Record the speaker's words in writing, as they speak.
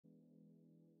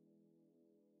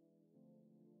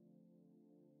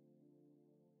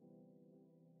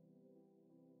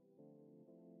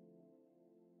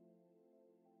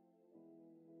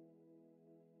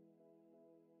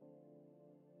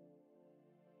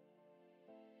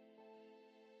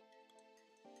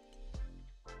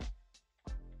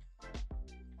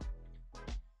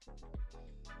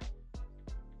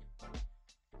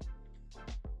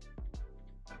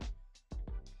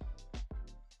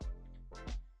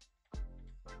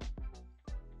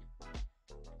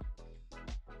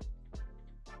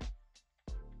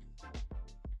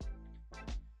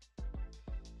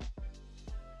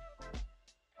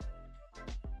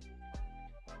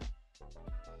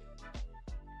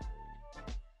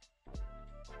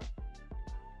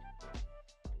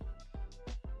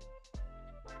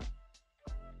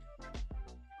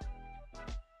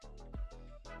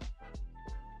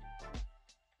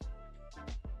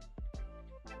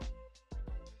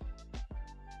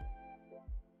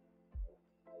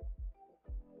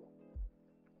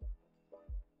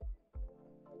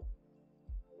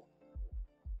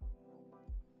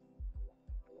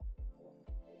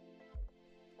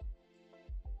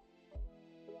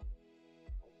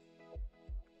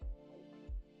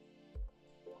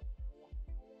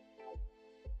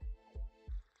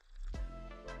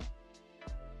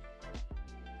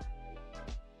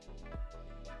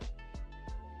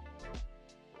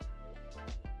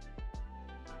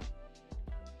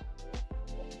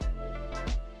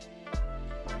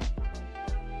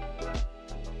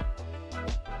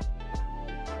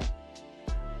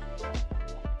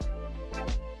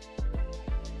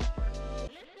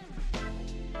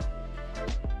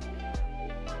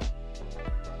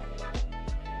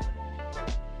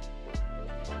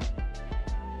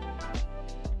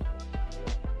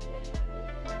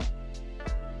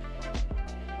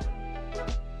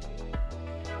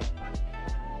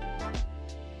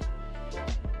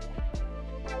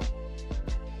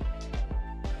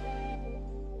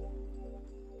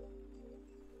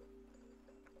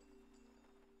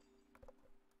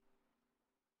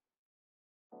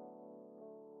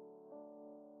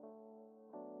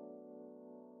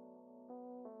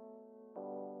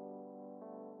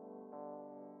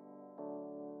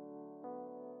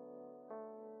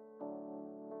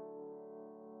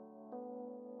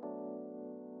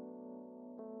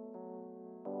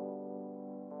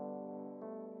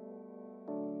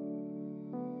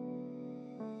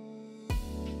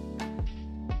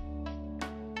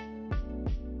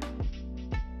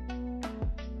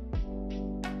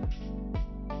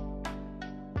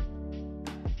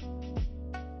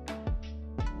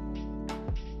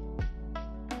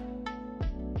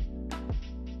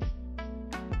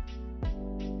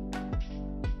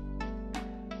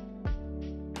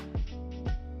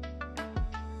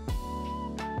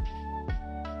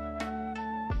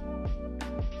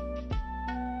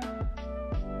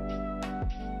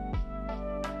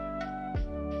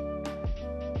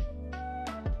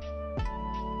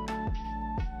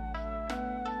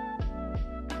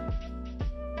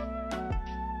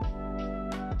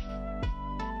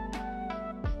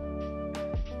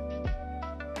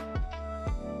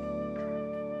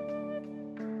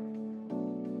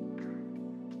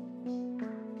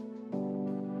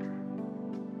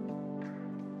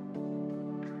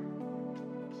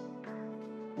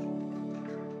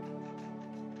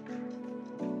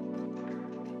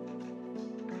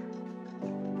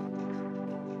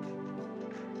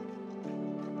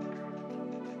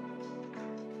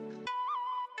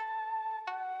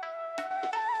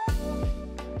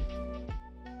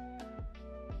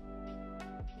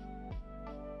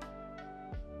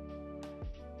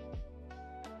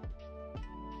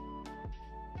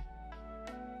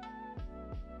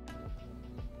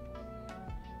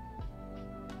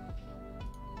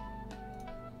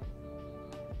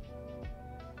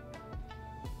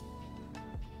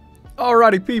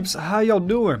Alrighty peeps, how y'all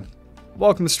doing?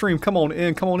 Welcome to the stream, come on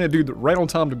in, dude, right on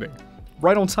time today.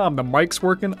 Right on time, the mic's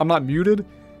working, I'm not muted.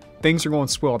 Things are going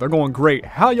swell, they're going great.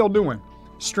 How y'all doing?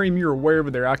 Stream, you're way over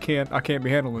there, I can't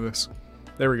be handling this.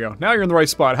 There we go, now you're in the right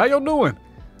spot. How y'all doing?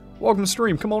 Welcome to the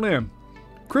stream, come on in.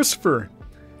 Christopher,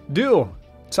 Dill,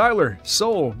 Tyler,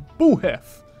 Soul,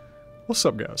 Boohef. What's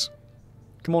up, guys?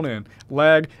 Come on in.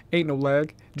 Lag, ain't no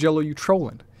lag. Jello, you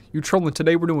trolling. You trolling,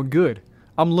 today we're doing good.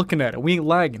 I'm looking at it, we ain't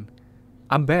lagging.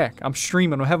 I'm back, I'm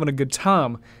streaming, I'm having a good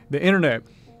time. The internet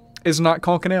is not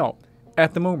conking out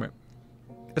at the moment.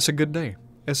 It's a good day.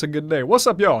 It's a good day. What's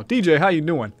up, y'all? DJ, how you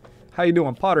doing? How you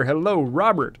doing? Potter, hello.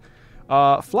 Robert.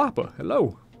 Floppa,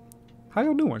 hello. How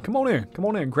y'all doing? Come on in. Come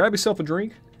on in. Grab yourself a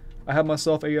drink. I have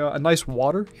myself a nice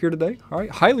water here today.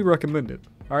 Alright, highly recommend it.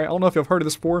 Alright, I don't know if you've heard of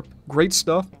this before. Great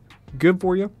stuff. Good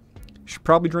for you. Should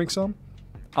probably drink some.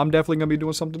 I'm definitely going to be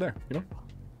doing something today, you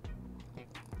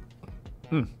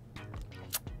know?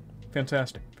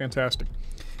 Fantastic, fantastic.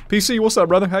 PC, what's up,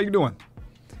 brother? How you doing?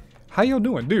 How y'all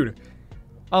doing? Dude,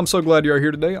 I'm so glad you're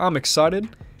here today. I'm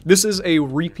excited. This is a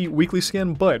repeat weekly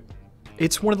skin, but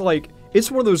it's one of the, it's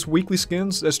one of those weekly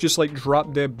skins that's just like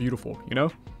drop dead beautiful, you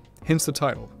know? Hence the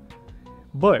title.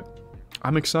 But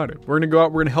I'm excited. We're gonna go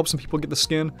out, we're gonna help some people get the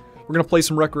skin. We're gonna play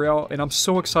some Wreck Royale, and I'm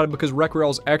so excited because Wreck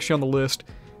Royale is actually on the list.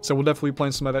 So we'll definitely be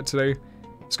playing some of that today.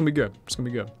 It's gonna be good. It's gonna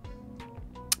be good.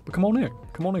 But come on in.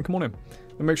 Come on in. Come on in.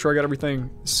 Let me make sure I got everything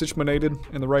situated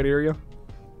in the right area.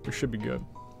 We should be good.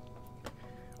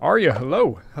 Arya,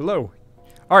 hello. Hello.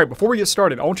 Alright, before we get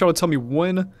started, I want y'all to tell me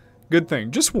one good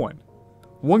thing. Just one.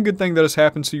 One good thing that has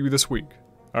happened to you this week.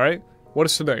 Alright? What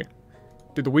is today?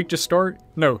 Did the week just start?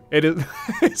 No, it is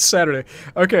it's Saturday.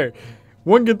 Okay.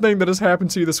 One good thing that has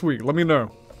happened to you this week. Let me know.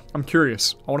 I'm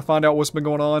curious. I want to find out what's been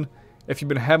going on. If you've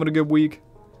been having a good week,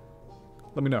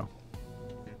 let me know.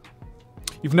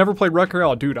 You've never played Wreck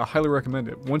Royale? Dude, I highly recommend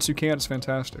it. Once you can, it's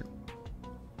fantastic.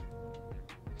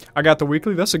 I got the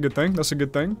weekly. That's a good thing. That's a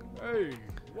good thing. Hey,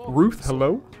 Ruth,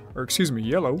 hello. Or excuse me,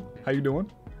 Yellow. How you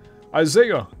doing?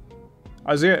 Isaiah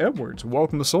Edwards,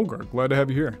 welcome to Soulguard. Glad to have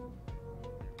you here.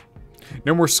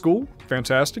 No more school?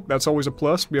 Fantastic. That's always a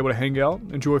plus. Be able to hang out,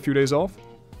 enjoy a few days off.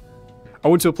 I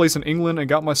went to a place in England and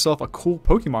got myself a cool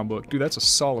Pokemon book. Dude, that's a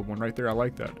solid one right there. I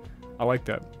like that. I like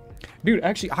that. Dude,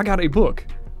 actually, I got a book.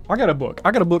 I got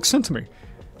a book sent to me.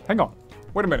 Hang on.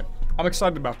 Wait a minute. I'm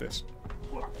excited about this.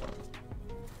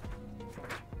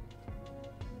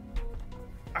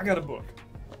 I got a book.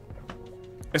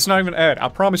 It's not even an ad. I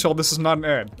promise y'all this is not an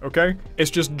ad, okay?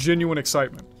 It's just genuine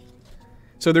excitement.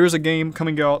 So there is a game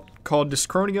coming out called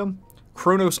Dyschronium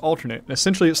Chronos Alternate. And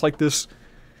essentially it's like this...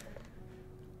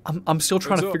 I'm still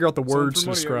trying to figure out the words to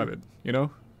describe it, you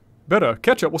know? Beta,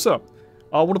 Ketchup, what's up?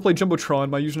 I want to play Jumbotron.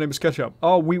 My username is Ketchup.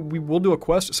 Oh, we will do a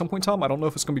quest at some point in time. I don't know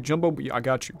if it's going to be Jumbo, but yeah, I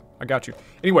got you. I got you.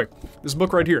 Anyway, this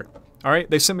book right here. Alright,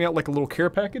 they sent me out like a little care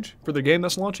package for the game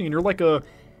that's launching, and you're like a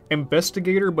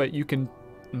investigator, but you can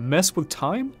mess with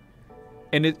time.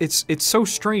 And it's so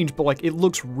strange, but like it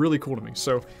looks really cool to me.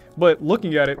 So, but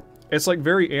looking at it, it's like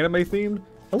very anime themed.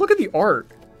 And look at the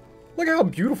art. Look at how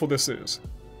beautiful this is.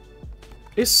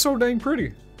 It's so dang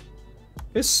pretty.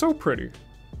 It's so pretty.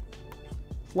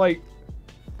 Like,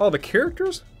 oh, the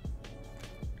characters?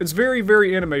 It's very,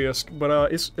 very anime-esque,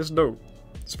 but it's dope.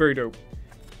 It's very dope.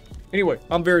 Anyway,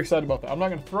 I'm very excited about that. I'm not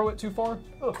gonna throw it too far.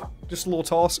 Ugh. Just a little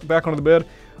toss back onto the bed.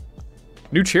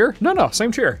 New chair? No,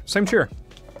 same chair. Same chair.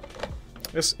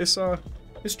 It's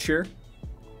chair.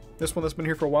 This one that's been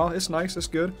here for a while. It's nice, it's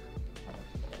good.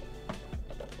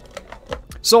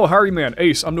 So, how are you, man?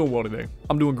 Ace, I'm doing well today.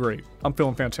 I'm doing great. I'm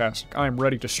feeling fantastic. I am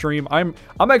ready to stream. I'm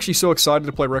actually so excited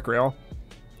to play Wreck Royale.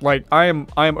 Like, I am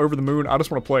over the moon. I just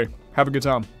want to play. Have a good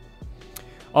time.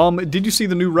 Did you see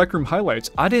the new Rec Room highlights?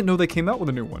 I didn't know they came out with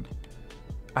a new one.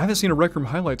 I haven't seen a Rec Room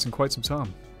highlights in quite some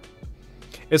time.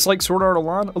 It's like Sword Art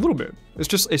Online a little bit. It's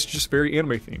just very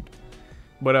anime themed.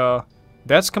 But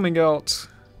that's coming out,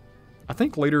 I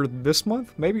think later this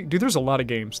month, maybe. Dude, there's a lot of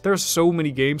games. There's so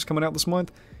many games coming out this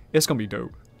month. It's gonna be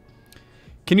dope.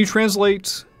 Can you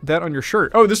translate that on your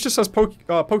shirt? Oh, this just says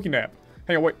Pokenap.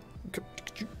 Hang on, wait.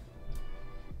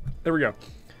 There we go.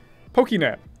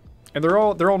 Pokenap. And they're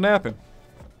all napping.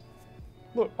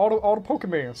 Look, all the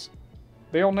Pokemans.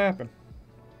 They all napping.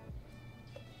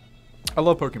 I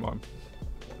love Pokemon.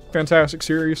 Fantastic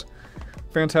series.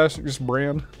 Fantastic just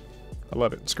brand. I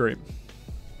love it. It's great.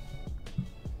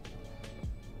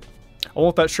 I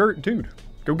want that shirt, dude.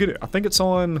 Go get it. I think it's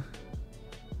on...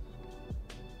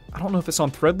 I don't know if it's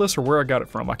on Threadless or where I got it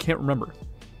from. I can't remember.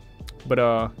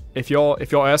 But if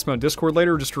y'all ask me on Discord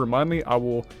later just to remind me, I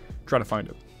will try to find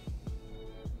it.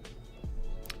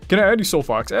 Can I add you,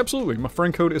 SoulFox? Absolutely. My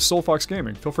friend code is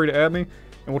SoulFoxGaming. Feel free to add me,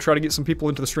 and we'll try to get some people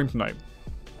into the stream tonight.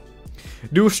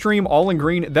 Do a stream all in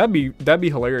green. That'd be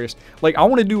hilarious. Like, I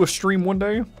want to do a stream one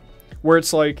day where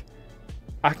it's like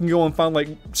I can go and find like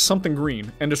something green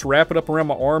and just wrap it up around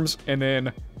my arms and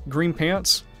then green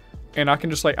pants, and I can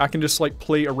just like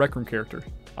play a Rec Room character.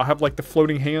 I'll have like the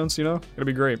floating hands, you know? It'll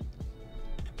be great.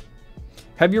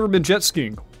 Have you ever been jet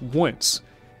skiing? Once.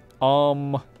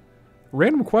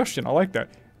 Random question. I like that.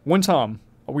 One time,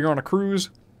 we were on a cruise.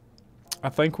 I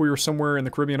think we were somewhere in the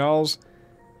Caribbean Isles,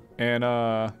 and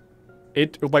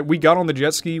we got on the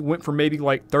jet ski, went for maybe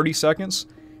like 30 seconds,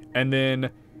 and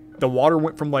then the water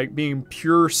went from like being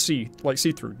pure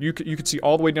see-through. You could see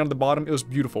all the way down to the bottom. It was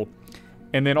beautiful.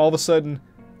 And then all of a sudden,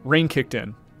 rain kicked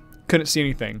in. Couldn't see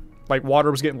anything. Like,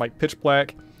 water was getting like pitch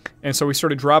black. And so we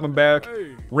started driving back.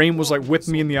 Rain was like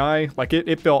whipping me in the eye. Like,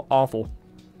 it felt awful.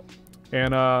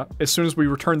 And as soon as we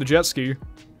returned the jet ski,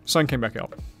 sun came back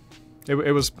out.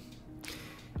 It was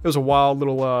a wild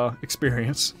little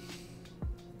experience.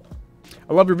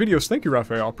 I love your videos. Thank you,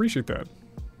 Raphael. I appreciate that.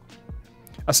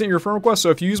 I sent you a friend request, so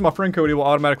if you use my friend code, it will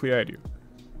automatically add you.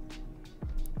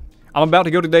 I'm about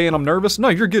to go today and I'm nervous. No,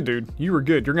 you're good, dude. You were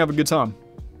good. You're gonna have a good time.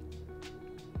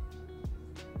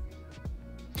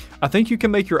 I think you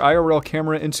can make your IRL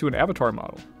camera into an avatar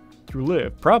model through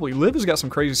Live. Probably. Live has got some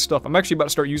crazy stuff. I'm actually about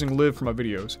to start using Live for my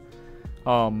videos.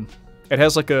 It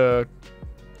has like a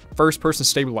first-person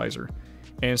stabilizer,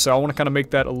 and so I want to kind of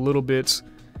make that a little bit.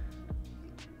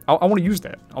 I want to use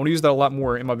that. I want to use that a lot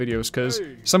more in my videos, because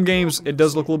some games, it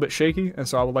does look a little bit shaky, and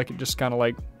so I would like it just kind of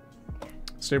like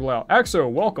stable out. Axo,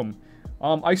 welcome.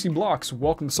 Icy Blocks,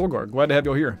 welcome to Soulguard. Glad to have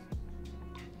you all here.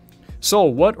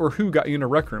 Soul, what or who got you in a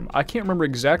Rec Room? I can't remember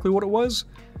exactly what it was,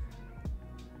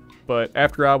 but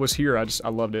after I was here, I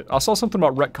loved it. I saw something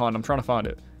about Retcon. I'm trying to find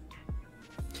it.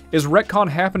 Is Retcon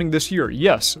happening this year?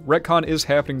 Yes, Retcon is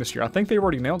happening this year. I think they've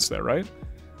already announced that, right?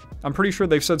 I'm pretty sure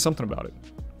they've said something about it.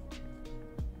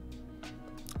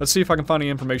 Let's see if I can find any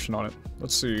information on it.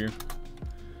 Let's see.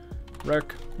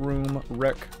 Rec Room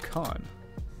Retcon.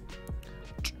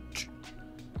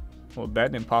 Well,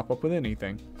 that didn't pop up with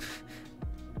anything.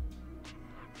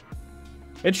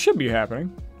 It should be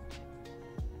happening.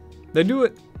 They do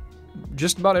it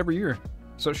just about every year,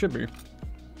 so it should be.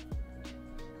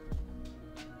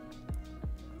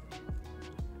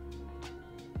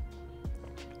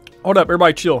 Hold up,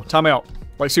 everybody chill. Time out.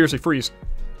 Like, seriously, freeze.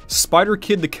 Spider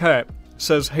Kid the Cat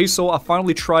says, "Hey Soul, I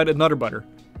finally tried a Nutter Butter."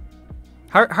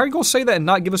 How are you gonna say that and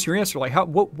not give us your answer? Like,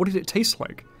 what did it taste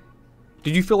like?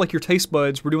 Did you feel like your taste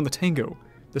buds were doing the tango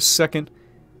the second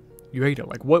you ate it?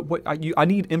 Like, I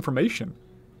need information.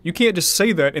 You can't just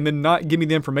say that and then not give me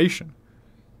the information.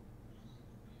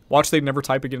 Watch, they never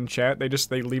type again in chat.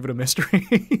 They leave it a mystery.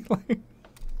 Like,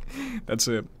 that's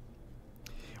it.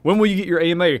 When will you get your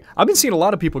AMA? I've been seeing a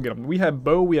lot of people get them. We had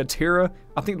Bo, we had Tara.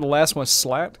 I think the last one was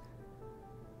Slat.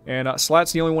 And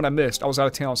Slat's the only one I missed. I was out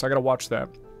of town, so I gotta watch that.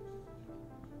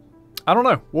 I don't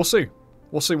know. We'll see.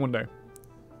 We'll see one day.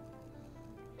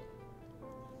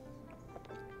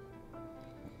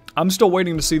 I'm still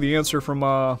waiting to see the answer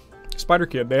from Spider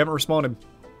Kid. They haven't responded.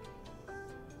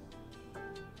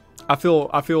 I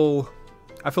feel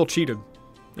cheated.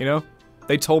 You know?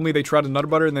 They told me they tried a Nutter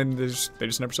Butter and then they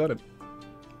just never said it.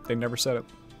 They never said it.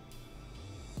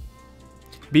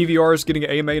 BVR is getting an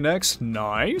AMA next.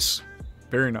 Nice.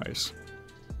 Very nice.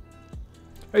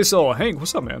 Hey Soul, Hank,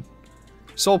 what's up, man?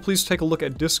 Soul, please take a look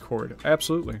at Discord.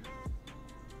 Absolutely.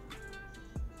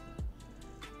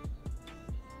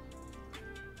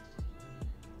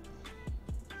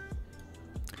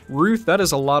 Ruth, that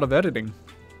is a lot of editing.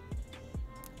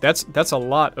 That's a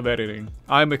lot of editing.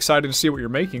 I'm excited to see what you're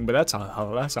making, but that's a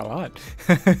lot.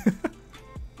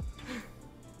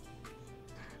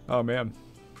 Oh man.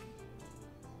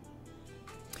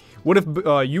 What if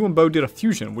you and Bo did a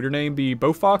fusion? Would your name be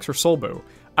BoFox or SoulBo?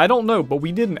 I don't know, but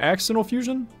we did an accidental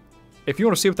fusion. If you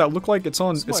want to see what that looked like, it's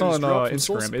on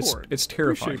Instagram. It's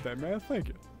terrifying. Appreciate that, man. Thank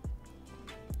you.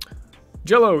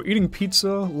 Jello, eating pizza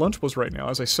Lunchables right now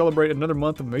as I celebrate another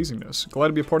month of amazingness. Glad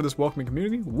to be a part of this welcoming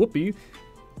community. Whoopee.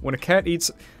 When a cat eats...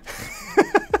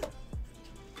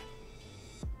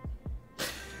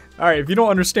 Alright, if you don't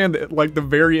understand the, like the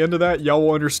very end of that, y'all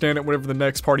will understand it whenever the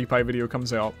next Party Pie video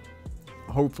comes out.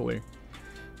 Hopefully.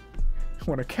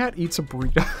 When a cat eats a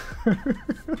burrito.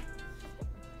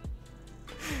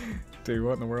 Dude,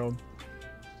 what in the world?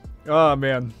 Oh,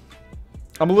 man.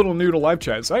 I'm a little new to live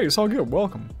chat. So, hey, it's all good.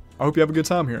 Welcome. I hope you have a good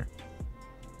time here.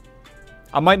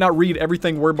 I might not read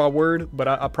everything word by word, but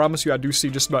I promise you I do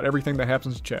see just about everything that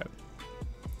happens in chat.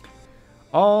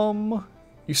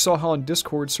 You saw how on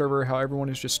Discord server how everyone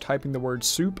is just typing the word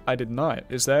soup? I did not.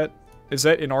 Is that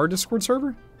in our Discord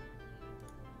server?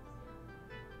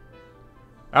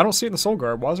 I don't see it in the Soul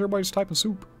Guard. Why is everybody just typing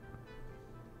soup?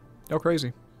 Oh,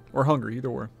 crazy. Or hungry, either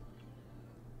or.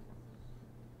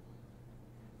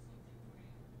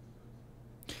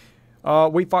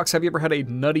 Wait, Fox, have you ever had a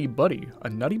nutty buddy? A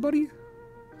nutty buddy?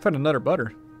 I've had a nutter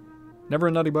butter. Never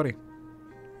a nutty buddy.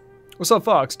 What's up,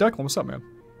 Fox? Declan, what's up, man?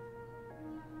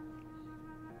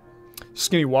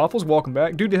 Skinny Waffles, welcome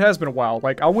back. Dude, it has been a while.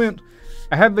 Like, I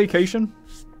had vacation,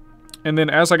 and then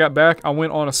as I got back, I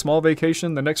went on a small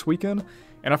vacation the next weekend,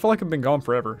 and I feel like I've been gone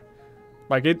forever.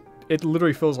 Like, it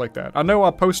literally feels like that. I know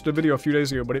I posted a video a few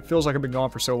days ago, but it feels like I've been gone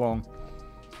for so long.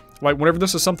 Like, whenever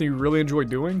this is something you really enjoy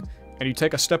doing, and you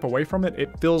take a step away from it,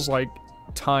 it feels like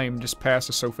time just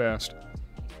passes so fast.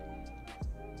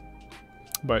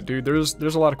 But, dude, there's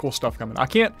a lot of cool stuff coming. I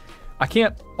can't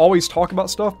always talk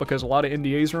about stuff because a lot of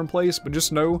NDAs are in place, but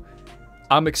just know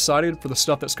I'm excited for the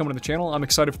stuff that's coming to the channel. I'm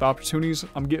excited for the opportunities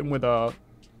I'm getting with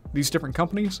these different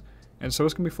companies, and so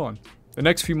it's going to be fun. The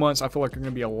next few months, I feel like are going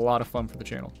to be a lot of fun for the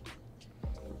channel.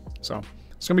 So,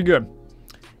 it's going to be good.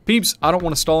 Peeps, I don't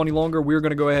want to stall any longer. We're going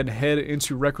to go ahead and head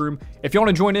into Rec Room. If you want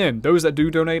to join in, those that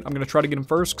do donate, I'm going to try to get them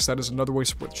first because that is another way to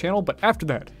support the channel. But after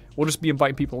that, we'll just be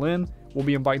inviting people in. We'll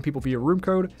be inviting people via room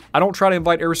code. I don't try to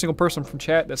invite every single person from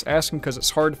chat that's asking because it's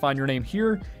hard to find your name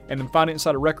here and then find it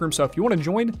inside a Rec Room. So if you want to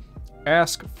join,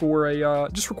 ask for a,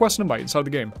 just request an invite inside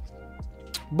the game.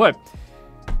 But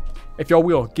if y'all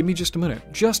will, give me just a minute,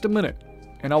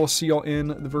 and I will see y'all in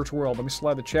the virtual world. Let me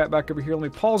slide the chat back over here. Let me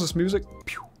pause this music.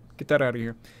 Pew, get that out of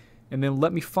here. And then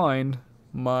let me find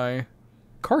my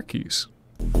car keys.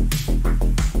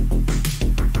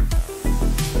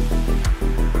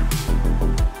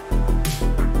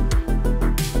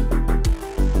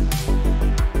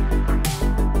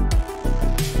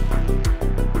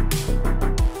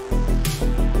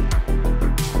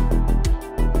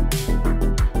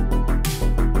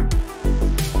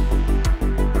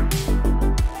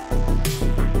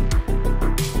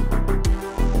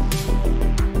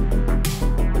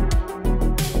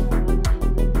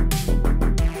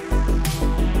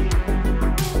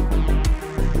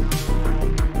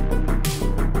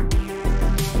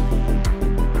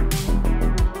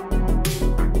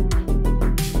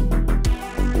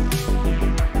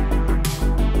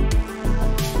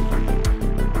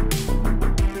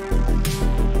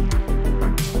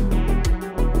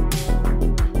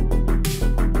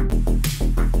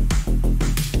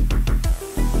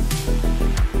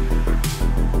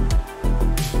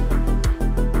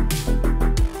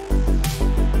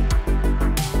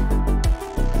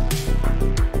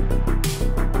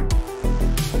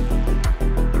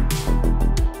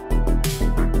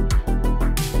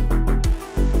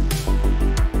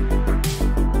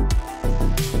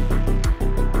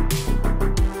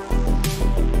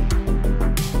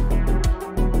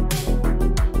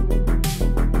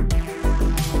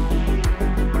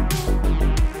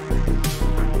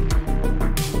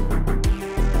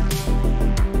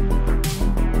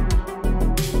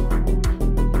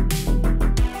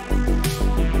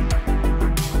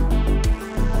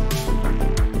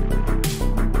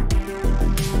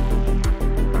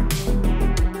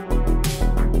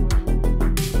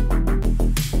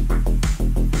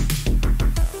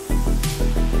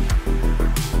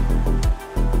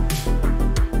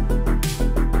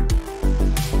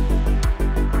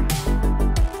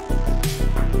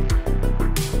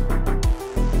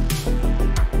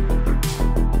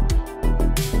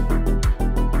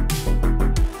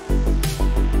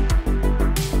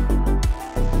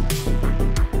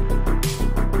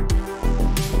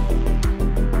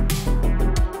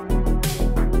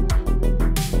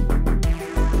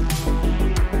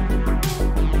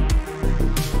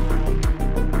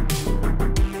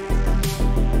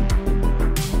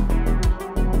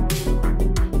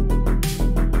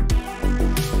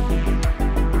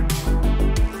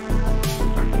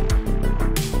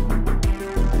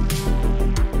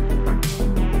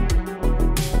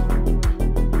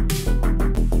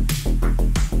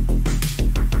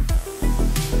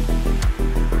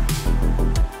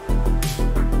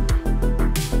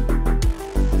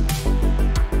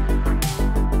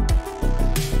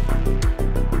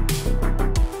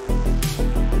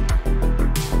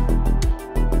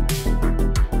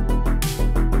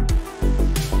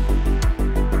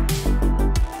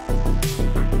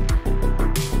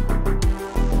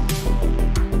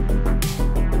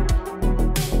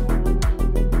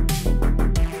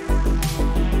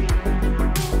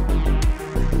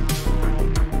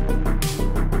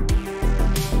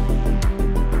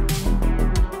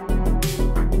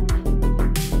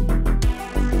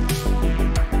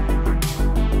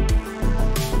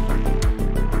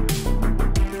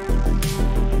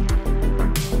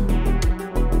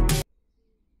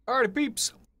 Alrighty,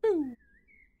 peeps. Woo.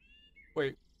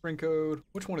 Wait, ring code.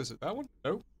 Which one is it? That one?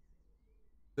 No.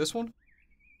 This one?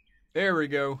 There we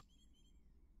go.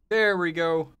 There we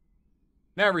go.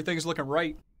 Now everything's looking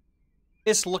right.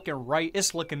 It's looking right.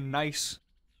 It's looking nice.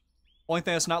 Only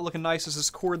thing that's not looking nice is this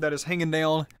cord that is hanging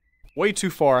down way too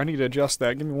far. I need to adjust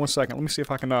that. Give me 1 second. Let me see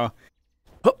if I can, oh.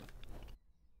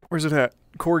 Where's it at?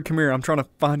 Cord, come here. I'm trying to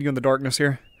find you in the darkness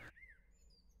here.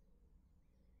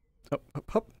 Up,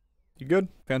 up, up. You good?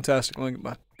 Fantastic. Let me get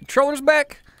my controllers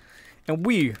back. And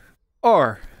we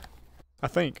are, I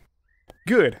think,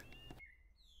 good.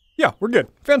 Yeah, we're good.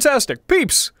 Fantastic.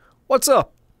 Peeps, what's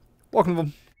up?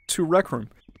 Welcome to Rec Room.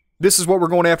 This is what we're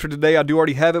going after today. I do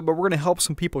already have it, but we're going to help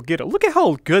some people get it. Look at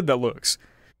how good that looks.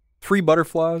 3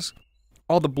 butterflies,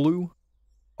 all the blue,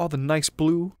 all the nice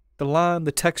blue, the line,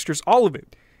 the textures, all of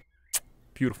it.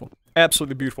 Beautiful.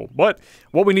 Absolutely beautiful. But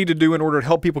what we need to do in order to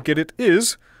help people get it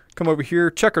is come over here,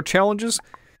 check our challenges,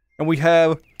 and we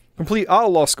have complete all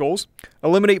lost skulls,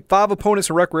 eliminate 5 opponents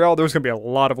in Rec Royale. There's going to be a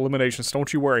lot of eliminations,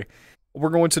 don't you worry. We're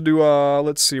going to do,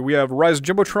 let's see, we have Rise of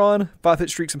Jumbotron, 5-hit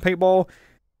streaks in paintball.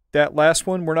 That last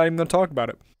one, we're not even going to talk about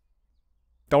it.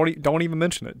 Don't even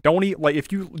mention it. Like,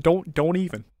 if you don't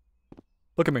even.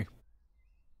 Look at me.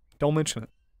 Don't mention it.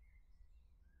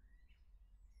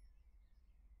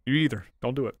 You either.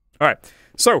 Don't do it. Alright,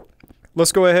 so,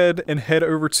 let's go ahead and head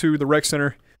over to the rec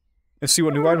center and see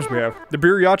what new items we have. The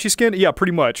Biriachi skin? Yeah,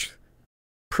 pretty much.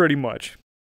 Pretty much.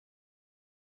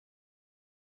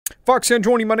 Fox and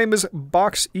joining, my name is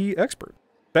Box E Expert.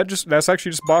 That's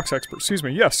actually just Box Expert. Excuse me.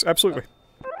 Yes, absolutely.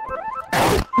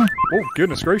 Oh,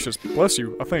 goodness gracious. Bless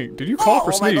you, I think. Did you cough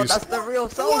or sneeze? Oh my god, that's the real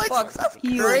SoulFox. That's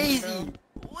crazy.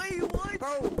 Wait, what?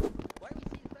 Bro.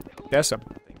 That's a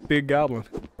big goblin.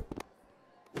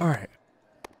 Alright.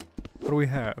 What do we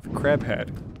have? Crab hat.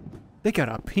 They got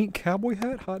a pink cowboy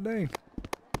hat? Hot dang.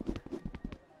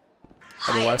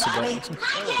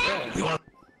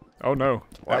 Oh no.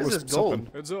 That was something.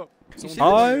 Heads up.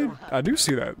 I do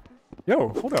see that. Yo,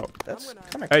 hold up. That's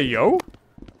kind of Hey yo?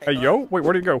 Hey yo? Wait,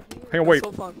 where'd he go? Hang on, wait.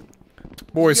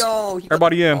 Boys,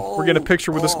 everybody in. We're getting a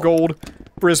picture with this gold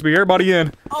frisbee. Everybody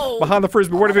in. Behind the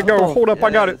frisbee. Where did it go? Hold up,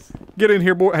 I got it. Get in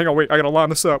here, boy. Hang on, wait. I gotta line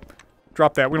this up.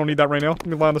 Drop that. We don't need that right now. Let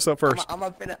me line this up first. I'm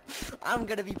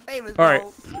gonna be famous. Alright.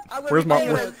 Where's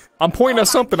my... I'm pointing at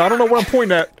something. I don't know what I'm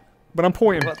pointing at. But I'm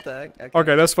pointing. What the heck?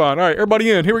 Okay, that's fine. Alright,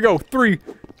 everybody in. Here we go. 3,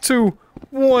 2,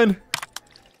 1.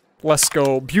 Let's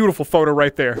go. Beautiful photo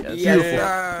right there. Beautiful.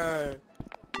 Yes,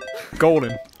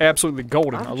 Golden. Absolutely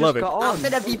golden. I love it. I'm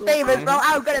gonna be famous, bro.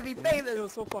 I'm gonna be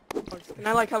famous. Can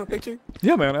I, like, have a picture?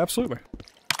 Yeah, man. Absolutely.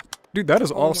 Dude, that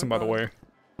is awesome, by the way.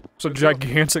 It's a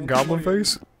gigantic goblin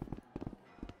face.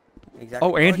 Exactly.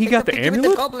 Oh, and he got the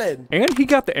amulet? And he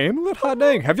got the amulet? Hot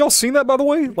dang. Have y'all seen that, by the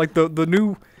way? Like, the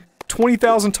new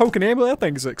 20,000 token amulet? That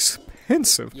thing is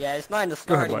expensive. Yeah, it's not in the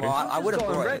store ahead, anymore. I would have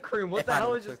bought it. Rec Room, what the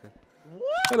hell is this?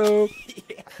 Hello.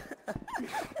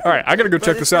 Alright, I gotta go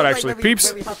check this out, actually.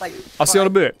 Peeps, I'll see you in a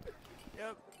bit.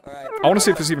 I want to see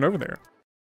if it's even over there.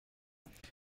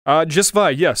 Just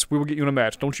Vi, yes, we will get you in a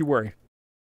match. Don't you worry.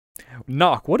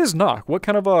 Knock. What is knock? What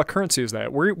kind of currency is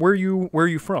that? Where are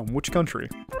you from? Which country?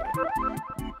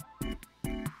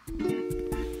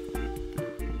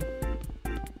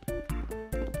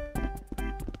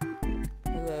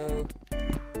 Hello.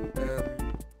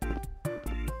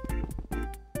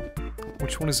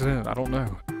 Which one is it in? I don't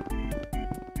know.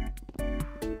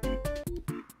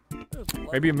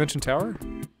 Maybe Invention Tower?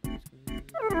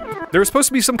 There was supposed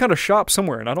to be some kind of shop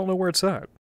somewhere, and I don't know where it's at.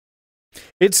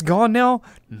 It's gone now?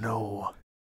 No.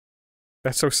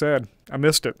 That's so sad. I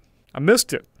missed it. I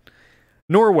missed it.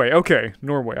 Norway. Okay,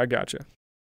 Norway. I gotcha.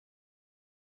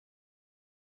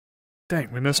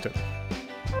 Dang, we missed it.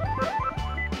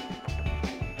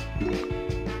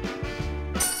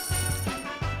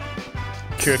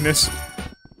 Goodness.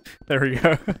 There we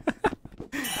go.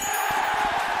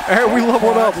 Hey, we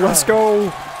leveled up. Let's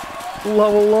go.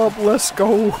 Level up. Let's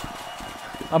go.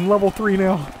 I'm level 3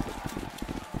 now.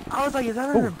 I was like, is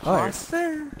that an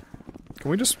imposter?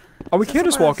 Can we just... Oh, we can't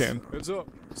just walk in. Heads up.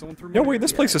 Yo, wait,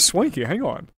 this place is swanky. Hang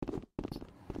on.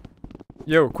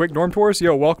 Yo, quick dorm tours.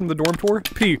 Yo, welcome to the dorm tour.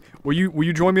 P, will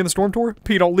you join me in the storm tour?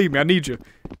 P, don't leave me. I need you.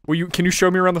 Can you show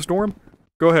me around this dorm?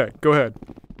 Go ahead. Go ahead.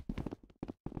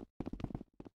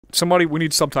 Somebody, we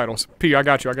need subtitles. P, I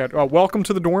got you. Welcome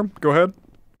to the dorm. Go ahead.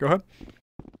 Go ahead.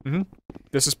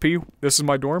 This is P. This is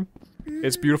my dorm.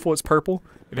 It's beautiful. It's purple.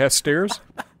 It has stairs.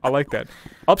 I like that.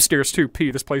 Upstairs too. P.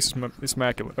 This place is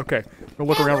immaculate. Okay, we'll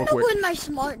look around real quick. In my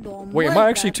smart dorm. Wait, am I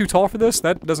actually too tall for this?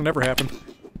 That doesn't ever happen.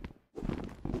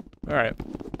 All right.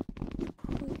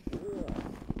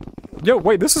 Yo,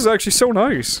 wait. This is actually so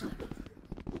nice.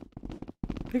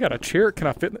 They got a chair. Can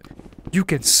I fit in it? You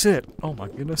can sit. Oh my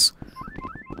goodness.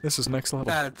 This is next level.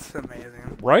 That's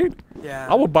amazing. Right? Yeah.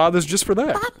 I would buy this just for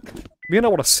that. Being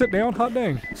able to sit down, hot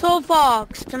dang.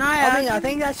 SoulFox, can I ask? I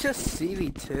think that's just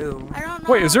CV2. I don't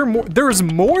know. Wait, is there more? There's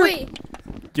more? Wait,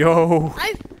 Yo.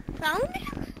 I found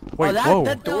it? Wait, oh, whoa.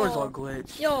 that door's all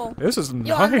glitched. Yo. This is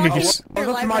Yo, I'm watching nice. your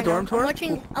Welcome to live my right dorm now.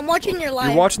 tour? I'm watching your live.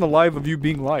 You're watching the live of you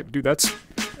being live. Dude, that's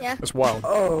wild.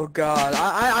 Oh god.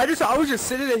 I was just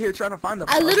sitting here trying to find the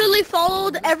I literally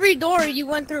followed every door you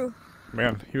went through.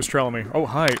 Man, he was trailing me. Oh,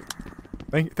 hi.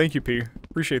 Thank you, P.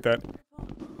 Appreciate that.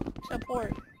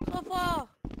 Support. SoulFox,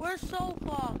 where's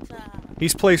SoulFox at?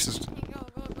 He's places. Go,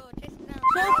 chase him down.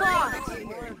 SoulFox!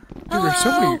 Dude, there's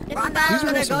so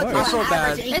many. It's These are also nice. so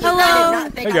bad. Hello.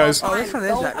 Hey guys. Oh, this one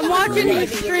is actually. I'm watching the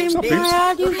stream. What's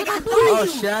up, peeps?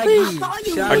 Oh,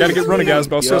 Shaggy. I gotta get running, guys,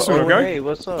 but I'll see you soon, okay? Hey,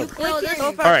 what's up?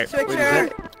 Alright.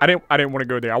 I didn't want to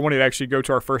go there. I wanted to actually go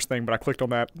to our first thing, but I clicked on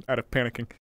that out of panicking.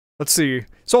 Let's see.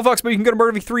 SoulFox, but you can go to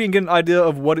Murder V3 and get an idea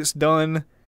of what it's done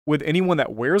with anyone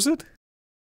that wears it?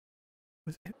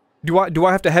 Do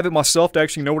I have to have it myself to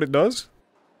actually know what it does?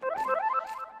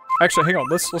 Actually, hang on.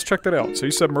 Let's check that out. So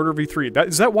you said Murder V3.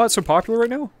 Is that why it's so popular right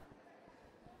now?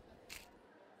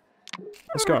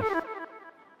 Let's go.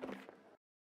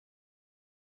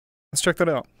 Let's check that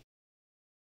out.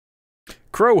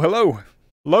 Crow, hello.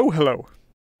 Hello.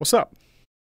 What's up?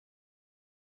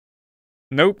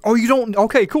 Nope. Oh, you don't.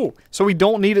 Okay, cool. So we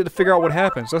don't need it to figure out what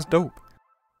happens. That's dope.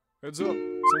 Heads up. Someone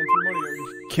threw money at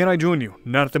you. Can I join you?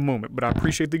 Not at the moment, but I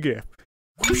appreciate the gift.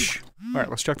 Whoosh. Alright,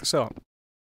 let's check this out.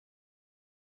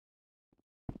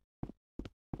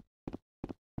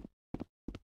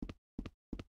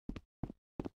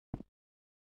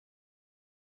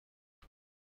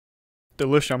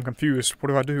 Delicia, I'm confused. What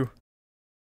do I do?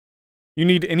 You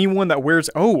need anyone that wears...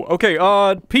 Oh, okay,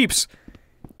 peeps.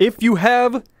 If you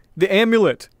have the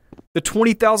amulet, the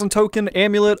 20,000 token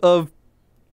amulet of...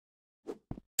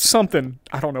 something.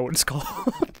 I don't know what it's called.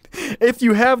 If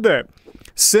you have that,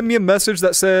 send me a message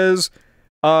that says,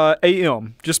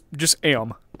 AM. Just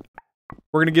AM.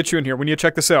 We're gonna get you in here. We need to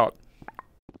check this out.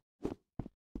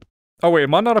 Oh wait,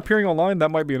 am I not appearing online? That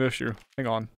might be an issue. Hang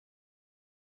on.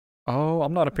 Oh,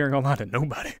 I'm not appearing online to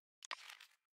nobody.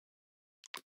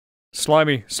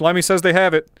 Slimy. Slimy says they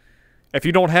have it. If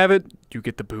you don't have it, you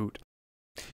get the boot.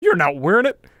 You're not wearing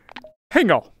it?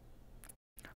 Hang on.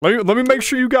 Let me make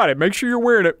sure you got it. Make sure you're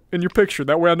wearing it in your picture.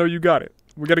 That way I know you got it.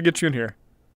 We gotta get you in here.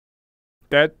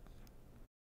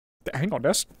 Hang on,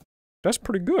 that's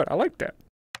pretty good. I like that.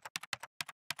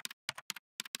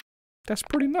 That's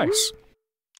pretty nice.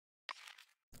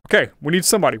 Okay, we need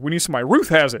somebody. Ruth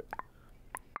has it.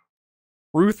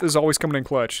 Ruth is always coming in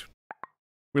clutch.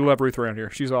 We love Ruth around here.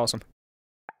 She's awesome.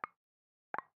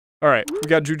 Alright, we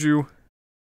got Juju.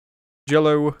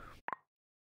 Jello.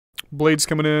 Blade's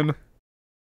coming in.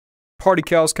 Party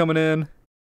Cow's coming in.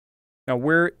 Now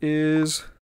where's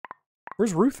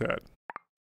Ruth at?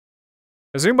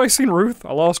 Has anybody seen Ruth?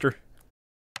 I lost her.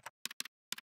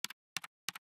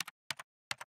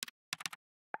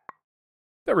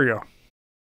 There we go.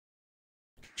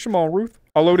 Come on, Ruth.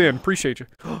 I'll load in. Appreciate you.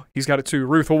 He's got it too.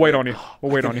 Ruth, we'll wait on you.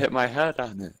 We'll wait on you. Hit my head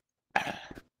on it.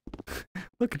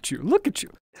 Look at you. Look at you.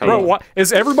 Bro, what?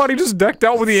 Is everybody just decked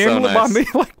out with the So amulet nice. by me?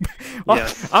 Like,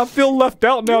 Yes. I feel left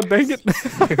out now, dang it.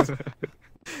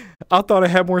 I thought I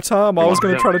had more time. I was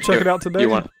going to try to check it out today.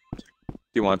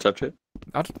 You want to touch it?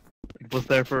 It was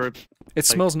there for It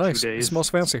smells 2 nice. It days. smells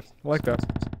fancy. I like that.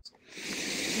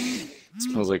 It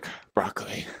smells like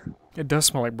broccoli. It does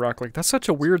smell like broccoli. That's such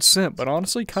a weird scent, but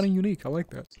honestly, kind of unique. I like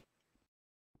that.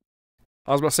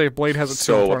 I was about to say if Blade has it too,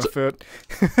 So, I'm trying to fit.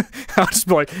 I'll just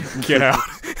be like, get out.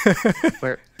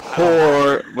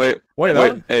 Poor wait.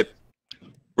 Hey,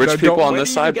 rich No, people don't- on where this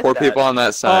did you side, get poor that? people on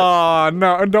that side. Ah,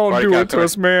 no, don't Party do cow, it to come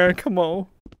us, man. Come on.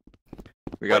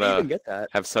 We Where did you gotta even get that?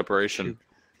 have separation.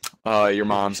 Your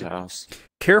mom's house.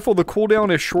 Careful, the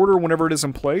cooldown is shorter whenever it is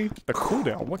in play. The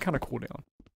cooldown? What kind of cooldown?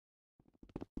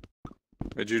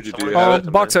 Wait, Juju, do you have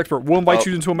it? Box expert. We'll invite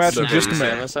you into a match So in just a stay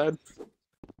on minute. this side?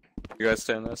 You guys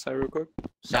stay on that side real quick?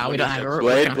 No, we don't have it.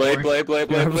 Blade, Blade.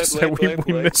 Yeah, we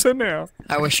miss it now.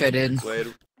 I wish I did. Blade,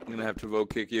 I'm gonna have to vote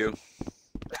kick you.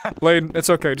 Blade, it's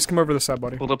okay. Just come over this side,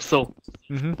 buddy. Hold up, Soul.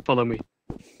 Follow me.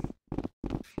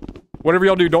 Whatever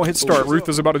y'all do, don't hit start. Ruth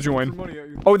is about to join.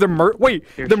 Oh, the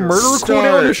Here, the sure. murderer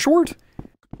cooldown is short?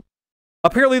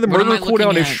 Apparently the What am murderer I looking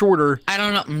cooldown is at? shorter I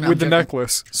don't know. with the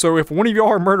necklace. So if one of y'all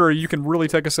are murderer, you can really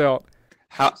take us out.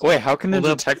 How can it Hold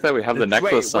up. detect that we have the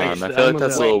necklace wait, on? I I'm feel like gonna-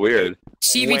 that's a little weird.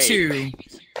 CV2.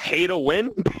 Pay to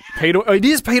win? It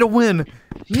is pay to win.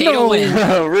 Pay to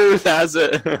win. Ruth has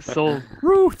it. Soul.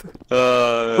 Ruth.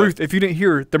 Uh, Ruth, if you didn't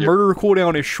hear, the murder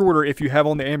cooldown is shorter if you have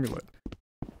on the amulet.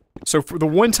 So for the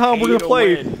one time we're gonna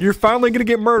play, you're finally gonna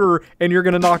get murder, and you're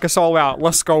gonna knock us all out.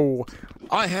 Let's go.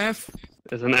 I have.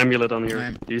 There's an amulet on here.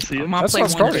 Right. Do you see it? I'm gonna That's play not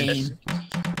one starting. game.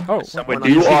 Oh, Wait, do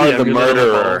you you see are the amulet on the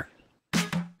murderer.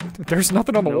 there's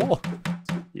nothing on the No. wall.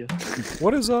 Yeah.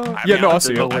 What is Yeah, no, I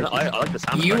see I it. like the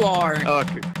sound You effect. are. Oh,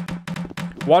 okay.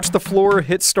 Watch the floor.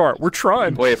 Hit start. We're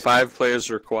trying. Wait, 5 players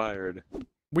required.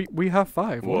 We have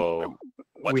 5. Whoa.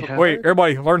 We have Wait,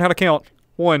 everybody, learn how to count.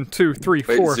 1, 2, 3,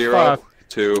 Wait, 4, 0, 5.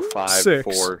 2, 5, 6.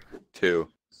 4, 2.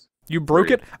 You broke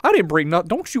 3. it? I didn't break nothing.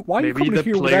 Don't you? Why are you maybe coming the in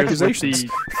here with players with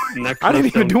accusations? the necklace I didn't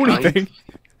even do don't count. anything.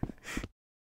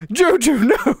 Juju,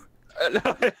 no.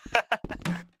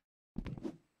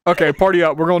 Okay, party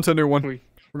up. We're going to a new one. We're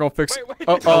gonna fix it.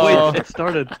 Oh wait, it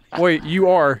started. Wait, you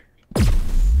are.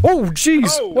 Oh,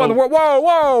 jeez. Oh. Whoa,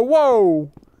 whoa,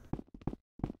 whoa.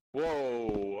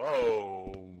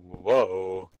 Whoa,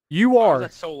 whoa. You are.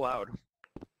 That's so loud.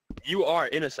 You are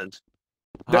innocent.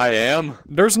 I am.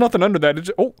 There's nothing under that.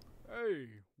 Oh. Hey,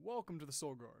 welcome to the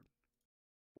Soul Guard.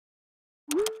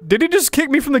 Did he just kick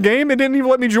me from the game and didn't even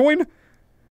let me join?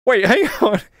 Wait, hang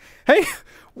on. Hey,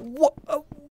 what?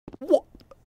 What?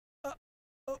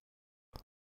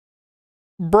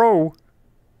 Bro,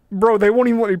 they won't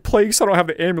even let me play because I don't have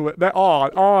the amulet.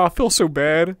 I feel so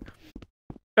bad.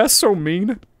 That's so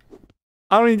mean.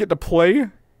 I don't even get to play.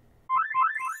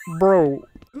 Bro,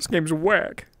 this game's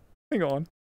whack. Hang on.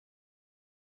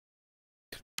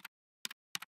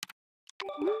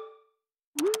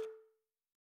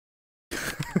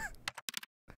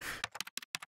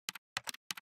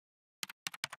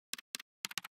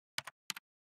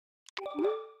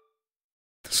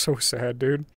 So sad,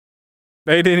 dude.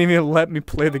 They didn't even let me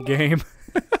play the game.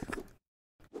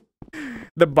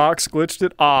 The box glitched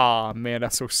it. Ah, man,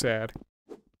 that's so sad.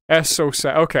 That's so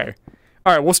sad. Okay.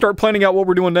 Alright, we'll start planning out what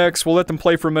we're doing next. We'll let them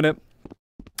play for a minute.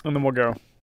 And then we'll go.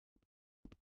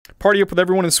 Party up with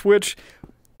everyone in Switch.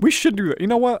 We should do that. You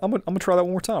know what? I'm gonna try that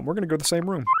one more time. We're gonna go to the same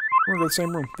room. We're gonna go to the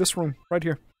same room. This room, right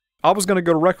here. I was gonna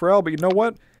go to Rec Royale, but you know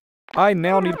what? I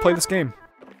now need to play this game.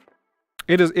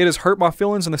 It has hurt my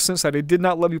feelings in the sense that it did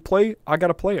not let me play. I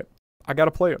gotta play it. I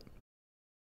gotta play it.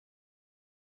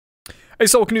 Hey,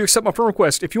 Soul, can you accept my friend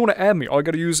request? If you want to add me, all you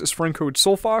gotta use is friend code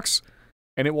SoulFox,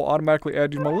 and it will automatically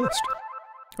add you to my list.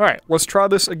 Alright, let's try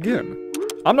this again.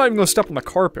 I'm not even gonna step on the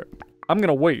carpet. I'm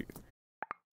gonna wait.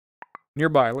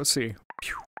 Nearby, let's see.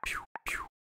 Pew, pew, pew,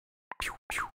 pew,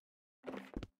 pew.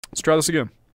 Let's try this again.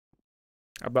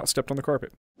 I about stepped on the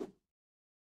carpet.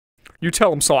 You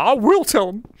tell them, so I will tell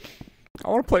them. I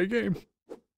want to play a game.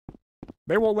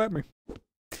 They won't let me.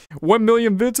 1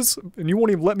 million visits, and you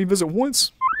won't even let me visit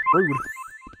once? Rude.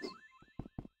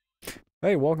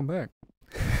 Hey, welcome back.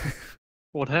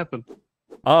 What happened?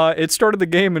 It started the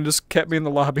game and just kept me in the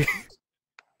lobby.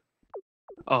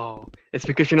 Oh, it's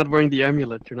because you're not wearing the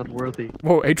amulet. You're not worthy.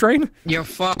 Whoa, A-Train? You're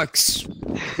fucks.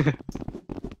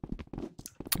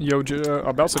 Yo,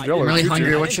 about some Jello. I'm really Juju.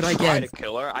 hungry. What should I Try get? to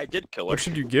kill her. I did kill her. What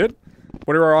should you get?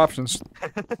 What are our options?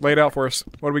 Lay it out for us.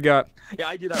 What do we got? Yeah,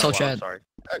 I did that. Soul a lot, I'm Chad. sorry.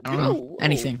 I don't know.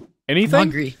 Anything. I'm Anything?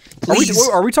 hungry. Are we, Please.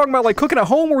 are we talking about like cooking at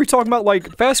home, or are we talking about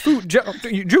like fast food?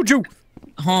 Juju.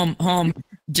 Home.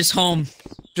 Just home.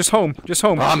 Just home.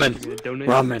 Ramen. Donate.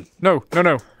 Ramen. No.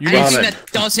 You need Anything Ramen.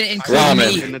 that doesn't include Ramen.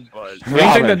 meat.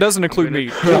 anything that doesn't include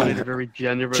meat. Donate a very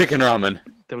generous Chicken ramen.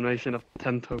 donation of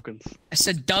 10 tokens. I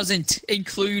said doesn't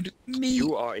include meat.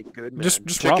 You are a good man. Just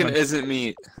Chicken ramen. isn't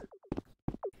meat.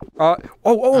 I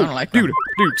don't like dude,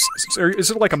 is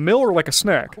it like a meal or like a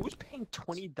snack? Who's paying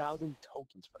 20,000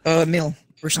 tokens for that? Meal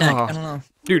or snack. Ah. I don't know.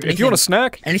 Dude, if you want a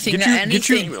snack, Anything get that-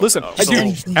 you, anything. listen, Oh, hey, dude,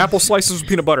 anything. apple slices with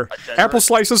peanut butter. generous Apple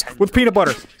slices with peanut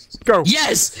butter. Go.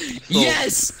 Yes.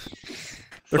 Yes.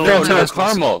 They're So- No, fantastic.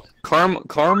 caramel.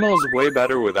 Caramel's way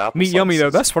better with apple Meat yummy though.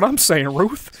 slices. That's what I'm saying,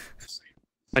 Ruth.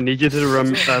 I need you to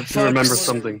remember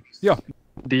something. Yeah.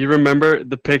 Do you remember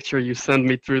the picture you sent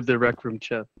me through the Rec Room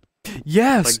chat?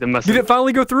 Yes. Like the message. Did it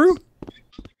finally go through?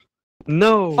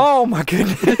 No. Oh my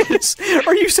goodness.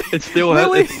 Are you saying? It's still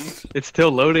really? it's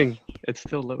still loading. It's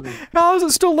still loading. How is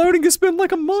it still loading? It's been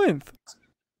like a month.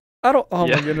 I don't. Oh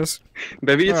Yeah. my goodness.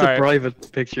 Maybe it's Alright. a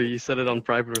private picture. You set it on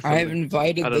private or something. I've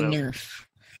invited I the don't know. nerf.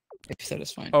 If you said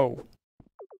it's fine. Oh.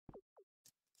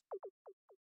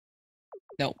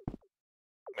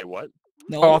 Wait, what?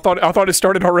 No. Oh, I thought it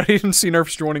started already. I didn't see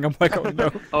Nerf's joining. I'm like, oh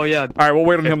no. Oh yeah. All right, we'll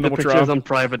wait on If him. the Then we'll picture try. is on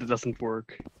private, it doesn't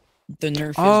work. The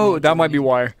nerf. Oh, is that might be joining.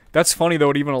 why. That's funny though.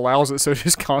 It even allows it, so it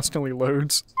just constantly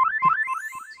loads.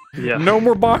 Yeah. No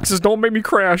more boxes. Don't make me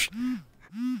crash.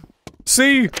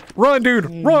 C, run, dude,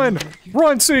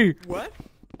 run, C. What?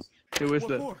 Who is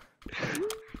that?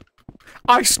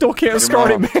 I still can't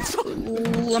start it,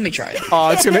 man. Let me try it. Oh,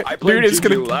 it's gonna, I played dude, it's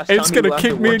Juju gonna, last it's time you gonna left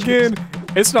kick at me Watch again.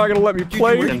 It's not gonna let me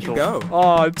play. Where did you go?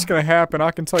 Oh, it's gonna happen.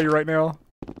 I can tell you right now.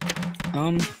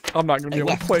 I'm not gonna be able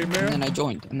to left, play, and man. then I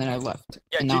joined, and then I left.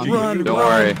 Yeah, and now Juju, I'm you Don't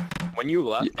worry. when you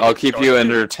left, I'll keep you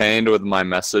entertained with my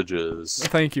messages.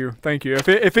 Thank you, thank you.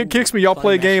 If it kicks me, I'll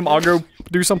play a game. I'll go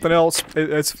do something else.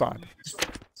 It's fine.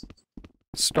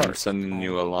 I'm Start. sending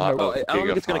you a lot Oh, of I don't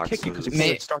think it's gonna kick you because you gigafoxes.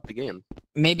 can't start the game.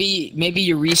 maybe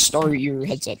you restart your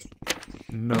headset.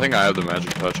 No. I think I have the magic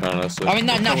touch, honestly. I mean,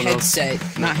 not headset,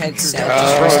 not headset. Bro,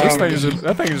 just this restart. thing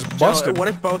that thing is Joe, busted. what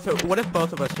if both of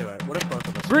us do it? What if both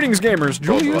of us? Greetings, gamers.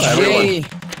 Julius. Everyone. Yay,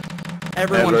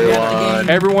 Everyone.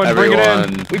 Everyone, bring it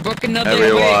in. we broke another.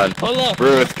 Everyone. Wait, hold up.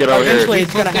 Ruth, get over Eventually, here.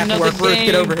 it's gonna have to Another work. Ruth, get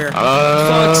game. over here.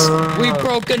 Fox, we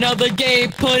broke another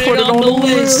game. Put it Put it on the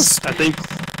list. I think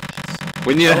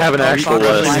We need to have an actual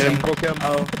list.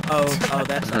 Oh,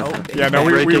 that's Yeah, no,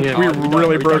 we Breaking it.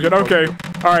 really broke it. Okay,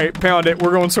 all right, pound it.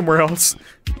 We're going somewhere else.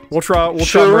 We'll try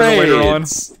murder later on.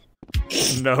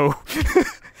 No,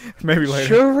 maybe later.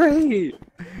 charade.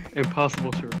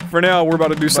 Impossible charade. For now, we're about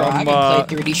to do Bro, I something haven't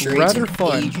played 30 charades rather in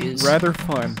fun. ages. Rather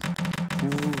fun.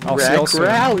 I'll see y'all soon.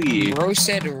 Rally. Bro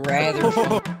said rather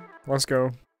fun. Let's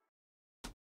go.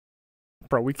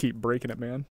 Bro, we keep breaking it,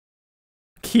 man.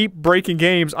 Keep breaking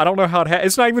games. I don't know how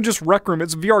it's not even just Rec Room,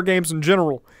 it's VR games in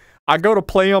general. I go to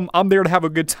play them, I'm there to have a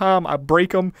good time, I break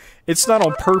them. It's not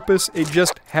on purpose, it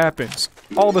just happens.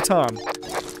 All the time.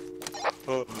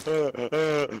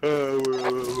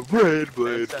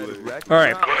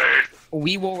 Alright.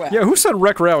 We will rally. Yeah, who said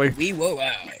Rec Rally? We will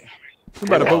rally. Who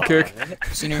about a boat kick?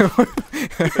 Senior.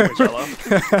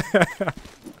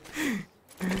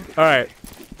 Alright.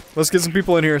 Let's get some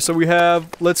people in here. So we have,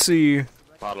 let's see,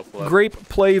 Bottle flip. Grape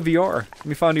Play VR. Let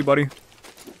me find you, buddy.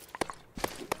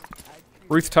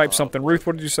 Ruth typed something. Ruth,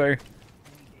 what did you say?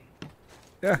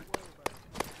 Yeah.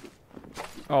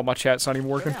 Oh, my chat's not even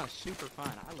working. super fun.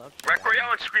 I love Rec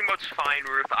Royale and Scream Mode's fine,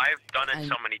 Ruth. I've done it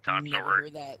so many times Never over.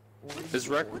 heard that. Is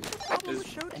Rec... Ruth's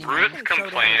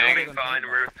complaining, fine,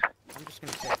 Ruth.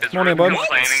 Is Come on in, Ruth bud.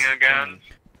 complaining again?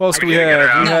 What else do we I can't get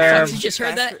have? it We No, have Fox, you just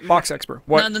heard that? Fox Expert.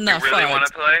 What? No, You really want Fox.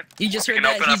 to play? You just You heard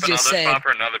can that? open He up another just said spot for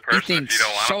another he person if thinks you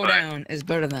don't want to play. Showdown is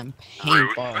better than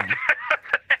Ruth. paintball.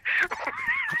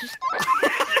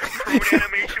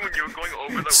 Animation when you were going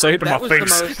over the Say it to my That was the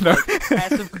face. most No.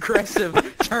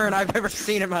 passive-aggressive turn I've ever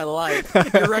seen in my life.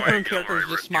 Your Rec Room character is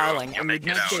just smiling, and make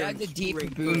you're it not out. getting Try the deep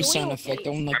great boom food. sound effect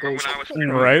on the Remember ghost. when I was screwing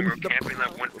Right. you were camping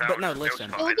that one But no, tower? It was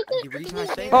listen. fine. The reason I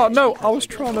say Oh, that no, is I was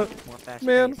because trying to- more fast-paced.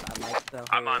 man. I like the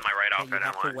I'm on my right whole- outfit, you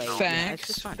have am to I? wait. No. Yeah, it's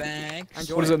just Facts, fun. facts.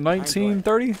 Enjoy What is it. it, I enjoy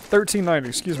 1930? 1390,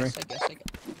 excuse me. I guess.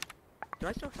 Do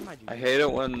I still have my I hate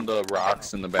it when the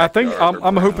rocks in the I backyard think,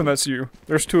 I'm are hoping brown. that's you.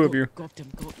 There's two of you. Go up to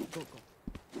him,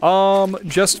 go.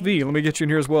 Just V, let me get you in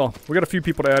here as well. We got a few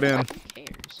people to add in. Who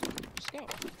cares? Let's go.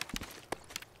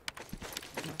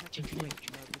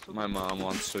 My mom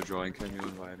wants to join. Can you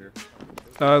invite her?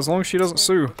 As long as she doesn't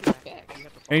sue. Back.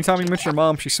 Anytime you mention your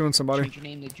mom, she's suing somebody. Change your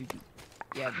name to Juju.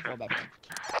 Yeah, go back.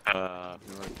 You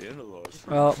want the in-laws?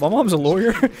 My mom's a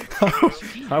lawyer.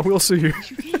 I will sue you.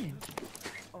 You can.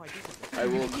 I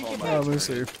will call my. Let me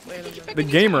see. The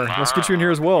gamer, let's get you in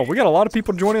here as well. We got a lot of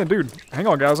people to join in, dude. Hang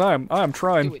on, guys. I am Do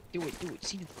trying. it.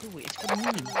 See, do it. It's for the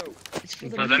meme. It's for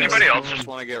the Does meme. anybody I else just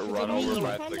want to get run over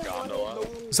by the gondola.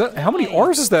 Is that how many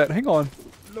R's is that? Hang on.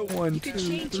 1, You can 2,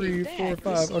 change 3, it 4,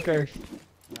 back. 5. Okay.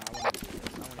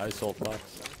 Hi, SoulFox.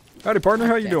 Howdy, partner.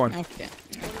 How you doing? Okay.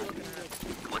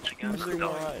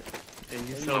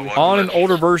 On an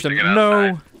older version.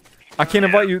 No, I can't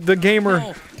invite you. The gamer.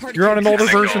 No, party You're on an older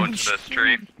character. version. Go into this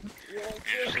tree.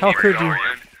 Just How keep could you? going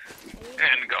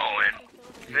and going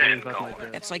and going.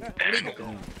 That's like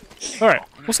legal. All right.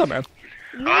 What's up, man?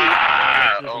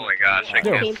 Ah! Oh my gosh, I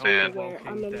Yo. can't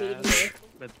stand.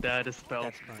 But that is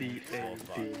spelled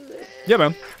D-A-D. Yeah,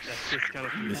 man. That's just kind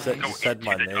of. You said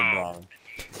my name wrong.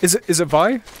 Is it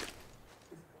Vi?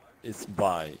 It's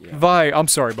Vi. Yeah. Vi. I'm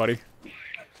sorry, buddy.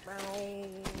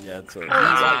 Yeah, it's a.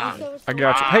 I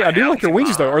got you. Hey, I do like your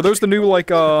wings though. Are those the new like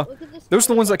those are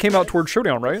the ones that came out toward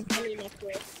Showdown, right?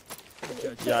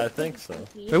 Yeah, I think so.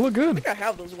 They look good. I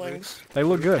have those wings. They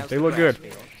look good. They look good.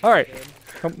 All right.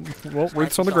 Well,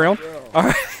 Ruth's on the ground. All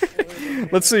right.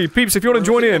 Let's see, peeps. If you want to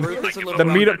join in, the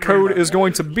meetup code is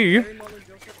going to be Baby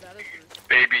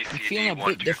I'm feeling a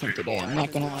bit different today. I'm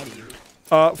not gonna lie to you.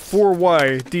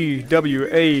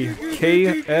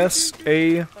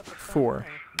 4YDWAKSA4.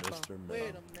 Mr.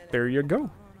 Man. There you go.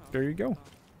 There you go.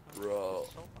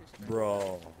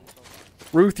 Bro.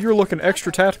 Ruth, you're looking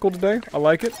extra tactical today. I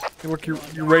like it.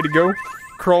 You're ready to go.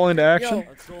 crawl into action. Yo.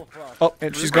 That's SoulFox. Oh,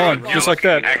 and she's gone, just like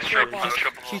that. Extra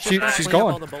punchable. She's cleaning up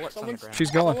all gone. the bullets on the ground.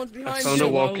 She's gone. Someone's behind found you. a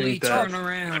Walking Dead. Turn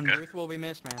around. Ruth will be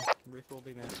missed, man. Ruth will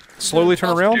be missed. Slowly turn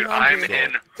around. Dude, I'm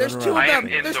in. There's two of I am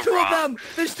them. in There's the two of rock. them.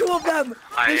 There's two of them.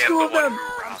 I There's am two the of them.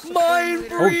 one. Mine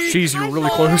Oh, jeez, you were really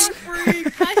close. Hi,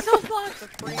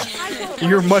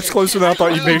 You're much closer than I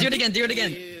thought you'd Do be. it again, do it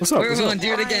again. What's up? Wait, What's hold up? on,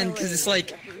 do it again, because it's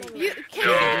like...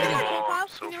 Oh,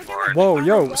 so far. Whoa,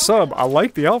 yo, sub, I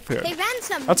like the outfit. Hey,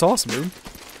 Ransom. That's awesome, dude.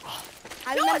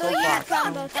 I remember you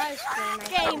from both eyes.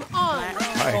 Game on.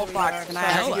 SoulFox, can I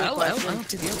ask you a question?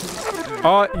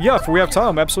 Yeah, if we have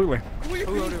time, absolutely.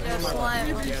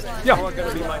 Yeah. You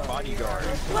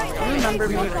remember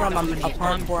me from a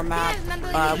parkour map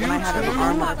when I had an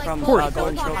armor from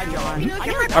Golden Trophy on?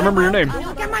 I remember your name. I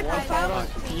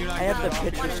have the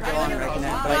picture still on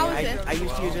Regnet, but I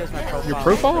used to use it as my profile. Your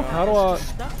profile? How do I...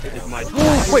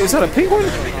 Wait, is that a penguin?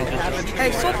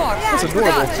 Hey, SoulFox! That's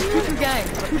adorable. Cuckoo gang!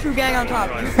 Cuckoo gang on top!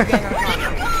 Cuckoo gang on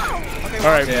top!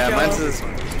 Alright, Yeah, mine says.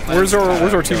 where's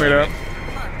our teammate at?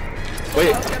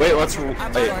 Wait, let's. Wait.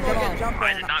 I did not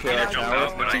mean to jump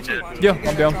out, but I did. Yeah,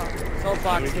 I'm down.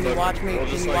 SoulFox, can you watch me? Can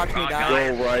you watch me die?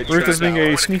 Go right. Ruth is being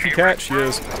a sneaky cat, she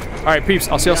is. Alright, peeps,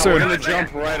 I'll see y'all We're soon. gonna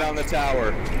jump right on the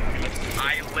tower.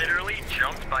 I literally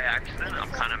jumped by accident. I'm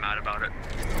kind of mad about it.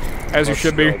 As you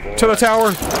should be. To the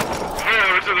tower!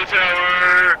 Oh, to the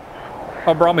tower!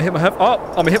 Oh, bro, I'm gonna hit my head. Oh,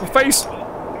 I'm gonna hit my face!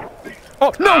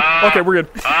 Oh, no! Okay, we're good.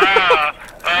 No,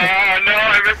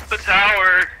 I missed the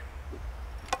tower.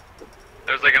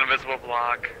 There's like an invisible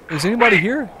block. Is anybody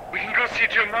here? We can go see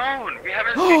Jamone. We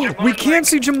haven't seen Jamone We in can like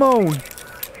see Jamone!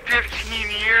 15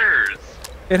 years.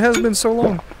 It has been so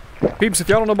long. Peeps, if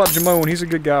y'all don't know about Jamone, he's a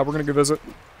good guy. We're gonna go visit.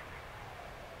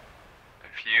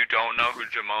 If you don't know who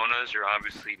Jamone is, you're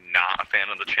obviously not a fan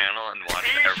of the channel and watch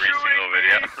every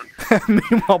single video.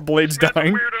 Meanwhile, Blade's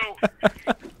dying.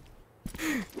 Weirdo.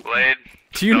 Blade.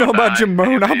 Do you know about die.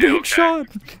 Jamone? I'm You being okay? shot.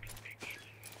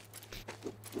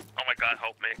 Oh my god,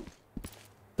 help me.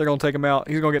 They're gonna take him out.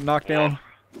 He's gonna get knocked down.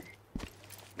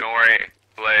 Don't worry,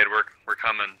 Blade, we're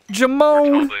coming.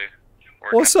 Jamone! Totally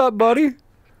What's up, buddy?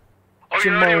 Oh,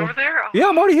 you're already Jamone? over there? Yeah,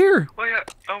 I'm already here. Oh, yeah.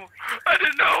 Oh, I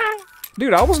didn't know.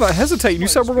 Dude, I was not hesitating. You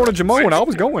said we're going to Jamone. I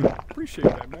was going. Appreciate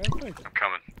that, man. Thank you. I'm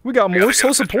coming. We got gotta more get a soul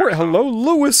picture support. of some. Hello,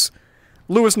 Lewis.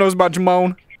 Lewis knows about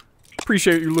Jamone.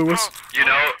 Appreciate you, Lewis. You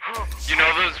know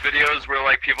those videos where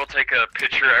like people take a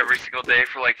picture every single day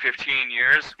for like 15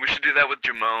 years? We should do that with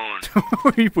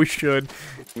Jamone. We should.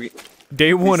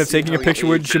 Day one of taking a picture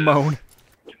with ages. Jamone.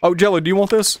 Oh, Jello, do you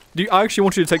want this? I actually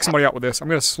want you to take somebody out with this. I'm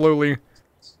gonna slowly...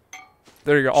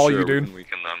 There you go, all you, dude. We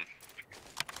can them.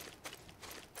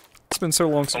 It's been so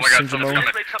long Oh since my I've god, seen someone's Jamone.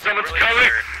 coming. Someone's coming.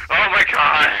 Oh my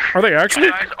god. Are they actually?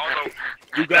 Guys, also,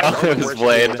 You guys are the worst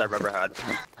Blade. videos I've ever had.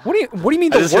 What do you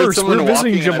mean I the just heard worst? someone We're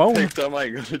visiting walking and I Jamone. picked up my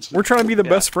gun. We're trying to be the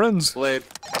best friends. Blade.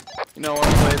 You know what,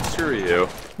 Blade? Screw you.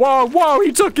 Whoa,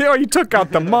 he took it. Oh, he took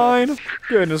out the mine.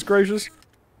 Goodness gracious.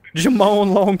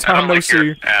 Jamone, long I time don't no like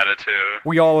your see. attitude.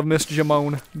 We all have missed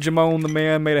Jamone. Jamone, the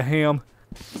man, made a ham.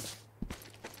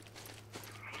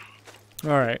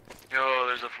 Alright. Yo,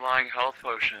 there's a flying health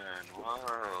potion.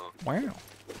 Whoa. Wow.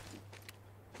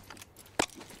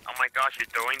 Oh my gosh, you're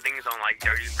doing things on like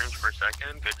 30 frames per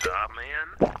second. Good job, man.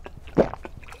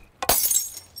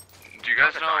 Do you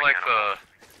guys know like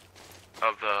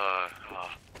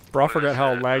Bro, I forgot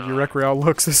how laggy Recrial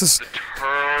looks. This is... the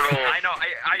turtle? I know.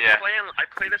 I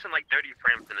play this in like 30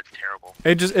 frames and it's terrible.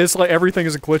 It's like everything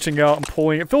is glitching out and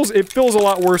pulling. It feels a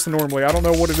lot worse than normally. I don't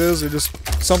know what it is. It just...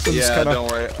 Something's Yeah, kind of...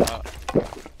 don't worry.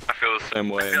 I feel the Same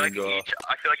way. I feel like and,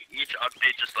 each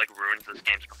update just like ruins this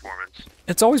game's performance.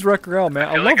 It's always Recrial, man.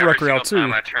 I feel love like every Recrial, single too.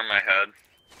 time I turn my head.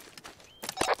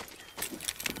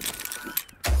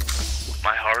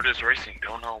 My heart is racing.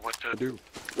 Don't know what to do.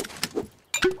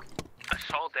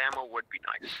 Assault ammo would be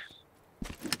nice.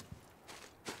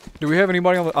 Do we have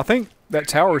anybody on the... I think that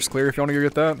tower is clear if you want to go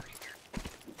get that.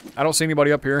 I don't see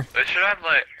anybody up here. They should have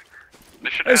like. They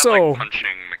should Hey, have so, like punching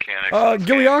mechanics. in this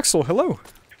Gilly game. Oxel, hello.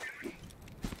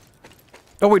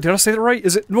 Oh wait, did I say that right?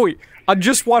 Is it... No, wait, I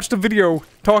just watched a video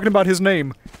talking about his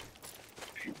name.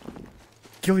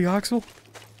 Gilly Oxel?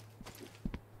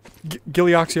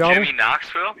 Gilly Oxiato? Jimmy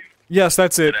Knoxville? Yes,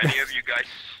 that's it. Did any of you guys?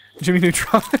 Jimmy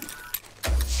Neutron.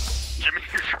 Jimmy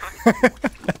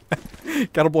Neutron?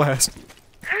 Got a blast.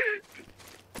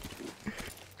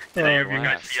 Did any of you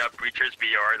guys see Breachers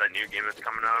VR, that new game that's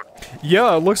coming out?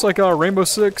 Yeah, it looks like Rainbow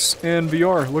Six in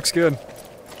VR. Looks good.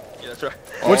 Yeah, that's right.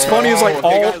 What's funny is like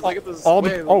hey guys, look at this. all the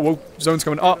Wait, whoa, zone's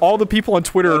coming. All the people on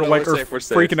Twitter No, like we're are safe, we're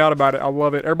sasafe. freaking out about it. I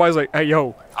love it. Everybody's like, "Hey,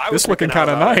 yo, this looking kind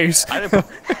of nice."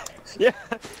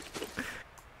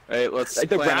 Hey, let's Like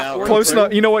the plan rap out. word? Close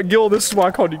enough. You know what, Gil? This is why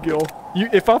I called you Gil.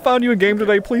 If I found you in game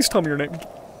today, please tell me your name.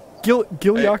 Gil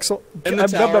Yaxel. in the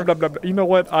tower. You know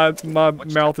what? My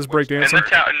mouth is breakdancing.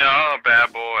 No,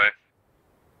 bad boy.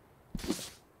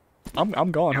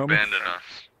 I'm gone, homie. Abandon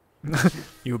us.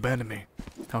 You abandoned me.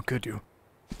 How could you?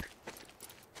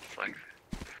 It's like,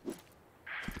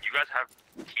 you guys have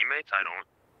teammates? I don't.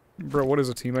 Bro, what is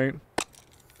a teammate?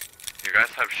 You guys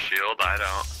have shield? I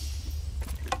don't.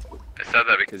 I said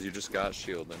that because You just got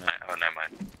shield in it. oh, never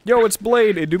mind. Yo, it's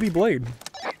Blade. It do be Blade.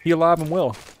 He alive and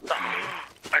well.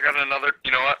 I got another. You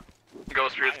know what?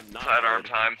 Ghost Reed sidearm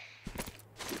time.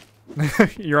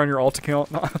 You're on your alt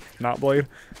account, not Blade.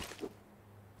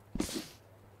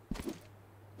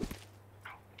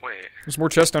 Wait. There's more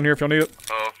chests down here if y'all need it.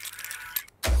 Oh.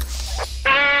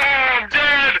 Boom!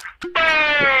 Dead!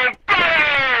 Boom!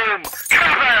 Boom!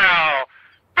 Kapow!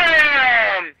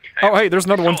 Bam! Oh, hey, there's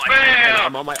another one. Bam!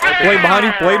 I'm on my Blade behind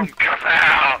you, Blade.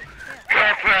 Kapow!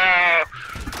 Kapow!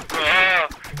 Bam!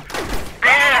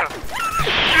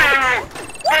 Shoot!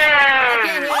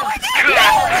 Bam!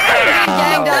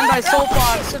 Gang down by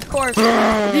SoulFox, of course.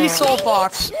 The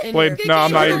SoulFox. Blade, no,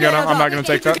 I'm not gonna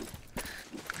take that.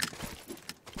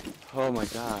 Oh my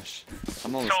gosh.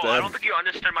 I'm almost So, I dead. don't think you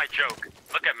understood my joke.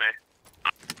 Look at me.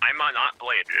 I'm not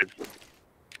Blade, dude.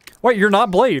 Wait, you're not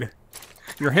Blade.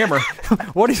 You're Hammer.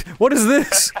 What is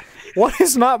this? Why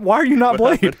are you not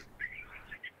Blade?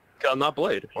 I'm not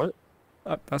Blade. What?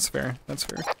 That's fair. That's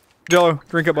fair. Jello,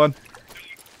 drink it, bud.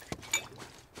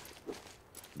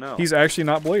 No. He's actually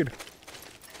not Blade.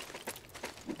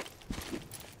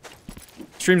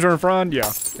 Streams are in front?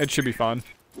 Yeah, it should be fun.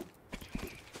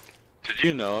 Did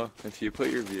you know if you put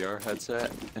your VR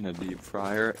headset in a deep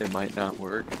fryer, it might not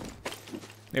work?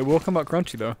 It will come out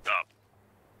crunchy though.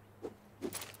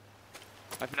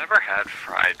 I've never had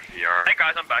fried VR. Hey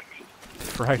guys, I'm back.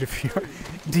 Fried VR.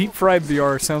 Deep fried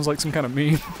VR sounds like some kind of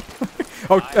meme.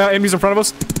 Oh, enemies in front of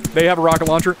us. They have a rocket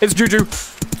launcher. It's Juju.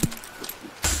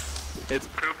 It's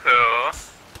poo-poo.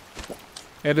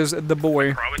 It is the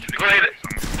boy.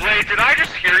 Blade, did I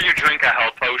just hear you drink a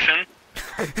health potion?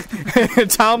 A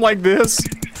time like this,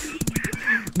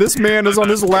 this man is on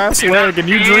his last leg and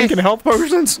you drinking health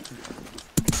potions?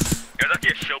 There's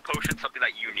actually a shield potion, something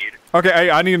that you need. Okay,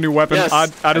 hey, I need a new weapon. Yes,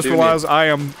 I just realized I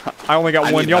only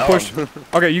got one. Y'all push.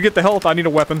 Okay, you get the health, I need a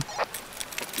weapon.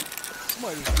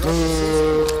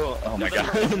 Oh my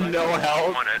god. No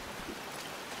help.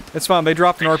 It's fine, they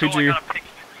dropped an RPG. Okay, never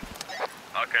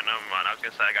mind. I was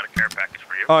gonna say I got a care package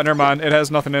for you. Oh, never mind, it has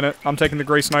nothing in it. I'm taking the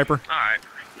gray sniper. Alright.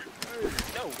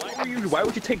 No, why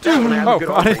would you take that when I have a good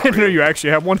Oh, I offering didn't for know you? you actually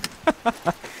have one.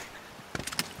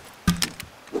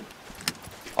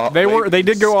 They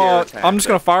did go I'm just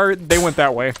gonna fire it. They went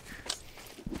that way.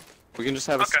 We can just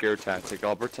have a scare tactic.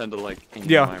 I'll pretend to like aim my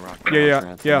Yeah, rocket yeah, launcher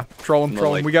at them. yeah. Troll him, And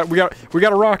troll they'll, him. like- We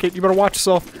got a rocket. You better watch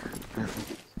yourself.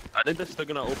 I think they're still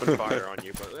gonna open fire on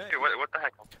you, but Hey, what the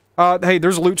heck? Hey,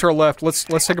 there's a loot to our left. Let's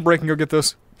take a break and go get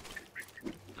this.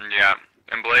 Yeah.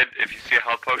 And Blade, if you see a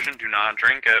health potion, do not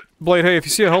drink it. Blade, hey, if you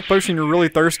see a health potion, you're really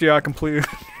thirsty. I completely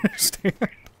understand.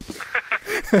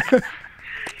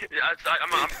 Yeah, I'm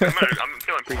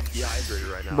feeling pretty dehydrated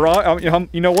right now. Bro,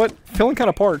 you know what? Feeling kind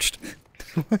of parched.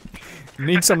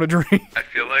 Need something to drink. I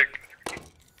feel like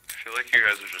you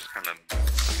guys are just kind of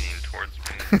mean towards me.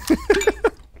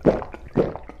 You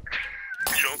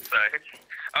don't say.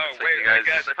 Oh wait,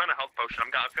 guys, I found a health potion.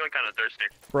 I'm feeling kind of thirsty.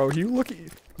 Bro, you look,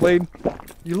 Blade.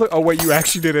 You look. Oh wait, you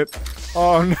actually did it.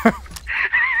 Oh no.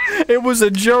 It was a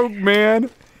joke, man.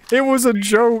 It was a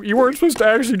joke. You weren't supposed to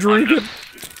actually drink it.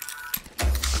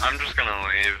 I'm just gonna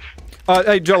leave.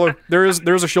 Hey, Jello, there's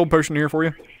a shield potion here for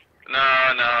you.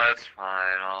 No, it's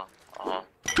fine. I'll...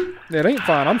 It ain't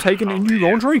fine. I'm taking it and you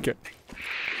gonna drink it.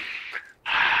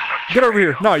 Get over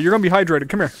here. No, you're gonna be hydrated.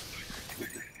 Come here.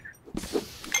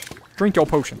 Drink your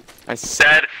potion. I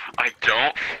said I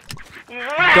don't.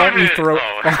 Don't you throw it.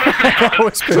 Oh. That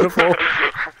was pitiful.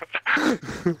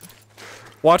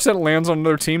 Watch that it lands on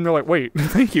another team. They're like, wait,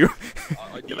 thank you.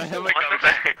 Can I have a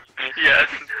Yes.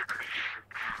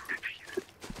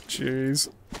 Jeez.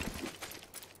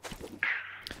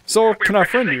 So, can I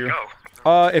friend you?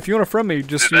 If you want to friend me,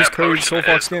 just use code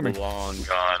SoulFoxGaming. Long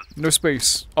gone. No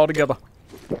space. All together.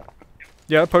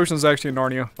 Yeah, that potion's actually in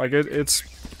Narnia. Like, it's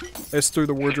through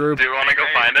the wardrobe. Do you want to go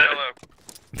find it?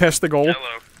 That's the goal.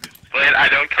 Blade, I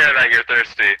don't care that you're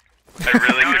thirsty. I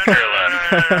really could care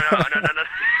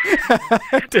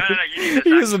less. He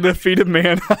is a defeated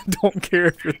man. I don't care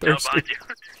if you're thirsty.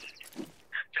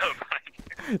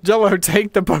 Jello,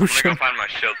 take the potion. I'm gonna go find my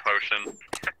shield potion.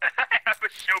 I have a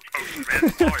shield potion,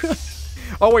 man.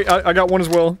 Oh wait, I got one as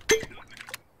well.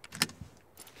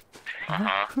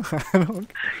 I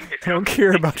don't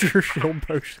care about your shield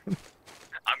potion.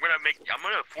 I'm gonna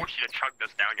force you to chug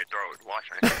this down your throat.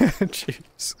 Watch me.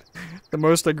 Jeez. The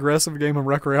most aggressive game of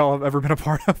Rec Royale I've ever been a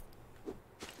part of.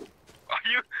 Are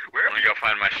you? Where? Let me go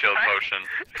find my shield potion.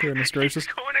 Goodness gracious.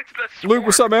 Going into the Luke,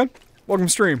 what's up, man? Welcome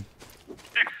to stream.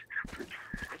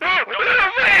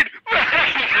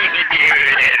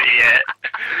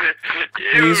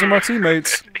 These are my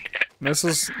teammates. This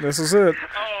is it.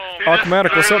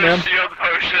 Automatic, what's up, man? Shield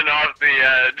potion off the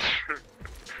edge.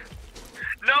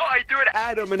 No, I threw it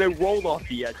at him and it rolled off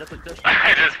the edge.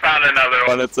 I just found another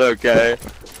one. It's okay.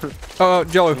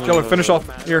 Jello, finish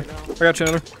off. Here, I got you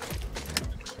another.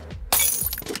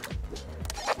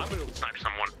 I'm gonna snipe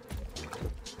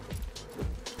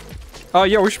someone.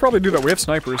 Yeah, we should probably do that. We have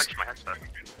snipers.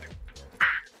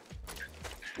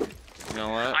 You know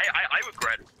what? I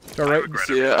regret it. Alright.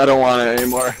 Yeah, I don't want it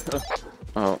anymore.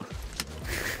 Oh.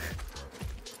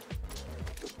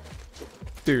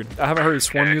 Dude, I haven't heard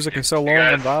swarm music in so long.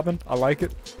 I'm vibing. I like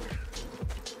it.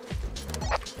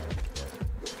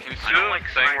 Can you see the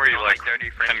thing where you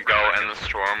can go in the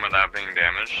storm without being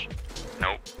damaged?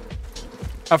 Nope.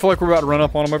 I feel like we're about to run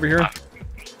up on them over here.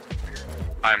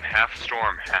 I'm half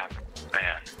storm, half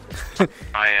man.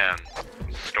 I am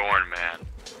Storm Man.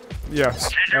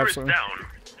 Yes, absolutely. Down.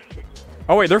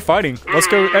 Oh wait, they're fighting. Let's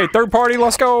go. Hey, third party,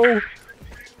 let's go.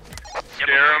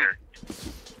 Scare 'em.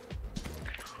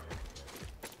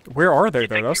 Where are they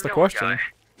though? That's the question.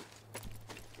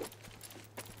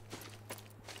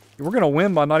 We're gonna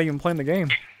win by not even playing the game.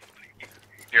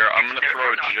 Here, I'm gonna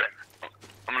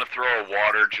throw a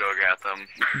water jug at them.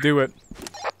 Do it.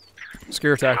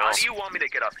 Scare How tactics. do you want me to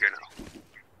get up here now?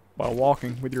 By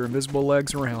walking with your invisible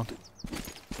legs around.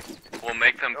 We'll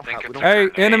make them think it's Hey,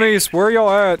 enemies, where y'all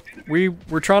at?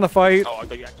 We're trying to fight.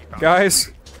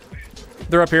 Guys,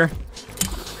 they're up here.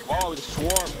 Whoa, the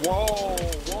swarm. Whoa.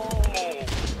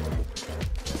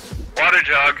 water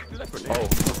jug. Oh.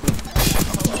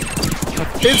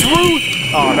 It's rude!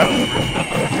 Oh no.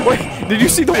 Wait, did you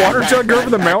see the water jug go over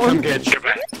the mountain? I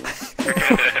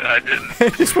didn't.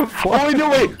 It just went flying. Oh,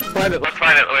 no, wait. Find it. Let's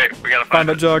find it. Wait, we gotta Find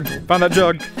that jug. Find that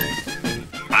jug.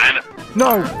 Find it.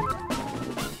 No!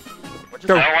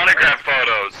 Go. I wanna grab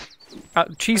photos.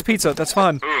 Cheese pizza, that's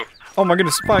fine. Ooh. Oh my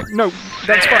goodness, fine. No,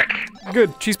 that's fine.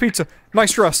 Good, cheese pizza.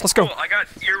 Nice dress, let's go. Cool, I got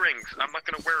earrings. I'm not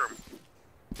gonna wear them.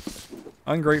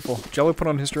 Ungrateful. Jello put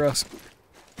on his dress.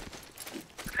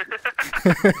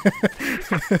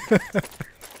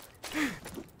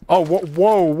 Oh,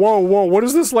 whoa. What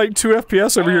is this, like 2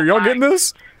 FPS over here? Y'all getting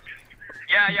this?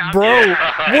 Yeah. Bro,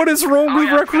 what is wrong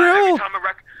with Rec Royale?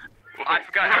 I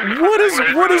forgot.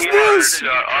 What is this?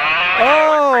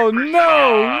 Oh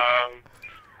no!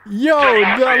 Yo,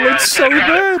 that looks so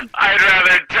good. I'd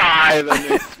rather die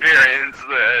than experience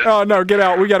this. Oh no, get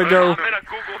out. We gotta go. I'm in a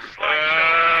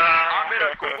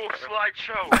Google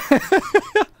slideshow.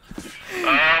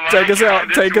 Take us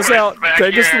out. Take us out.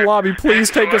 Take us to the lobby.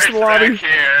 Please take us to the lobby.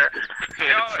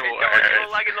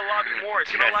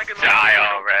 Die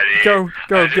already. Go.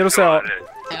 Get us out.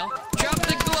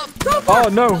 Oh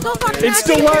no! It's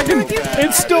still lagging!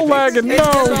 It's still lagging! No!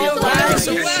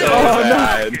 Oh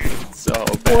no! So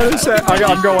bad. What is that?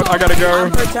 I'm going. I gotta go.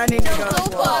 I'm pretending to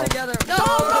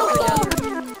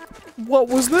go. What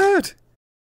was that?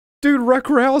 Dude, Rec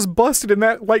Royale is busted in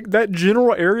that, like, that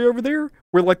general area over there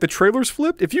where, like, the trailer's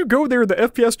flipped. If you go there, the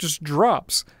FPS just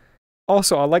drops.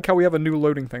 Also, I like how we have a new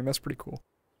loading thing. That's pretty cool.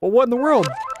 Well, what in the world?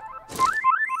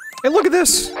 Hey, look at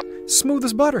this! Smooth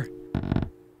as butter.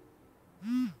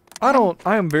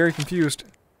 I am very confused.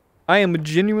 I am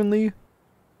genuinely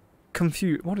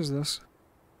confused. What is this?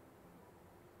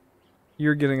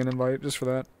 You're getting an invite just for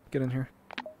that. Get in here.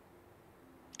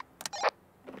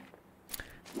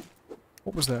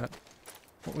 What was that?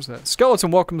 What was that?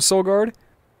 Skeleton, welcome to Soul Guard.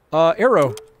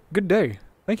 Arrow, good day.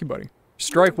 Thank you, buddy.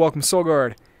 Strike, welcome to Soul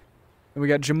Guard. And we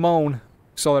got Jamone.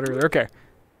 Saw that earlier. Okay.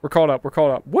 We're caught up.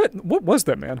 What was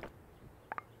that, man?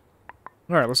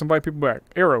 Alright, let's invite people back.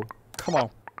 Arrow, come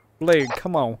on. Blade,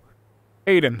 come on.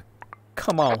 Aiden,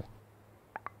 come on.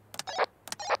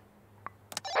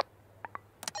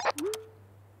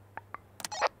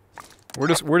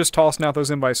 We're just tossing out those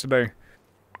invites today.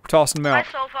 We're tossing them out.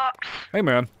 Hi, SoulFox. Hey,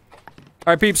 man.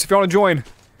 Alright, peeps, if you want to join,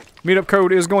 meetup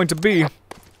code is going to be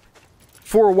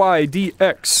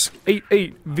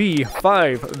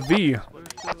 4YDX88V5V.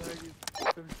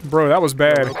 Bro, that was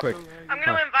bad. I'm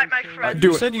gonna invite my friend. Do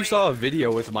You it. said you saw a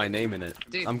video with my name in it.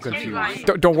 I'm confused.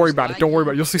 Don't worry about it. Don't worry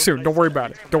about it. You'll see soon. Don't worry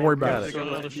about it. Don't worry about it.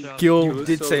 You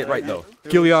did say it right though.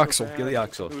 Gilioxel.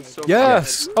 Gilioxel.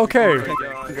 Yes. Okay.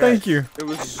 Thank you. It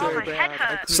was so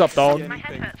bad. What's up, dog?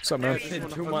 What's up, man? It's been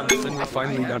 2 months and we've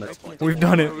finally done it. We've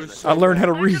done it. I learned how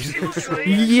to read.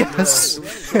 Yes.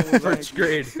 First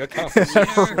grade.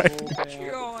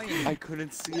 I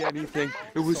couldn't see anything.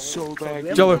 It was so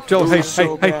bad. Jello,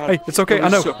 hey, it's okay. I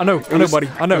know, buddy.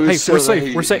 I know. Hey, we're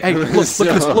safe. We're safe. Hey, look at this.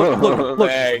 Look.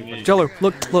 Jello,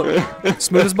 look.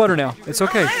 Smooth as butter now. It's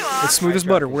okay. It's smooth as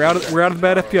butter. We're out of the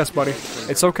bad FPS, buddy.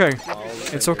 It's okay.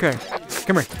 It's okay.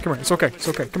 Come here. It's okay.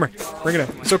 Come here. Bring it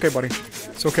in. It's okay, buddy.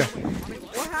 It's okay.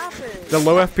 What happened? The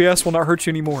low FPS will not hurt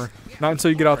you anymore. Not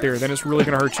until you get out there. Then it's really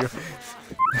gonna hurt you.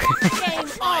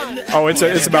 Oh, it's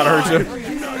about to hurt you.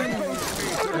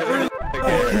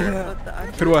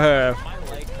 Who do I have?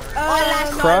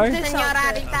 Cry?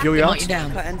 Giliox? I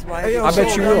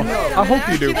bet you will. I hope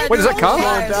you do. Wait, is that Kyle?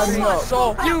 What's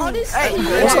up? I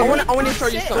want to show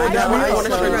you something.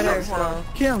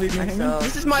 Can't leave me hanging.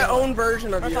 This is my own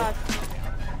version of you.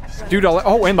 Dude,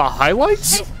 oh, and the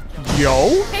highlights?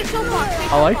 Yo?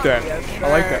 I like that.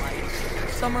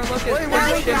 Summer, look at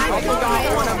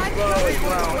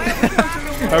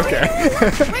Okay.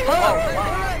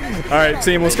 Alright,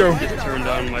 team, let's go.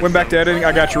 Went back to editing.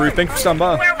 I got you, Ruth. Thanks for stopping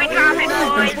by. Where are we dropping,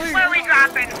 boys? Where are we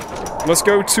dropping? Let's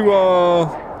go to,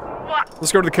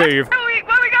 let's go to the cave. Where are we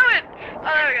going? Oh,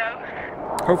 there we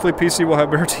go. Hopefully PC will have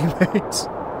better teammates.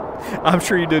 I'm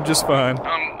sure you did just fine.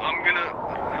 I'm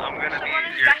gonna be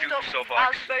your Duke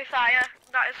SoulFox.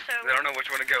 That is so... I don't know which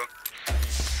one to go.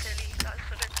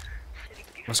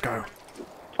 Let's go.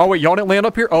 Oh, wait, y'all didn't land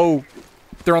up here? Oh,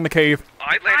 they're on the cave.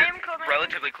 I landed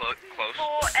relatively close.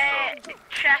 Oh,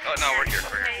 no, we're here.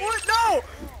 What? No!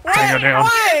 Hang on down.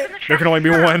 There can only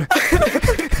be one.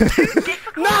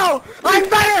 No! I'm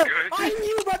better! I'm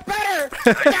you, but better!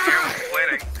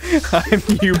 I'm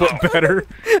you, but better.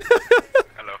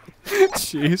 Hello.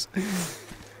 Jeez.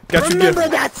 Got you Remember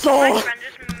that, Soul!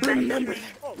 Remember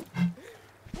that.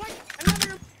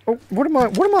 Oh, what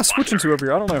am I switching to over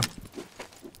here? I don't know.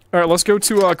 Alright, let's go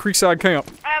to Creekside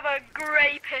Camp. I have a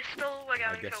grey pistol. We're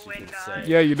going to win, guys.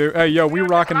 Yeah, you do. Hey, yo, we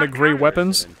rocking the gray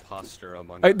weapons.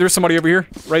 Hey, there's somebody over here.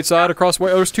 Right side, across the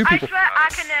way. Oh, there's two people. I swear I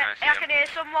can hear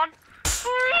someone.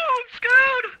 Oh, I'm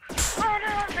scared. Oh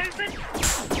no, it's open.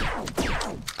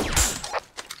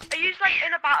 Are you like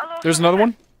in a battle or There's something? another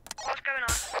one. What's going on?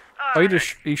 Oh,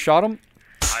 he shot him?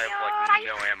 I have like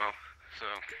no ammo, so...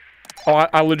 Oh,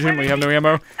 I legitimately have no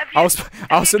ammo. I was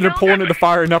sitting there pulling into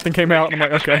fire and nothing came out, and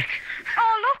I'm like, okay.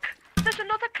 Oh, look! There's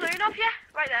another clone of you,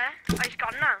 right there. Oh, he's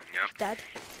gone now. Yep. Dead.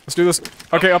 Let's do this.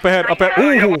 Okay, up ahead.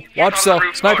 Ooh, watch yourself.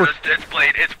 Sniper. It's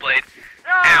Blade.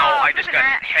 Ow, I just got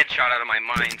headshot out of my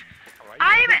mind.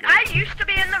 I used to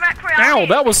be in the rec reality. Ow,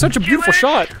 that was such a beautiful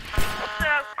shot.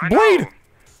 Blade!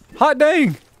 Hot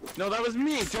dang! No, that was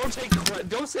me. Don't say Blade.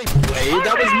 That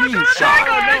was me. Shot.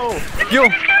 No. Yo,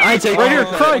 I take right here.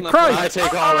 Cry. I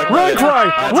take all of it. Run, Cry.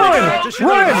 Run.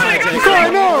 Cry,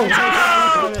 no.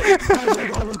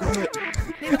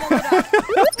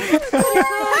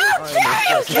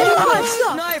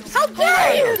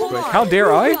 How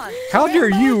dare I? How dare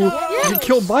you get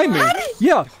killed by me?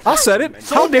 Yeah, I said it.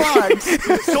 How dare you?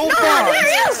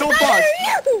 SoulFox!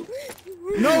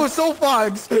 No,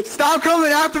 SoulFox! Stop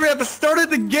coming after me at the start of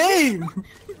the game!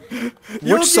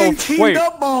 Which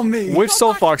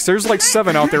SoulFox? There's like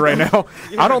 7 out there right now.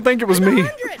 I don't think it was me.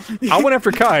 I went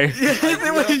after Kai.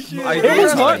 It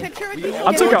was not. I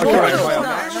took out Kai.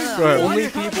 Go ahead. Only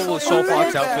people with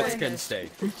SoulFox outfits can stay.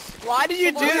 Why did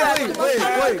you do that?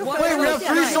 Wait, we have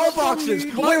 3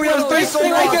 SoulFoxes! Wait, we have 3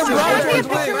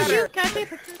 SoulFoxes!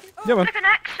 Yeah, man.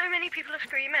 So many people are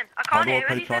screaming. I can't hear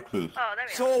anything. Oh, there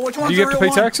we So which one's Do you have to pay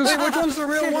taxes? Wait, which one's the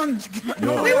real one?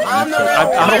 No. I'm the real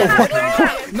one.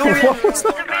 What was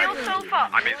that? The real SoulFox.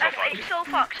 I mean, fake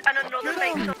SoulFox and another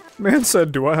fake SoulFox. Man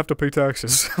said, "Do I have to pay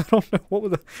taxes?" I don't know. What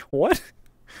was that? What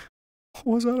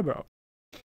was that about?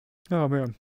 Oh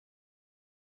man.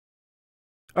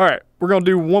 All right, we're gonna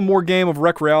do one more game of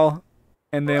Rec Real,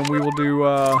 and then we will do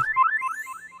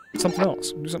something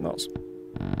else. Do something else.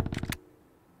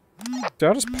 Did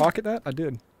I just pocket that? I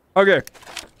did. Okay,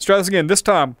 let's try this again. This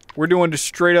time, we're doing just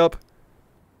straight up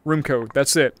room code.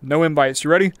 That's it. No invites.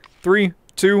 You ready? 3,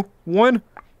 2, 1.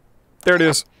 There it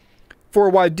is.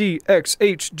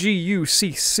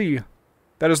 4YDXHGUCC.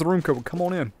 That is the room code. Come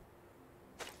on in.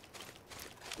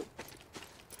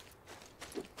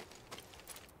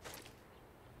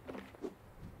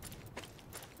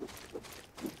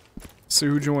 See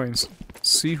who joins.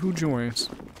 See who joins.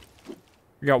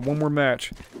 We got one more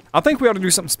match. I think we ought to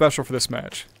do something special for this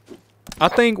match. I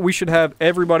think we should have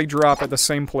everybody drop at the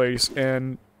same place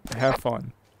and have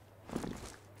fun.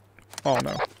 Oh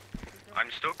no. I'm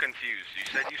still confused. You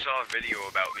said you saw a video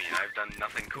about me, and I've done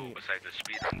nothing cool besides the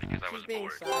speedrun because I was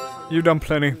bored. You've done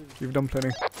plenty. You've done plenty.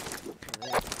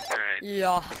 Alright.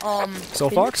 Yeah, SoulFox?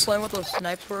 can you explain what those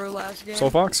snipes were last game?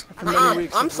 SoulFox?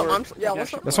 Yeah,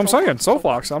 what's up? That's what I'm saying.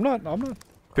 SoulFox. I'm not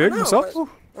big myself.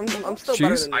 I'm still Jeez.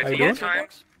 better than I you. think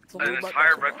times an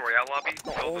entire Breath Royale lobby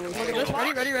filled with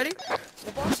Look at this. Ready?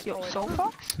 Yo,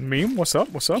 SoulFox? Meme, what's up?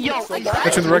 What's up? Yo,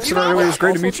 Mentioned the Rex earlier. It was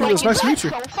great to meet you. It was nice to meet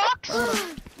you.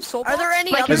 Are there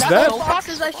any other Is that-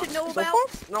 SoulFoxes I should know about?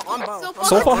 No, I'm bound.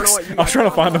 SoulFox? I was trying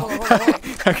to find him. Wait.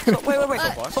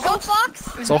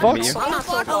 SoulFox? SoulFox? I'm not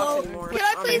SoulFox anymore. Can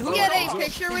I please get a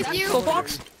picture with you?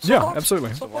 SoulFox? Yeah,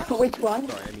 absolutely. Which one?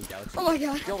 Oh my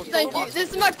god. Thank you. This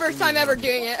is my first time ever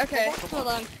doing it. Okay, hold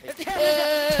on.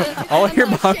 All I hear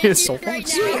behind me is Right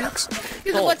SoulFox. now.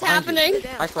 Because of what's happening.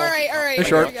 Alright. Hey, Here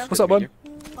Shark. we go. What's up, bud?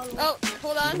 Oh,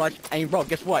 hold on. And bro,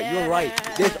 guess what? You're right.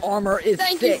 This armor is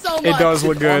Thank you sick. so much. It does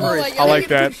look good. Oh my I like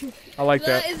God. that. I like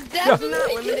that. That is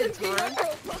definitely limited time.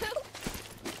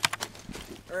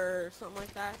 Or something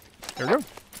like that. There we go.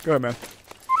 Go ahead, man.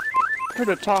 Heard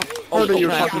you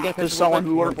were talking to someone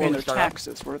who weren't paying their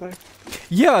taxes, were they?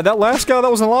 Yeah, that last guy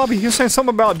that was in the lobby, he was saying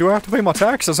something about, do I have to pay my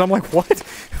taxes? I'm like, what?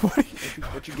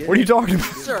 What are you talking about?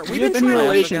 Sir, Do you have any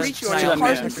relations to that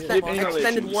man?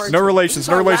 Extended warranty. No relations,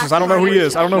 no relations. I don't know who he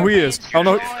is. I don't know who he is. I don't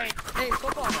know. Hey,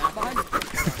 SoulFox, behind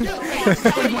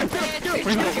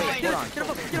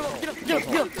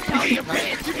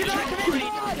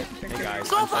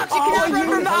SoulFox, you cannot run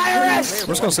from the IRS.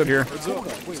 We're just gonna sit here.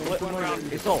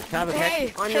 Hey, Soul, can I have a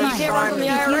Hey, pet? you can't run from the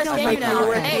IRS game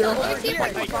now. Hey, look at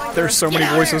here. There's so many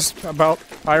voices about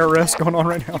IRS going on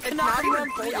right now. Cannot run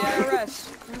from the IRS.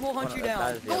 We will hunt you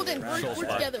down. Golden, we're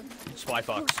together.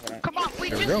 Come on, we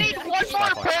just need one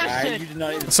more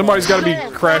person. Somebody's got to be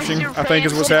crashing, I think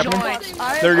is what's happening.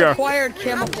 There you go. Acquired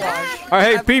camouflage.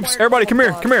 Alright, hey, peeps, everybody, come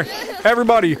here, come here.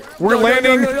 Everybody, we're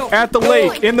landing at the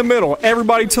lake, in the middle.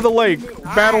 Everybody to the lake.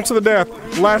 Battle to the death.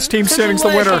 Last team standing's the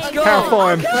winner. Have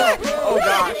fun. Oh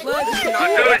gosh.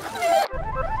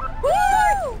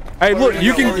 Hey, look,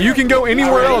 you can go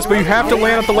anywhere else, but you have to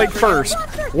land at the lake first.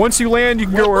 Once you land, you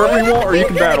can go wherever you want, or you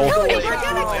can battle.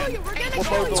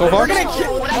 SoulFox?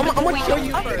 I'm gonna kill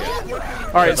you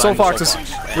first. Alright,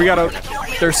 SoulFoxes. We gotta...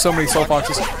 There's so many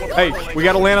SoulFoxes. Hey, we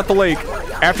gotta land at the lake.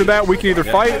 After that, we can either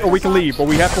fight or we can leave, but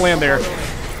we have to land there.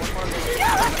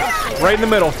 Right in the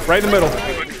middle. Right in the middle.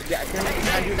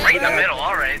 right in the middle.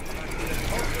 All right.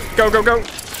 Go, go, go.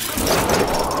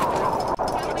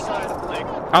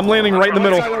 I'm landing right in the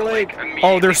middle.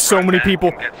 Oh, there's so many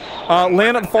people.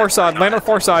 Land at the far side. Land at the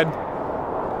far side.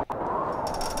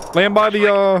 Land by the,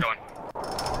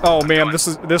 Oh man, this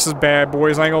is bad,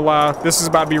 boys. I ain't gonna lie. This is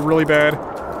about to be really bad.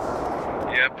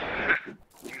 Yep.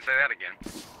 You can say that again.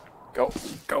 Go,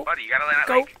 go. Buddy, you gotta land at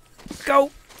Go, lake.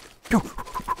 go, go.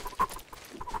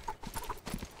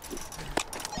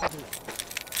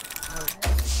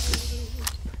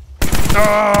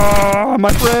 Ah,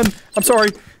 my friend. I'm sorry.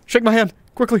 Shake my hand.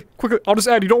 Quickly, quickly. I'll just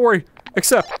add you. Don't worry.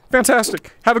 Accept.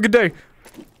 Fantastic. Have a good day.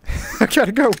 I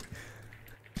gotta go.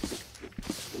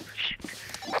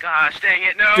 Gosh, dang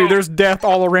it, no. Dude, there's death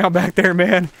all around back there,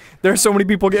 man. There's so many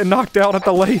people getting knocked out at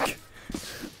the lake.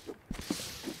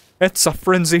 It's a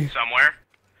frenzy. Somewhere.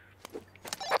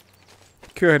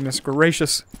 Goodness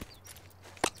gracious.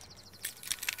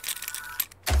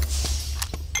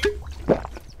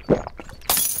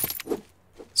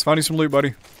 Let's find you some loot,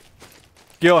 buddy.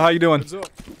 Gil, how you doing? What's up?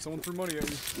 Someone threw money at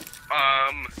you.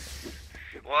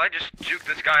 Well, I just juked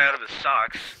this guy out of his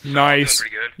socks. So Nice.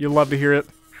 pretty good. You love to hear it.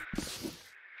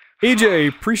 EJ,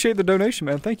 appreciate the donation,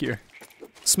 man. Thank you.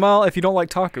 Smile if you don't like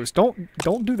tacos.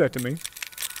 Don't do that to me.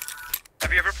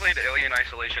 Have you ever played Alien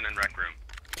Isolation in Rec Room?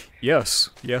 Yes.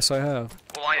 Yes, I have.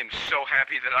 Well, I am so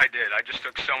happy that I did. I just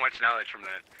took so much knowledge from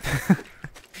that.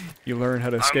 You learn how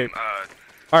to escape.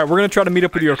 Alright, we're gonna try to meet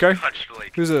up with you, okay?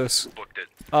 Who's this? Booked it.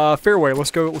 Fairway, let's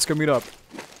go meet up.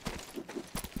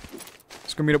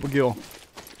 Let's go meet up with Gil.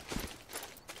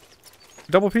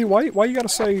 Double P, why you gotta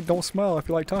say don't smile if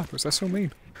you like tacos? That's so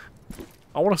mean.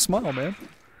 I wanna smile, man.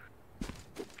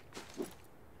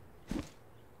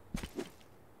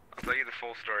 I'll tell you the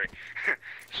full story.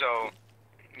 So,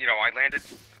 you know,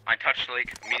 I touched the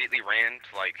lake, immediately ran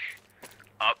to, like,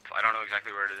 up. I don't know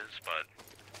exactly where it is, but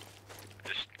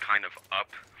just kind of up.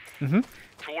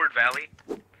 Toward Valley.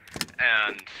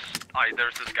 And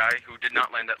there's this guy who did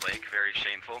not land at lake, very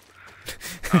shameful.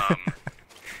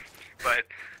 But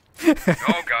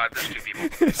oh god, there's two people.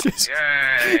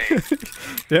 Yay!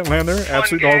 Didn't land there.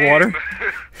 Absolute dog water.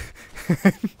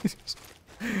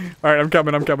 Alright, I'm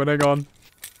coming, hang on.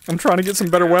 I'm trying to get some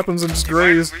better weapons and just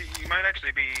graze. You might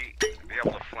actually be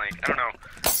able to flank. I don't know.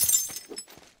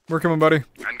 We're coming, buddy.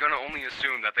 I'm gonna only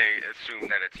assume that they assume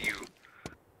that it's you.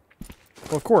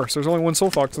 Well, of course, there's only one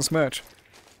SoulFox in this match.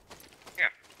 Yeah,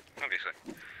 obviously.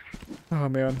 Oh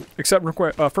man. Accept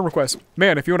friend request.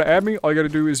 Man, if you want to add me, all you gotta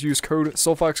do is use code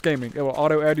SoulFoxGaming. It will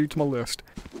auto add you to my list.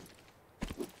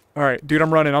 Alright, dude,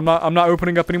 I'm running. I'm not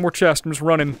opening up any more chests. I'm just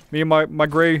running. Me and my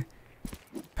gray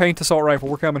paint assault rifle,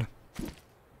 we're coming.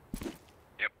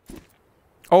 Yep.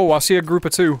 Oh, I see a group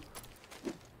of 2.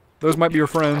 Those might be your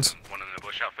friends. One in the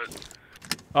bush outfit.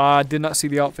 I did not see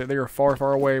the outfit. They are far,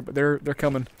 far away, but they're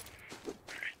coming.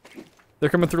 They're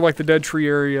coming through like the dead tree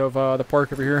area of the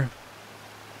park over here.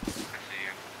 I see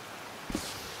you.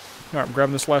 Alright, I'm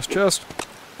grabbing this last chest.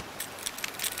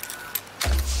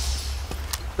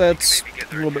 That's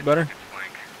a little bit better.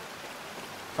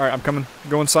 Alright, I'm coming.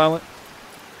 Going silent.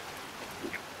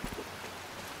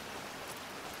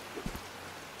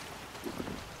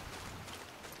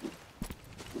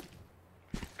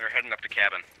 They're heading up to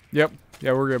cabin. Yep.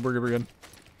 Yeah, we're good. We're good.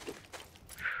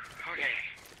 Okay.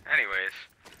 Anyways.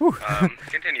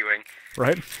 Continuing.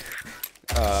 Right.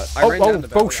 I ran down the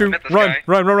valley. Shoot.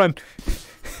 Run.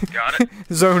 Got it.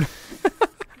 Zone.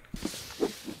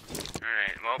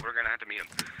 Alright, well, we're gonna have to meet him.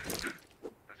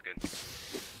 That's good.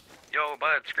 Yo,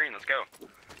 bud, screen, let's go.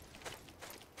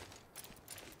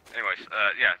 Anyways,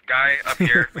 yeah, guy up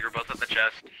here, we were both at the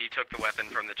chest. He took the weapon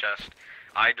from the chest.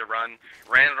 I had to ran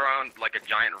around like a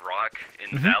giant rock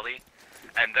in the valley,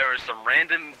 and there was some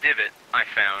random divot I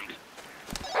found.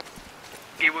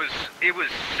 It was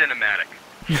cinematic.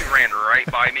 He ran right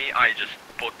by me, I just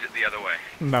booked it the other way.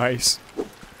 Nice. He's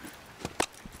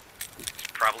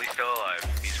probably still alive.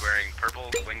 He's wearing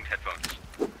purple winged headphones.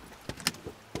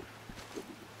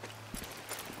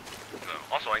 So,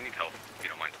 also, I need help, if you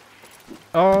don't mind.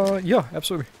 Yeah,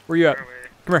 absolutely. Where you at? Come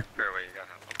here. Fairway, you got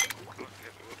help.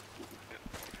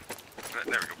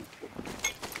 There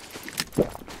we go.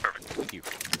 Perfect. Thank you.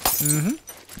 Mm-hmm.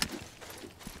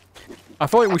 I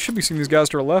feel like we should be seeing these guys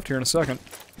to our left here in a second.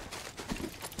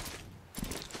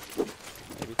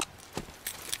 Maybe.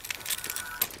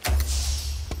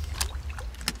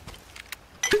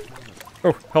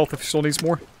 Oh, health if you still needs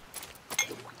more.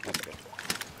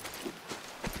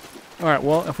 Alright,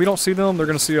 well, if we don't see them, they're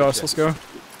gonna see us. Let's go.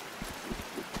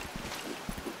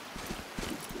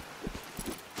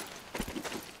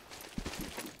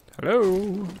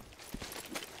 Hello?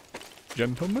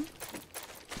 Gentlemen?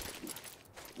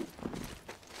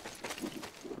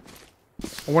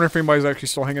 I wonder if anybody's actually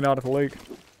still hanging out at the lake.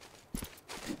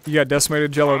 You got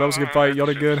decimated, Jello. That was a good fight. Y'all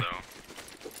did good.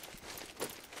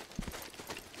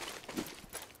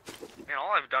 Man,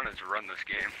 all I've done is run this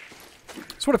game.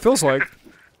 That's what it feels like.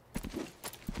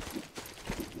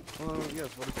 Well, yeah,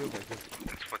 that's what it feels like.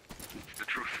 It's the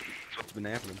truth. It's what's been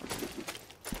happening.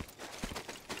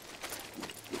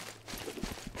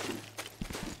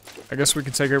 I guess we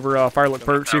can take over Firelit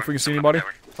Perch, see if we can see anybody.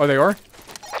 Oh, they are?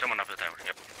 Someone up the tower,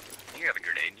 yep. You have a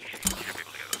grenade. You should be able to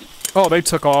get those. Oh, they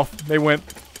took off. They went.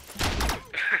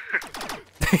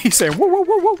 He's saying, whoa, whoa,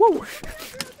 whoa, whoa, whoa.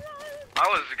 I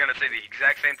was gonna say the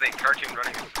exact same thing. Cartoon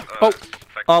running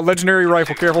is, legendary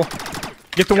rifle, careful.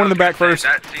 Get the one in the back first.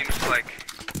 That seems like...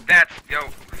 That's... Yo.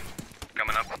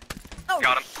 Coming up. Oh,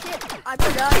 got him. Shit. I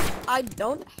forgot. I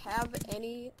don't have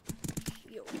any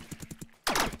shield.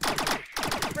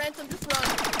 Ransom, just run.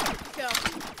 Let's go.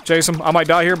 Chase him. I might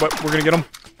die here, but we're gonna get him.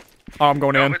 Oh, I'm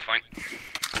going in. It's fine.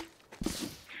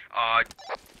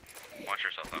 Watch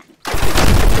yourself though.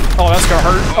 Oh, that's gonna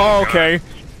hurt. Oh, okay.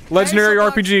 Legendary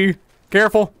RPG.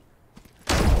 Careful.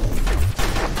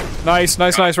 Nice,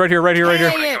 nice, nice. Right here, right here, right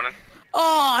here.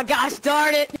 Oh, gosh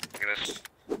darn it! Look at this.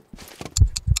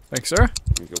 Thanks, sir.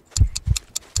 There you go.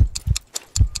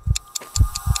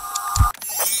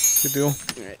 Good deal.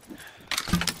 Alright.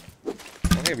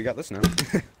 Oh, hey, we got this now.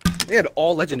 They had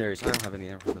all legendaries. I don't have any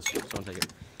there for this, so I'll take it.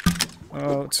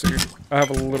 Let's see. I have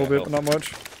a little bit, but not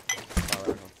much.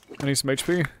 I need some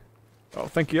HP. Oh,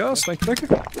 thank you, yes. Thank you, thank you.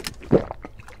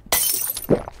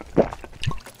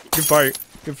 Good fight.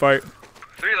 Good fight.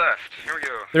 3 left. Here we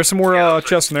go. There's some more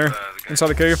chests in there. Inside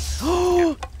the cave.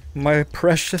 Oh, my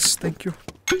precious. Thank you.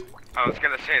 I was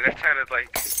gonna say, that sounded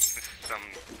like some...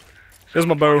 There's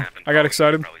my bow. I got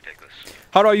excited.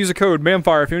 How do I use a code?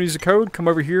 Manfire. If you want to use a code, come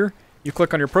over here. You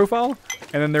click on your profile,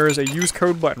 and then there is a use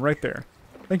code button right there.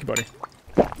 Thank you, buddy.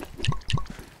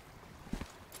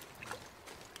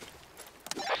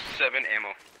 7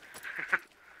 ammo.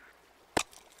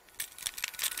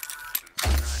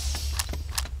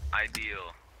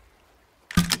 Ideal.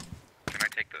 Can I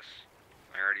take this?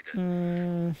 I already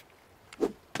did.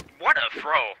 What a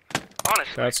throw!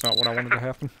 Honestly. That's not what I wanted to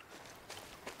happen.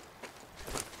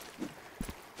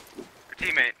 Your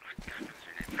teammate,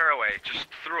 Fairway, just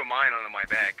threw a mine onto my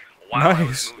back while I was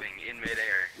Nice. moving in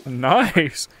midair.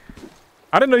 Nice.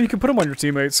 I didn't know you could put them on your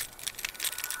teammates.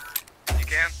 You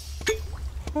can?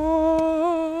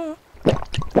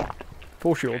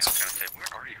 Full shields. I was gonna say, where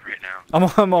are you right now?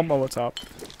 I'm on the top.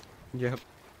 Yep.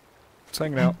 Just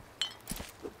hanging out.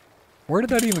 Where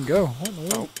did that even go? What in the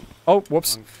world? Oh,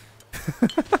 whoops.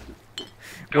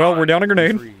 Well, we're down a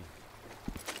grenade.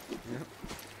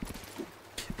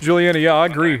 Juliana, yeah, I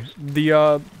agree.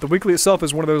 The weekly itself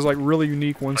is one of those like really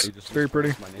unique ones. It's very pretty.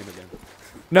 My name again.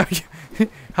 No,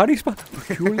 how do you spell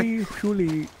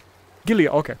Julie?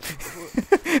 Gilia, okay.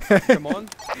 Jamon?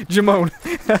 Jamon.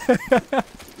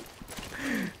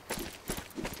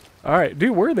 Alright,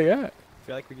 dude, where are they at? I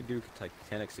feel like we could do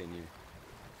Titanic scene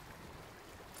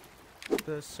you.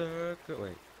 The circle.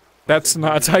 Wait. That's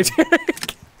not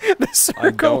Titanic. The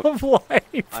circle of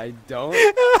life. I don't.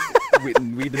 we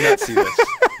did not see this.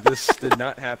 This did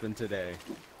not happen today.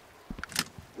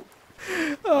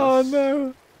 Oh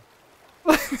no.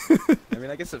 I mean,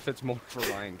 I guess it fits more for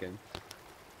Lion King.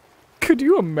 Could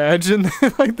you imagine,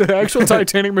 like, the actual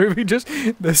Titanic movie, just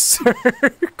the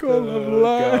circle of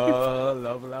life?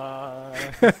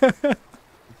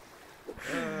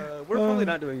 We're probably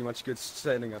not doing much good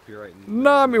setting up here right now.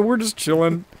 No, I mean, we're just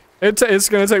chilling. It's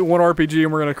gonna take one RPG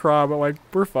and we're gonna cry, but, like,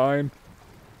 we're fine.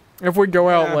 If we go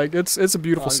out, like, it's a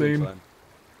beautiful scene.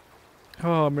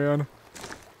 Oh, man.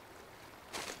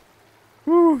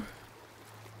 Woo.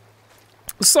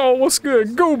 So, what's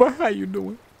good? Gooba, how you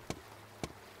doing?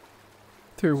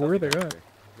 Dude, where are they at?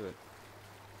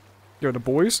 Yo, the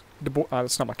boys?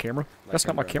 that's not my camera. That's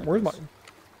not my camera. Where's my...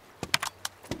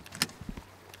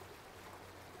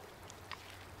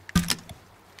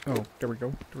 Oh, there we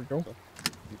go. There we go.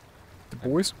 The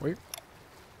boys? Wait.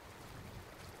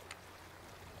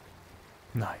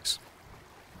 Nice.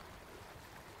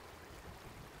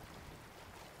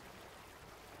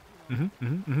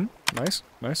 Nice,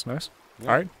 nice, nice. Yeah.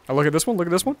 Alright, now look at this one, look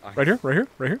at this one. Right here, right here,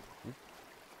 right here.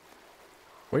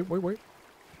 Wait, wait, wait.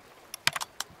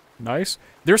 Nice.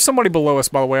 There's somebody below us,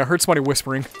 by the way. I heard somebody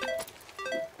whispering.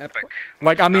 Epic.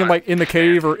 Like, I mean, like, in the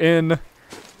cave or in...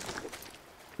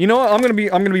 You know what? I'm gonna be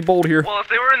bold here. Well, if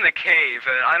they were in the cave,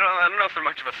 I don't know if they're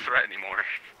much of a threat anymore.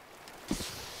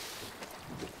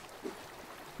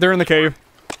 They're in the cave.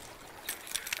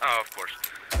 Oh, of course.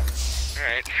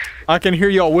 Alright. I can hear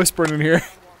y'all whispering in here. So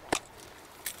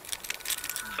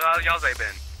how's y'all's day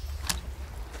been?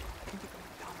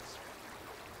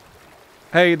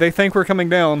 Hey, they think we're coming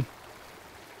down.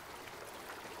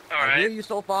 I hear you,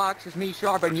 SoulFox. It's me,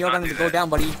 Sharp, and you're going to go down,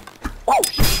 buddy. Oh,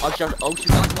 shit. Oh, she's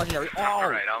not legendary. Oh.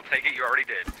 Alright, I'll take it. You already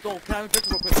did. Soul, can I have a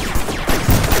picture real quick?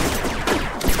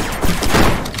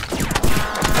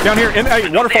 Down here, in, hey,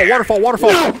 waterfall, waterfall,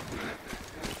 waterfall. No!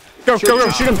 Go, go, go.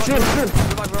 Shoot him, shoot him, shoot him.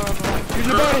 Use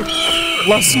your body.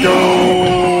 Let's go.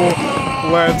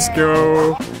 Let's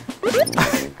go.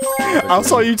 I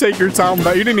saw you take your time,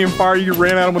 but you didn't even fire. You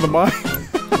ran at him with a mine.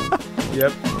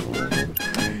 Yep.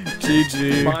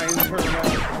 GG.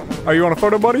 Are you on a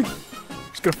photo, buddy?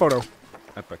 Let's get a photo.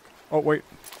 Epic. Oh, wait.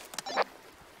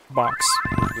 Box.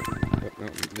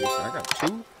 I got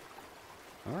 2.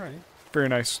 Alright. Very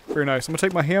nice. Very nice. I'm gonna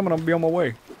take my ham and I'll be on my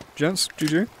way. Gents,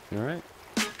 GG. Alright.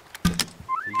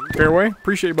 Fairway.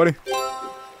 Appreciate you, buddy.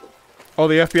 Oh,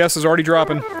 the FPS is already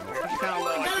dropping.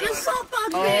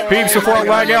 Peeps, before I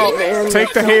lag out,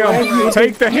 take the ham.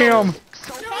 Take the ham.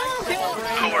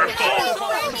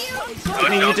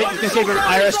 You can save your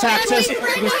IRS taxes.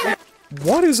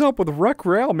 What is up with Rec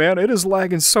Rail, man? It is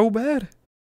lagging so bad.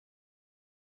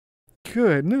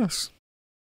 Goodness.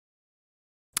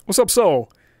 What's up, Soul?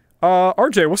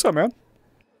 RJ, what's up, man?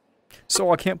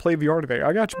 So I can't play VR today.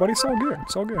 I got you, buddy. It's all good.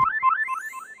 It's all good.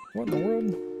 What in the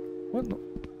world? What in the...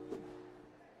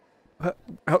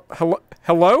 hello?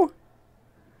 Hello?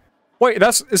 Wait,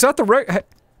 is that the rec...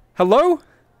 Hello?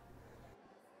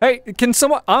 Hey, can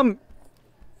someone... I'm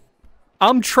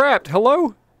trapped.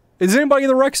 Hello? Is anybody in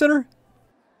the rec center?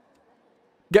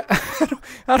 Yeah,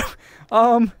 I don't,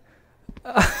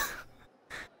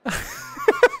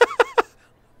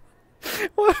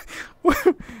 what?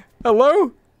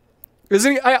 Hello? Is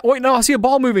any, wait, no, I see a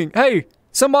ball moving. Hey,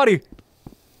 somebody.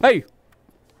 Hey.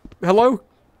 Hello?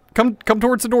 Come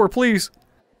towards the door, please.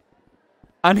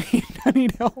 I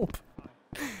need help.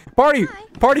 Party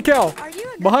Cal. Are you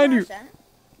a behind you.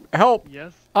 Help.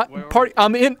 Yes. Party.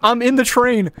 I'm in the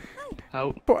train.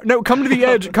 How? No, come to the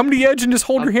edge. Come to the edge and just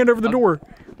hold your hand over the door.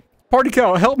 Party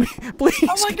cow, help me, please.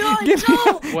 Oh my God,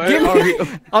 Where are you?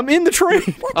 I'm in the train.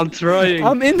 I'm trying.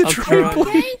 I'm in the train,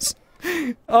 please.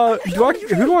 Who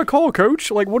do I call,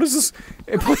 Coach? Like, what is this?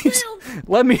 Please,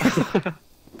 let me.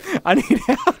 I need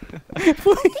help.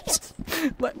 Please.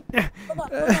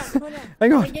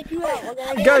 Hang on.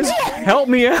 Guys, help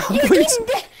me out, please.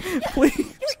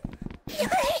 Please.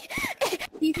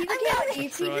 You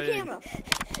see the camera.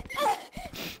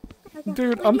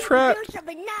 Dude, I'm trapped.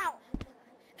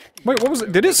 Wait, what was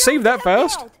it? Did it save that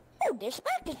fast? Oh, there's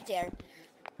Sparkus there.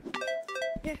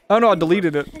 Oh no, I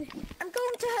deleted it. I'm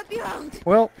going to help you out.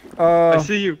 Well, I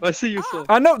see you, Soul.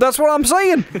 I know, that's what I'm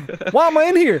saying. Why am I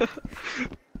in here?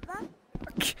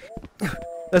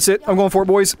 That's it. I'm going for it,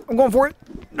 boys. I'm going for it.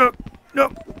 No,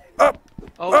 no, up,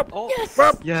 up, yes.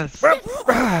 Up, yes. Up.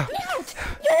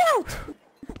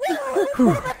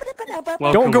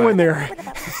 Don't go in there.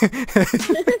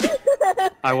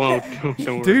 I won't. Don't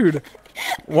worry. Dude,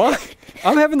 why?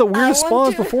 I'm having the weirdest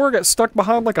spawns before. I got stuck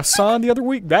behind like a sign the other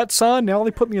week. That sign, now they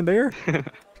put me in there.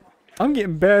 I'm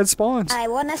getting bad spawns. I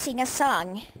wanna sing a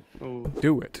song. Oh.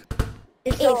 Do it.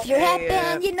 If you're happy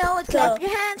and you know it, clap your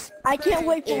hands. I can't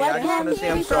wait for what happens.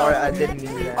 I'm sorry, I didn't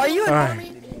mean that. Are you in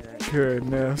Alright.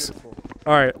 Goodness.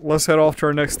 Alright, let's head off to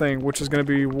our next thing, which is gonna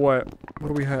be what? What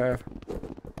do we have?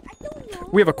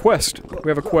 We have a quest. We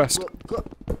have a quest.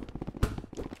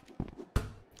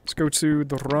 Let's go to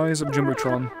the Rise of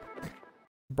Jumbotron.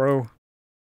 Bro.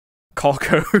 Call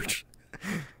Coach.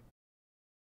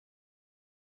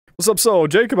 What's up, Soul?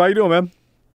 Jacob, how you doing, man?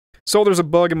 So there's a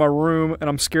bug in my room, and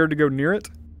I'm scared to go near it.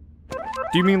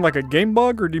 Do you mean like a game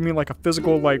bug, or do you mean like a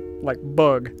physical, like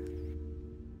bug?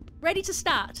 Ready to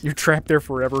start. You're trapped there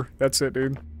forever. That's it,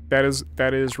 dude. That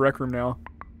is Rec Room now.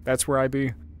 That's where I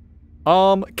be.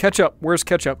 Ketchup. Where's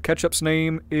Ketchup? Ketchup's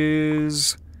name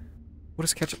is... What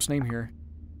is Ketchup's name here?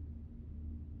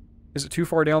 Is it too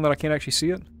far down that I can't actually see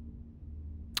it?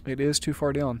 It is too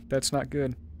far down. That's not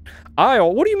good.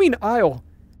 Aisle? What do you mean aisle?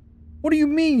 What do you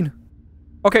mean?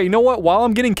 Okay, you know what? While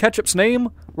I'm getting Ketchup's name,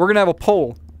 we're gonna have a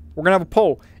poll. We're gonna have a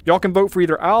poll. Y'all can vote for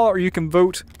either aisle or you can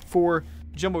vote for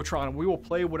Jumbotron, and we will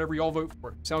play whatever y'all vote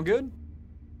for. Sound good?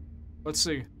 Let's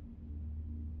see.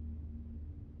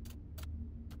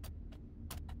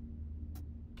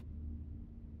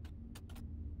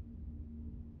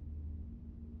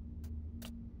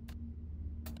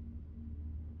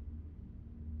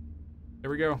 There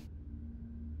we go.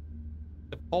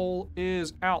 The poll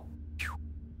is out.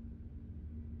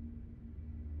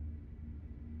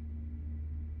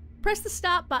 Press the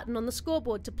start button on the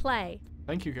scoreboard to play.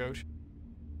 Thank you, Coach.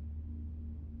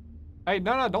 Hey,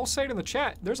 no, don't say it in the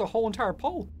chat. There's a whole entire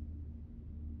poll.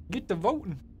 Get to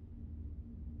voting.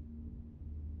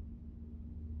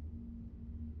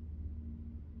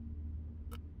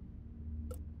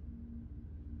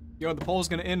 Yo, the poll is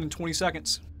going to end in 20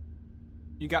 seconds.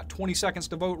 You got 20 seconds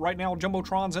to vote. Right now,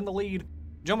 Jumbotron's in the lead.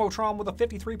 Jumbotron with a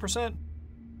 53%.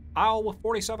 Isle with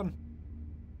 47.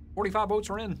 45 votes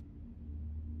are in.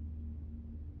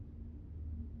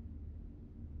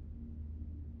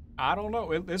 I don't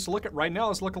know. It's looking right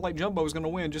now. It's looking like Jumbo's going to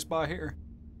win just by a hair.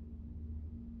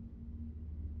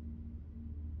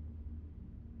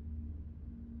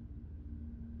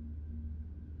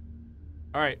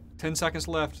 All right, 10 seconds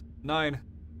left. 9,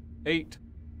 8,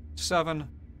 7,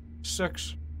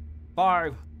 6,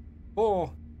 5,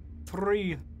 4,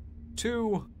 3,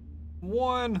 2,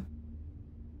 1.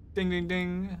 Ding, ding,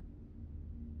 ding.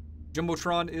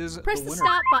 Jumbotron is the winner. Press the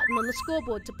start button on the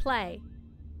scoreboard to play.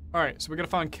 Alright, so we gotta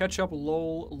find Ketchup,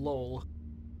 lol.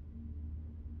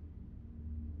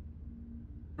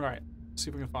 Alright, see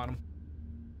if we can find him.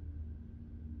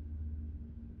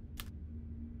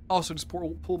 Also, just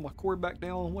pull my cord back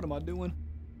down. What am I doing?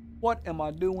 What am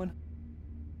I doing?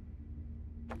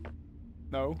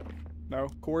 No. No.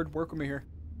 Cord, work with me here.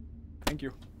 Thank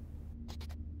you.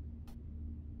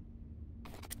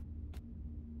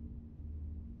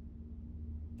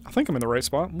 I think I'm in the right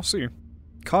spot. We'll see.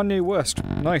 Kanye West.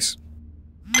 Nice.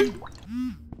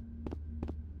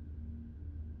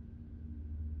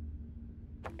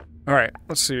 Alright,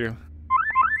 let's see.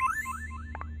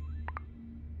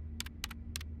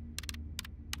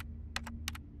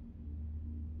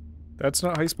 That's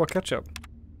not how you spell ketchup.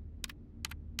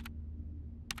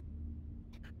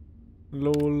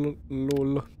 Lol,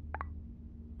 lol.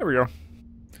 There we go.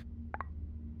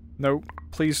 No,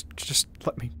 please just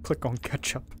let me click on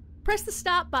ketchup. Press the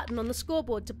start button on the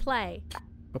scoreboard to play.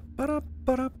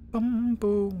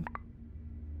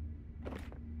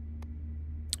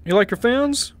 You like your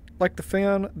fans? Like the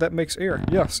fan that makes air.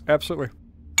 Yes, absolutely.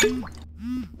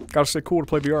 Gotta stay cool to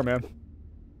play VR, man.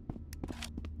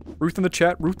 Ruth in the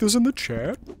chat. Ruth is in the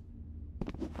chat.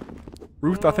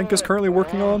 Ruth, I think, is currently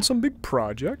working on some big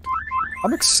project.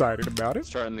 I'm excited about it.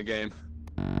 Starting the game.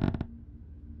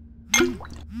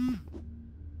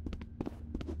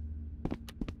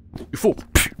 fool.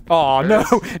 Oh no,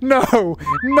 no,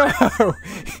 no!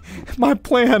 My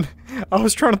plan. I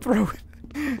was trying to throw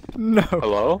it. No.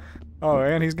 Hello? Oh,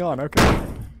 and he's gone. Okay.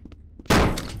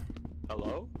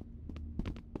 Hello?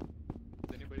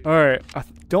 All right. I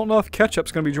don't know if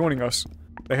Ketchup's gonna be joining us.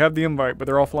 They have the invite, but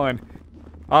they're offline.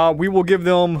 We will give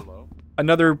them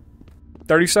another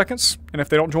 30 seconds, and if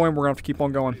they don't join, we're gonna have to keep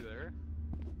on going.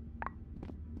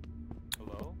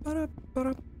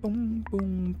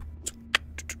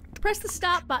 Press the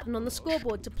start button on the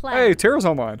scoreboard to play. Hey, Tara's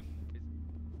online.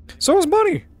 So is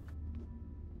Bunny.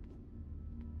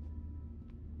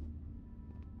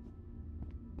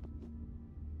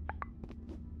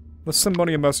 Let's send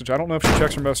Bunny a message. I don't know if she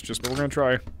checks her messages, but we're gonna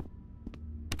try.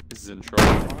 Is Intro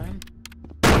online?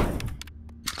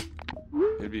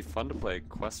 It'd be fun to play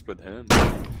Quest with him.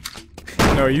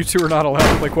 No, you two are not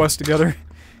allowed to play Quest together.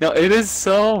 No, it is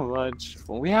so much.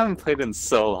 Well, we haven't played in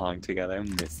so long together. I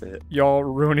miss it. Y'all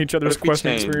ruin each other's What if we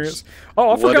questing change? experience. Oh, I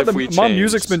What forgot if that we my change?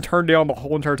 music's been turned down the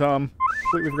whole entire time.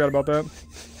 Completely forgot about that.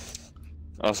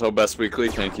 Also, Best Weekly,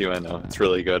 thank you. I know it's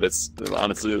really good. It's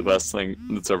honestly the best thing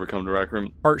that's ever come to Rec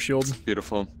Room. Heart Shield.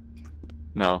 Beautiful.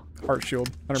 No. Heart Shield.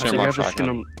 100%. Shamrock skin Shotgun.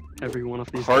 on every one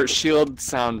of these. Heart Shield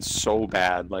sounds so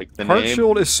bad. Like the Heart name.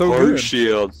 Shield is so Heart good.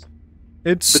 Shield.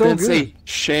 It's But so then good. say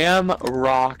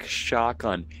Shamrock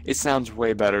Shotgun. It sounds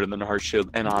way better than Heart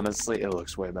Shield, and honestly, it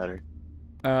looks way better.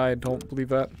 I don't believe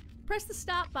that. Press the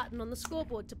start button on the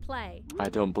scoreboard to play. I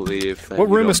don't believe that. What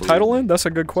you room don't is believe Title me. in? That's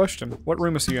a good question. What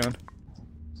room is he in?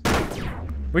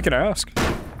 We can ask.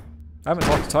 I haven't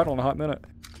talked to Title in a hot minute.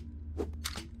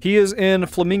 He is in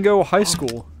Flamingo High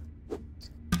School.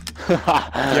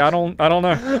 Yeah, I don't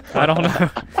know. I don't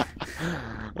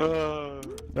know.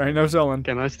 There ain't no selling.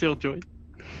 Can I still join?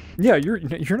 Yeah, you're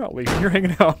not leaving. You're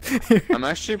hanging out.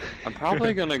 I'm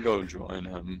probably gonna go join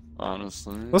him,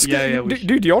 honestly. Let's get,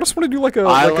 dude. Do y'all just want to do like a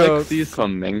I like a? these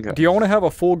flamingos. Do y'all want to have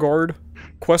a full guard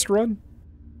quest run?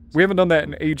 We haven't done that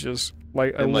in ages.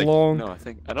 Like a And, like, long. No,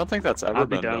 I don't think that's ever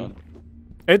been done.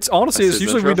 It's honestly, That's it's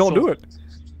his usually we intro. don't do it.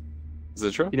 Is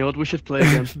it true? You know what? We should play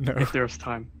again No. if there's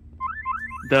time.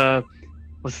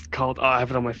 What's it called? Oh, I have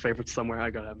it on my favorites somewhere. I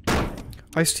gotta have it.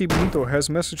 Ice-T Benito has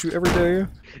messaged you every day.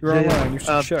 You're online. You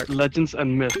should check. Legends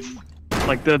and Myths,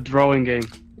 like the drawing game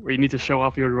where you need to show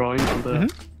off your drawing on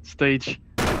the stage.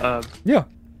 Yeah.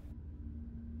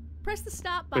 Press the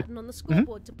start button on the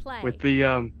scoreboard to play. With the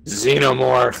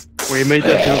Xenomorph. Where you made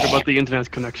that joke about the internet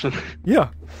connection. Yeah.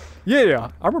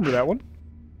 Yeah. I remember that one.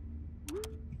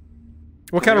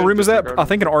 What kind of room is that? I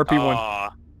think an RP one.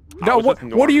 No, what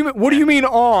do you mean?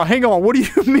 Aw, hang on. What do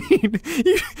you mean?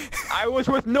 I was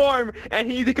with Norm,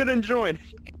 and he couldn't join.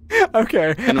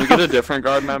 Okay. Can we get a different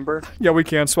guard member? Yeah, we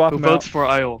can swap Who them out. votes for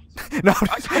IO? No.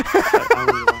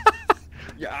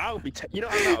 Yeah, I'll be. You know,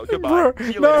 I'm out. Goodbye. Bro,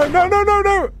 See you no.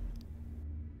 I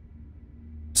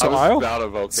So was I'll. about to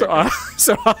vote. So I.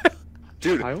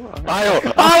 Dude, IO.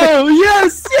 IO,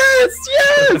 yes.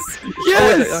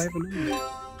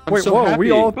 I'm Wait, so whoa, happy.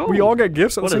 we all got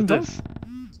gifts at the What same is time. this?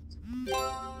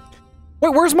 Wait,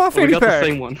 where's my fanny we got pack? the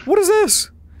same one. What is this?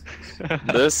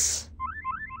 This.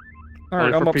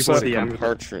 Alright, I'm for people upset.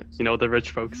 with the you know, the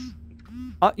rich folks.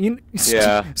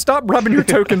 Yeah. Stop rubbing your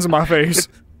tokens in my face.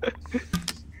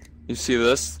 You see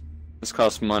this? This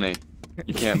costs money.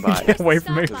 You can't buy Get it. away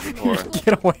from me. This is poor.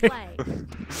 Get away.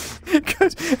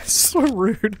 Cause it's so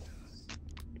rude.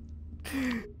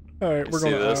 Alright, we're see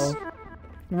going this? out.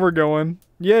 We're going.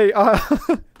 Yay,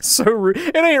 so rude.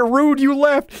 It ain't rude, you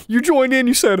left. You joined in,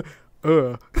 you said,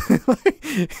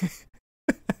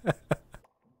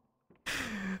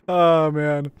 Oh,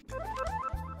 man.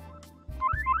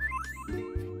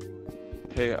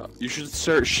 Hey, you should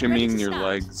start shimmying your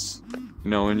legs. You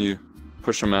know, when you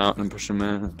push them out and push them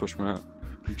in and push them out.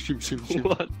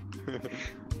 What?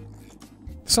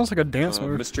 Sounds like a dance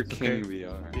move. Mr. King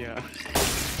VR. Yeah.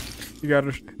 You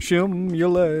gotta shim your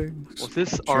legs. Was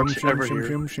this Shim, arch shim, ever shim,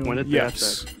 here? shim, shim. When did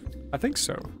Yes. I think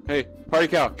so. Hey, party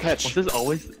cow, catch. Was this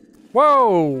always?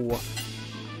 Whoa!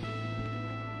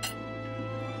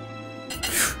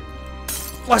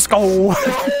 Let's go!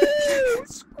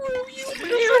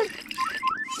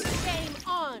 Game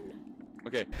on.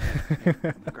 Okay.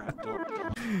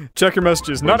 Check your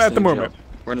messages. We're Not gonna at the stay in moment. jail.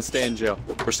 We're gonna stay in jail.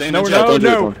 We're staying No, in jail. no,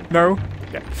 Don't do it. no.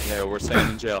 Yeah, we're staying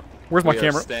in jail. Where's my We are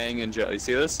camera? Staying in jail. You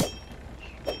see this?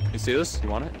 You see this? You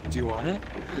want it? Do you want it?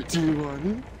 Do you want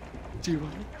it? Do you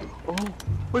want it? Oh,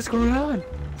 what's going on?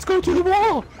 It's going through the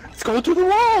wall. It's going through the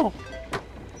wall.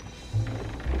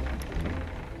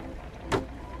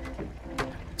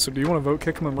 So do you want to vote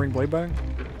kick him and bring Blade back?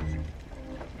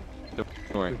 Don't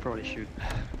worry. We probably should.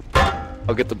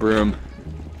 I'll get the broom.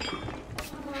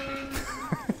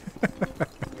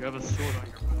 You have a a sword on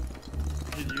your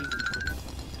back. You should use it.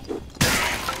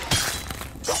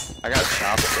 I got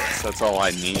chopsticks. That's all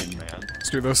I need, man. Let's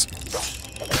do this.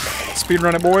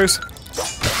 Speedrun it, boys.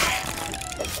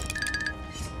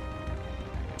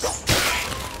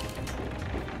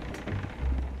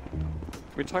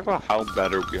 We talk about how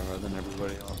better we are than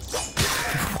everybody else.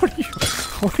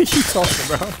 What are you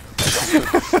talking about?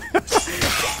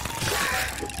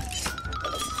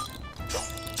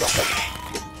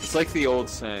 It's like the old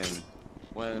saying,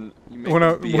 when you make when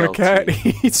a BLT cat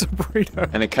eats a burrito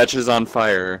and it catches on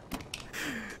fire,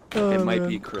 oh, it might man.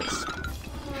 be crisp.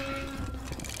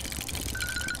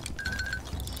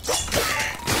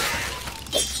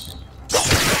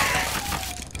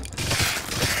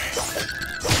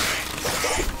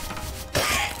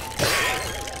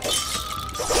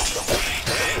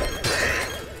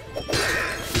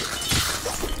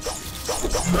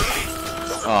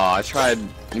 Oh, I tried,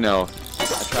 you know, I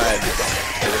tried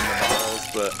hitting the bottles,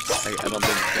 but I don't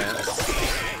think you can.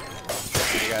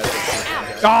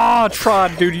 Ah,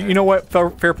 tried, dude. You know what? Fair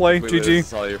play, Wait, GG. this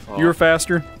is all your fault. You were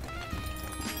faster.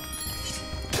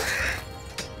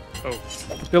 Oh.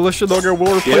 Delicious logo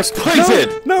will replace. Get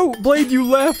pointed! No, Blade, you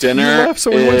left. Dinner you left,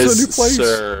 so we went to a new is place.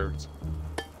 served.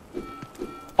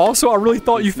 Also, I really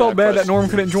thought you It's felt not bad that question. Norm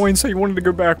couldn't join, so you wanted to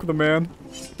go back with a man.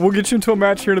 We'll get you into a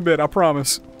match here in a bit. I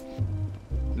promise.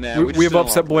 Nah, we have just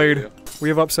upset don't wanna play Blade. We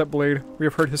have upset Blade. We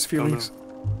have hurt his feelings.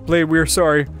 Blade, we are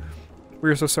sorry. We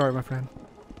are so sorry, my friend.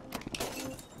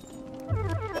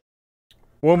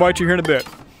 We'll invite you here in a bit.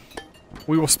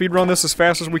 We will speedrun this as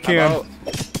fast as we can.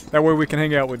 That way we can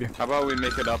hang out with you. How about we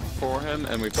make it up for him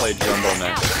and we play Jumbo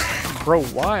next? Bro,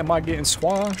 why am I getting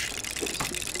swashed?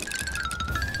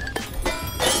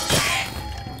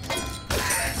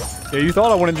 Yeah, you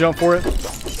thought I wouldn't jump for it.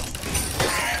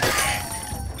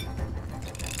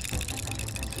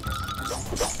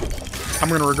 I'm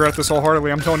gonna regret this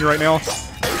wholeheartedly, I'm telling you right now.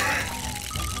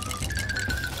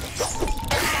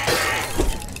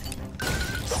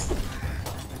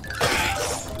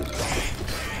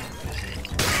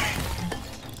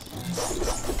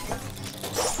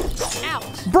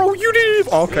 Bro, you didn't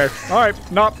even— okay,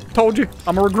 alright, not told you.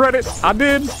 I'm gonna regret it. I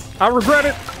did. I regret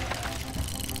it.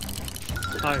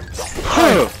 Hi.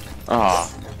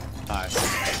 Ah. Hi.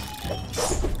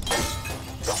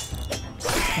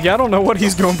 Yeah, I don't know what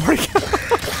he's doing, buddy.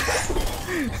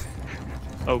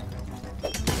 Oh.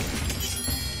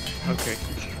 Okay.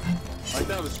 Like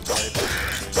that was right.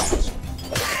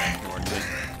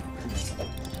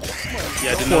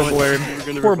 Yeah, I didn't Poor know Blade. you were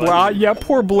gonna Poor revive Blade. me. Yeah,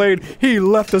 poor Blade. He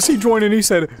left us. He joined and he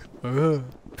said, ugh.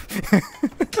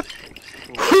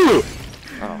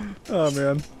 Oh,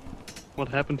 man. What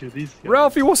happened to these guys?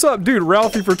 Ralphie, what's up? Dude,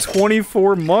 Ralphie for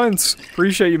 24 months.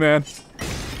 Appreciate you, man.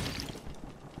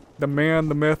 The man,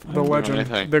 the myth, the legend,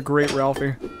 anything. the great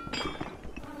Ralphie.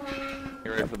 Get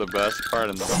ready for the best part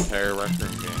in the entire Rec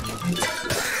Room game.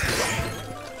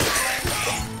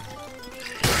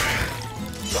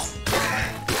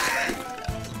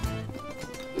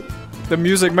 The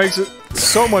music makes it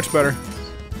so much better.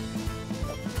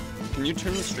 Can you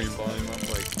turn the stream volume up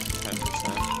like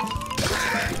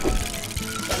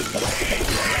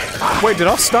 10%? Wait, did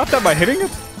I stop that by hitting it?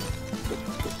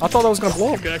 I thought that was gonna blow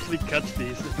You up. can actually catch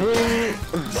these.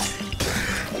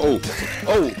 Oh.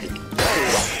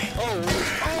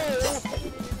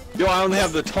 Yo, I only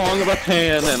have the tongue of a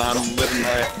pan and I'm living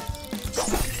my...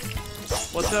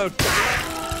 Watch out.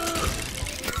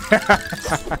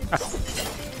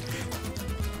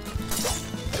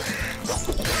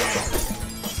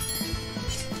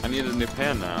 I need a new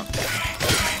pan now.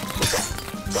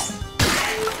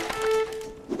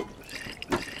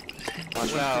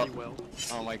 Watch out.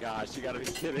 Oh my gosh, you gotta be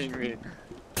kidding me.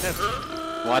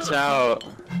 Watch out.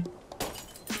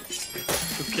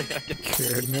 Okay, I get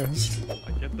Goodness.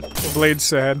 I get this. Blade's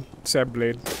sad. Sad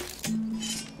Blade.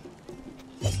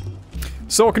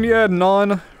 So, can you add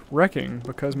non-wrecking?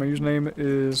 Because my username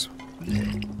is...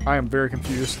 I am very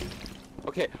confused.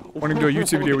 Okay. I want to do a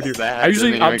YouTube video with you. That I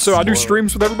usually, didn't even so I do explode.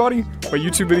 streams with everybody, but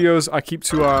YouTube videos I keep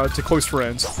to close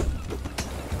friends.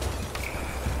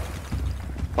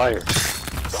 Fire.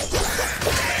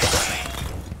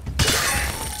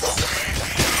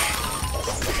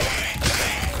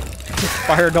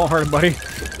 Fire, don't hurt him, buddy.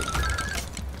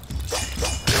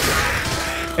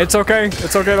 It's okay.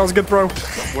 It's okay. That was a good throw.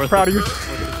 Proud of you.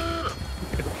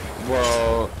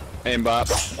 Whoa.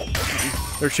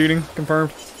 Aimbot. They're cheating.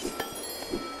 Confirmed.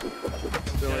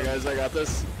 Don't worry guys, I got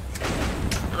this.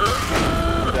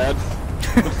 I'm dead.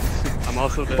 I'm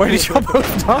also dead. Wait, did y'all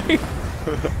both die?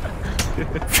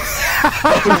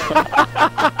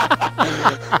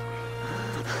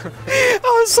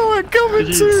 I saw it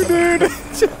coming too, dude.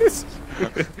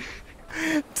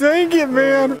 Dang it,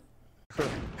 man.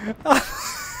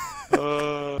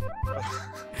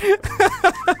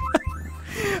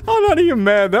 I'm not even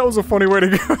mad. That was a funny way to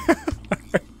go.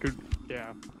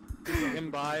 Yeah.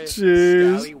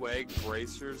 Jeez. Scallywag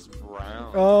Bracers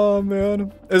Brown. Oh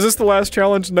man. Is this the last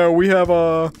challenge? No, we have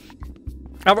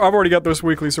I've already got this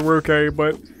weekly, so we're okay,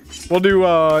 but we'll do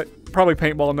probably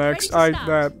paintball next.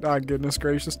 Goodness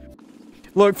gracious.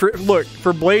 Look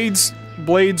for Blade's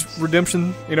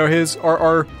redemption, you know,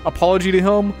 our apology to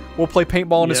him, we'll play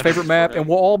paintball on his favorite map and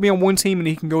we'll all be on one team and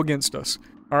he can go against us.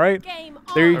 Alright?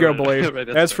 There you go, Blade.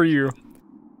 That's for you.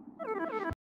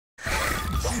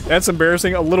 That's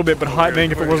embarrassing a little bit, but hot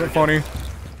dang if it wasn't funny.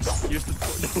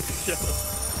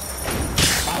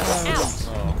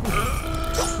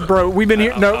 Bro, we've been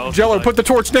here. No, Jello, put the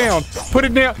torch down. Put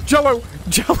it down. Jello,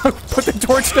 put the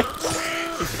torch down.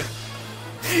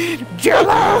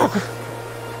 Jello!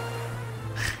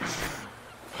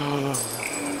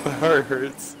 My heart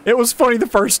hurts. It was funny the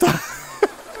first time.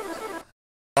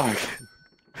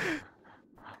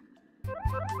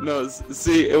 No,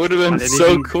 see, it would have been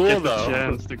so cool though.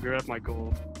 Chance to grab my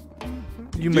gold.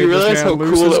 You made this man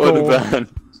lose his would gold. have been?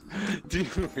 Do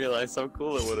you realize how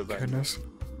cool it would have been? Goodness.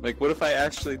 Like, what if I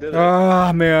actually did it?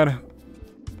 Ah, man.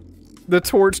 The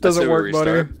torch doesn't work,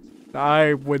 buddy.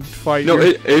 I would fight you. No,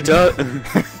 it does.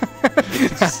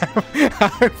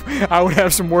 I would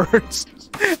have some words.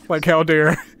 Like, how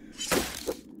dare.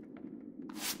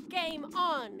 Game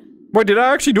on. Wait, did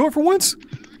I actually do it for once?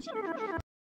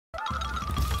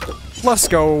 Let's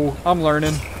go. I'm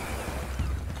learning.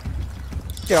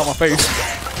 Get out my face.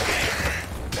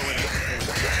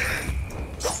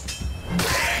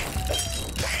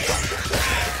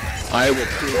 I will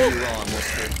prove you wrong,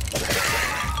 mister.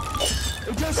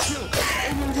 It does kill!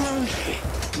 Oh my gosh!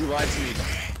 You lied to me.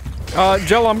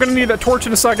 Jello, I'm gonna need that torch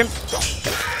in a second.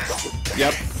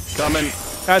 Yep, coming.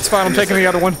 That's fine, I'm taking the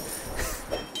other one.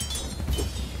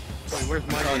 Wait, where's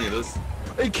my telling you this?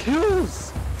 It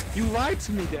kills! You lied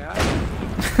to me, Dad.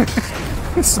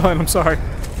 Son, I'm sorry.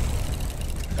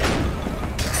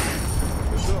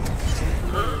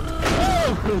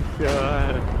 Oh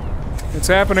god. It's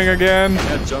happening again.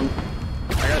 I got jump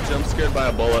scared by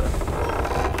a bullet.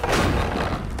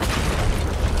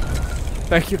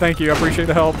 Thank you, I appreciate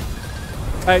the help.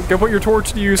 Hey, go put your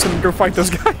torch to use and go fight those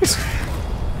guys.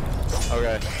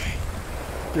 Okay.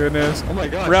 Goodness. Oh my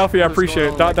god. Ralphie, I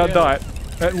appreciate it. ...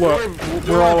 Look,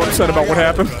 we're all upset about what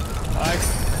happened. I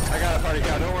got it, party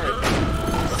cow, don't worry.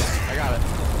 I got it.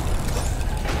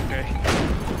 Okay.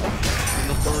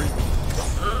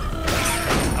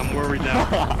 I'm worried now.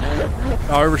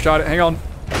 Oh, I overshot it. Hang on.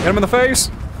 Hit him in the face.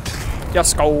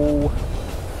 Yes, go.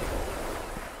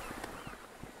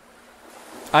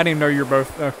 I didn't even know you were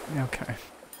both. Okay.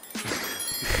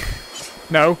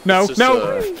 No.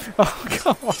 Oh,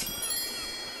 come on.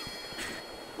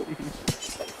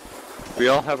 We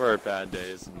all have our bad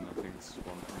days, and I think this is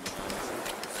one of them.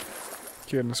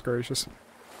 Goodness gracious.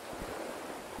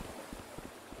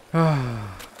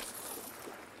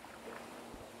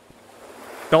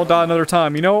 Don't die another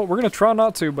time. You know what? We're gonna try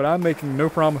not to, but I'm making no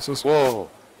promises. Whoa.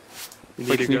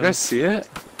 Wait, can you guys see it?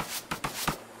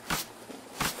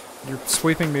 You're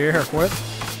sweeping the air. What?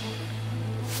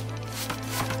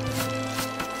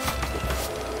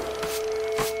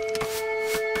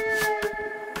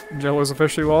 Jello's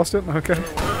officially lost it? Okay.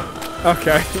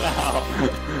 Okay.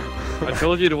 I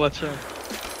told you to watch out.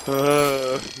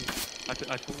 I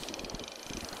told you.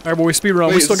 Alright, boy,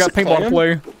 speedrun. We still got paintball to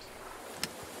play.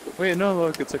 Wait, no,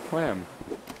 look, it's a clam.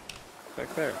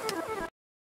 Back there.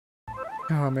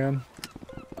 Oh, man.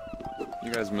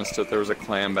 You guys missed it. There was a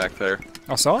clam back there.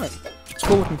 I saw it. It's a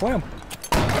cool looking clam.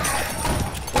 What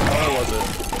color was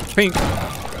it? Pink.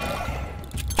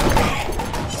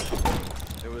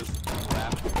 It was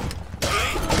black.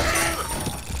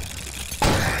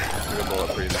 There's a bullet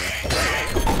for you there.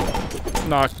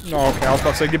 No, okay, I was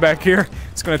about to say, get back here.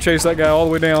 It's gonna chase that guy all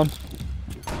the way down.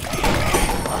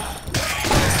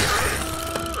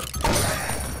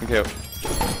 Okay,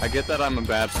 I get that I'm a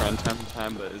bad friend time to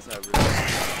time, but is that really...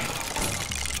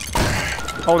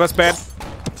 Oh, that's bad.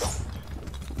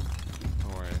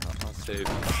 Don't worry, I'll save.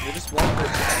 You just walk right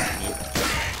past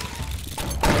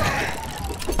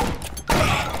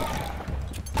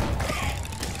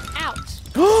Out.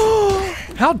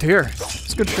 How dare.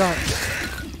 It's a good shot.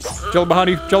 Jello behind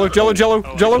you. Jello.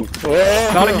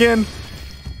 Not again.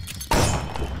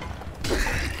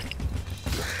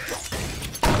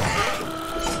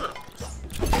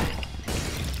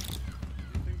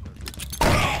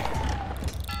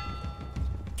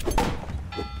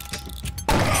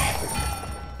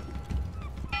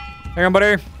 Hang on,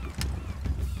 buddy.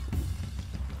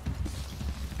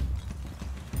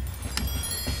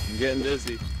 getting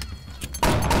dizzy.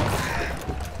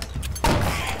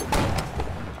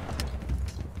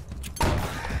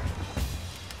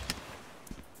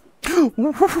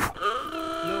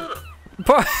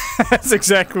 That's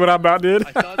exactly what I about did.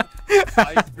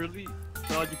 I really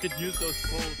thought you could use those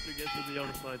poles to get to the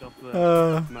other side of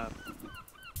the map.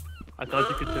 I thought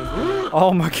you could jump.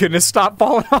 Oh my goodness, stop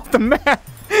falling off the map.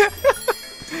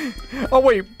 Oh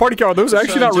wait, party cow, are those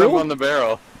actually not real? On the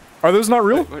barrel. Are those not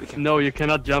real? No, you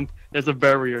cannot jump. There's a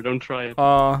barrier, don't try it.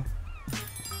 I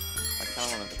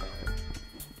kinda wanna try it.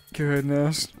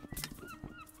 Goodness.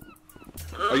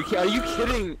 Are you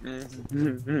kidding?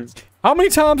 How many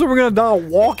times are we gonna die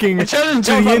walking to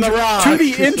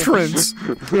the entrance?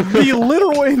 The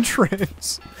literal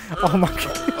entrance. Oh my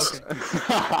goodness.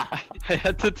 I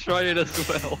had to try it as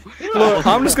well. Look,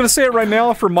 I'm just gonna say it right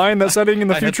now for mine that setting in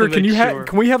the future.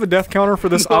 Can we have a death counter for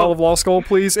this Isle of Lost Skull,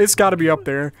 please? It's gotta be up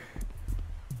there.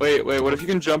 Wait, what if you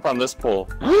can jump on this pole?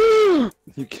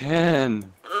 You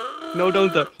can. No,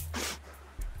 don't.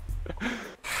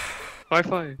 High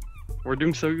five. We're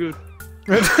doing so good.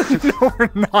 No,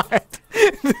 we're not.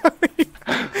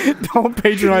 Don't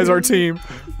patronize our team.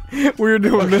 We're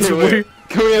doing this. Wait.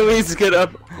 Can we at least get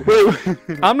up? Wait.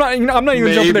 I'm not even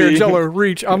jumping there, Jello.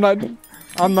 Reach. I'm not.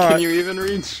 Can you even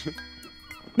reach?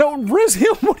 No, Riz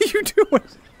him. What are you doing?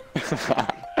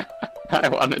 I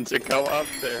wanted to go up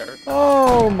there.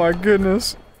 Oh my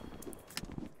goodness.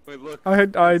 Wait, look.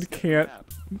 I can't.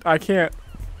 I can't.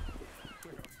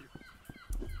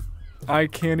 I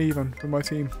can't even with my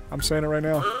team. I'm saying it right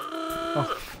now.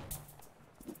 Oh.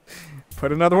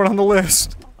 Put another one on the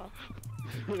list.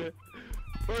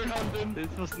 This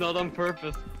was not on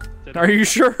purpose. Are you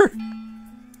sure?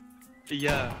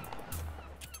 Yeah.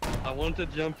 I wanted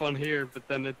to jump on here, but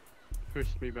then it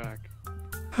pushed me back.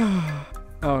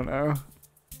 Oh no.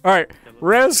 Alright,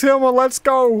 res him and let's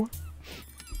go!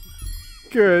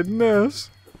 Goodness.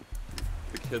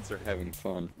 The kids are having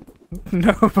fun.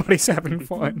 Nobody's having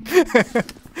fun.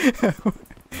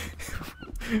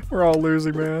 We're all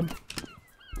losing, man.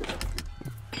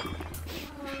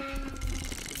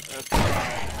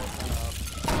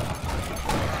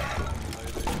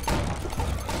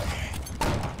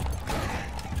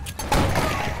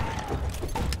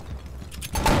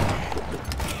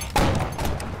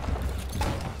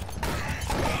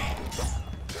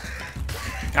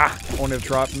 Ah, I wanted to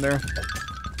drop from there.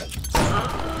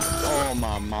 Oh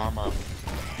my mama.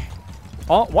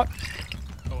 Oh, what?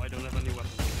 Oh, I don't have any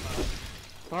weapons.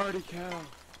 Party cow,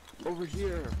 over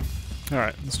here.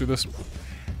 Alright, let's do this.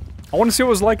 I want to see what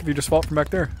it was like if you just fought from back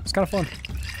there. It's kind of fun.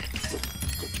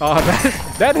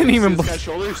 That didn't even.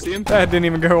 That didn't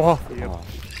even go off. Oh.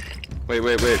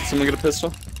 Wait. Someone get a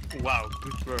pistol? Wow,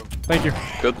 good throw. Thank you.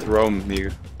 Good throw,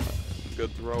 amigo.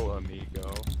 Good throw,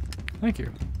 amigo. Thank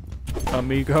you,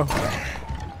 amigo.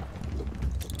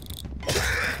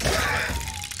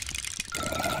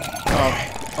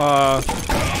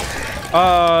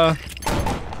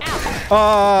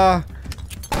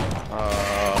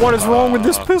 What is wrong with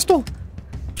this pistol?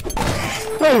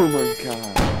 Oh my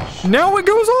gosh. Now it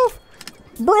goes off?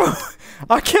 Bro,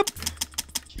 I kept...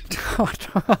 Were you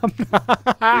trying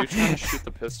to shoot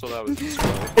the pistol that was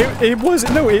destroyed? It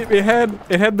wasn't, no, it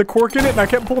had the cork in it and I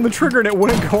kept pulling the trigger and it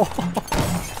wouldn't go off.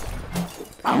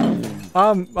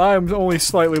 I'm only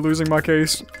slightly losing my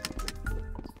case.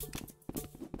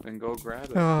 Then go grab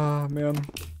it. Oh, man.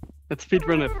 Let's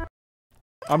speedrun it.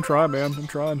 I'm trying, man. I'm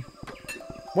trying.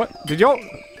 What? Did y'all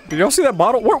see that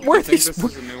bottle? Where are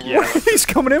these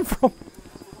coming in from?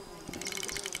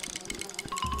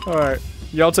 Alright.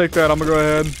 Y'all take that. I'm gonna go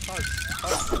ahead.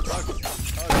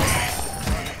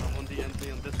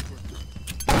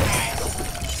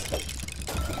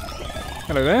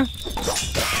 Hello there.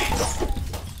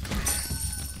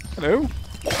 Hello.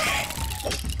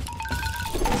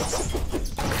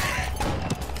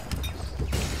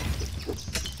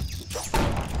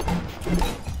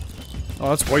 Oh,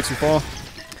 that's way too far.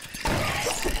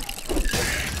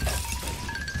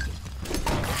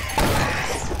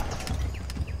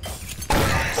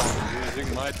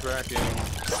 Using my tracking.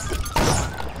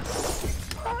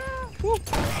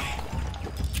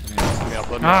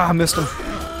 Ah, I missed him.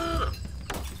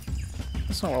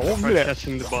 That's not what I want to do.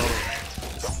 Catching the bottle.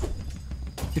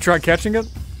 You tried catching it?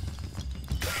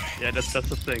 Yeah, that's the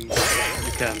thing.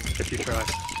 You can if you try.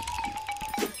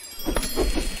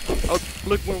 Oh,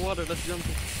 look, more water. Let's jump.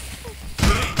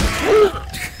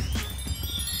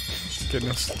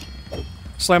 Goodness.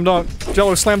 Slam dunk.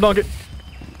 Jello, slam dunk it.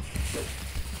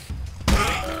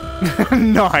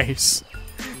 Nice.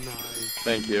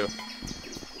 Thank you.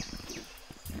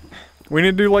 We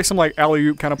need to do like some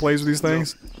alley-oop kind of plays with these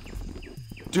things.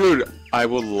 Dude, I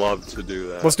would love to do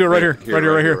that. Let's do it right here.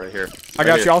 Right here. I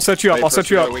got you. I'll set you up. I'll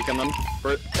set you up.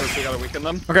 First we gotta weaken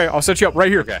them. Okay, I'll set you up right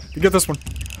here. Okay. You get this one.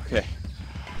 Okay.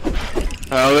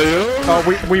 Hallelujah.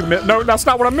 Oh, we meant. No, that's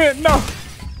not what I meant. No.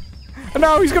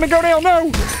 No, he's gonna go down.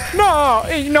 No. No.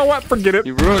 Hey, you know what? Forget it.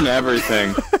 You ruined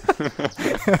everything.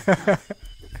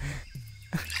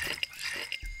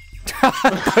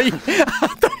 I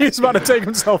thought he was about to take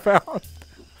himself out.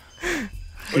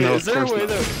 Wait, is there a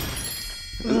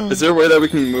way that we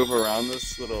can move around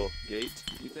this little gate,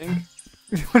 you think?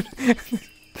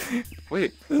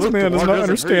 Wait, this man does not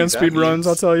understand speed runs,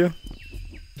 I'll tell you.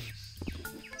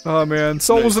 Oh man,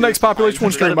 Soul was the next population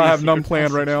one stream. I have none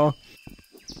planned right now.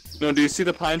 No, do you see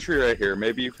the pine tree right here?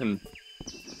 Maybe you can...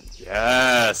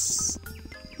 Yes!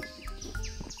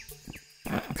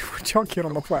 Y'all get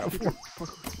on the platform.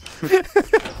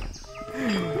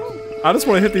 I just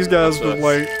want to hit these guys with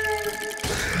like...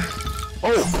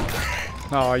 Oh!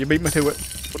 Oh, you beat me to it.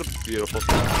 What a beautiful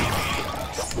thing.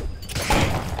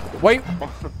 Wait!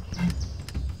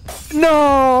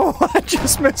 No! I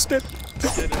just missed it!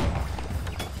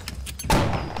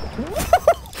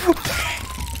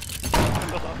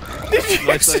 Did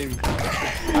you see?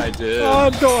 I did. I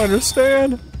don't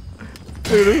understand.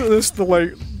 Dude, this is the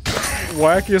like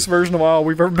wackiest version of WoW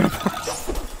we've ever been.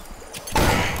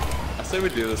 I say we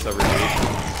do this every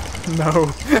week.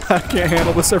 No, I can't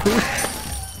handle this every week.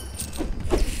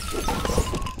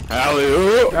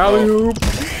 Alley-oop! Alley-oop!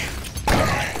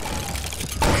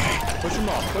 Push him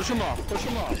off, push him off, push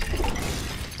him off.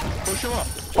 Push him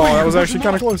off. Oh, that was actually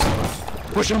kind of close.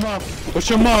 Push him off, push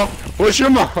him off, push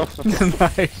him off.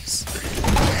 Nice.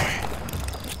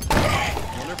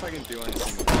 I wonder if I can do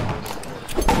anything.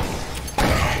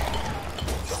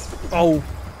 Oh.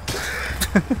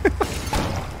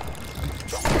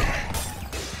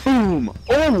 Boom!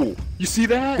 Oh! You see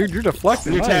that? Dude, you're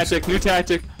deflecting. New Nice. tactic, new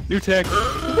tactic, new tactic.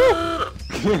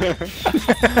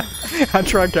 I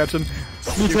tried catching.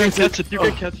 You can catch it, you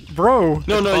can catch it. Bro.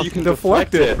 No, you can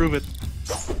deflect it. Prove it.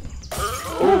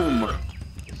 Boom!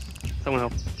 Someone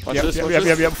help. Watch Yep, this, yep, watch yep, this.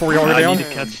 yep, yep, before we all go I down. need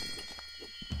to catch.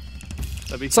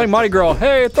 It's like Mighty Girl.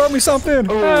 Hey, throw me something.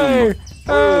 Boom. Hey.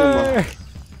 Boom. Hey.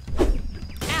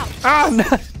 Ah, no.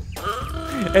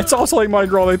 It's also like Mighty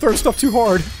Girl. They throw stuff too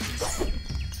hard.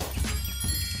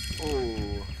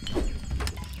 Oh.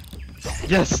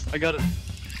 Yes, I got it.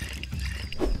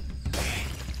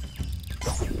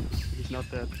 He's not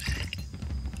dead.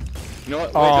 You know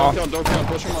what? Wait, don't kill him.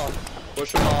 Push him off.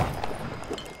 Push him off.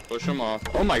 Push him off.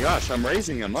 Oh my gosh, I'm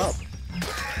raising him up.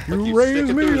 You Look, raise stick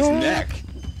it me through his up. neck.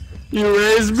 You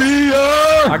raise me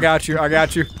up! I got you. I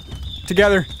got you.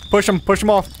 Together. Push him. Push him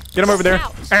off. Get him over there.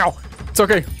 Ow. It's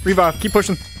okay. Revive. Keep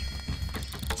pushing.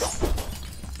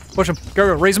 Push him. Go,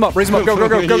 go. Raise him up. Raise him up. Go, go,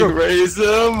 go, go, go. Raise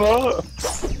him up.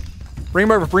 Bring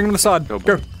him over. Bring him to the side. Go,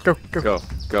 go, go. Go,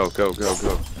 go, go, go,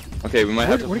 go. Okay, we might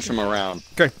have to push him around.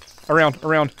 Okay. Around,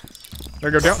 around. There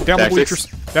you go. Down, down the bleachers.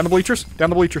 Down the bleachers. Down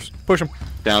the bleachers. Push him.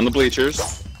 Down the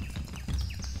bleachers.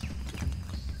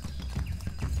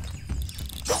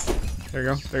 There you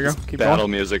go. There you go. Keep Battle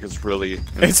going. music is really...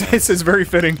 It's very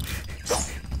fitting.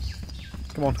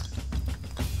 Come on.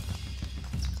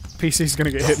 PC's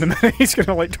gonna get hit in a minute. He's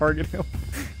gonna like target him.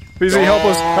 PC, help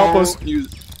us! Help us!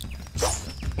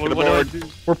 What do I do?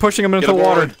 We're pushing him into the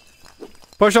water.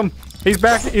 Push him! He's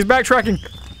back. He's backtracking.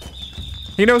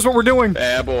 He knows what we're doing.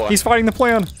 Bad boy. He's fighting the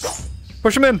plan.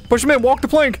 Push him in. Push him in. Walk the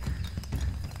plank.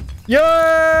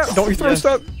 Yeah! Don't you throw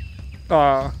stuff.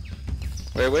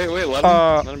 Wait,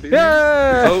 let him be.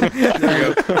 Yeah! Oh, there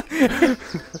you go.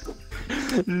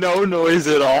 No noise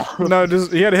at all. No,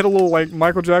 just he had to hit a little like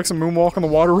Michael Jackson moonwalk on the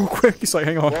water real quick. He's like,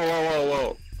 hang on.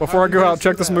 Whoa. Before I go out,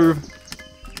 check this move.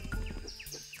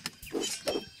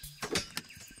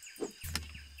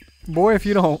 Boy, if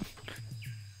you don't.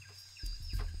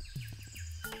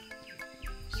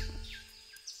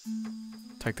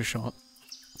 Take the shot.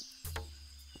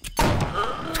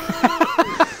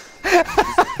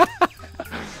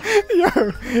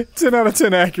 Yo, 10 out of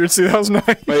 10 accuracy. That was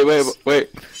nice. Wait.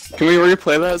 Can we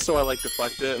replay that so I like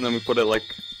deflect it and then we put it like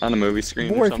on a movie screen?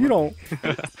 Boy, or if you don't.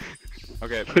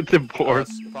 Okay. With the board.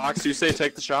 Fox, you say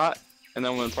take the shot, and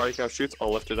then when Party Cow shoots,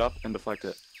 I'll lift it up and deflect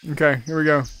it. Okay, here we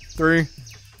go. 3,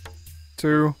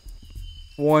 2,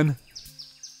 1.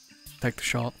 Take the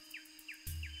shot.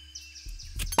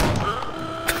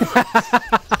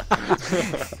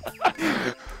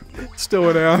 Still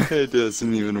went down. It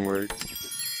doesn't even work.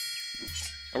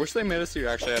 I wish they made us so you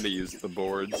actually had to use the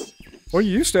boards. Well,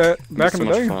 you used to back in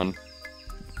the day. Fun.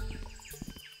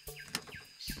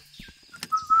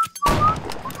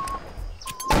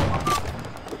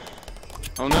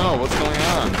 Oh no, what's going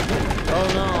on? Oh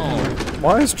no!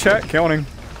 Why is chat counting?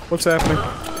 What's happening?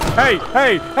 Hey,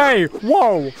 hey, hey!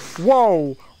 Whoa!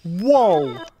 Whoa!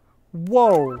 Whoa!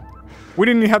 Whoa! We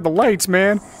didn't even have the lights,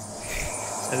 man.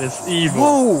 That is evil.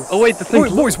 Whoa! Oh wait, the thing.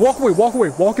 Wait, boys, walk away, walk away,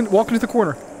 walk into the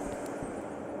corner.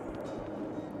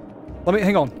 Let me,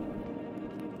 hang on.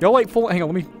 Y'all like full, hang on,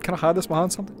 let me kind of hide this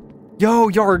behind something. Yo,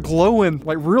 y'all are glowing,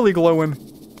 like really glowing.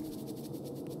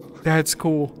 That's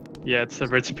cool. Yeah, it's a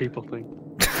rich people thing.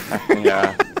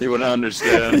 Yeah, you wouldn't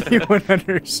understand. You wouldn't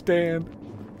understand.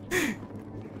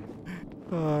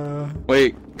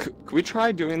 Wait, could we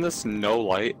try doing this no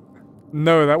light?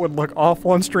 No, that would look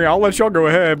awful on stream. I'll let y'all go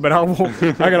ahead, but I won't.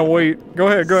 I gotta wait. Go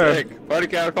ahead, go ahead. Sick. Party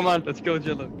cow, come on. Let's go,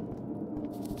 Jello.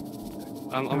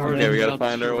 I'm already. Okay, we gotta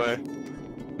find our way.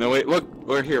 No, wait, look,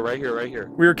 we're here, right here, right here.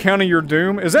 We are counting your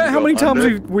doom. Is that how many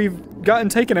times we've gotten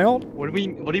taken out? What do you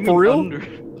mean? For real? Under?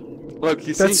 Look,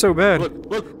 you see? That's so bad.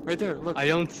 Look, right there, look. I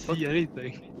don't see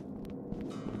anything.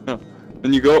 No.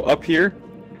 Then you go up here,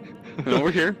 and over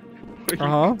here.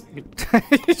 Uh-huh.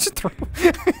 Just throw.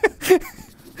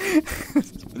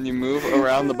 Then you move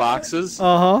around the boxes.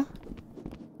 Uh-huh.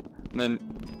 And then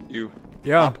you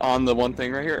hop on the one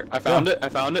thing right here. I found it,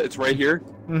 it's right here.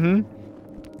 Mm-hmm.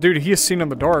 Dude, he is seen in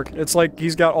the dark. It's like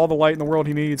he's got all the light in the world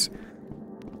he needs.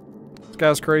 This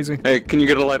guy's crazy. Hey, can you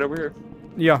get a light over here?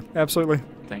 Yeah, absolutely.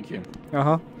 Thank you.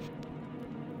 Uh-huh.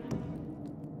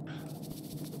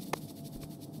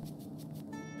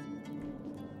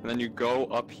 And then you go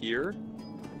up here.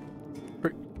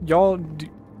 Y'all,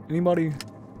 anybody?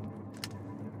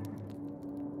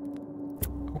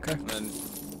 Okay. And then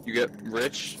you get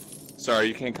rich. Sorry,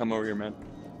 you can't come over here, man.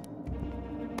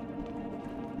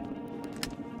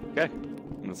 Okay.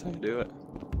 That's how you do it.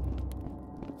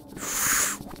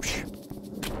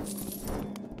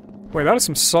 Wait, that is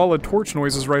some solid torch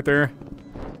noises right there.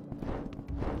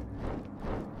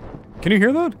 Can you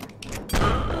hear that?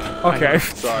 Okay.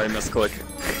 Sorry, misclick.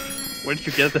 Where did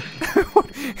you get that?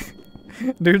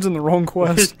 Dude's in the wrong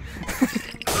quest.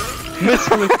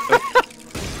 Misclick.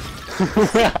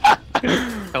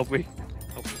 Help me.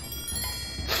 Help me.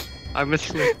 I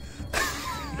misclicked.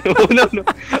 Oh, no, no.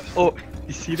 Oh,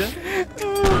 you see that?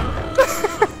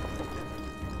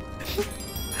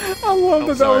 I love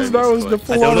that that was the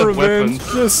full-on revenge.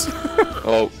 Just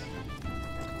oh.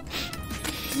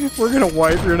 We're gonna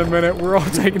wipe here in a minute. We're all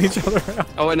taking each other out.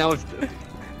 Oh, and now it's...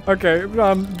 Okay,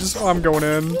 I'm going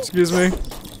in. Excuse me.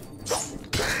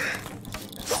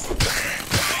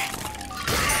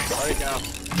 Right now.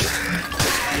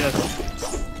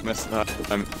 Yes. Messed up.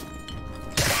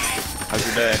 How's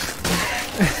your day?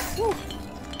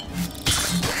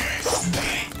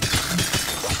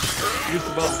 Use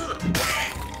the ball.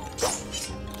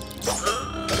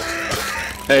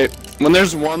 Hey, when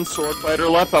there's one sword fighter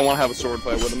left, I want to have a sword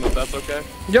fight with him, if that's okay.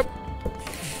 Yep.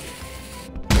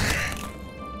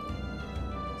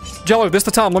 Jello, this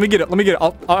the time. Let me get it. Let me get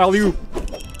it. I'll you.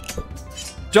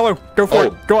 Jello, go for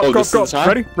it. Go up, go up, go up.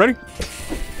 Ready? Ready?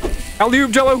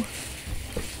 Alley-oop, Jello.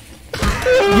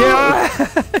 Yeah.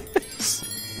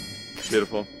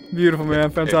 Beautiful. Beautiful, man.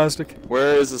 Fantastic. Okay.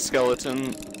 Where is the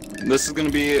skeleton? This is gonna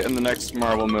be in the next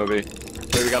Marvel movie.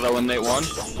 Okay, we gotta eliminate one.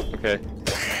 Okay.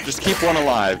 Just keep one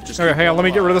alive. Just okay, hang on. Let me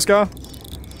get rid of this guy.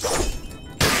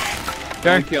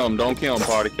 Okay. Don't kill him,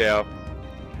 party cow.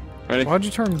 Ready? Why'd you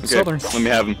turn southern? Let me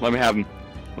have him. Let me have him.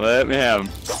 Let me have him.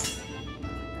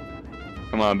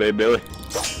 Come on, baby Billy.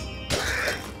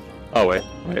 Oh wait.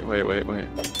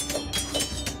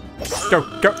 Go,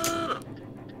 go.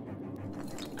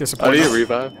 How do you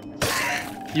revive?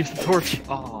 Use the torch.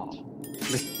 Oh.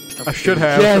 I should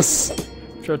have. Yes.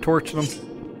 Should have torched them.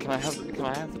 Can I have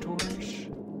the torch?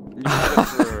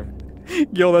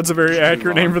 Gil, that's a very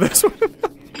accurate name for this one.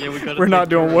 Yeah, we're not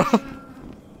doing well.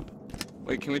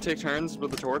 Wait, can we take turns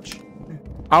with the torch?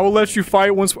 I will let you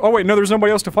fight once. Oh wait, no, there's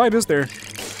nobody else to fight, is there?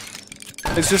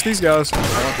 It's just these guys. I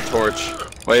want the torch.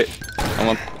 Wait, I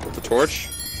want the torch.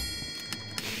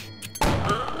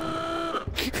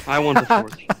 I want the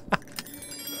torch.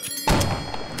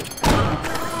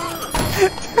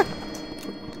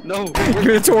 No. Give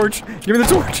me the torch. Give me the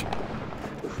torch.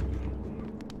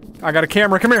 I got a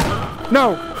camera. Come here.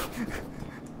 No.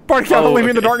 Party cow, don't leave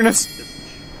me in the darkness.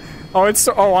 Oh, it's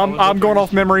so, oh, I'm going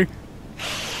off memory.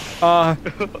 Nope.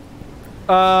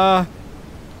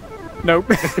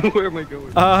 Where am I going?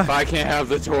 If I can't have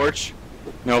the torch,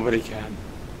 nobody can.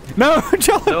 No,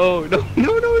 Jello. No.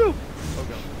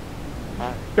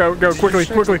 Oh god. Go quickly.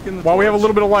 While we have a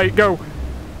little bit of light, go.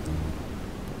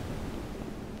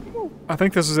 I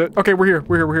think this is it. Okay, we're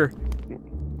here.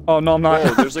 Oh no, I'm not.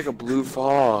 Oh, there's like a blue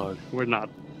fog. We're not.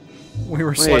 We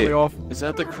were slightly off. Is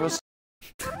that the crust?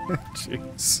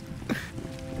 Jeez.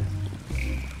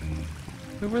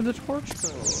 Where'd the torch go?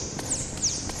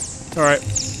 Alright.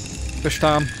 Fish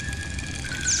time.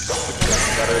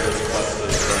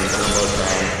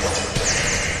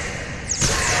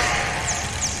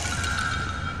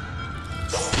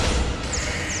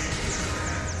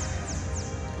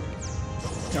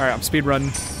 Alright, I'm speed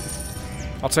running.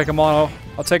 I'll take them all.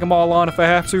 I'll take them all on if I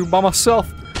have to by myself.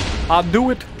 I'll do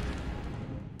it.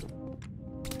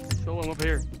 Still one up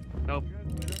here. Nope.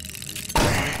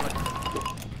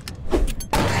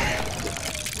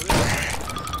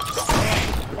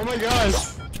 Oh my gosh!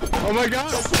 Oh my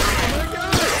gosh! Oh my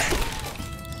gosh!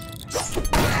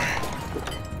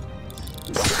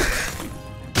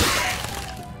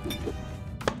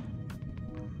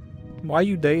 Why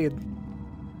you dead?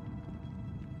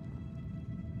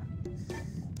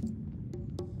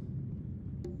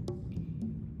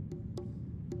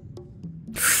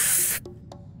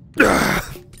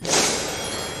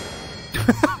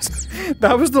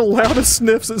 That was the loudest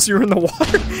sniff since you were in the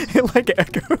water. It like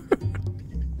echoed.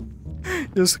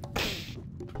 Just.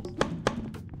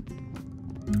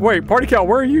 Wait, Party Cow,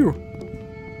 where are you?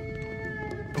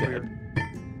 Over here.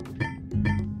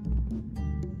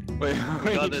 Wait,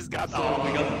 We got this. Oh,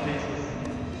 we got the pieces.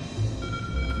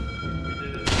 We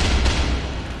did it.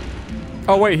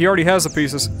 Oh wait, he already has the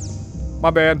pieces. My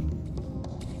bad.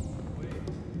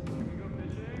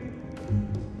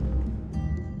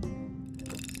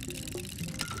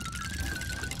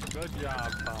 Good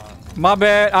job, My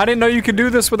bad. I didn't know you could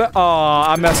do this with that.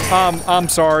 Aw, I messed. I'm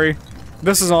sorry.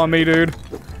 This is on me, dude.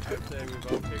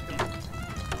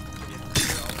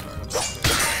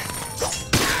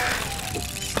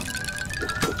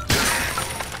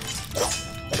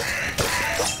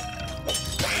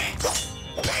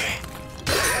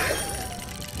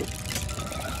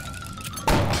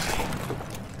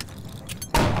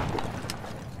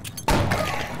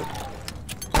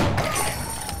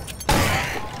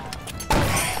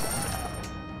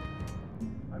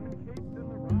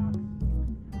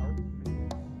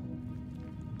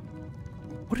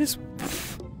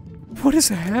 What is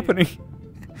happening?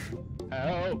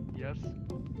 Oh. Yes.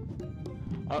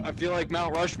 I feel like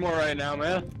Mount Rushmore right now,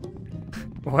 man.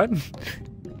 What?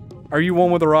 Are you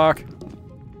one with the Rock?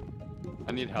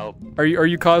 I need help. Are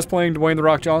you cosplaying Dwayne the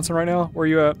Rock Johnson right now? Where are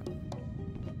you at?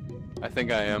 I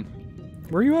think I am.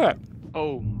 Where are you at?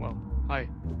 Oh, well, hi.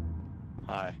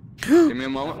 Hi. Give me a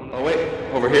moment. Oh wait,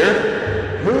 over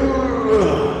here?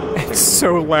 It's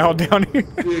so loud down here.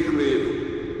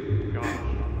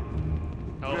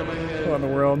 What in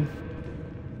the world?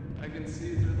 I can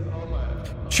see through the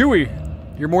Chewy,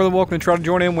 you're more than welcome to try to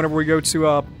join in whenever we go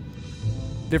to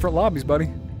different lobbies, buddy.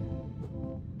 I'm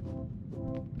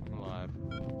alive.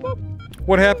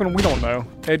 What happened? We don't know.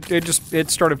 It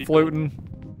started floating.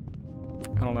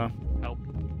 I don't know. Help.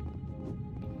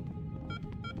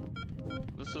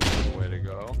 This is the way to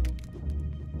go.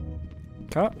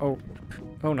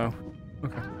 Oh no.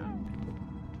 Okay.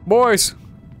 Boys,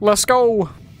 let's go.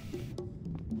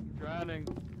 Drowning.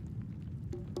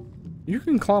 You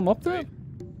can climb up there?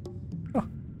 Oh.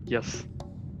 Yes.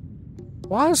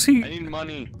 Why is he? I need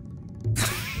money.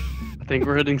 I think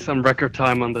we're hitting some record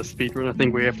time on the speedrun. I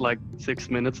think we have like 6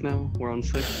 minutes now. We're on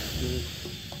 6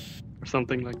 minutes. Or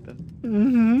something like that.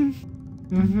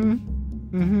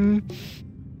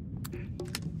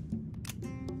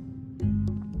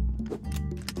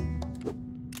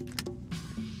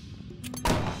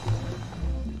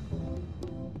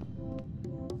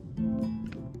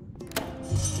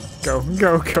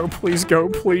 Go, please go,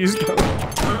 please go.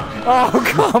 Oh,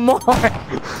 come on!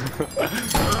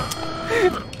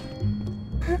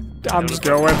 I'm just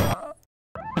going.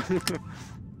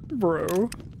 Bro.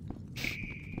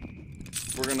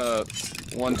 We're gonna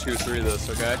 1, 2, 3 this,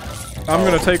 okay? I'm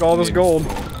gonna take all this gold.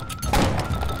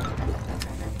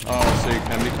 Oh, so you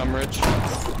can become rich?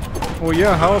 Well,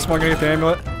 yeah, how else am I gonna get the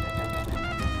amulet?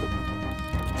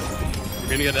 We're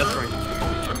gonna get S rank.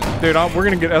 Dude, we're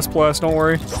gonna get S+, don't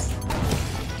worry.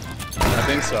 I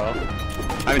think so.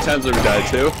 How many times have we died,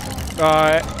 too?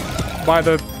 By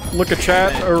the look at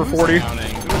chat, over 40.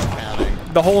 Counting? Who's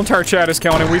counting? The whole entire chat is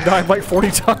counting. We've died like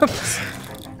 40 times.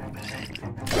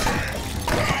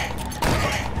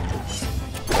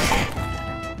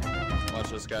 Watch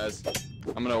this, guys.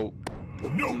 I'm gonna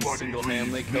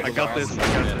single-handedly kill the I got boss this. in a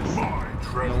minute. I'm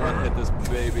gonna one-hit this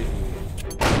baby.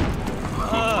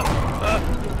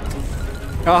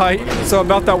 So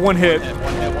about that one hit. One hit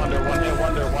wonder, one hit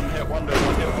wonder, one hit wonder,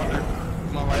 one hit wonder.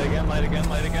 Come on, light again, light again,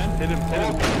 light again. Hit him, hit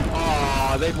him.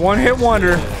 Aw, they One hit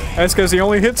wonder. That's because he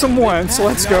only hits him once.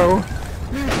 Let's go. I'm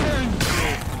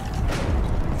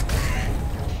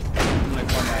gonna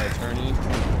call my attorney.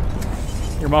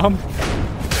 Your mom?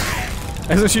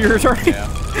 Isn't she your attorney? Yeah.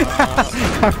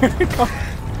 I'm gonna call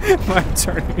my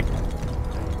attorney.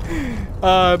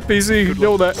 PC,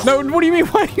 deal with that. No, what do you mean?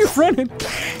 Why are you running?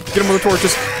 Get him with the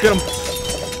torches. Get him.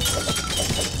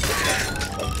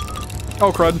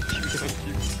 Oh, crud.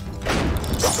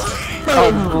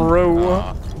 Oh,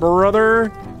 bro.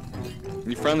 Brother.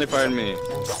 You friendly fired me.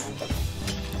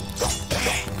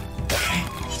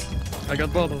 I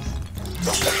got bottles.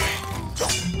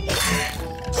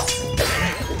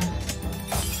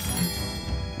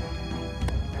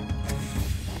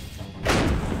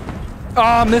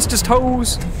 Ah, missed his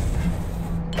toes.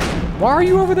 Why are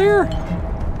you over there?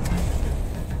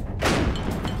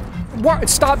 What?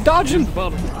 Stop dodging.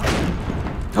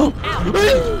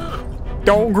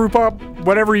 Don't group up.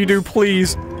 Whatever you do,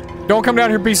 please. Don't come down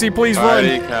here, PC. Please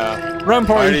Party run. cow. Run,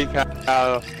 party. Party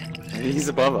cow. He's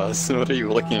above us. What are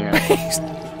you looking at?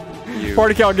 You.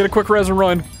 Party cow, get a quick res and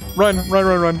run. Run, run,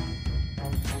 run, run.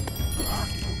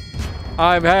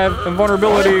 I have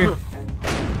invulnerability.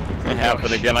 It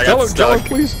happened again. I got Jello, stuck.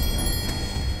 please.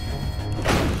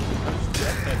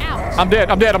 I'm dead.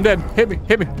 I'm dead. I'm dead. Hit me.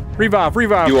 Hit me. Revive.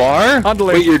 Revive. You are? I'm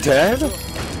delayed. Wait, you're dead?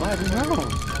 What? No.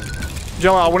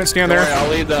 Jello, I wouldn't stand Don't there. worry, I'll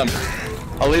lead them.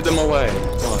 I'll lead them away.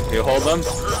 Come on, you hold them.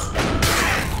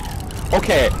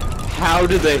 Okay, how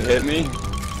did they hit me?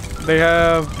 They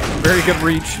have very good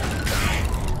reach.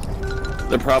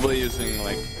 They're probably using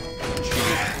like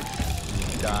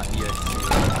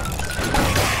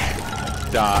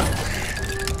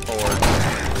cheat.exe.org.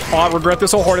 Oh, I regret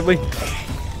this wholeheartedly.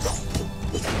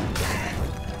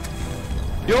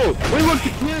 Yo, wait, look, the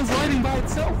cannon's lighting by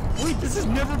itself. Wait, this is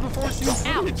never before seen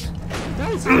footage.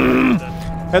 That was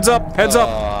Heads up, heads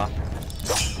up.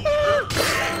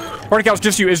 Party cow, it's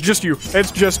just you, it's just you.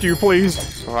 It's just you,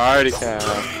 please. Party cow.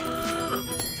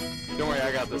 Don't worry,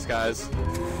 I got this, guys. It's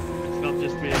not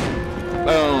just me.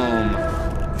 Boom.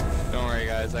 Don't worry,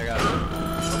 guys, I got it.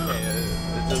 Okay,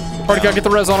 it just... Party cow, get the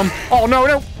res on him. Oh, no,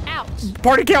 no.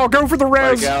 Party cow, go for the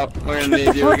res. Party cow, we're gonna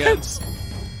need you again.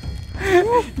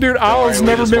 Dude, Owl's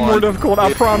never been more difficult,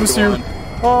 I promise you.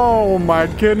 Oh my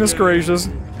goodness gracious.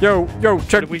 Yo,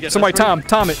 check, somebody time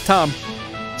it, time.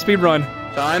 Speed run.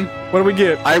 Time? What do we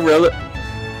get? I really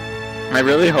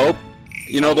hope,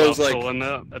 you know those like, I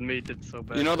did so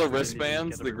bad. you know the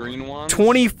wristbands, the green ones?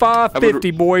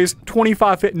 2550, boys.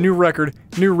 2550, new record,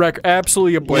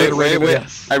 absolutely obliterated. Wait.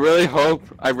 I really hope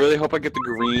I get the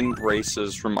green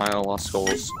braces from Isle of Lost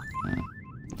Skulls.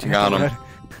 I got them.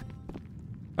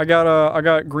 I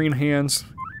got green hands.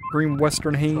 Green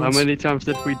western hands. How many times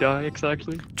did we die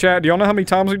exactly? Chat, do y'all know how many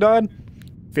times we died?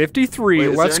 53.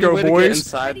 Wait, Let's go, boys.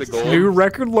 Inside the gold? New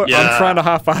record. Look, Yeah. I'm trying to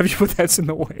high five you, but that's in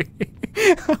the way.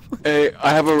 Hey,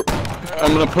 I'm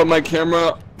gonna put my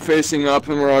camera facing up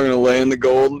and we're all gonna lay in the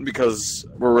gold because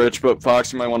we're rich, but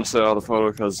Fox, you might want to set out the photo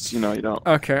because, you know, you don't.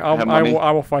 Okay, have money.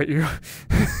 I will fight you.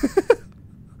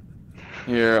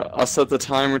 Here, I'll set the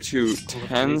timer to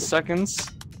 10 seconds.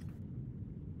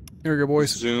 Here we go, boys.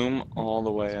 Zoom all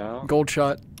the way out. Gold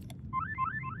shot.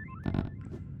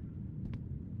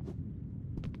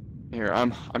 Here,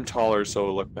 I'm taller, so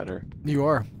it'll look better. You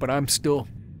are, but I'm still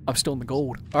in the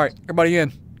gold. All right, everybody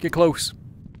in. Get close.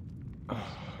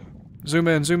 Zoom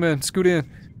in, scoot in.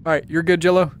 All right, you're good,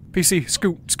 Jello. PC,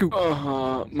 scoot.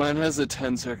 Mine has a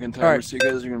 10-second timer, Alright. so you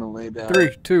guys are gonna lay down.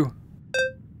 3, 2.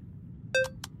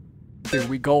 Dude,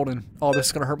 we golden. Oh, this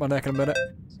is gonna hurt my neck in a minute.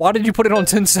 Why did you put it on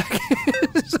 10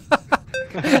 seconds?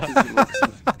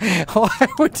 Why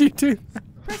would you do that?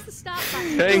 Press the start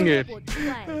button. Dang it.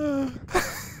 Play.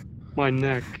 My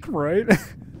neck. Right?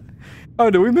 Oh,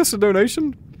 did we miss a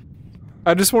donation?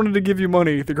 I just wanted to give you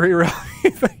money, the great Ralphie.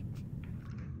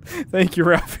 Thank you,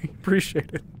 Ralphie.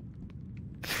 Appreciate it.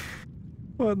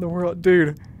 What in the world?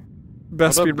 Dude.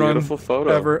 Best What a speedrun beautiful photo.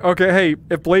 ever. Okay, hey,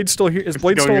 if Blade's still here, is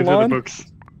Blade still Going into the on? books.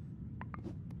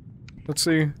 Let's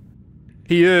see.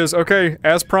 He is. Okay,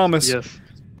 as promised. Yes.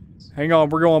 Hang on,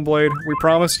 we're going, Blade. We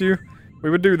promised you we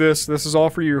would do this. This is all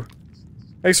for you.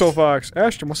 Hey, SoulFox.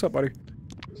 Ashton, what's up, buddy?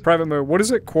 Private mode. What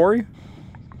is it? Quarry?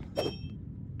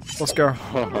 Let's go.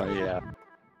 Oh, yeah.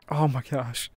 Oh my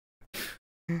gosh.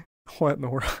 What in the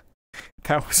world?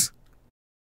 That was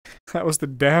the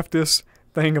daftest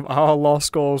thing of all Lost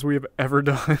Skulls we have ever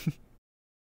done.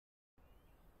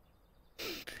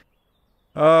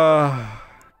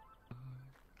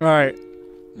 Alright.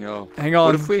 Yo. Hang on.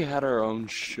 What if we had our own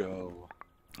show?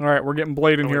 Alright, we're getting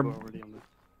Blade in here. we're already on this.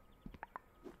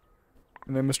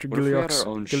 And then Mr. What if we had Giliox.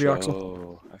 our own Gilioxel.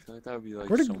 show? I feel like that would be like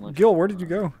Where did so much Gil? Where fun. did you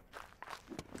go?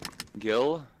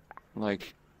 Gil?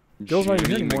 Like Gil's not even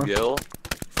here Jimmy anymore. McGill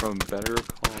from Better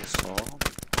Call Saul?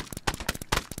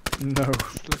 No,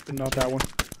 not that one.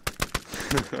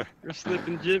 You're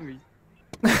slipping Jimmy.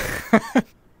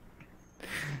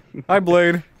 Hi,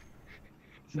 Blade.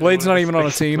 Blade's not even on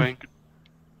a team. Blank.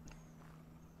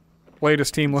 Blade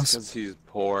is teamless. Because he's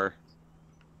poor.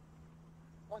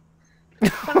 What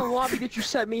kind of lobby did you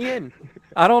set me in?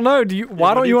 I don't know.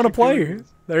 Why don't you want to play?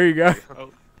 There you go.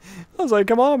 I was like,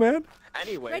 come on, man.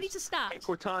 Anyway, Ready to start. Hey,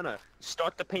 Cortana,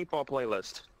 start the paintball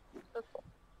playlist.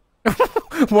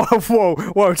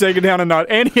 Whoa, take it down a notch.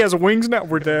 And he has wings now.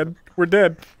 We're dead. We're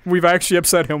dead. We've actually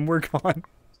upset him. We're gone.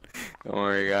 Don't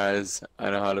worry, guys. I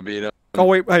know how to beat him. Oh,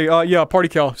 wait, hey, yeah, Party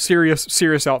Cal.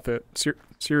 Serious outfit.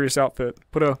 Serious outfit.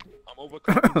 Put a... I'm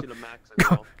overclocking to the max as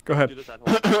well. Go ahead. Do this at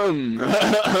home.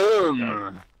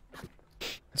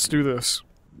 Let's do this.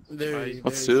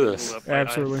 Let's do this.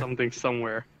 Absolutely. Something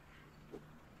somewhere.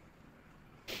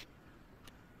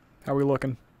 How we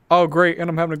looking? Oh, great, and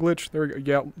I'm having a glitch. There we go.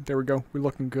 Yeah, there we go. We're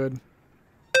looking good.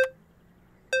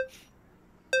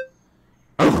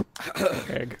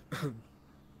 Egg.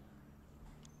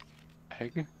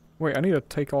 Egg? Wait, I need to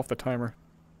take off the timer.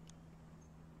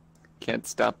 Can't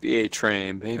stop the A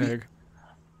train, baby. Egg.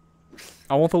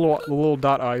 I want the little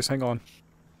dot eyes. Hang on.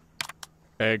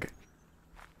 Egg.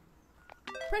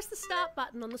 Press the start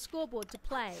button on the scoreboard to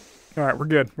play. All right, we're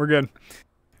good. We're good.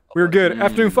 We're good.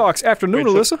 Afternoon, Fox. Afternoon,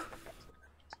 Wait, so- Alyssa.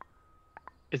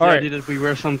 Is the idea that we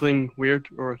wear something weird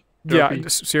or derpy? Yeah,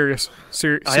 serious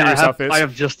I outfits. I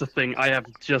have just the thing. I have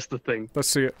just the thing. Let's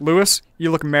see it. Lewis,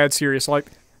 you look mad serious. Like,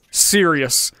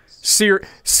 serious.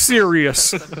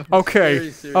 Serious.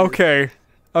 Okay.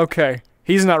 Okay.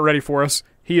 He's not ready for us.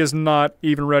 He is not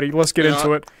even ready. Let's get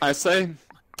into it. I say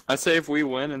if we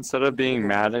win, instead of being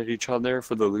mad at each other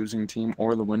for the losing team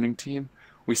or the winning team,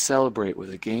 we celebrate with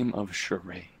a game of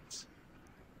charades.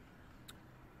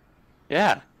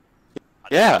 Yeah.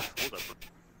 Yeah.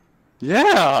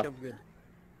 Yeah.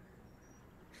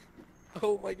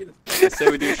 Oh my goodness. I say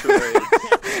we do charades.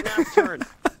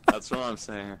 That's what I'm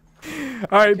saying.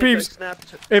 Alright, peeps.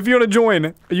 If you want to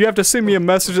join, you have to send me a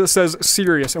message that says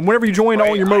serious. And whenever you join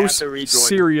on your most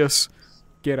serious,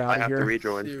 get out of here.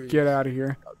 Get out of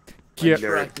here. Get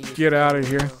out of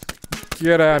here.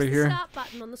 Get out of here. Start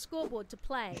button on the scoreboard to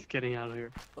play. He's getting out of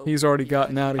here. He's already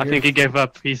gotten out of here. I think he gave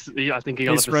up. I think he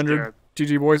got surrendered.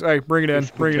 GG boys. Hey, bring it in.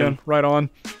 Bring it in. Right on.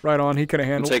 Right on. He could have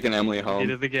I'm handled. taking Emily home. We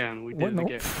did it again. We did it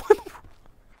again.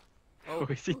 Oh,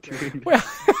 is he doing that?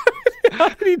 How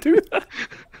did he do that?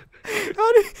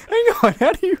 Hang on.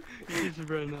 How do you? He just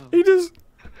ran out. He just.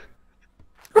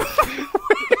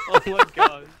 Oh my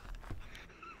god.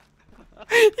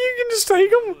 You can just take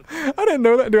him. I didn't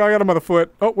know that. Dude, I got him by the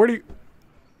foot. Oh, where do you?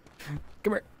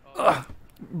 Come here.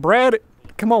 Brad,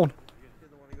 come on.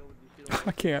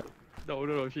 I can't.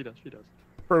 No, she does.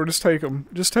 Bro, just take him.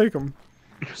 Just take him.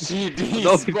 She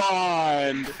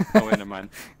despawned. Oh, wait, never mind.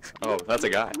 Oh, that's a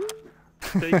guy.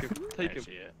 Take him.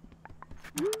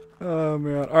 Oh,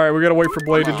 man. Alright, we gotta wait for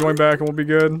Blade to join back and we'll be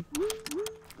good.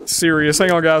 Serious.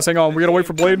 Hang on, guys. Hang on. We gotta wait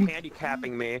for Blade.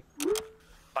 Handicapping me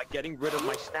by getting rid of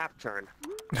my snap turn.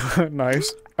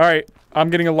 Nice. Alright, I'm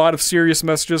getting a lot of serious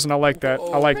messages and I like that.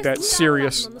 I like that.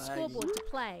 Serious.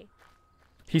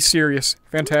 He's serious.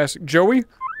 Fantastic. Joey,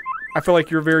 I feel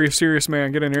like you're a very serious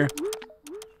man. Get in here.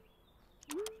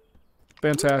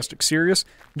 Fantastic. Serious.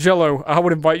 Jello, I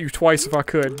would invite you twice if I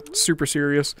could. Super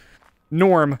serious.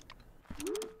 Norm.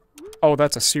 Oh,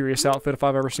 that's a serious outfit if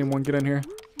I've ever seen one. Get in here.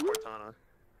 Cortana.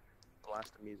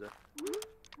 Blast the music.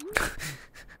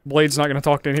 Blade's not gonna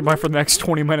talk to anybody for the next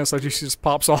 20 minutes. Like, he just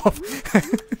pops off.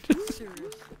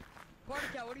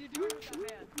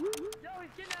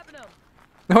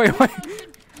 No, wait.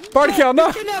 Party Cow,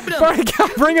 no! Party Cow,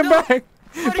 bring him back!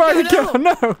 Party Cow,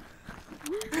 no!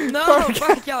 No,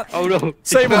 Party Cow! Oh no!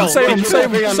 Save him! Save him!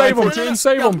 Save him!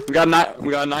 Save him! We got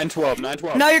 912.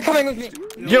 912. Now you're coming with me.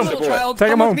 Yo,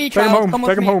 take him home. Take him home.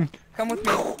 Take him home. Come with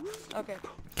me. Okay.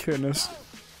 Goodness.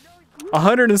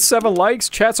 107 likes.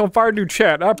 Chat's on fire. Do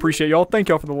chat. I appreciate y'all. Thank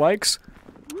y'all for the likes.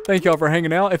 Thank y'all for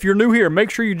hanging out. If you're new here, make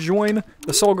sure you join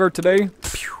the Soul Guard today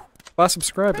by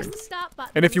subscribing.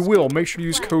 And if you will, make sure you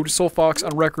use code SoulFox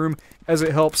on Rec Room as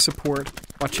it helps support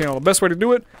my channel. The best way to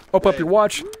do it, open up your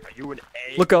watch,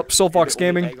 look up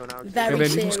SoulFoxGaming, and then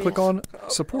you can just click on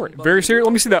support. Very serious.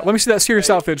 Let me see that. Let me see that serious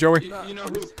outfit, Joey.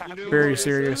 Very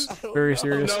serious. Very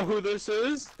serious. You know who this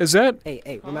is? Is that?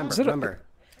 Hey, remember.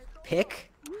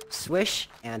 Pick, swish,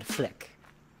 and flick.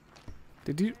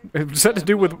 Did you? Is that to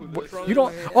do with? You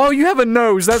don't. Oh, you have a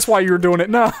nose. That's why you were doing it.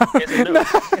 No. No.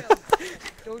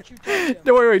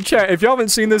 No, wait, chat. If y'all haven't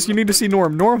seen this, you need to see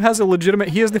Norm. Norm has a legitimate.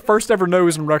 He has the first ever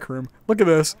nose in Rec Room. Look at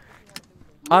this.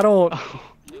 I don't.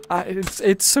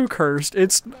 It's so cursed.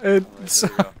 It's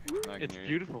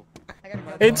beautiful.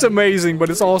 It's amazing, but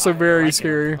it's also very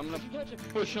scary.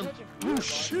 pushing. No,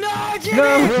 Jimmy!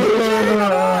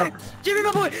 No! Jimmy,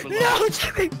 my boy! No,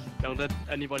 Jimmy! Don't let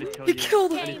anybody tell He you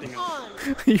killed him. anything else.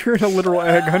 You're in a literal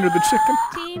egg under the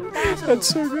chicken. That's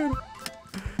so good.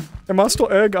 Am I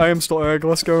still egg? I am still egg.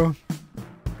 Let's go.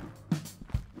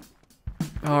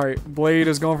 Alright, Blade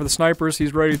is going for the snipers.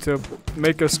 He's ready to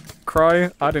make us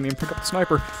cry. I didn't even pick up the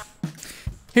sniper.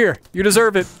 Here, you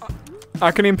deserve it.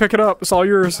 I couldn't even pick it up. It's all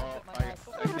yours.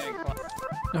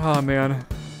 Oh, man.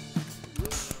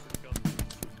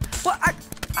 What?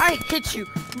 I hit you.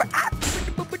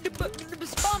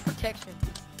 Spawn protection.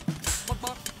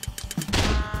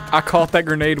 I caught that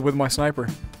grenade with my sniper.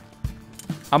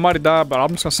 I might have died, but I'm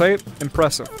just gonna say it.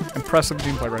 Impressive. Impressive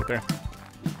gameplay right there.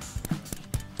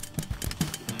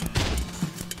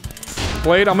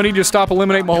 Blade, I'm gonna need you to stop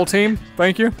eliminating my whole team.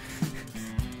 Thank you.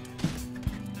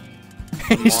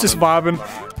 He's just vibing.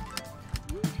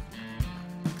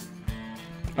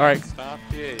 Alright. Stop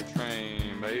the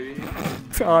train, baby.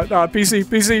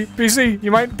 PC.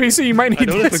 You might need I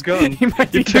noticed this. the gun.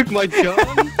 You took my gun.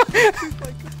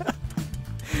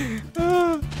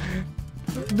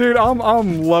 Dude, I'm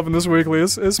loving this weekly.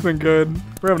 It's been good.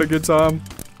 We're having a good time.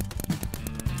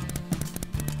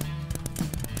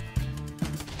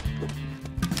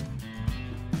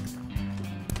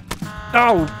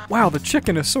 Oh, wow, the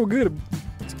chicken is so good.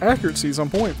 Its accuracy is on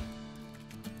point.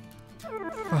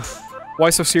 Why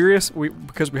so serious?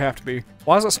 Because we have to be.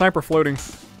 Why is that sniper floating?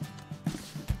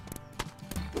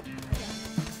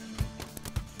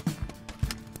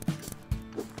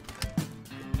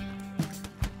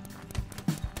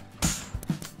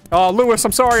 Oh, Lewis,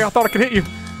 I'm sorry. I thought I could hit you.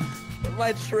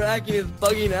 My tracking is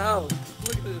bugging out.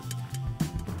 Look at this.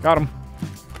 Got him.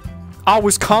 I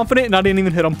was confident and I didn't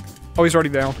even hit him. Oh, he's already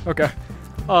down. Okay.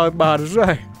 I was about to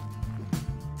say.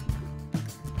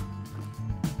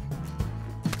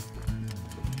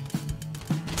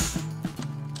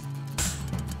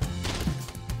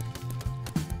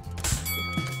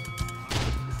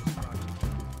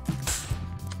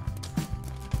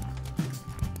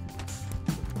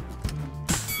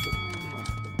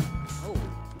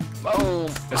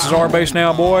 This is our base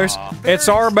now, boys. It's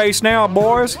our base now,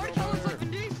 boys.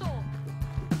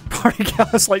 Party cow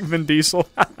is like Vin Diesel.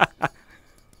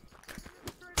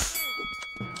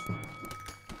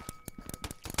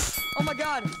 Oh my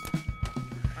god.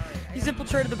 He's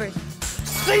infiltrated the base.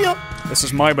 See ya! This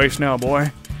is my base now,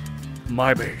 boy.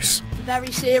 My base.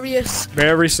 Very serious.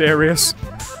 Very serious.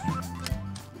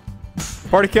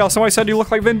 Party cow, somebody said you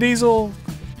look like Vin Diesel.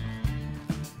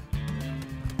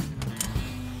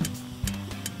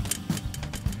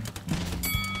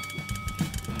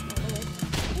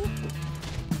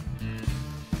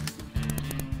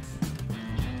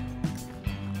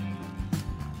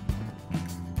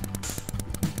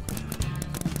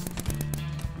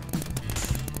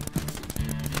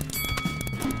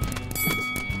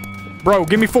 Bro,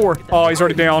 give me 4. Oh, he's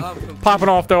already down. Popping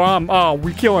off though. Oh,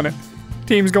 we killing it.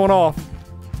 Team's going off.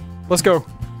 Let's go.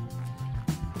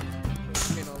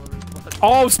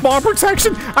 Oh, spawn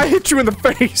protection! I hit you in the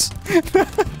face.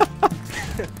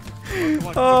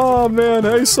 Oh man,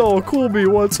 hey Soul, Cool B,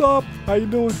 what's up? How you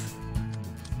doing?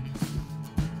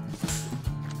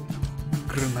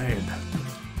 Grenade.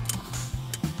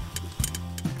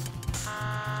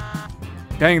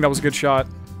 Dang, that was a good shot.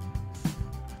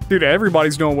 Dude,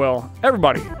 everybody's doing well.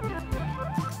 Everybody.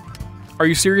 Are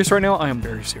you serious right now? I am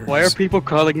very serious. Why are people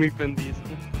calling me Vin Diesel?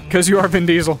 Because you are Vin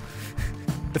Diesel.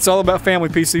 It's all about family,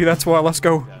 PC. That's why. Let's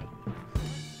go.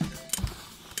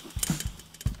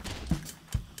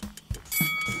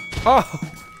 Oh!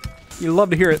 You love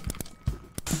to hear it.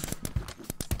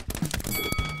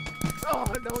 Oh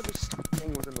no, this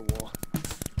thing was in the wall.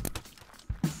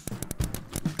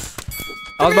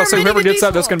 I was about to say, whoever gets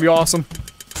that, that's going to be awesome.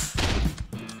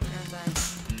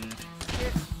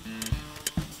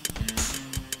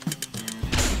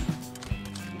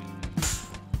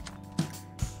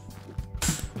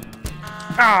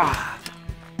 Ah!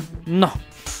 No.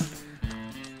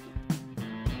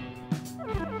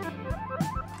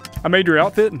 I made your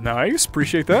outfit. Nice.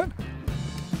 Appreciate that.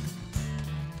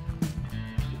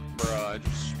 Bruh, I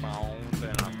just spawned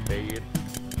and I'm dead.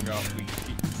 Got me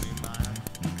in mine.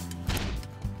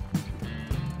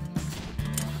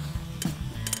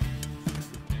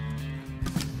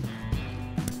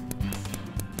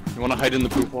 You wanna hide in the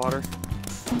poop water?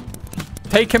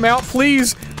 Take him out,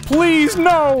 please. Please,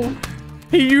 no.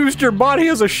 He used your body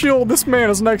as a shield. This man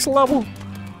is next level.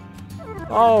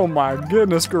 Oh my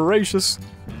goodness gracious.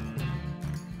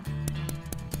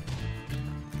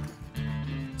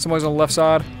 Somebody's on the left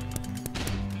side.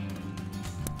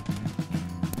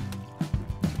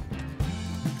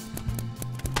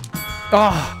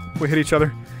 Ah. We hit each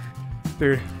other.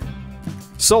 Dude.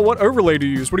 So what overlay do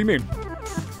you use? What do you mean?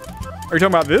 Are you talking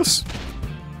about this?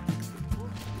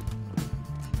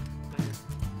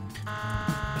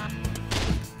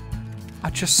 I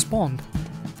just spawned.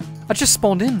 I just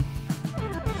spawned in.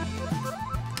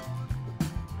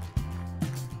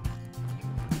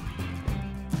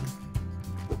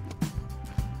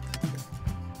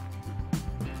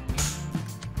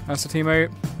 That's a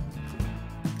teammate.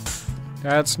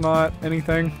 That's not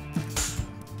anything.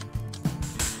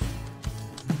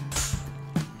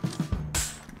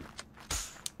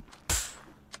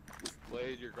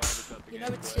 You know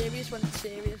it's serious when it's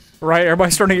serious. Right,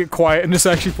 everybody's starting to get quiet and just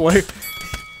actually play.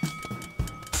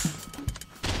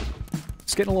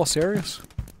 It's getting a little serious.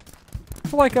 I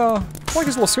feel like it's a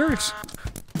little serious.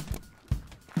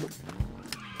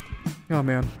 Oh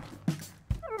man.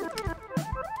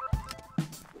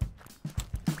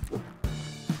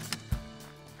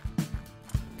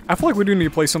 I feel like we do need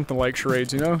to play something like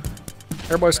charades, you know?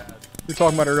 Everybody's we were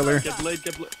talking about it earlier. Get blade,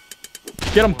 get blade.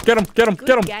 Get him, get him, get him,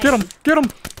 get him, get him, get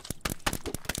him.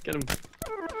 Get him.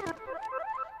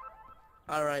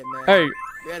 Alright, man. Hey,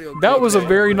 that was a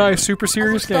very nice, super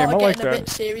serious game. I like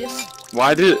that.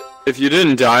 Why did, if you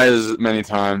didn't die as many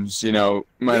times, you know,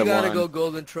 you might You have gotta won. go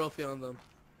golden trophy on them.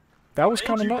 That was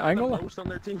kind of nice. I ain't gonna lie.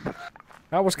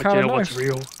 That was kind of nice. What's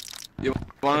real? You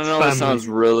wanna know what sounds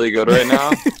really good right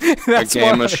now? A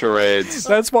game of charades.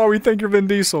 That's why we think you're Vin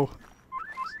Diesel.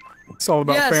 It's all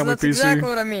about Yes, family that's PC. exactly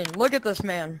what I mean. Look at this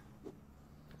man.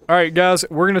 Alright guys,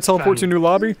 we're gonna teleport to a new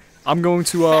lobby. I'm going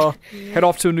to head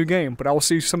off to a new game, but I will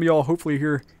see some of y'all hopefully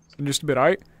here in just a bit,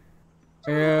 alright?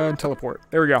 And teleport.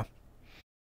 There we go.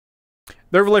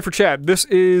 The overlay for chat. This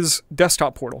is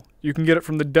desktop portal. You can get it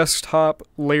from the desktop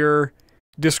layer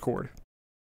Discord.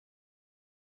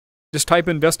 Just type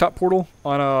in desktop portal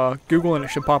on Google and it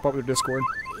should pop up with Discord.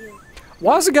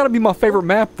 Why has it gotta be my favorite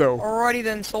map though? Alrighty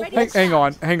then, SoulFox. Hang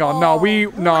on, hang on. No,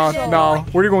 nah.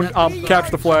 We're going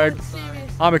capture the flag.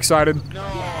 I'm excited. No,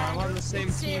 I'm on the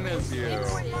same team as you.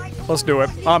 Let's do it.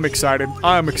 I'm excited.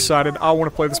 I'm excited. I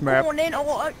want to play this map. Game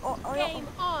on.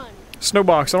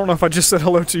 Snowbox, I don't know if I just said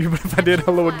hello to you, but if I did,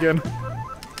 hello again.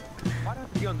 Why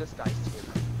don't you on this guy's team?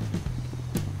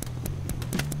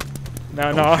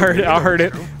 No, I heard it. I heard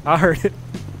it. I heard it.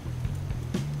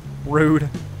 Rude.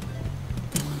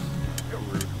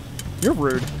 You're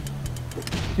rude.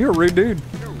 You're a rude dude.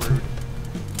 You're rude.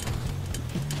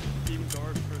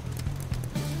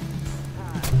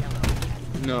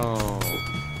 No.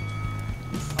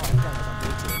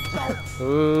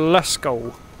 Let's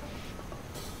go.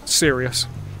 Serious.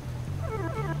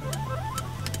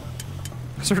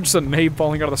 Is there just a nade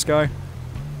falling out of the sky?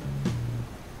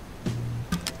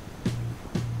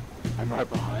 I'm right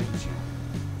behind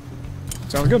you.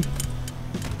 Sounds good.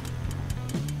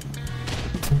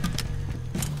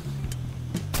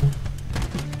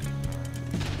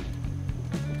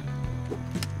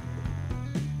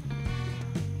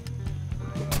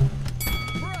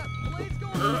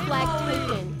 Flag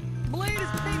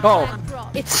taken. Oh,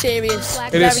 It's serious.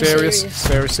 it is serious.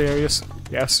 Very serious.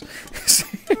 Yes.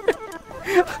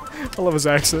 I love his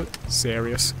accent.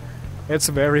 Serious. It's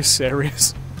very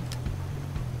serious.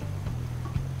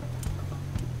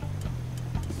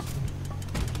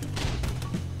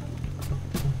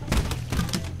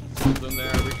 Something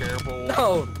there, be careful.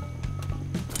 No!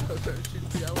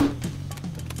 She's yellow.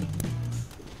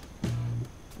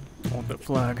 Want that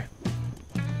flag.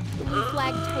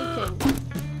 Flag taken.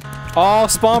 Oh,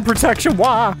 spawn protection.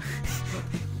 Why?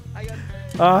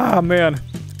 Ah, man.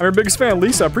 I'm your biggest fan,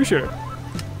 Lisa. I appreciate it.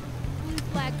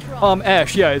 Flag drop.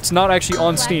 Ash, yeah, it's not actually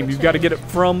on Steam. You've got to get it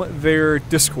from their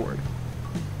Discord.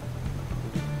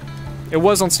 It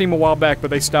was on Steam a while back, but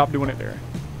they stopped doing it there.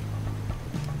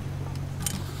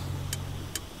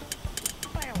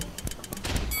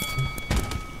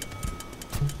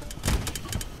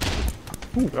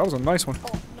 Ooh, that was a nice one.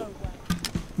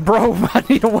 Bro, I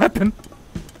need a weapon.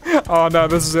 Oh no,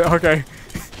 this is it. Okay.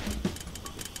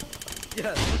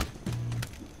 Yes.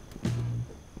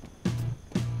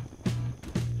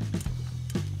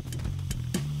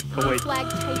 Oh wait. Flag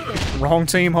taken. Wrong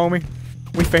team, homie.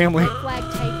 We family. Flag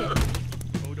taken.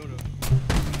 Oh no.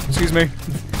 Excuse me.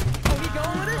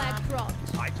 Flag dropped.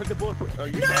 I took the bullet. Oh,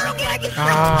 you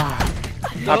Ah,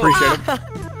 I appreciate it.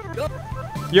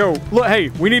 Yo, look, hey,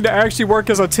 we need to actually work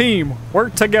as a team.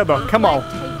 Work together. Come on.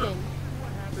 Taken.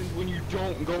 What happens when you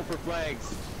don't go for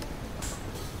flags?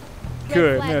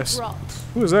 Goodness. Flag dropped.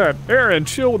 Who is that? Aaron,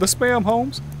 chill with the spam,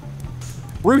 Holmes.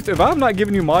 Ruth, if I'm not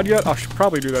giving you mod yet, I should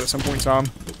probably do that at some point in time.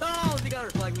 No, they got her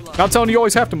flag. We lost. Not telling you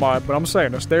always have to mod, but I'm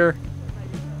saying it's there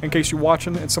in case you're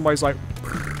watching and somebody's like,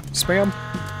 spam.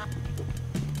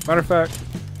 Matter of fact.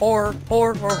 Or.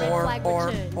 What?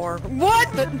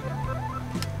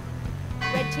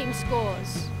 Red team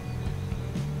scores.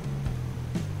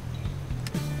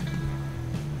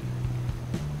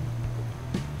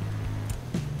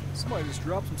 Somebody just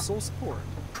dropped some soul support.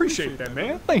 Appreciate that,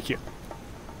 man. Thank you.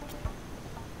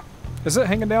 Is it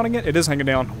hanging down again? It is hanging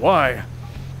down. Why?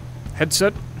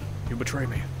 Headset, you betray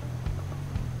me.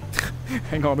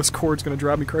 Hang on, this cord's gonna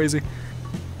drive me crazy.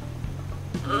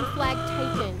 Blue flag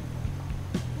taken.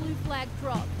 Blue flag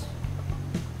dropped.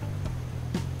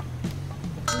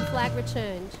 Blue flag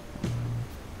returned.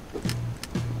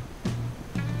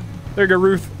 There you go,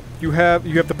 Ruth. You have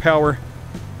the power.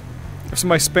 If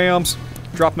somebody spams,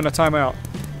 drop them in a timeout.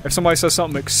 If somebody says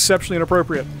something exceptionally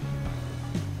inappropriate,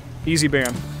 easy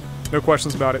ban. No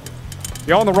questions about it.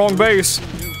 Y'all on the wrong base.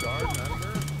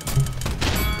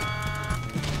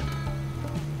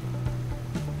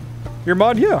 Your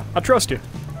mod? Yeah, I trust you.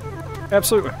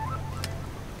 Absolutely.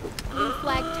 Blue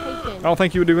flag taken. I don't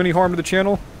think you would do any harm to the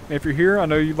channel. If you're here, I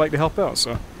know you'd like to help out,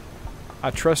 so I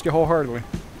trust you wholeheartedly.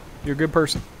 You're a good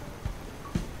person.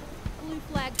 Blue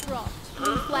flag dropped.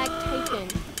 Blue flag taken.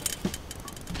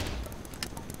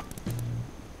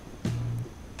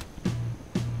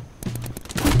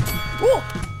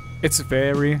 It's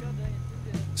very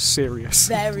serious.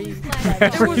 Very.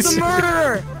 It was a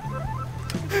murderer!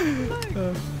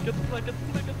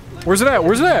 Where's it at?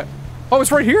 Where's it at? Oh,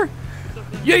 it's right here?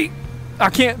 Yeet!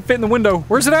 I can't fit in the window.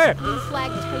 Where's it at? Blue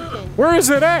flag taken. Where is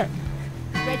it at?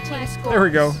 Red team scores. There we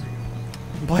go.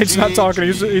 Blade's not talking.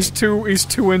 He's too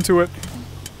into it.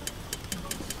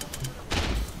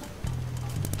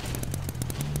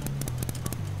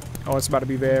 Oh, it's about to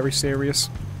be very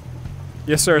serious.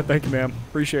 Yes, sir. Thank you, ma'am.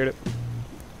 Appreciate it.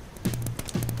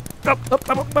 Up.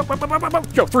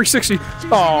 Yo, 360.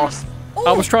 Oh,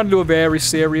 I was trying to do a very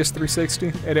serious 360.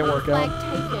 It didn't work out.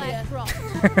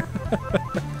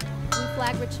 Blue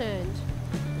flag returned.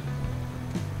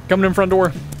 Coming in front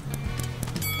door.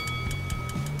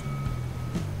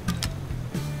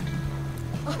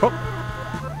 Oh.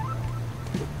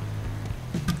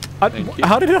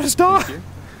 How did I just die?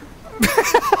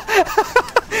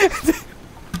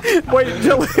 Wait,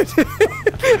 Dylan.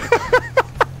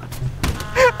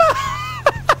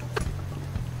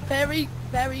 Very,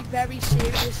 very, very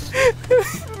serious.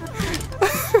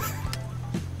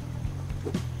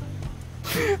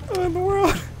 What in the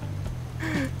world?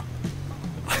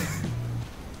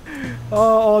 Oh,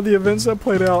 all the events that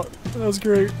played out. That was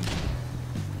great.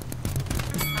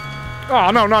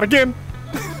 Oh, no, not again.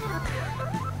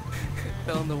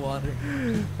 Fell in the water.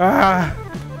 Ah.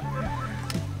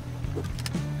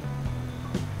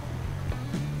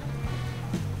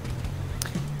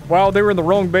 Wow, they were in the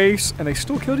wrong base, and they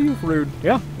still killed you? Rude.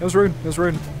 Yeah, it was rude. It was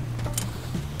rude.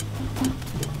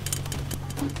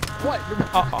 What?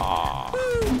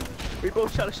 We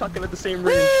both shot a shotgun at the same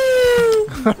range.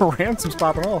 Ransom's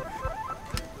popping off.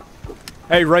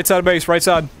 Hey, right side of base, right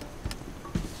side.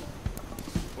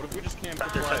 What if we just camp the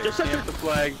flag? Just camp the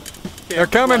flag. They're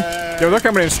coming. Yo, they're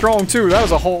coming in strong, too. That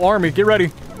was a whole army. Get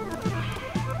ready.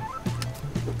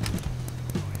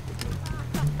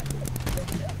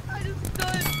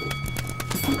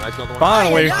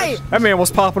 Finally, that man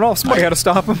was popping off. Somebody had to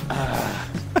stop him.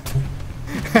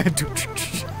 It's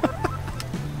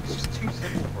just too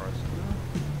simple for us.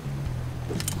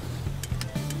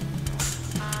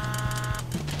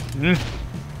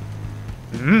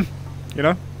 You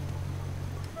know?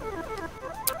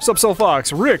 What's up,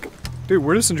 SoulFox? Rick! Dude,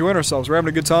 we're just enjoying ourselves. We're having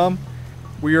a good time.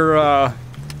 We've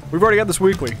already got this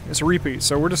weekly. It's a repeat,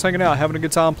 so we're just hanging out, having a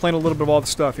good time, playing a little bit of all the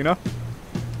stuff, you know?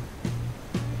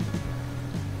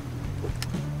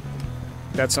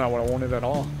 That's not what I wanted at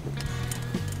all.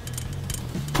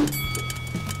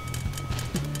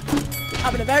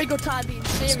 Having a very good time being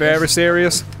serious. It's very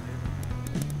serious.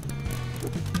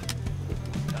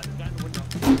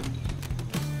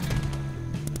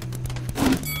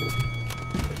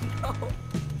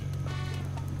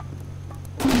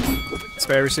 It's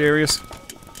very serious.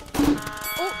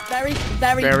 Oh, very,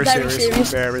 very, very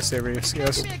serious. Very serious,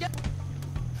 yes.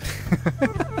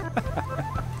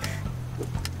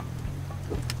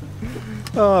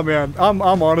 Oh man, I'm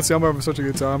honestly, I'm having such a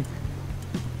good time.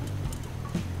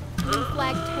 Blue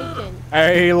flag taken.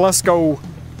 Hey, let's go.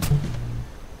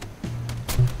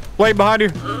 Blade behind you.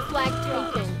 Blue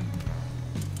flag taken.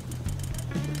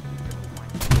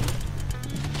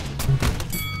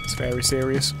 It's very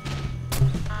serious.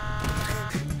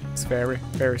 It's very,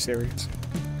 very serious.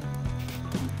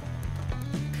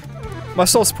 My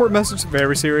soul support message,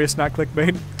 very serious, not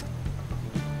clickbait.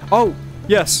 Oh,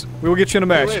 yes, we will get you in a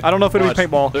match. Wait, I don't know if it'll be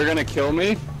paintball. They're gonna kill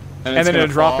me? And then it'll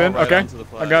drop in. Okay.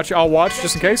 I got you. I'll watch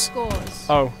just in case.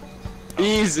 Oh.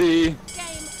 Easy.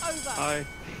 Hi.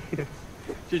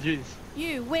 GG's.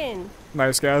 You win.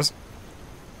 Nice, guys.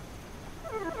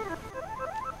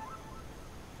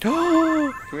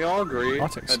 Can we all agree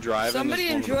that driving Somebody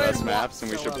is one of the best maps and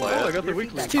we should play it? I got the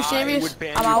weekly. Too serious.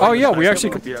 Oh yeah, we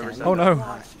actually could. Oh no.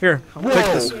 Here, take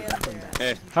this.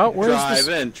 Hey, How? Where is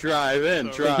this? drive in.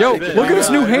 Yo, look at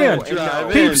this new hand.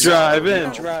 Peeps. Drive in.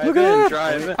 Look at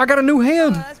that. I got a new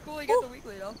hand. That's cool. You get the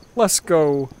weekly though. Let's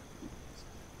go.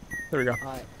 There we go.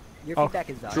 Your Oh. feedback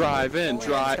is valid. Drive in.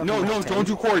 No, don't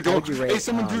do Corey. Don't. Hey,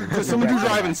 someone do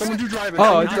driving. Someone do driving.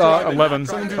 Oh, 11. 11.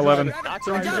 Someone do driving.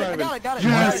 Got it.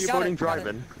 Why are you voting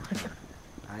driving?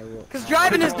 Because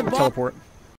driving is the ball. Teleport.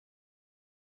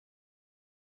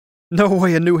 No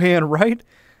way, a new hand, right?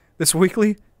 This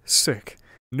weekly? Sick.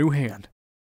 New hand.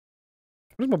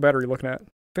 What's my battery looking at?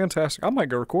 Fantastic. I might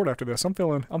go record after this. I'm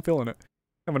feeling it.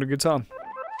 Having a good time.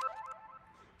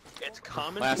 It's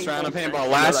common. Last round of paintball.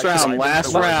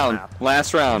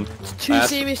 Last round. Too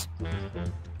serious.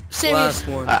 Serious.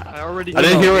 I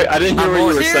didn't hear what you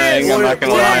were saying. I'm not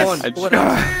gonna lie.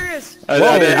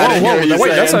 Whoa, wait,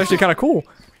 that's actually kind of cool.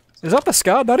 Is that the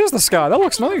sky? That is the sky. That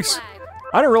looks nice.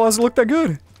 I didn't realize it looked that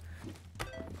good.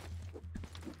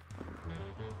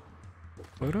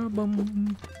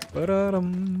 Ba-da-bum,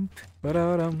 ba-da-dum,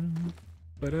 ba-da-dum,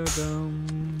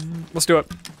 ba-da-dum. Let's do it.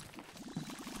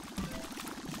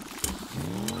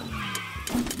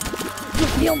 You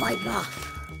feel my love.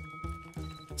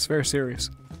 It's very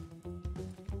serious.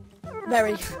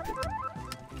 Very.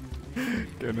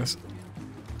 Goodness.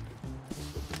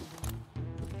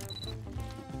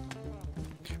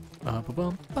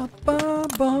 Ba-ba-bum,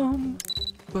 ba-ba-bum,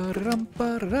 ba-da-dum,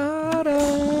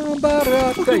 ba-da-dum,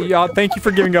 ba-da-dum. Yeah, thank you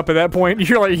for giving up at that point.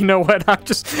 You're like, you know what? I'm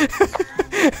just.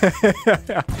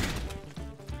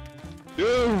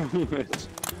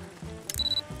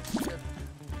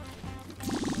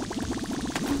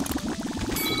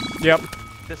 Yep.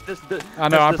 I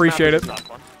know, I appreciate it.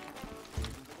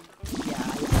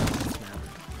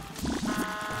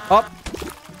 Up.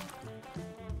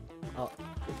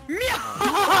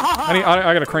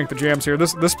 I gotta crank the jams here.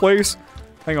 This place.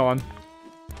 Hang on.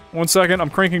 1 second.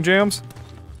 I'm cranking jams.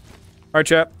 All right,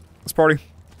 chat. Let's party.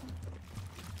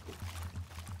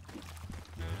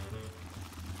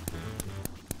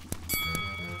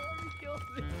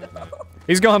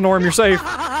 He's gone, Norm. You're safe.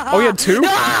 Oh, he had 2?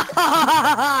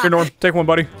 Here, Norm. Take one,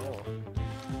 buddy.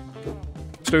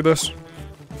 Let's do this.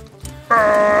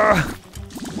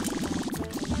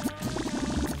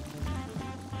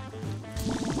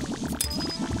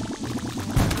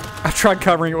 I tried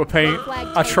covering it with paint.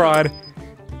 I tried.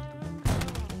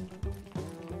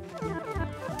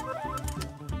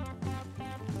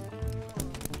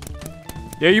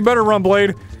 Yeah, you better run,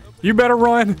 Blade. You better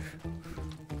run.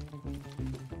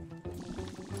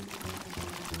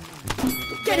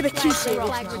 Get a bit too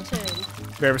serious.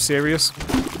 Very serious.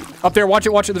 Up there, watch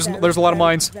it. There's a lot of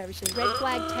mines. Red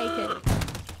flag taken.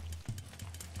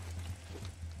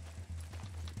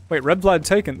 Wait, red flag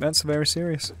taken. That's very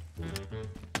serious.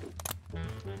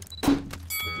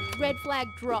 Red flag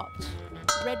dropped.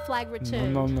 Red flag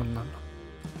returned. No.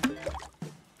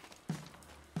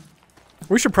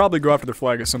 We should probably go after their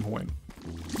flag at some point.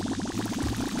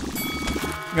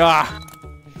 Ah!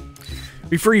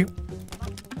 Be free!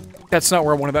 That's not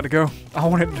where I wanted that to go. I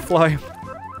wanted it to fly.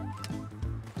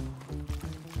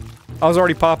 I was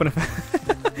already popping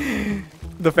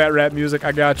the fat rap music.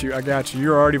 I got you.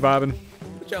 You're already vibing.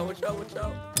 Watch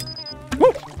out.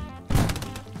 Woo!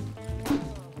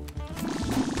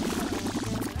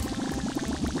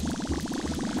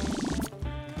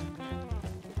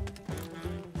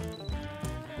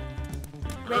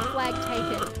 Red flag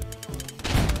taken.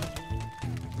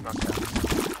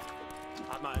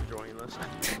 I'm not enjoying this.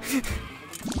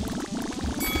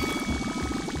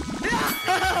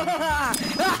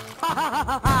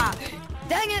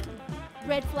 Dang it!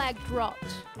 Red flag dropped.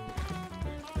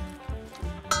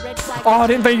 Red flag. Oh, I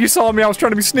didn't think you saw me. I was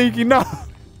trying to be sneaky. No.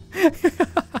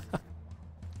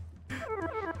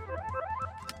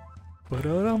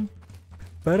 Ba-da-dum,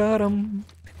 ba-da-dum,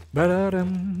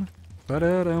 ba-da-dum,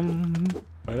 ba-da-dum,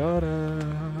 ba-da-da.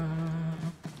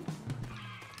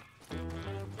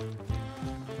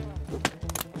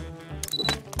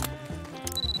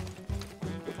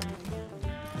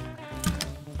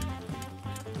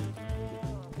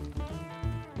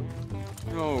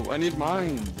 No, I need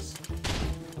mines.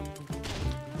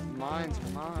 Mines.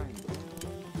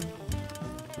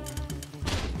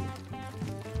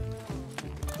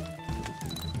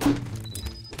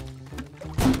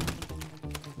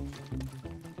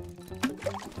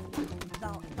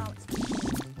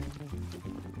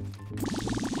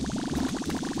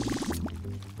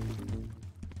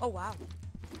 Oh wow.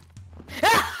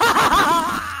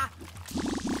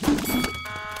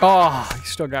 Oh, he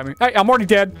still got me. Hey, I'm already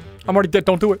dead. I'm already dead.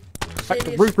 Don't do it.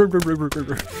 Hey, roof.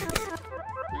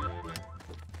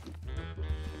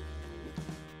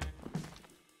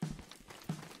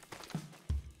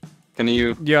 Can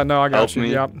you? Yeah, no, I got help you.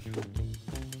 me? Yep.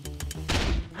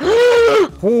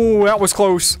 Oh, that was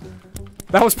close.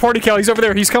 That was Party Cal. He's over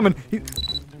there. He's coming.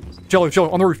 Jello,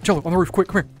 on the roof. Jello, on the roof. Quick,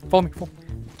 come here. Follow me.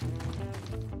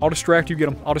 I'll distract you. Get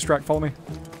him. I'll distract. Follow me.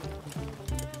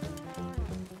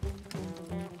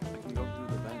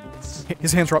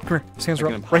 His hands are up. Come here. His hands are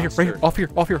up. Right here. Off here.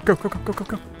 Go.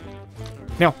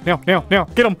 Now.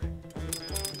 Get him.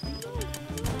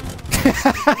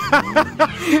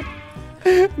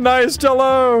 Nice,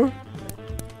 Jello.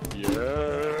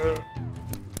 Yeah.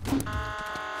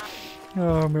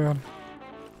 Oh man.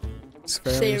 It's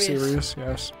very serious.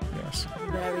 Yes.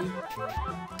 Very.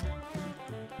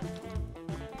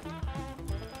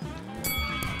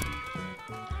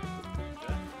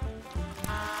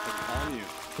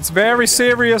 It's very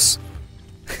serious.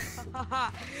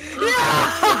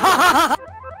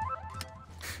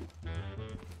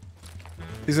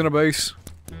 He's in a base.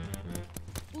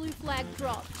 Blue flag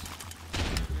dropped.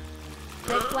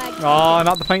 Red flag. Oh,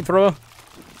 not the paint thrower.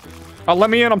 Oh, let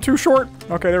me in. I'm too short.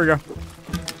 Okay, there we go.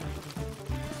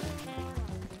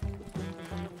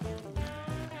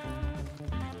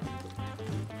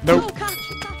 Nope.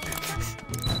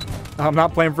 I'm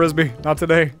not playing frisbee. Not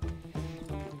today.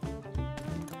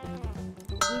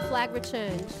 Blue flag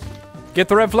returns. Get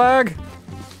the red flag.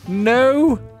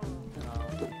 No.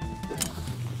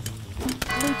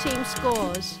 Blue team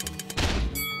scores.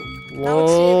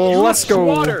 Whoa, let's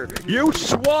go. You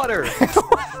swatter!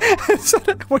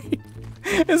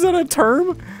 Is that a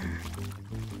term?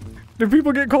 Do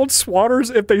people get called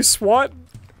swatters if they swat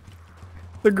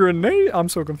the grenade? I'm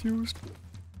so confused.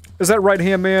 Is that right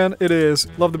hand man? It is.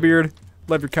 Love the beard.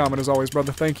 Love your comment as always,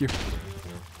 brother. Thank you.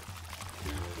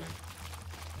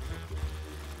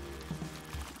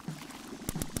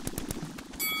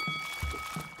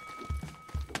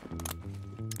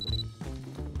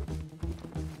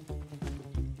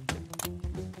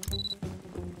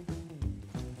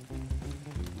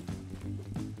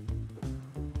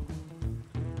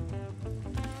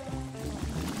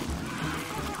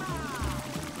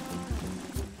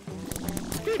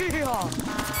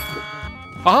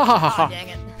 Ah, dang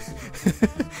it.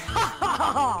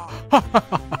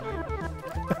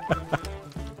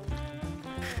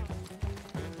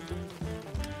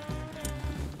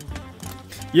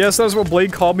 Yes, that's what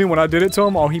Blade called me when I did it to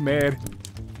him. Oh, he mad.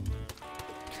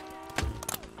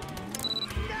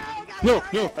 No,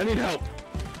 I need help.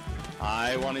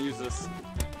 I want to use this.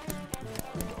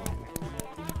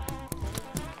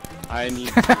 I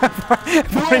need.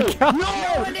 No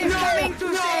one is coming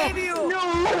to save you.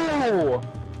 No!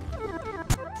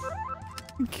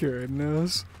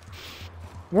 Goodness.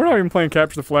 We're not even playing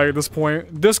Capture the Flag at this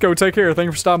point. Disco, take care. Thank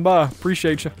you for stopping by.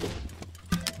 Appreciate you.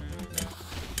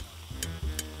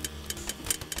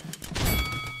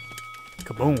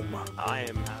 Kaboom. I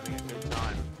am having a good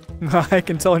time. I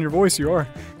can tell in your voice you are.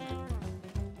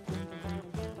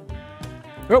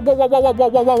 Whoa, whoa, whoa, whoa, whoa, whoa,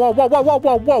 whoa, whoa, whoa, whoa,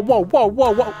 whoa, whoa, whoa,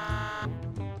 whoa, whoa.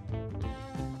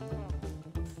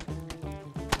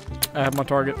 I have my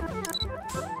target.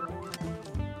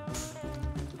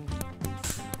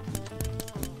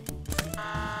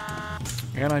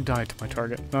 And I died to my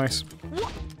target. Nice.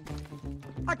 What?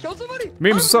 I killed somebody?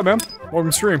 Memes, what's up, man? Welcome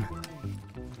to stream.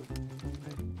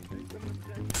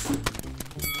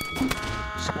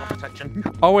 Swap protection.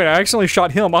 Oh wait, I accidentally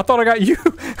shot him. I thought I got you.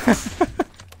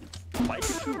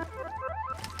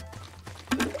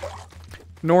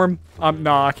 Norm,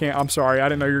 nah, I can't. I'm sorry. I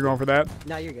didn't know you were going for that.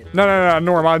 No, you're good. No,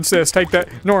 Norm, I insist. Take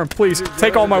that. Norm, please.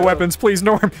 Take all my weapons, please.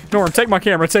 Norm, take my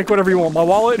camera. Take whatever you want. My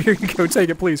wallet? Here you go.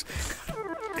 Take it, please.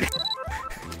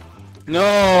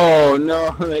 No,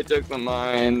 they took the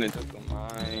mine. They took the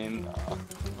mine. I'm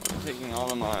taking all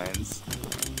the mines.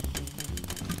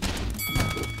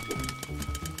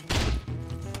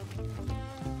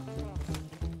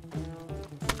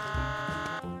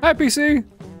 Hi, PC.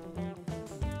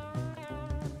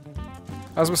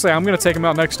 I was gonna say, I'm gonna take him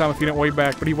out next time if he didn't wave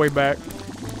back, but he waved back.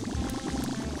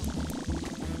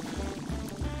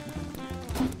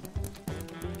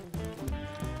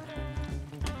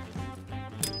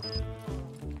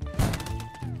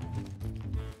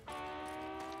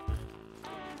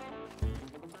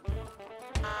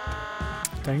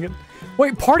 Dang it.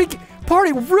 Wait, party,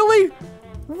 really?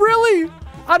 Really?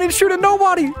 I didn't shoot at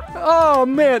nobody. Oh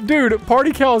man, dude,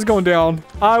 Party Cal is going down.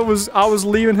 I was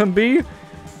leaving him be.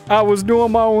 I was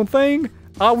doing my own thing.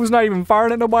 I was not even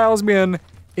firing at nobody. I was being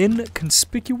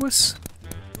inconspicuous.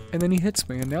 And then he hits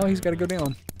me, and now he's got to go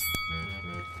down.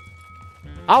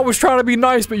 I was trying to be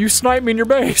nice, but you sniped me in your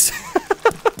base.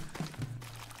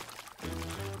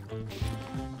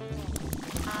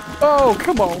 Oh,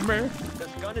 come on, man. This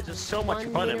gun is just so much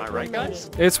fun, am I right,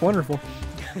 guys? It's wonderful.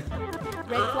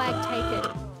 Red flag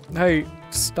taken. Hey,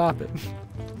 stop it.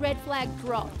 Red flag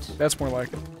dropped. That's more like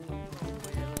it.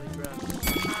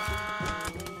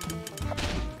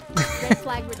 Red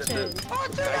flag returned.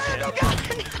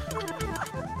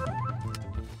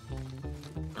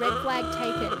 Red flag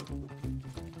taken.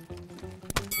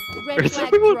 Red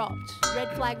flag dropped.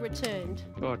 Red flag returned.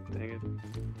 Oh, dang it.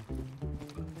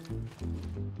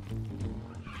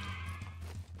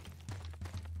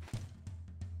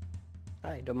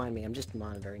 Hi, don't mind me, I'm just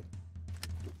monitoring.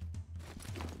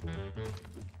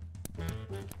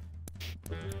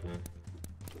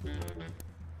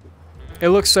 It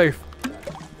looks safe.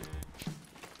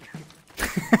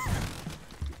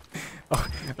 Oh,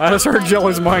 I just heard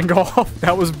Jelly's mind go off.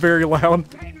 That was very loud.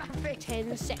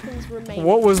 10 seconds remaining.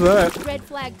 What was that? Red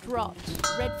flag dropped.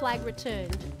 Red flag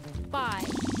returned. 5,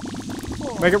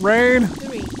 4. Make it rain.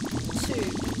 3, 2,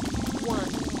 1.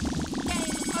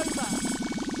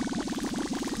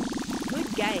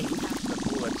 Good game. The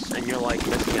bullets, and you're like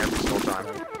missing every single time.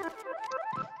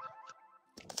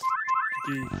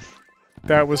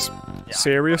 That was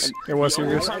serious. It was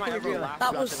serious.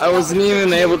 I wasn't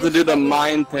even able to do the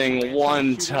mine thing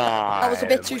one time. That was a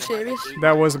bit too serious.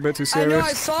 That was a bit too I know, I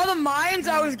serious. saw the mines,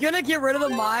 I was gonna get rid of the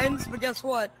mines, but guess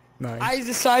what? Nice. I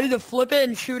decided to flip it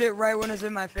and shoot it right when it's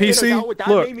in my face. PC,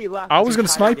 look, I was gonna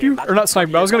snipe you, or not snipe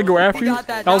you, I was gonna go after you.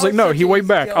 I was like, no, he waited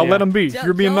back. I'll let him be.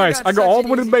 You're being nice. I go all the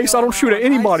way to the base, I don't shoot at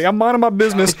anybody. I'm minding my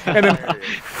business, and then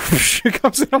she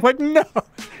comes in, I'm like, no.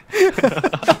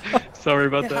 Sorry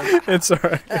about that. It's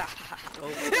alright.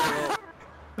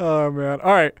 Oh, man.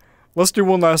 Alright, let's do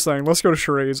one last thing. Let's go to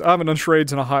charades. I haven't done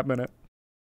charades in a hot minute.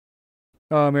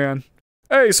 Oh, man.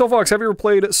 Hey, SoulFox, have you ever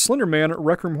played Slenderman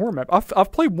Rec Room Horror Map?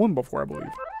 I've played one before, I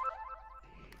believe.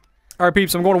 Alright,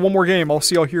 peeps, I'm going to one more game. I'll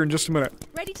see y'all here in just a minute.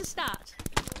 Ready to start.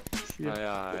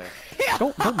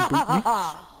 Don't boot me.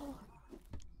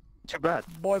 Too bad.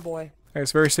 Boy. Hey,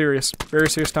 it's very serious. Very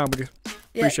serious time with you.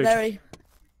 Yeah, Appreciate very. you.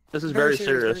 This is very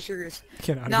serious. Very serious.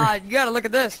 Get out of Nah, here. you gotta look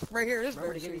at this. Right here, this is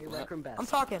very serious. I'm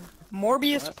talking.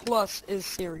 Morbius Plus is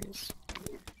serious.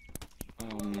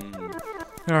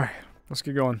 Alright, let's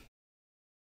get going.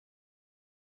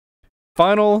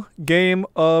 Final game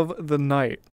of the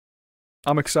night.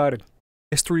 I'm excited.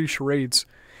 It's 3D charades.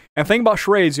 And the thing about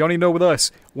charades, y'all need to know with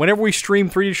us, whenever we stream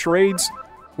 3D charades,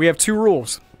 we have 2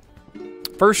 rules.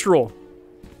 First rule,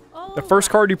 the first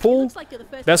card you pull,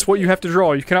 that's what you have to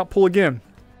draw. You cannot pull again.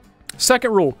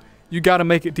 Second rule, you gotta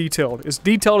make it detailed. As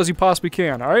detailed as you possibly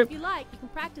can, alright? If you like, you can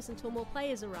practice until more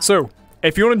players arrive. So,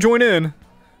 if you want to join in,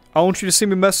 I want you to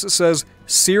send me a message that says,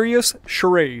 Serious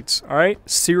Charades, alright?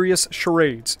 Serious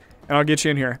Charades. And I'll get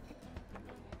you in here.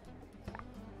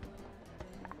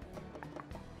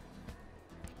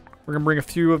 We're gonna bring a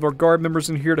few of our guard members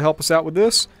in here to help us out with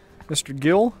this. Mr.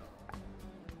 Gill.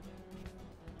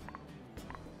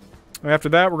 And after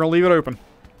that, we're gonna leave it open.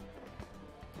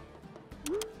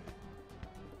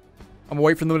 I'm gonna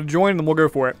wait for them to join, and then we'll go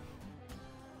for it.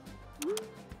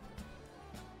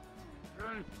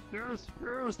 Very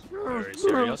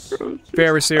serious.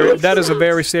 Very serious. That is a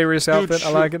very serious outfit. I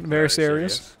like it. Very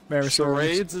serious. Very serious.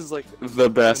 Charades is like the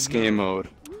best game mode.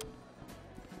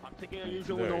 I'm taking a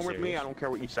usual one with me, I don't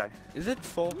care what you say. Is it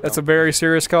full? That's a very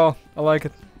serious call. I like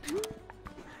it.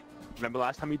 Remember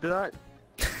last time you did that?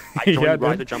 I Yeah, tried to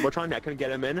ride dude. the Jumbotron, I couldn't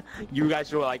get him in. You guys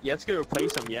were like, yeah, let's go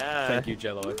replace him, yeah. Thank you,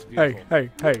 Jello. It's beautiful.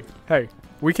 Hey.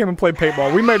 We came and played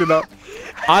paintball. We made it up.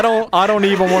 I don't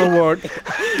even want to look.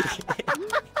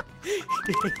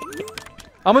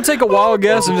 I'm gonna take a wild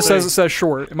guess and it says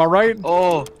short. Am I right?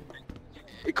 Oh.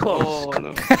 Close. Oh,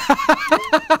 no.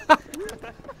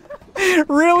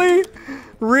 Really?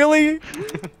 Really?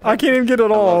 I can't even get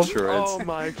it all. Oh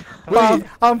my god.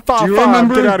 I'm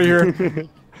 5'5". Get out of here.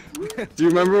 Do you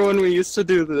remember when we used to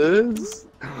do this?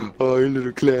 Oh, you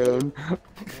little clown.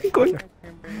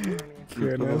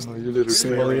 Goodness. Oh, you little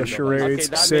Serious charades. Okay,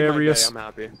 that made my day, Serious. I'm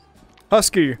happy.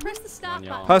 Husky. Press the start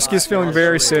button. Husky's feeling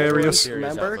very serious.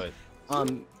 Remember,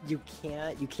 you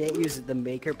can't use the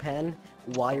maker pen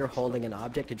while you're holding an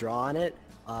object to draw on it.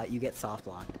 You get soft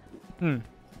locked.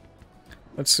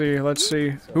 Let's see.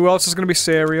 Who else is gonna be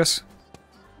serious?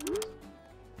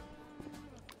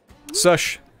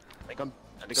 Sush.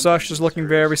 Sush is looking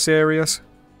very serious.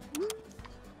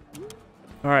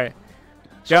 Alright.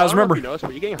 Guys, remember. You noticed,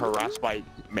 but you're getting harassed by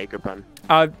maker pen.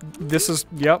 This is,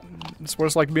 yep. This is what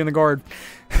it's like to be in the guard.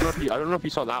 I don't know if you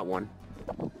saw that one.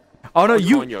 Oh no,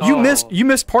 you Oh.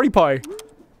 missed Party Pie.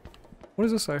 What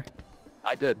does this say?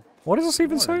 I did. What does this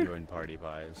even say? Join party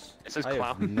pies. It says I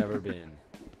have clown. never been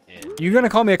in. You gonna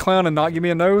call me a clown and not give me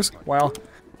a nose? Wow.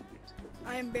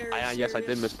 I am very Yes, I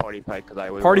did miss Party Pie because I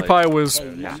was. Party like, Pie was.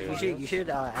 Hey, you should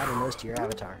add a nose to your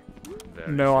avatar.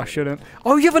 No, I shouldn't.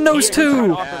 Oh, you have a nose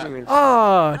too.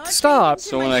 Ah, stop.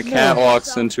 So when a cat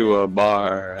walks into a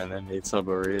bar and then eats a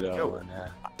burrito, and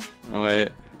oh wait,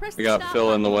 we got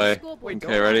Phil in the way.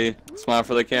 Okay, ready? Smile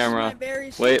for the camera.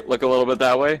 Wait, look a little bit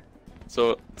that way,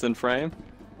 so it's in frame.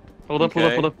 Hold up,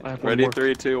 hold up. I have one Ready? more.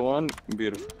 3, 2, 1.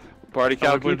 Beautiful. Party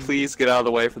cow, can you please get out of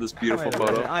the way for this beautiful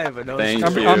photo? I have a nose. Thank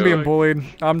I'm you. being bullied.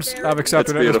 I've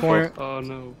accepted It's at this beautiful. point. Oh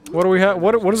no. What do we have?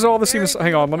 What does all this even?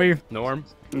 Hang on, let me. Norm.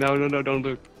 No, don't do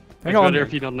it. Hang It's on. better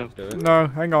if you don't know. No,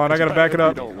 hang on. I gotta back it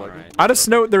up. I just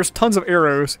know there's tons of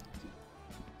arrows.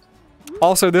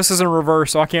 Also, this is in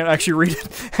reverse, so I can't actually read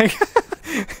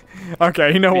it.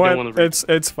 Okay, you know what?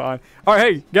 It's fine. All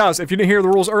right, hey guys, if you didn't hear the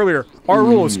rules earlier, our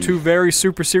rules, two very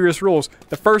super serious rules.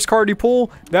 The first card you pull,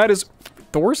 that is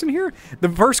Thor's in here. The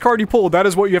first card you pull, that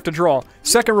is what you have to draw.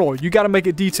 Second rule, you got to make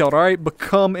it detailed. All right,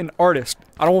 become an artist.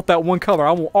 I don't want that one color.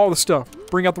 I want all the stuff.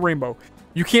 Bring out the rainbow.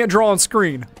 You can't draw on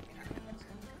screen.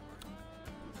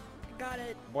 Got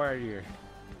it. Why are you?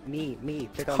 Me.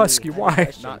 Pick on Husky, me.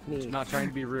 why? Not trying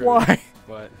to be rude. Why?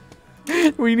 But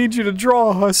We need you to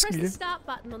draw, Press Husky. the start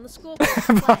button on the scoreboard.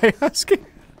 to play. Bye, Husky.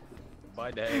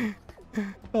 bye, Dad.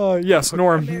 Yes,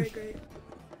 Norm. Very great.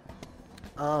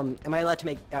 Am I allowed to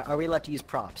make? Are we allowed to use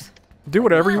props? Do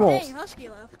whatever you Oh, want. dang, Husky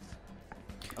left.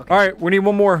 All right, we need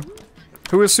one more.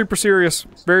 Who is super serious?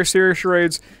 Very serious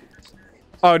charades.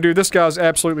 Oh, dude, this guy's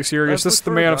absolutely serious. This is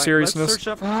the man of seriousness.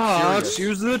 Let's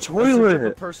use the Let's search up a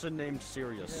toilet. person named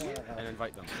Sirius and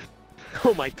invite them.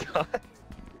 Oh my god.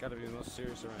 Gotta be the most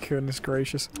serious around. Goodness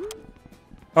gracious.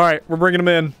 All right, we're bringing him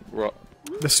in.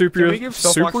 The super Can we give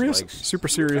SoulFox serious? legs? Super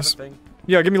serious. Is that a thing?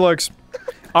 Yeah, give me legs.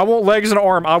 I want legs and an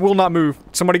arm. I will not move.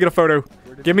 Somebody get a photo.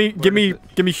 Give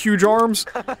me huge arms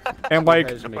and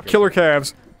like killer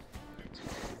calves.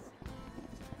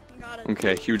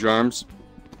 Okay, huge arms.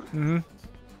 Mm-hmm.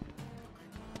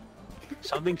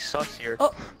 Something sus here.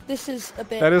 Oh, this is a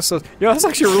bit. That is yeah, that's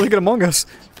actually really good Among Us.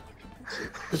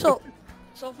 So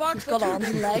Fox got arms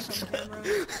and legs.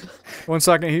 1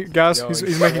 second, guys.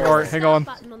 He's making art. Hang on.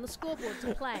 Button on the scoreboard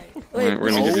to play. Alright, we're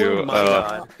gonna give you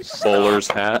a bowler's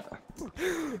hat.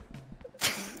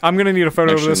 I'm gonna need a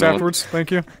photo of Actually, this no. afterwards. Thank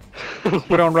you.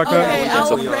 Put on rec Okay, that. I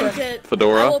will print it.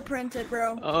 Fedora? I will print it,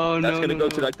 bro. Oh no. That's gonna go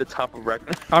to like the top of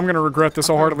record. I'm gonna regret this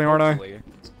wholeheartedly, aren't I?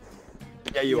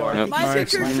 Yeah, you are. Yep. My Nice.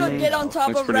 picture should get on top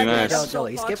Looks of pretty record. nice.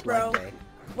 Joey, skip bro. leg day.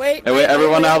 Wait. Hey, wait,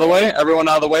 everyone out of the way. Everyone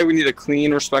out of the way. We need a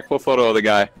clean, respectful photo of the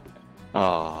guy.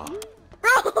 Aw.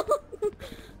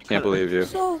 Can't believe you.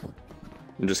 So,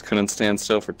 You just couldn't stand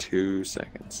still for 2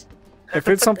 seconds. If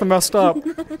it's something messed up,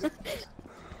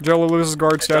 Jello loses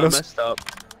guard It's not status. messed up.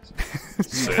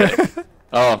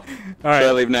 Oh. All Should I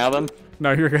right. leave now then?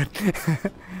 No, you're good.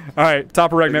 All right,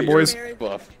 top of regnet, boys.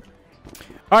 Bluff.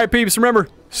 All right, peeps. Remember,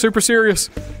 super serious.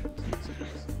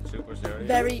 Super serious.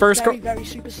 very, First very, co- very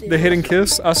super serious. The hidden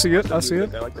kiss. I see it. I see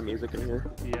it. I like the music in here.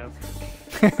 Yeah.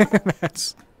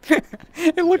 That's.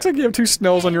 It looks like you have two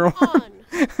snails on your arm. On.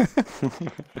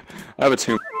 I have a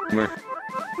tumor.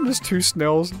 Just two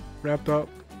snails wrapped up.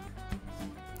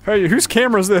 Hey, whose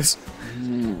camera is this?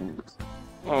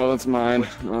 Oh, that's mine.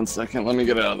 1 second. Let me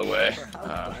get out of the way.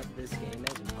 This game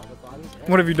is in public bodies.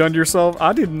 What have you done to yourself?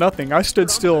 I did nothing. I stood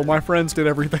still. My friends did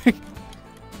everything.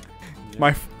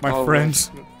 My Oh,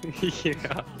 friends. Yeah.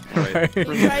 Right.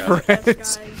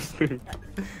 Friends.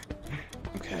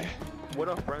 Okay. What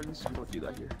are friends? We don't do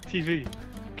that here. TV.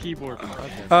 Keyboard.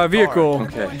 Vehicle.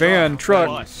 Okay. Van.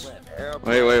 Truck.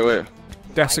 Wait.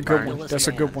 That's a good one. That's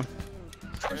a good one.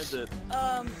 Transit.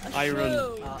 A Iron.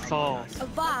 shoe, Saw. a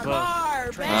car,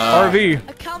 RV.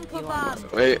 a camper van.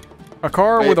 Wait. A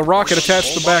car with a rocket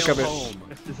attached to the back of it.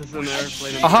 If this is an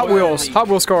airplane. A Hot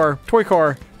Wheels car. Toy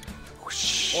car.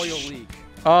 Oil leak.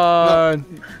 No,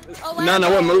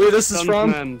 what movie this is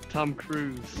from? Stuntman, Tom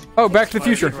Cruise. Oh, Back to the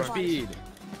Future. Speed.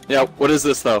 Yeah, what is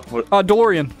this though? What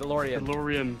DeLorean.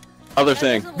 DeLorean. other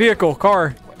thing? Vehicle.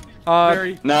 Car.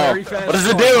 No. What does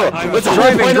it do? What's the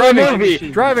whole point of the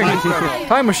movie? Driving.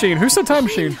 Time machine. Who said time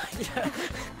machine?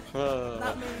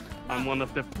 I'm one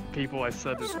of the people I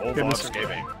said is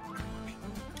SoulFoxGaming.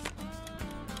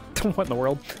 What in the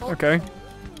world? Okay.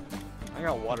 I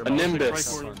got water. A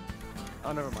Nimbus.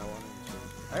 Oh, never mind.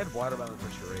 I had watermelon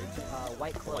for charades.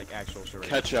 White cloak. Like actual charades.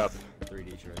 Ketchup.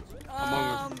 3D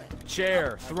charades.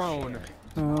 Chair. Throne.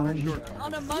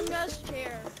 On Among Us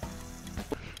chair.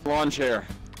 Lawn chair.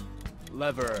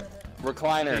 Lever.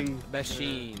 Recliner.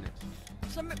 Machine.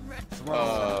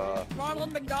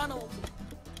 Ronald McDonald.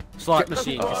 Slot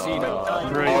machine. Casino.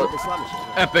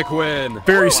 Oh, Epic win.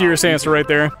 Very serious answer right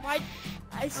there.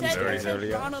 I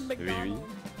said Ronald McDonald.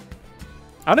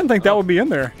 I didn't think that would be in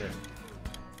there.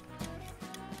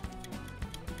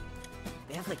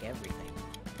 They have like everything.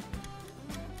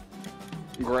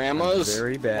 Grandma's.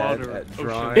 Very bad Water, at ocean.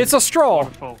 drawing. It's a straw.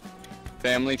 Waterfall.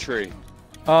 Family tree.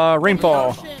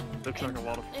 Rainfall. Looks like a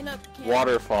waterfall.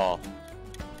 Waterfall.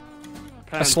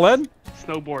 A sled?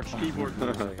 Snowboard,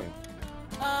 skateboard.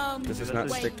 This does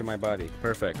not stick to my body.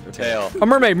 Perfect. Okay. Tail. A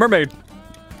mermaid. Mermaid.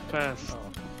 Pass.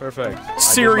 Perfect.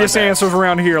 Serious answers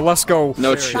around here. Let's go.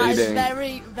 No Guys, cheating.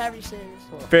 very, very serious.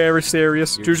 Very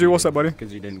serious. Juju, what's up, buddy?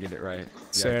 Because you didn't get it right.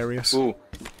 Serious. Ooh.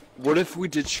 What if we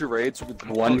did charades with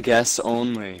one guess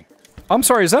only? I'm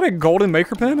sorry, is that a golden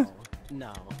maker pen?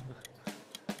 No.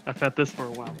 I've had this for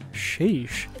a while.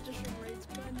 Sheesh.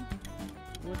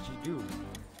 What'd you do?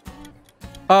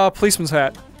 Policeman's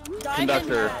hat.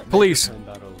 Conductor. Police.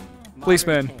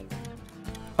 Policeman.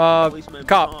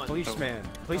 Cop. Policeman.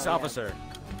 Police officer.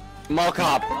 Mall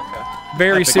cop.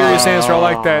 Very serious answer. I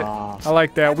like that. I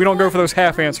like that. We don't go for those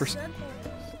half answers.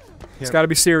 It's got to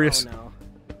be serious.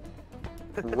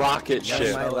 Rocket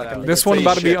ship. This one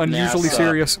about to be Spaceship, unusually NASA,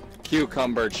 serious.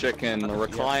 Cucumber, chicken,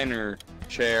 recliner,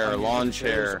 chair, lawn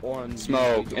chair,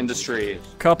 smoke, industry.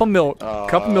 Cup of milk.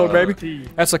 Cup of milk, baby.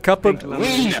 That's a cup of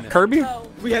Lean. Kirby?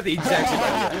 We had the exact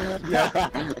same idea.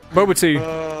 Boba tea.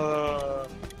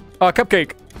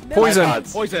 Cupcake. Poison.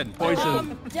 Poison.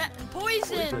 Poison.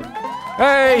 Poison.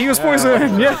 Hey, he was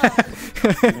poisoned. Yeah.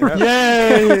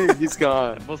 Yay! He's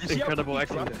gone. Most incredible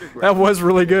accident. That was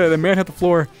really good. The man hit the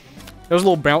floor. There was a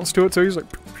little bounce to it too. He's like,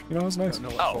 you know, that's nice.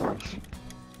 Oh.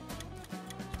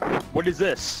 What is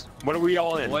this? What are we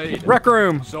all in? Blade. Rec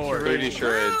room. Sword. 3D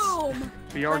charades.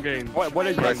 VR game. What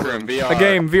is Rec this? room, VR. A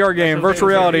game, VR game, virtual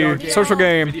reality, social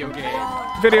game, Video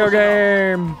game. video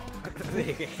game.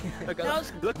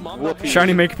 Look, Mom. Whoopee.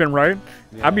 Shiny make pen, right?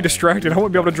 I'd be distracted. I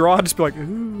wouldn't be able to draw. I'd just be like,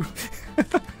 ooh.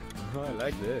 I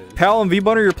like this. Pal and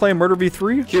V-Butter, you're playing Murder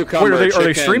V3? Cucumber, Wait, are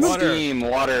they chicken, streaming? steam,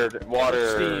 water.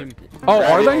 Steam. Oh,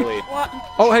 are they? ravioli.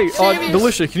 Oh, hey, Serious?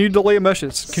 Delicious, can you delay a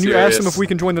message? Can you ask them Serious. if we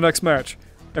can join the next match?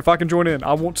 If I can join in,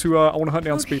 I want to hunt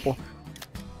down some people.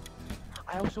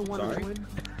 I also want to win.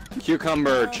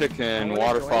 Cucumber, chicken,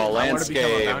 waterfall, I wanna become a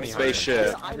landscape, bounty hunter.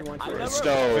 spaceship,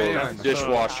 stove,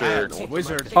 dishwasher,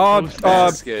 Wizard.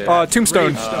 Tombstone. furnace,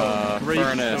 tombstone.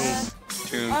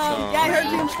 Yeah, I heard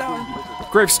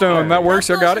Tombstone. Gravestone, that works.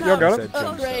 Y'all got it. Y'all got it.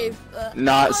 Grave.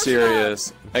 Not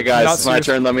serious. Hey guys, Not it's my serious.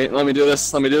 turn. Let me do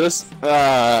this. Cause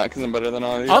I'm better than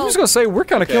all of you. I'm just gonna say we're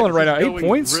kind of Okay. killing it right now. 8 Going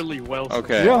points. Really well. so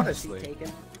Okay. Yeah. Honestly.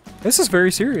 This is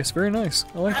very serious. Very nice.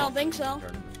 I like I don't think so.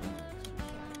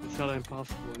 It's not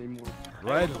impossible anymore.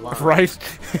 Red line. it. Right.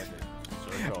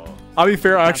 Circle. I'll be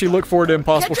fair. I actually look forward to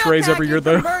Impossible Ketchup Charades every year,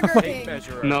 though. packet from Burger Tape King.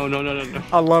 measure. No.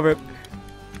 I love it.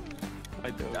 I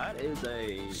don't. That is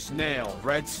a Snail.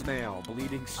 Red snail.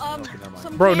 Bleeding snail. Okay, never mind.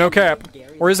 Some Bro, no candy.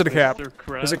 cap. Or is it a cap? Mr.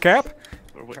 Krabs. Is it cap?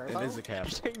 Or what- It is a cap.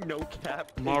 saying no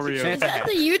cap. Mario. Is that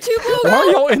the YouTube Why are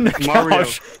logo? y'all in the Mario.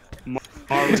 couch?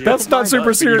 Mario. That's not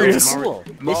super serious. Mario.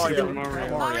 Mario.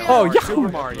 Mario. Oh, yeah. Super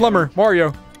Mario. Plumber.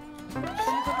 Mario.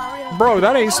 Bro,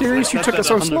 that ain't serious. You That's took it at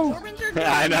so 100. slow.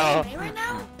 I know. Right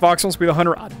now? Fox wants to be the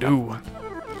hunter. I do.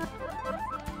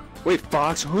 Wait,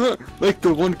 Fox? Huh? Like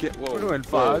the one get. Whoa. We're doing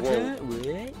whoa, Fox.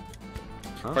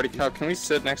 whoa. Party cow, can we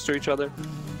sit next to each other?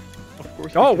 Of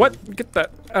course. Oh, what? Get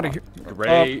that out of here.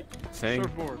 Great. Thing.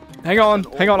 Surfboard. Hang on.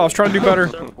 Hang on. I was trying to do better.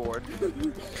 Surfboard.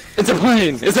 It's a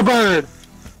plane. It's a bird.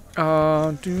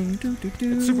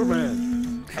 It's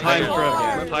Superman. Time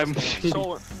travel. Time machine.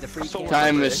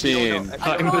 Time machine.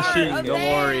 Time machine.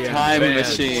 DeLorean. Time van,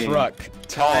 machine. Truck.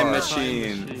 Time car,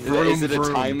 machine. Vroom, Is it a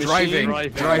vroom. time Driving.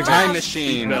 machine? Driving. Time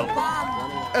machine.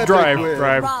 Drive. Drive.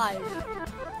 Drive.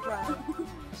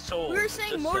 So, We were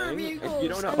saying just motor saying, vehicles. If you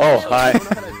don't know, Oh, if hi. you don't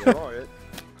know how to draw it,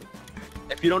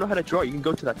 if you don't know how to draw, you can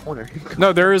go to that corner.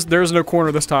 No, there is no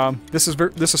corner this time. This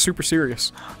is super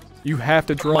serious. You have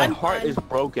to draw. My heart is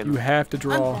broken. You have to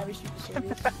draw. I'm very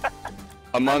serious.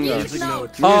 Among Music Us.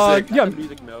 notes. Music. Yeah.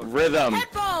 Music note. Rhythm.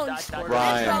 Headphones.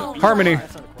 Rhyme. Headphones. Harmony.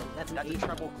 That's That's a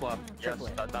treble club. Yes,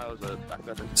 that was a.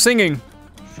 Singing.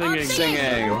 Singing.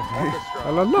 Singing. La,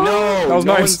 la, la. No, That was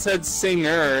no one nice. said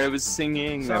singer. It was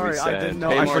singing. that we Sorry, I said. didn't know.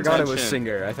 Pay I more forgot it was attention.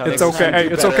 singer. I thought It's it was okay. Hey,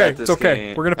 do it's better okay. at this It's okay.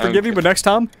 game. We're gonna forgive you, but next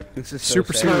time, This is so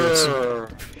super sad.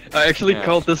 serious. I actually Yeah.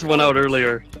 called this one out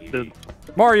earlier.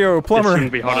 Mario, It plumber,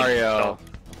 shouldn't be hard. Mario.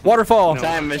 waterfall, No.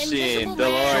 Time machine. Invisible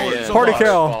DeLorean. Man. Party cow.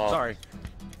 Waterfall, Sorry.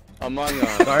 Among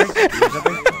Us. Sorry.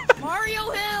 Mario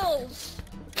Hills.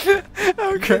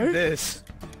 Okay. This.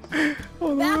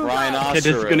 Rhinoceros. Okay, this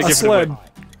is gonna give it sled. away.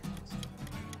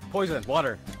 Poison,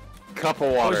 water. Cup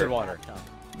of water. Poison water.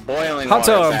 Boiling Hot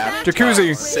water. tub. bathtub,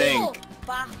 Jacuzzi. Sink.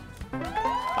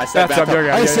 I said Bathtub, bathtub.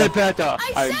 yeah, I yeah. said bathtub.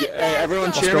 Hey,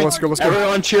 everyone cheer me. Let's go.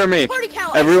 Everyone cheer me. Party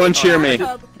cow. Everyone cheer me.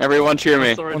 Everyone cheer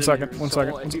me. One second.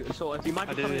 So if you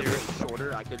might be a bit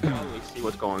shorter, I could probably see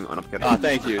what's going on up here. Oh,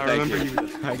 thank you. Thank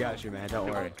you. I got you, man. Don't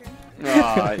worry.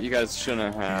 You guys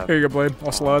shouldn't have. Here you go, Blade.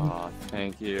 I'll slide. Aw,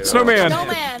 thank you. Snowman.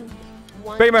 Snowman.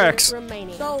 One Baymax. minute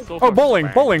remaining. Oh, bowling.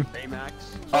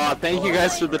 Thank you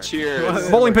guys for the cheers.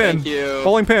 Bowling pin. Thank you.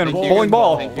 Bowling pin. Thank you. Bowling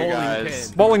ball. Thank you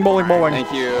guys. Bowling.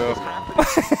 Thank you.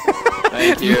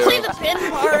 Thank you. Play the pin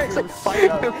part.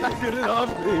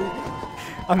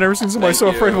 I've never seen somebody Thank so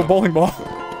you. afraid of a bowling ball.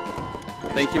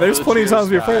 Thank you. There's for the plenty of cheers,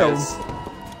 times we failed. guys.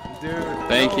 Dude,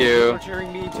 Thank you.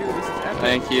 cheering me too. This is epic.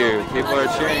 Thank you. People are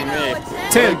cheering me.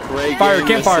 10. What a great Fire. game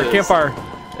Campfire. this is. Campfire.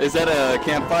 Is that a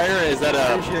campfire? Is that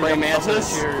a praying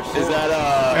mantis? Is that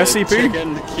a SCP?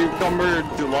 chicken cucumber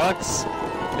deluxe?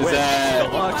 Is that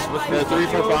the 3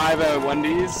 for $5 at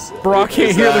Wendy's? Bro, I can't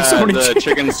Is hear. There's so that many the chickens.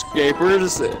 chicken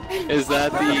scrapers? Is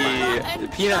that the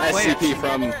peanut SCP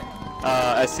from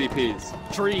SCPs?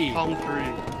 Tree. Palm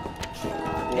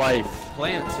tree. Life.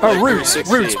 Plants. Oh, roots.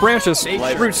 60. Roots. Branches.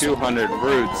 Life Roots. 200.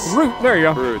 Roots. Root. There you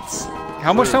go. Roots.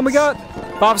 How much time we got?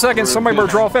 5 seconds. Somebody better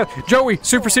draw fast. Joey,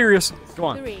 super serious. Come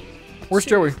on. 3, Where's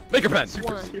Joey? Maker pen.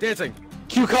 1. Dancing.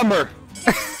 Cucumber.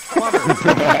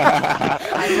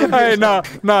 Hey,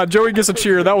 nah. Joey gets a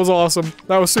cheer. That was awesome.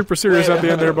 That was super serious at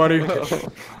the end there, buddy.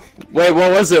 Wait,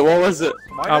 what was it? What was it?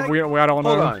 I don't know.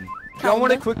 Hold on. I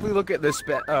want to quickly look at this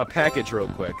package real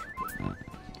quick. Give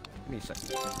me a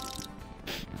second.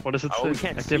 What does it Oh, we say?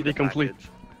 can't see Activity the complete.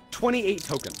 28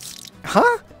 tokens.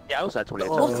 Huh? Yeah, I was at 28.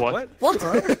 What?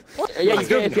 Yeah,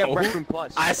 you get Rec Room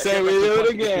Plus. I say we do it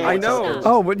again. I know.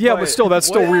 Oh, but yeah, but still, that's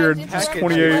still weird. It's Package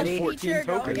 28. 14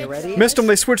 tokens. You ready? Missed them.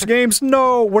 They switched games.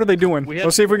 No. What are they doing?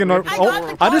 Let's see if we can. got Oh,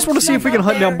 the I just want to see if we can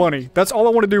hunt down Bunny. That's all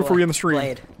I want to do for you in the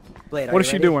stream. Blade, are What you is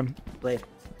she ready? doing? Blade,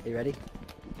 are you ready?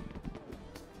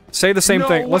 Say the same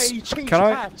thing. Let's. Can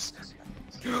I?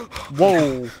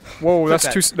 Whoa.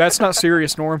 That's not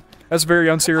serious, Norm. That's very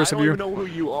unserious I of don't you. even know who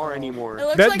you are anymore.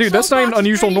 Dude, that's not even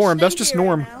unusual Norm. That's just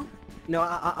Norm. No,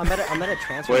 I'm at a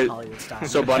transfer Wait, Hollywood style.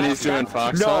 so Bunny's doing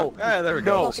Fox No, There we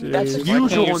go. that's Jeez.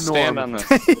 usual stand norm. on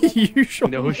this. Usual.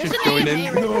 You know who should join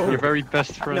in? Your very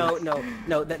best friend.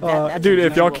 No. That's Dude,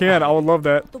 if y'all unusual. can, I would love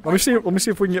that. Let me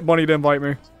see if we can get Bunny to invite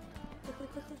me.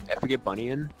 If we get Bunny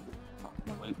in,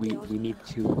 we need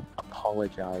to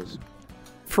apologize.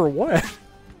 For what?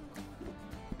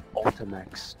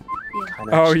 Ultimax.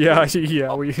 Oh yeah,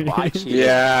 we.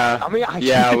 Yeah. I mean,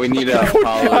 Yeah, we need to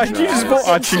apologize. You just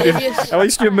I cheated. At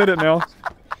least you admit it now.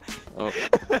 Oh.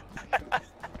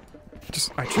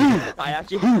 I cheated. I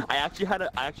actually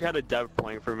had a dev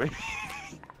playing for me.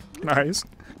 Nice.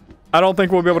 I don't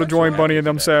think we'll be able to join Bunny and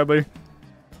them, sadly.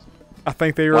 I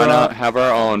think they are. Why not have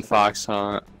our own Fox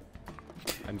hunt?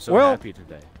 I'm so Well- happy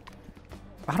today.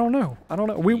 I don't know.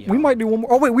 We might do one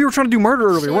more. Oh wait, we were trying to do murder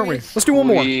earlier, weren't we? Let's do one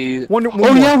more. One Oh more.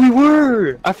 yeah, we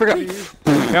were. I forgot.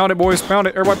 Pound it, boys. Pound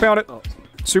it. Everybody pound it.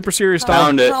 Super serious time.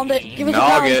 Pound it. Pound it. Give it a Nog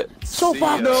pound. it.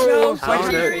 SoulFox. No, So pound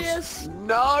it. serious.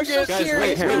 Guys,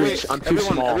 serious. wait. I'm too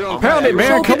small. Pound it,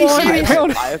 man. Come on. serious.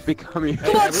 Pound it. I have become.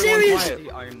 Come on, serious.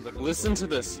 Listen to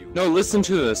this. No, listen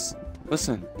to this.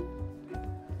 Listen.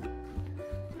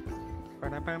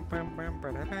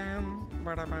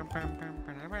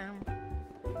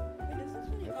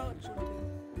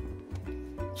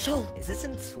 So, is this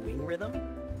in swing rhythm?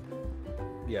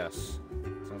 Yes.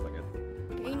 Sounds like it.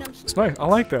 It's nice. I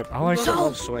like that. I like I that.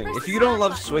 love swing. If you don't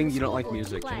love swing, you don't like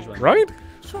music. Change my mind. Right?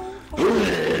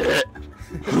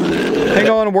 Hang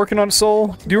on, I'm working on it,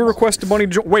 Soul. Do a request to Bunny.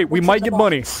 Wait, we might get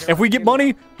Bunny. If we get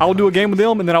Bunny, I will do a game with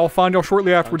them, and then I will find y'all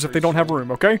shortly afterwards if they don't have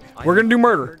room. Okay? We're gonna do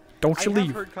murder. Don't you I have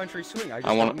leave. heard country swing.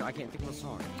 I wanna- can't think of a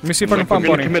song. Let me see if I can find We're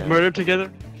gonna Bunny. commit murder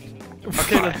together?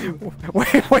 Okay, let's do Wait.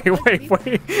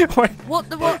 What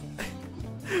the what?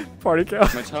 Party cow.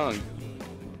 My tongue.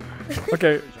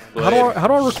 Okay. How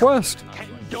do I request?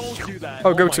 Don't do that.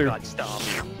 Oh, go my to. God, stop.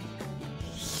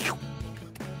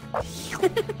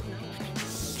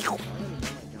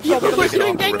 Yo, we're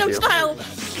doing Gangnam Style.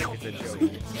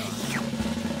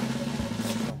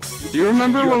 Do you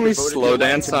remember when we slow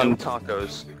danced on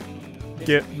tacos?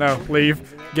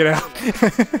 Leave. Get out.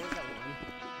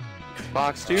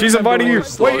 Fox? Do you She's remember inviting when you. we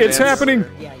slow Wait, it's danced? happening.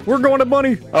 We're going to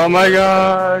Bunny. Oh my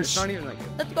gosh. Not even like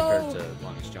Let's compared go. to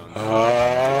Longest John.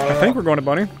 I think we're going to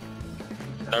Bunny.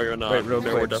 No, you're not. Wait, real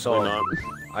no, quick, we're definitely so- not.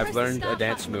 I've learned a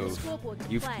dance move.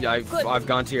 I've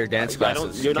gone to your dance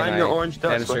classes. You're not in your orange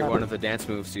dust. Demonstrate one of the dance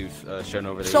moves you've shown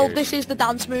over the So years. this is the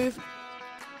dance move.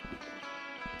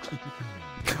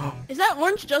 Is that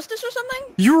Orange Justice or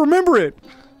something? You remember it?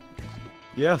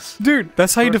 Yes. Dude,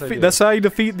 that's how you defeat. That's how you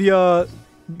defeat the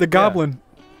goblin.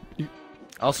 I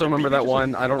also remember that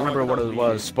one. I don't remember what it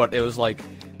was, but it was like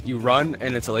you run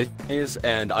and it's a lazy maze,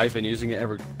 and I've been using it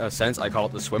ever since. I call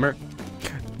it the swimmer.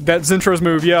 That's Zentro's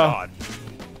move, yeah.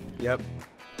 Yep.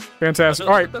 Fantastic.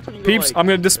 All right, peeps, I'm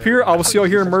gonna disappear. I will see y'all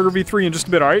here in Murder V3 in just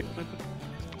a bit. All right.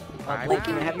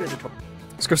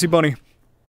 Let's go see Bunny.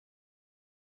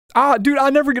 Ah, dude, I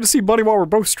never get to see Bunny while we're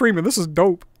both streaming. This is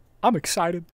dope. I'm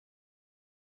excited.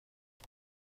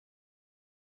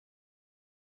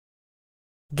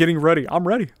 Getting ready. I'm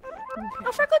ready.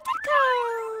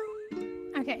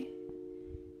 Okay.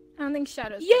 I don't think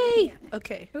Shadow's. Yay!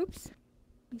 Okay. Oops.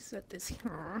 Let me set this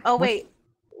here. Oh wait,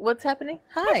 what's happening?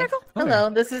 Hi. Hi. Hello.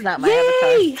 This is not my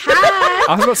Yay! avatar. Hi.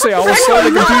 I was about to say, I was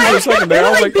slightly confused for a second there.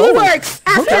 I was like, oh. Works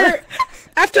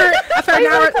after an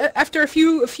hour, after a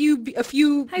few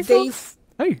days.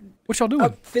 Hey, what y'all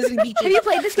doing? Visiting beaches. Have you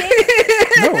played this game?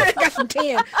 No. I got some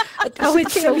tan. Oh,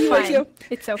 it's so fun.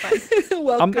 It's so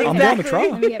fun. I'm down to try.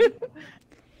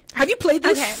 Have you played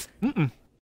this? Mm-mm.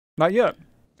 Not yet.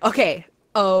 Okay.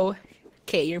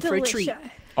 Okay, you're in for a treat.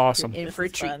 Awesome. You're in for a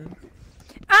treat. Can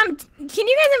you guys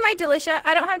invite Delicia?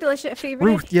 I don't have Delicia favorite.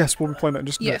 Ruth, yes, we'll be playing that in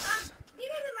just a minute. Yes.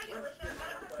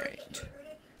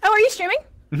 Oh, are you streaming?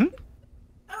 Mm-hmm.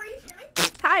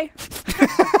 Hi.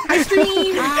 I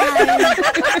stream.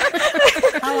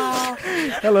 Hello.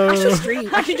 Hello. I should stream.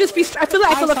 I should just be. I feel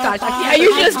like I feel left out. Yeah,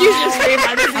 you should stream.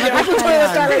 I feel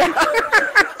left out right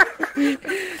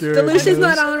now. Delicia's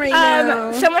not on right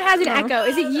now. Someone has an echo.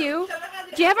 Is it you?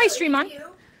 Do you have my stream on?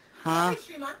 Huh?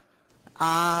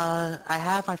 I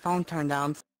have my phone turned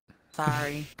down.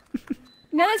 Sorry.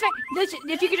 No, that's fine.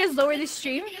 If you could just lower the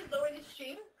stream.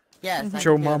 Yes.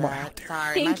 Joe Mama.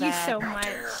 Sorry. Thank you so much.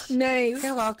 Nice.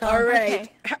 You're welcome. All right.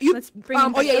 Okay. You, Let's bring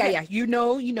him back. yeah. You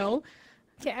know.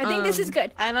 Okay, I think this is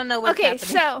good. I don't know what's happening.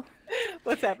 So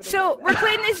What's happening? So we're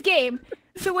playing this game.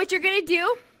 So what you're gonna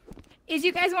do is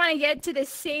you guys want to get to the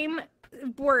same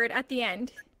word at the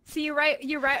end. So you write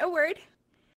a word,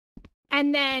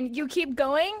 and then you keep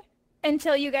going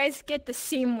until you guys get the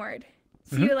same word.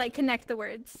 So you like connect the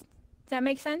words. Does that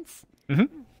make sense?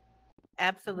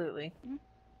 Absolutely.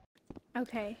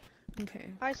 Okay.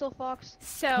 Hi, SoulFox.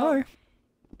 So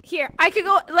here, let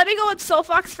me go with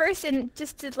SoulFox first, and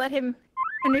just to let him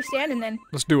understand, and then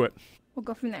Let's do it. we'll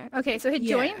go from there. Okay, so hit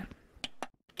join.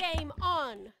 Game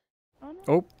on.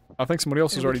 Oh, I think somebody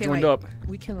else has already joined like, up.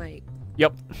 We can like.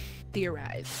 Yep.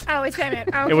 Theorize. Oh, it's Batman.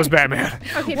 Oh, okay. It was Batman.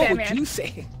 Okay, what Batman. would you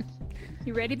say?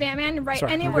 You ready, Batman? Write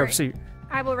Sorry, any I'm gonna grab a word. seat.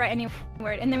 I will write any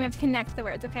word, and then we have to connect the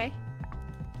words. Okay.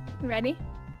 You ready?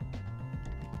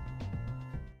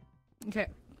 Okay.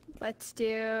 Let's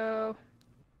do.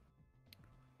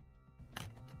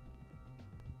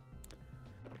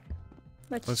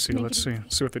 Let's see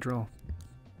what they draw.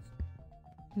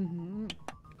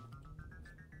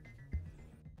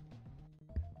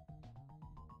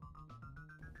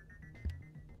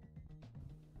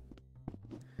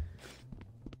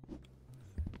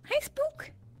 Hi,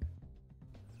 Spook.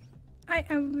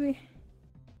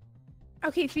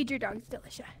 Okay, feed your dogs,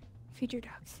 Delicia. Feed your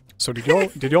dogs. So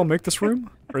did y'all make this room,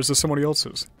 or is this somebody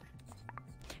else's?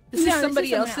 This is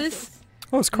somebody else's.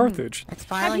 Oh, it's Carthage.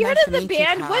 Have you heard of the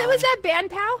band? What was that band,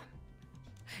 pal?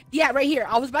 Yeah, right here.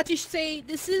 I was about to say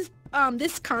this is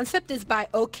this concept is by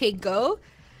OK Go.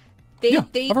 I've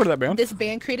heard of that band. This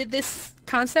band created this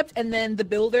concept, and then the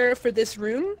builder for this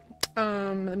room.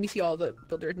 Let me see all the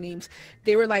builder names.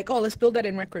 They were like, "Oh, let's build that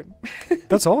in Rec Room."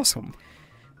 That's awesome.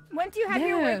 Once you have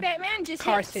your word, Batman, just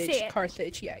Carthage. say it.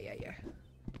 Carthage. Yeah.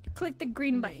 Click the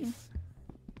green button.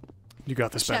 You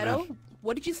got this, Shadow, Batman.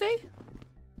 what did you say?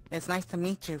 It's nice to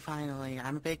meet you finally.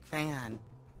 I'm a big fan.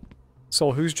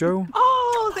 Soul, who's Joe?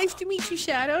 Oh, nice to meet you,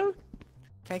 Shadow.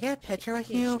 Can I get a picture with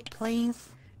you, please?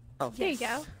 Oh, There you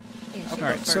go.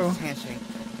 Alright, so handshake.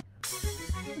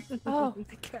 Oh.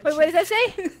 Wait, what does that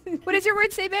say? What does your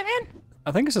word say, Batman?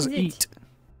 I think it says Is it- eat.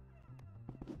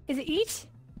 Is it eat?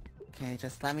 Okay,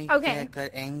 just let me Okay. get a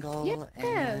good angle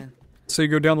and... So you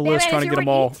go down the list Batman, trying is to your get them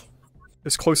word all eat?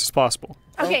 as close as possible.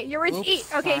 Okay, your word's oops, eat.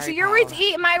 Okay, so sorry, your word's Paula.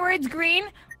 eat, my word's green.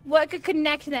 What could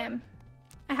connect them?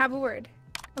 I have a word.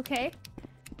 Okay?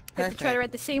 I have to try to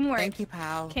write the same word. Thank you,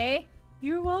 pal. Okay?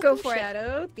 You're welcome, Go for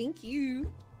Shadow. Thank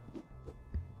you.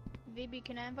 VB,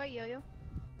 can I invite Yo-Yo?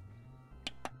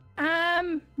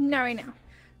 it. Not right now.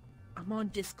 I'm on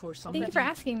Discord, so I'm Thank you for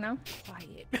asking, though.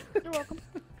 quiet. You're welcome.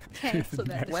 Cancel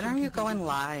that. When are you going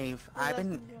live? I've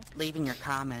been leaving your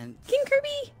comments. King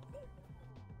Kirby.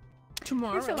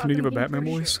 Tomorrow. Can you give a Batman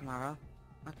voice? Tomorrow?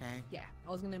 Okay. Yeah,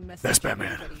 I was gonna message That's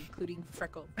Batman. everybody, including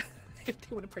Freckle, if they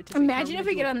want to participate. Imagine if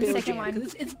we get on the second Jam, one.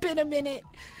 'cause it's been a minute.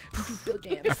 Bill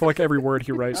Jam. I feel like every word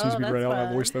he writes needs to be read out in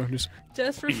that voice though.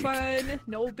 Just for fun,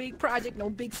 no big project, no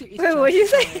big series. Wait, what'd you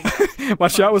say? My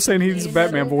chat was saying he needs a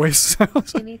Batman voice.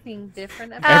 Anything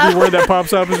different about Every word that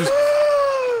pops up is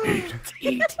just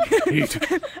eat.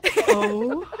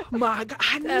 Oh my god,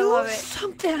 I love it.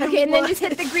 Something. Okay, and then just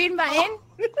hit the green button.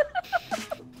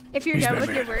 If you're done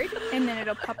with your word, and then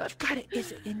it'll pop up. Got it.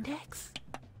 Is it index?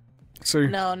 So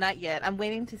No, not yet. I'm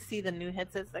waiting to see the new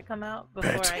headsets that come out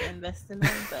before I invest in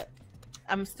them, but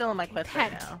I'm still on my quest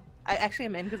right now. I actually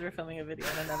am in because we're filming a video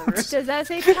in another room. Does that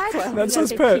say pet? That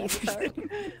says pet.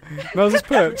 That says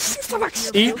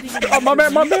pet. Eat. Oh, my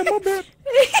bad.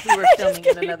 We were filming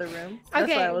in another room. That's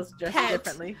Okay, why I was dressed pet.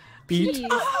 differently. Eat.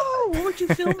 Oh, what would you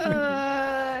film?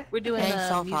 We're doing Hey,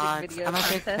 a music SoulFox, video I'm a big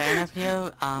contest. fan of you.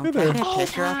 Hey Can I there. get a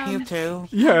picture of you too?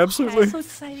 Yeah, absolutely. So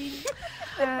exciting.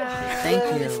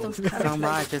 Thank you so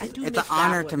much. It's an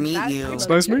honor to meet you. It's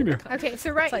nice meeting you. Okay, so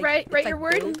write your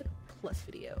word. Plus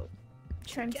video.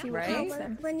 Trying to see what Right? counts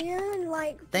them. When you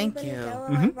like Thank when you. go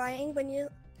Mhm. writing, when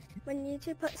you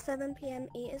two put 7 p.m.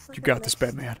 eat, it's like You a got this,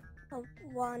 mix Batman. of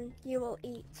one you will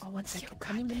eat. Oh, 1 second.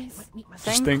 Come in, meet myself. Just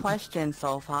Same think- question,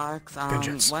 SoulFox.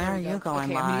 Vengeance. When are you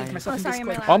going Okay, I'm muting live? myself in sorry, am I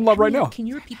Discord. loud? I'm live right now. Can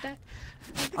you repeat that?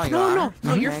 Oh, you No, are? no,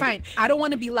 no, you're Okay. fine. I don't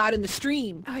want to be loud in the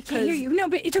stream. Oh, I can't hear you. No,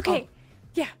 but it's okay.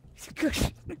 Yeah, it's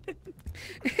good.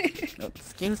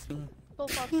 Excuse me.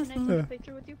 SoulFox, can I take a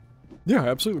picture with you? Yeah,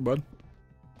 absolutely, bud.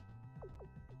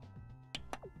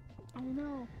 Oh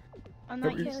no. I'm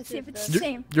not You're- used Let's see if it's the You're,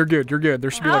 same. you're good. You're good.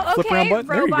 There should be like a flip okay, around button.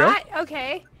 There you go. robot.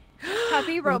 Okay.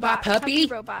 Puppy, robot. puppy?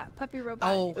 Robot. Puppy, robot.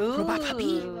 Oh, robot puppy.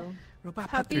 Ooh. Robot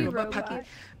Puppy, puppy. robot. Robot puppy.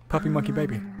 Puppy monkey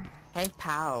baby. Hey,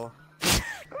 pal.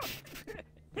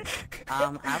 I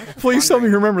was just Please tell me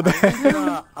you remember wondering, are you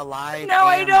that. alive No,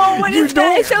 I don't. What You is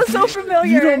that? It don't? sounds so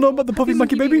familiar. You don't know about the puppy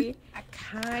monkey baby?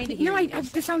 Kind of. No,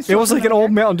 this sounds so It was like an familiar.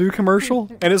 old Mountain Dew commercial,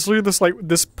 and it's literally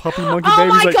this puppy monkey Oh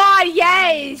baby's my like god,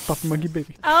 yes! puppy monkey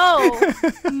baby.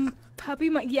 Oh. Puppy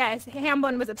monkey. Yes,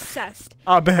 Hambone was obsessed.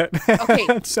 I bet. Okay,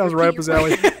 That sounds right up his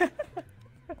alley.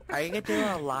 Are you gonna do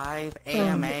a live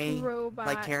AMA, Robot.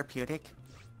 like therapeutic?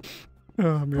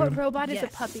 Oh What man. robot is a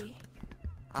Yes. puppy?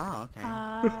 Oh,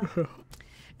 okay.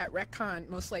 At Retcon,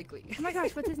 most likely. Oh my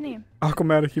gosh, what's his name?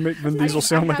 Aquamatic, you make Vin Diesel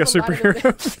sound like a have lot of superhero.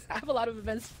 events- I have a lot of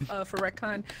events for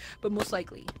Retcon, but most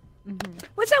likely.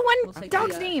 What's that one Most likely,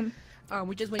 dog's name?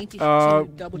 We're just waiting to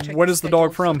what double check. the is the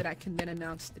dog schedule from? So that I can then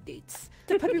announce the dates.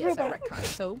 The puppy Yes, at robot. Retcon.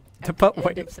 So The at pup. the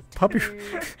end Wait, of puppy.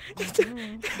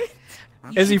 September-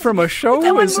 Is he from a show?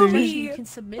 That one Is movie. he? You can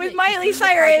submit With it. Miley Just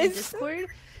leave it on Cyrus. Discord,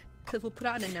 because we'll put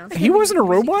out an announcement. He wasn't a So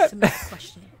you can robot? submit a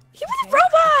question. He was a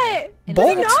robot! And Bolt?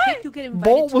 if you Not? pick, you'll get invited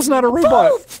Bolt to was a not a meeting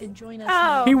robot. and join us.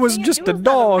 Oh. He was just a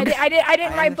dog. I didn't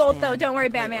I write Bolt though. understand Don't worry,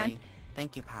 completely. Batman.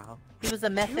 Thank you, pal. He was a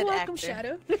method You're welcome, actor.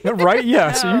 Shadow. Right?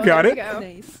 Yeah. So you Oh, got there it. we go.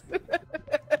 Nice.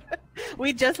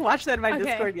 We just watched that in my Okay.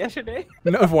 Discord yesterday.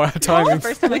 No, wow, timing.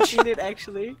 First time I've seen it,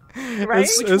 actually. Right?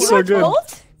 It's so good.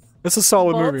 Bolt? It's a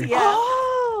solid Bolt, movie. yeah.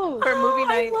 Oh, For movie I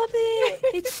night. love it.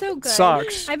 It's so good.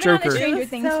 Socks, I've been on a Joker. Stranger It was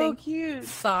Things so thing. cute.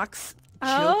 Socks.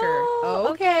 Oh,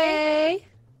 Joker. okay.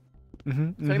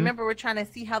 Mm-hmm, So remember, we're trying to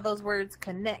see how those words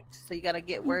connect. So you got to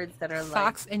get words that are like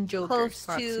Socks and Joker. close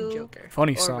Socks to and Joker.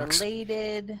 Funny or socks.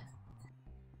 related.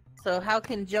 So how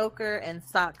can Joker and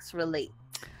socks relate?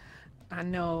 I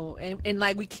know, and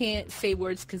like we can't say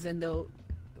words because then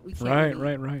we can't. Right,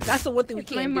 really- right. That's the one thing we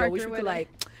It's my can't do. I wish marker we could with like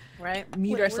Right?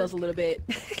 mute Would ourselves a little bit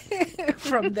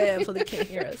from them so they can't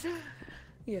hear us.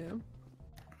 You know,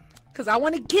 because I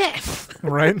want to guess.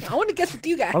 Right. I want to guess with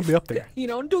you guys. I'll be up there. You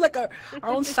know, do like our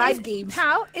own side games.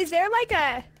 How is there like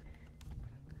a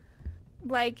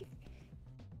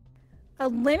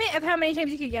limit of how many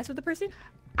times you could guess with a person?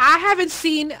 I haven't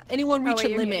seen anyone reach wait, a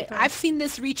you're limit. muted. I've seen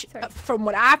this reach Sorry. from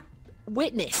what I've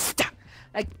witnessed.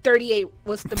 Like 38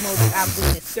 was the most I've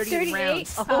witnessed. 38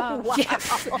 rounds. Oh, wow.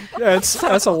 Yes. Yeah,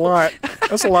 that's a lot.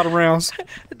 That's a lot of rounds.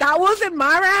 That wasn't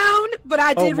my round, but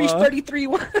I did reach my. 33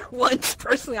 once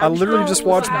personally. I literally just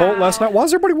watched Bolt last night. Why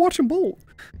is everybody watching Bolt?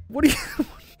 What do you?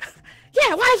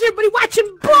 Yeah, why is everybody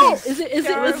watching Bolt? Is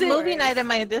Was it movie night in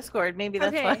my Discord? Maybe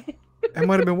that's Okay. why. It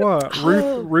might have been what?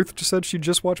 Ruth just said she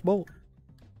just watched Bolt.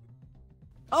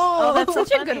 Oh, that's so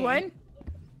Such a funny. good one.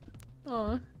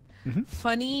 Oh. Mhm.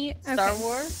 Funny Star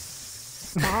Wars?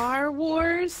 Star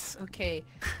Wars? Okay.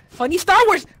 Funny Star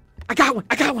Wars! I got one!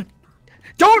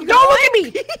 Don't look at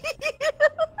me!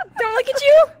 Don't look at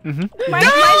you. Mm-hmm. Mine's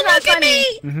not Look at funny.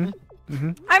 me! Mm-hmm.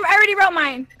 I already wrote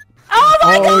mine. Oh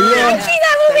my god! yeah. I've seen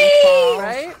that movie!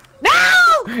 Right? No,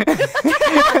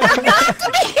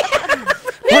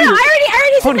 I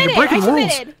already Honey, submitted. you're breaking I the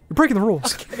rules. submitted. You're breaking the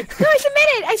rules. No,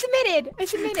 I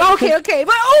submitted. Okay,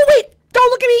 but oh wait, don't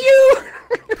look at me, you.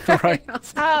 All right.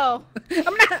 Oh.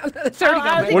 I'm not. Sorry,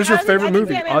 Batman. What is your favorite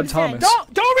movie? Odd Thomas.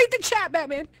 Don't read the chat,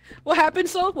 Batman. What happened,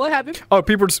 Soul? What happened? Oh,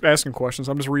 people are just asking questions.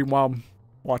 I'm just reading while I'm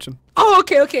watching. Oh,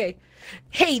 okay.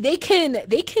 Hey, they can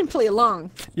play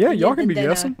along. Yeah, y'all can And be then,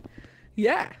 guessing.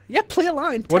 Yeah, play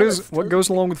along. What goes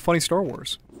along with funny Star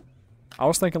Wars? I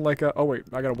was thinking like, oh wait,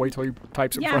 I gotta wait till he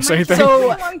types it before I say anything.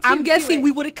 So I'm guessing we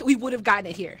would have gotten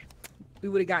it here. We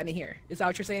would have gotten it here. Is that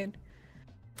what you're saying?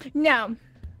 No.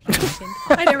 I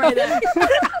didn't write that.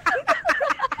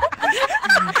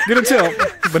 Good attempt,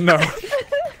 but no.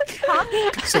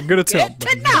 So good attempt.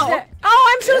 But no.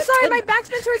 Oh, I'm so sorry. My back's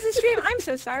been towards the stream. I'm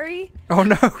so sorry. Oh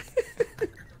no.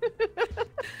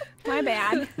 My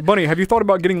bad. Bunny, have you thought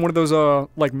about getting one of those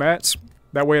like mats?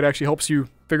 That way it actually helps you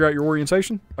figure out your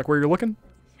orientation, like where you're looking.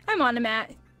 I'm on a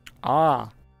mat, Ah.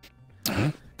 but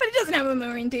it doesn't have an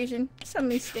orientation.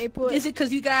 Suddenly stay put. Is it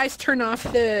because you guys turn off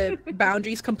the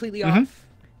boundaries completely off?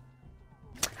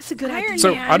 That's a good idea.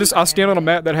 So I stand on a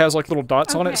mat that has like little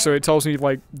dots on Okay. it, so it tells me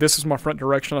like this is my front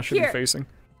direction I should Here. be facing.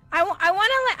 I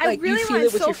really want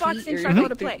SoulFox and Struggle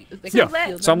to play.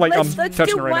 Yeah. So I'm like let's I'm do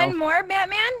touching it right one now. more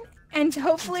Batman, and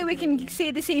hopefully we can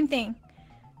say the same thing.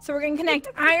 So we're gonna connect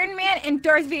Iron Man and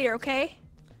Darth Vader, okay?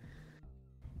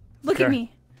 Look at Okay.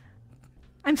 me.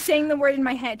 I'm saying the word in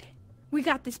my head. We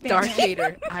got this, Batman. Darth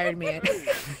Vader, Iron Man.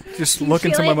 Just You look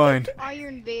into feel my it? mind.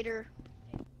 Iron Vader.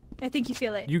 I think you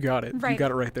feel it. You got it. Right. You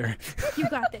got it right there. You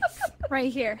got this.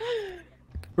 Right here.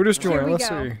 Who just Here joined? we Let's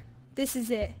go. see. This is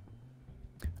it.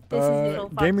 This is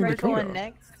it. Gaming We're Dakota. going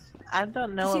next. I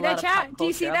don't know See a that lot of chat? pop Do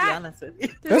you see culture, I'll be that? honest with you.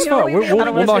 That's no fine. way We'll, that-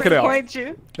 we'll, we'll knock it out. disappoint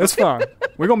you. That's fine.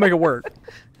 We're gonna make it work.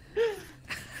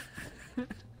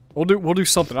 We'll do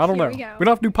something. I don't Here know. we go. We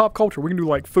don't have to do pop culture. We can do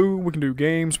like food. We can do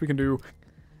games. We can do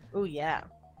Oh yeah. Are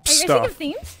you guys stuff.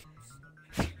 thinking of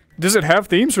themes? Does it have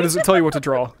themes or does it tell you what to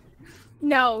draw?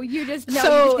 No, you just So- you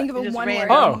just think of a You just one ran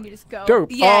word Oh, and you just go. dope.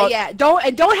 Yeah. Don't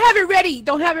have it ready.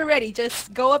 Don't have it ready.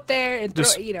 Just go up there and throw.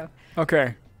 Just- You know.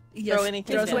 Okay. Just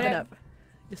anything throw down. something up.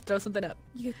 Just throw something up.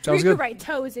 You Sounds could good. write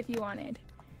toes if you wanted.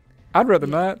 I'd rather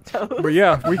not. But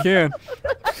yeah, we can.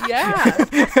 Yeah.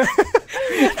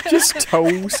 Just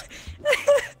toes.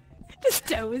 Just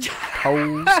toes.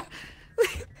 Toes.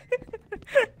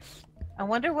 I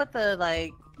wonder what the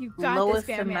You got lowest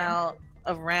this, Batman. amount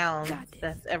of rounds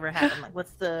that's ever happened. Like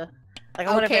what's the I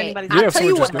wonder if Okay. anybody's Yeah, I'll tell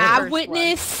you someone what just I've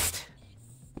witnessed.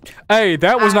 Hey,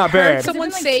 that was not I heard bad.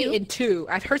 someone Has it been, say like, in 2.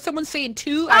 I've heard someone say in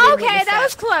 2. Oh, okay, that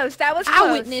was close. That was close.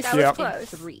 I witnessed that was Yeah. close.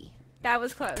 3. That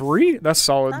was close. 3? That's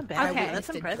solid. not bad. Okay. That's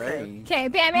impressive. Okay,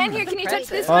 Batman, here, can you touch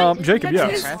this one? Jacob,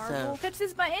 touch yes. this, touch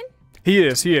this button. He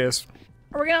is.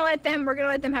 We're gonna let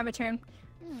them have a turn.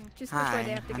 Just which way Hi,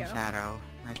 they have to I'm go. Shadow.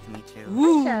 Nice to meet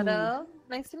you. Hi, Shadow.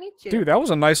 Nice to meet you. Dude, that was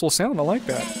a nice little sound. I like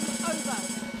that.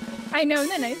 I know,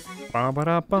 no, nice.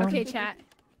 Ba-ba-da-ba. Okay, chat.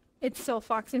 It's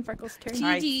SoulFox and Freckles' turn. All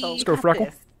right, GG. so Let's go, we got Freckle.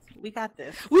 this. We got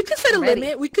this. We could set a Ready.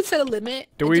 limit. We could set a limit.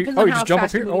 Do It we- depends oh, on you how just jump up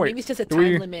fast here? we Oh, move. wait. Maybe it's just a Do time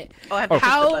we- limit. Oh, I have Oh. to push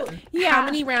the How button. how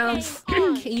many rounds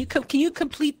can you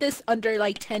complete this under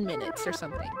like 10 minutes or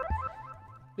something?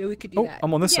 Maybe we could do Oh, that.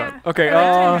 I'm on this Yeah. side. Okay, Or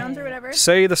 10 rounds or whatever.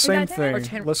 say the Is same that 10? Or thing.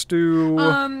 10? Let's do...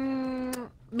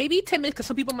 Maybe 10 minutes because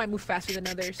some people might move faster than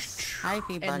others. Hi,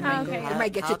 And everybody. Okay. it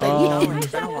might get you How's it 30. going?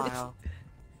 It's been a while.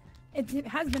 It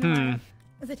has been a while.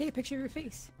 Let's take a picture of your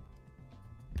face.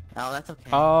 Oh, that's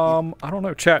okay. I don't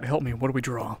know. Chat, help me. What do we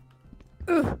draw?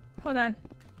 Ooh, hold on.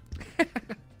 You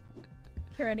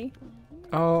ready?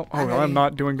 Oh, I'm I'm ready.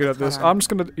 not doing good at this. Hold on. I'm just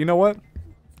gonna... You know what?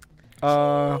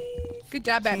 Good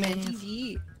job, Batman.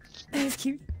 Jeez. GG. That's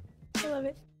cute. I love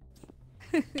it.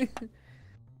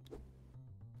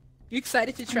 You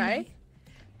excited to try?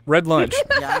 Red lunch.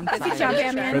 Yeah, I'm Good job, excited.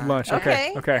 Batman. Red lunch.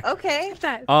 Okay. Okay. Okay. What's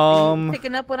that?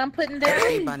 Picking up what I'm putting down.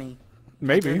 Hey, bunny.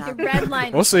 Maybe. Good Red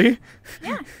lunch. We'll see.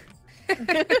 Yeah.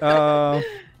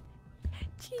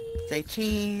 Say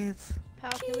cheese.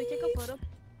 Pal, can we take a photo?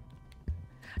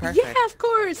 Perfect. Yeah, of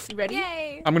course. You ready?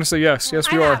 Yay. I'm gonna say yes.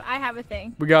 Yes, we are. I have a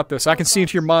thing. We got this. I can see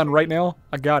into your mind right now.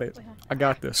 I got it. I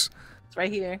got this. It's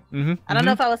right here. Mm-hmm. I don't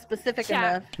know if I was specific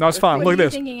Chat. enough. No, it's fine. What Look are you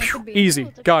at thinking it this. could be? Easy.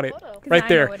 Got it. 'Cause Right I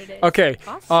know there. what it is. Okay.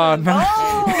 I have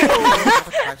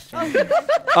a question.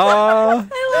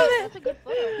 That's a good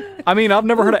photo. I mean, I've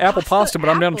never heard of apple pasta, but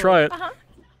I'm down to try it. Uh-huh.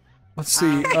 Let's see.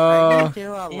 Are you gonna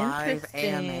do a live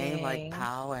AMA Interesting. like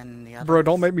Pow and the others? Bro,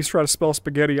 don't make me try to spell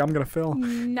spaghetti. I'm gonna fail.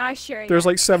 Not sure. There's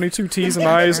like 72 T's and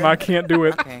I's, and I can't do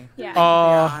it. Okay. Yeah. Thank you for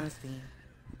your honesty.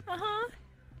 Uh-huh.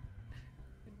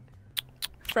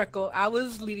 Freckle. I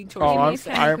was leaning towards.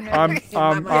 Oh,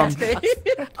 I'm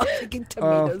thinking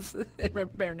tomatoes and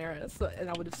marinara, and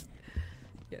I would have.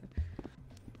 Yeah.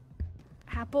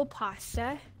 Apple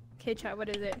pasta. Okay, chat. What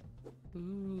is it?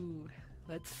 Ooh,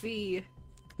 let's see.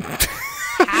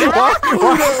 I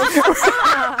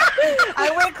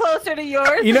went closer to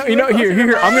yours. You know.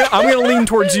 Here. I'm gonna lean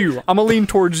towards you. I'm gonna lean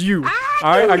towards you.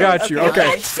 All right, I got you.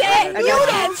 Okay. Thai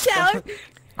noodles.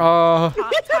 All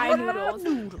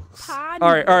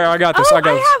right. I got this. I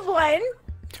got this. I have one.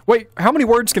 Wait, how many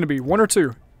words can it be? 1 or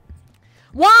 2?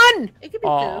 1. It could be 2.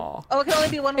 Oh, it can only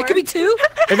be 1 word. It could be 2.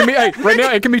 It can be. Hey, right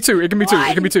now it can be 2. It can be 2.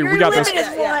 It can be 2. We got this.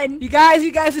 You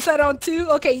guys decided on 2.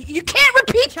 Okay, you can't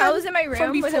repeat. Child was in my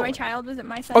room. Was it my child? Was it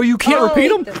my son? Oh, you can't repeat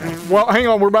them? Well, hang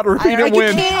on. We're about to repeat it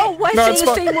when. No, it's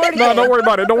fine. No, don't worry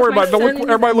about it. Don't worry about it. Don't look,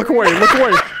 everybody, look away. Look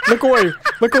away. Look away.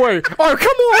 Look away. Oh,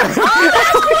 come on.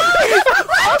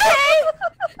 Okay.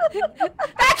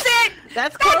 That's it.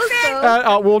 That's close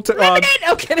though. We'll take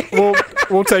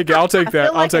it. I'll take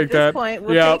that. I'll take that.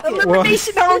 Yeah.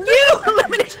 Elimination on you.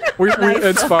 Elimination.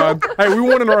 It's fine. Hey, we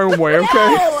won in our own way,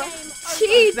 okay?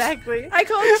 Cheat. Exactly. I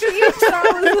called cheat.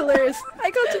 That was hilarious.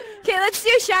 Okay, let's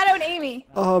do Shadow and Amy.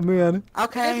 Oh man.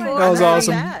 Okay. That was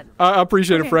awesome. I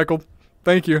appreciate it, Freckle.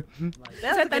 Thank you.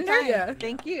 That was a good time. Yeah.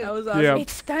 Thank you. That was awesome. Yeah.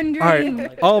 It's thundering.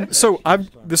 All right. So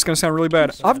this is gonna sound really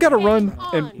bad. I've got to run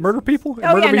and murder people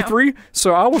and murder me 3.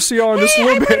 So I will see y'all in just a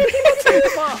little bit.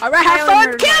 All right, have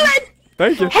fun killing.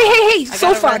 Thank you. Hey,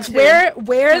 SoulFox,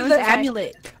 where's the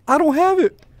amulet? I don't have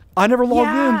it. I never logged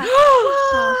in.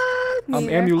 I'm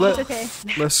amulet. Okay.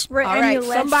 All right,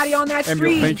 somebody on that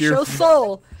stream, thank you. show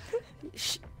soul.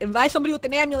 Invite somebody with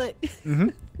an amulet.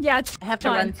 Yeah, it's I have to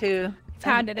run too.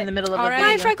 In the middle of the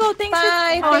Bye, Freckle. Thanks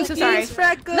Bye. for. Oh, I'm so sorry.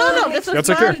 Freckle. No, this was That's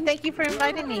fun. okay. Thank you for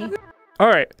inviting me. All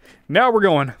right, now we're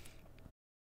going.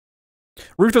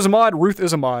 Ruth is a mod. Ruth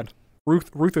is a mod.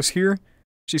 Ruth is here.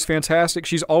 She's fantastic.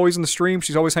 She's always in the stream.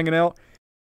 She's always hanging out,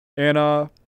 and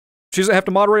she doesn't have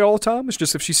to moderate all the time. It's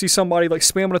just if she sees somebody like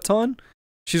spamming a ton,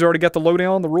 she's already got the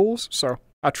lowdown on the rules. So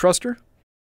I trust her.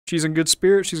 She's in good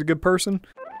spirit. She's a good person.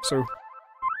 So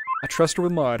I trust her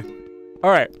with mod. All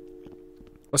right.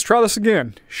 Let's try this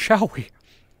again, shall we?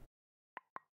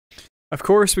 Of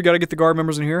course, we got to get the guard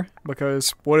members in here,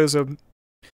 because what is a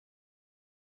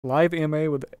live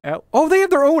AMA with... Oh, they have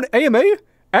their own AMA?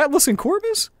 Atlas and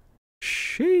Corvus?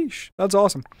 Sheesh, that's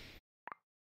awesome.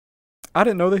 I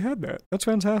didn't know they had that. That's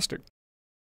fantastic.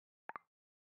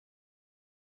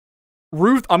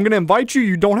 Ruth, I'm going to invite you.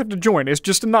 You don't have to join. It's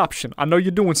just an option. I know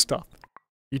you're doing stuff.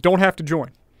 You don't have to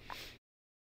join.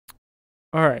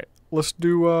 All right. Let's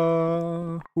do,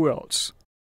 who else?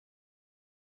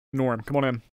 Norm, come on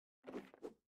in.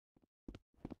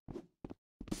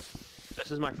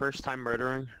 This is my first time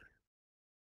murdering.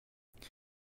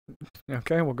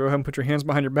 Okay, well go ahead and put your hands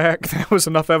behind your back. That was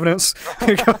enough evidence.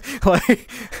 Like,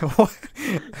 what?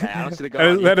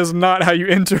 That is not how you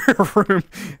enter a room.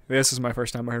 This is my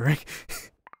first time murdering.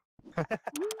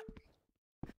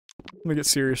 Let me get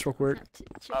serious real quick.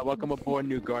 Welcome aboard,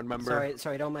 new guard member.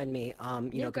 Sorry, don't mind me.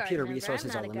 You know, computer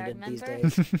resources are limited these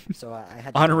days, so I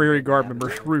had to honorary guard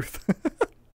member, Ruth.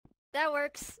 That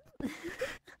works.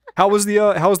 How's the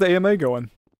AMA going?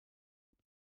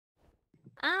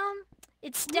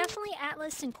 It's definitely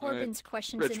Atlas and Corbin's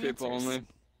questions and answers. Only.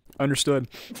 Understood.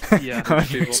 Yeah.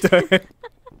 Understood.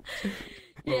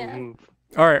 Yeah.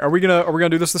 All right, are we gonna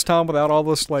do this time without all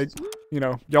this, like, you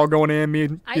know, y'all going in, me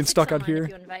being stuck out here?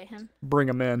 If you invite him. Bring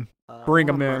him in. Bring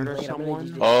him in.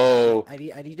 Oh. I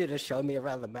need you to show me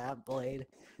around the map, Blade.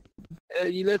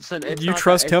 Listen, You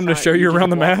trust him to show you around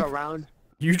the map?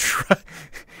 You trust?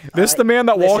 This the man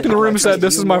that walked in the room and said,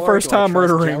 "This is my first time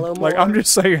murdering." Like, I'm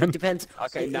just saying. Depends.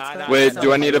 Okay, Wait,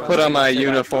 do I need to put on my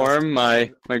uniform,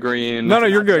 my green? No,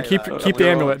 you're good. Keep the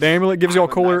amulet. The amulet gives you a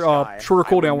shorter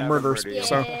cooldown with murders.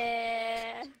 So.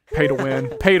 Pay to win.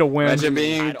 Pay to win. Imagine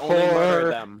being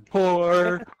poor.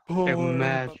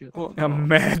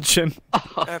 Imagine.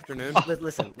 Afternoon.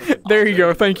 Listen. There you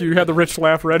go. Thank you. You had the rich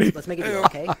laugh ready. Let's make it deal,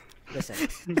 okay? Listen,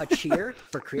 a cheer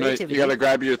for creativity. You gotta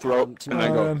grab your throat and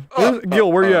then go.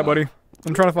 Gil, where you at, buddy?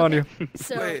 I'm trying to find you.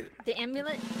 So, the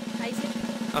amulet, Isaac.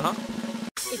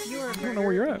 If you're a don't know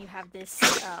where you're at. you have this,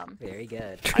 Very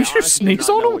good. Did you just sneeze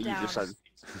on him?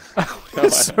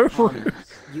 That's so rude.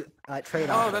 Trade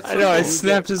off. I know, I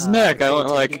snapped his neck. I went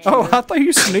like... Oh, I thought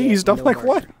you sneezed. I'm like,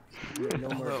 what?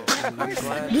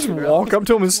 Just walk up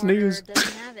to him and sneeze.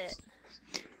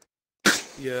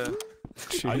 Yeah.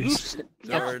 Jeez.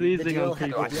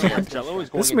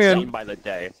 This man, by the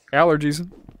day. allergies.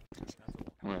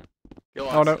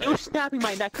 Oh no! He was snapping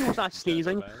my neck. He was not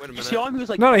sneezing. You see, all he was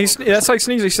like. No, that's like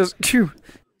sneezing. He says, "Chew."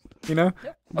 You know?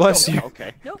 Bless you.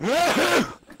 Okay.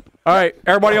 Alright,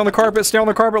 everybody on the carpet, stay on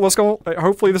the carpet, let's go.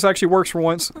 Hopefully this actually works for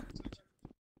once.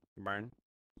 Burn.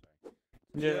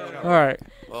 Yeah. Alright.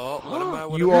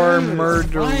 Oh, You are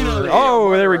murderer.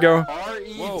 Oh, there we go.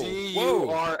 R-E-D-U-R-M-T.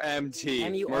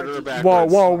 Murderer backwards. Whoa,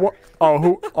 whoa, whoa. Oh,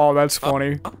 who? Oh, that's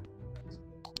funny.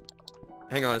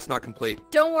 Hang on, it's not complete.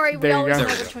 Don't worry, we There you always go. know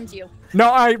which one's you.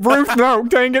 No, Ruth, no,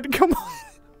 dang it, come on.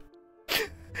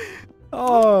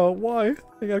 Oh, why?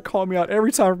 They gotta call me out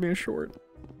every time for being short.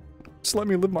 Just let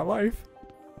me live my life.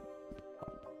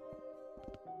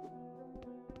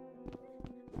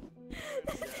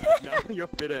 No, you'll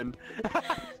fit in.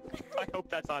 I hope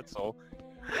that's not Soul.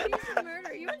 You want some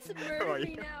murder? You want some murder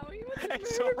me now? You want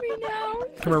some murder me now?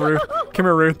 Come here, Ruth. Come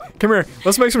here, Ruth. Come here.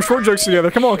 Let's make some short jokes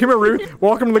together. Come on, come here, Ruth.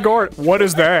 Welcome to the guard. What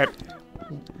is that?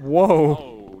 Whoa.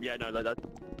 Oh, yeah, no,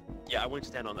 yeah, I wouldn't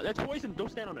stand on that. That's poison.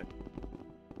 Don't stand on it.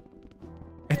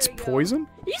 It's poison?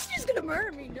 He's just gonna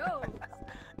murder me, no.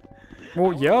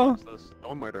 Well, yeah.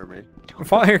 Don't murder me.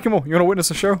 Fine, here, come on. You wanna witness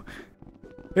the show?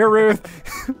 Here, Ruth.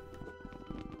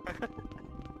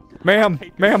 Ma'am,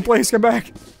 please come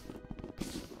back.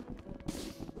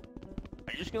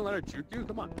 Are you just gonna let her juke you?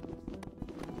 Come on.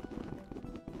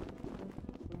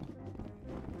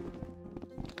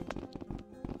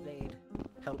 Blade,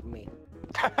 help me.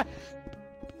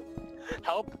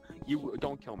 Help? You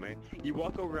don't kill me. You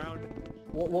walk around.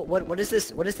 What is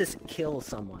this? What is this? Kill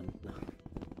someone.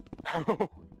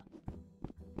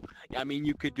 I mean,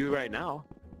 you could do right now.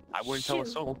 I wouldn't tell a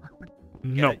soul.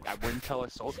 No. I wouldn't tell a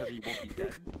soul because he won't be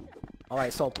dead. All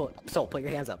right, Soul, put your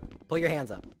hands up. Put your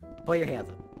hands up. Put your hands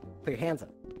up. Put your hands up.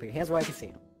 Put your hands where I can see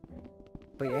them.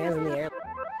 Put your hands in the air.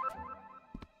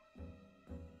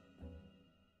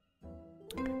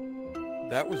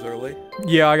 That was early.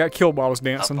 Yeah, I got killed while I was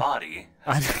dancing. Body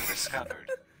has been discovered.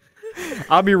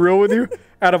 I'll be real with you.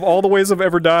 Out of all the ways I've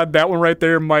ever died, that one right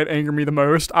there might anger me the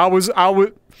most. I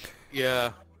would.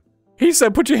 Yeah. He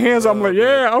said, "Put your hands." I'm like,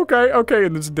 "Yeah, okay,"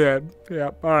 and it's dead. Yeah,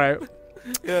 all right.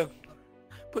 Yeah.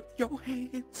 Put your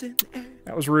hands in the air.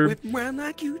 That was rude. Whip 'em around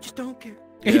like you just don't care.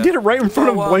 He did it right in front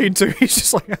of Blade too. He's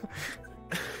just like,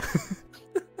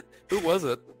 Who was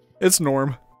it? it's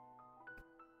Norm.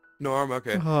 Norm,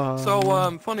 okay.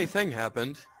 So, funny thing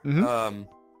happened.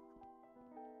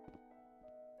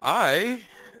 I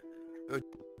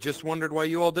just wondered why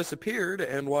you all disappeared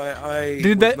and why I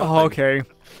Dude, was that. nothing. Oh, okay.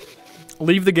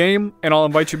 Leave the game, and I'll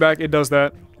invite you back. It does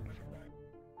that.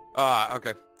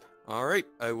 Okay. Alright,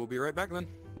 I will be right back then.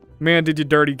 Man, did you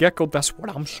dirty gecko? That's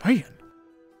what I'm saying.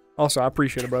 Also, I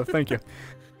appreciate it, brother. Thank you.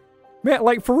 Man,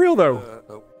 like, for real,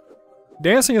 though.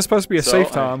 Dancing is supposed to be a safe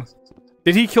time.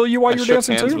 Did he kill you while you were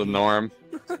dancing, too? I shook hands with Norm.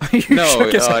 No,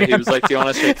 he was like, do you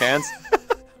want to shake hands?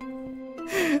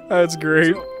 That's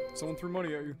great. Someone threw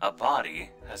money at you. A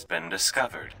body has been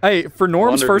discovered. Hey, for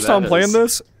Norm's first time playing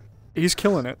this, he's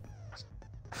killing it.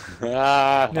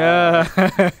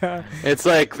 It's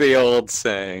like the old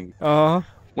saying.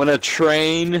 When a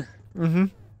train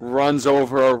runs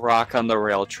over a rock on the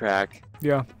rail track,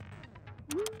 yeah,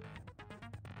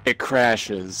 it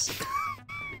crashes.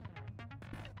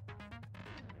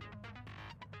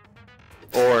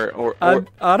 or I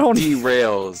don't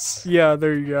derails. Yeah,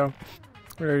 there you go.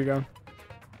 There you go.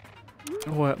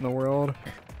 What in the world?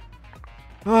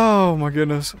 Oh my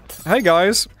goodness. Hey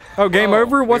guys. Oh, game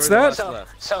over? What's that?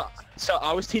 So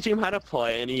I was teaching him how to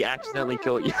play, and he accidentally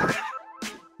killed you.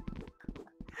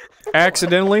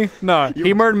 Accidentally? Nah,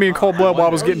 he murdered me in cold blood while I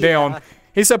was getting down.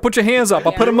 He said, "Put your hands up."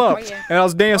 I put them up, and I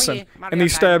was dancing, and he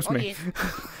stabs me.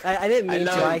 I didn't mean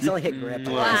to. I accidentally hit grip.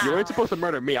 You weren't supposed to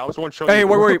murder me. I was the one showing Hey, you.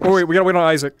 wait. We gotta wait on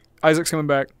Isaac. Isaac's coming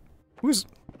back. Who's...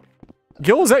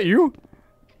 Gil, is that you?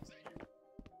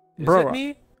 Is Bro. it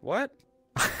me? What?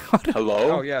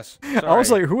 Hello? Oh, yes. I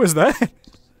was like, who is that?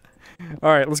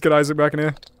 Alright, let's get Isaac back in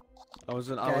here. I was.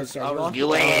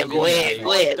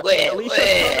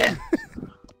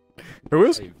 Who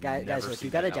is? Guys, look, you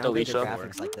gotta downgrade the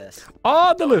graphics like this.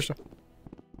 Ah, Delisha.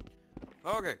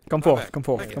 Okay. Come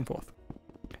forth.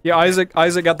 Yeah, Isaac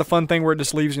got the fun thing where it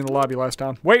just leaves you in the lobby last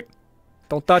time. Wait!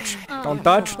 Don't touch. Don't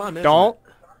touch.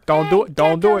 Don't do it.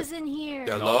 Don't do it.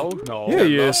 Jello? No. Yeah,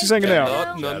 he is. He's hanging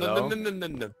out.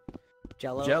 No.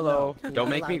 Jello. Don't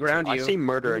make me ground you. I see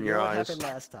murder in your eyes.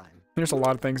 Last time. There's a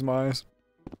lot of things in my eyes.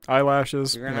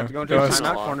 Eyelashes. You're gonna have to go into a dust.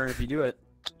 timeout corner if you do it.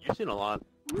 You've seen a lot.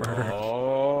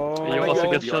 Oh. You also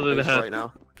get shot in the head. Right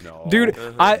now. No. Dude,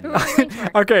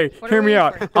 okay, hear me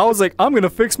out. I was like, I'm gonna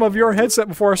fix my VR headset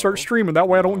before I start streaming. That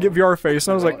way I don't get VR face.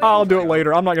 And I was like, I'll do it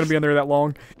later. I'm not gonna be in there that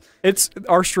long.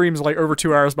 our stream's like over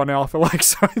 2 hours by now. I feel like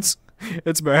so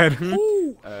it's bad.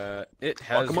 It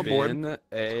has Welcome aboard. been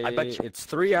I bet you. It's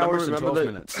 3 hours and 12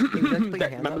 minutes.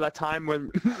 Remember that time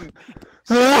when?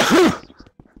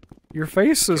 Your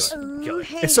face is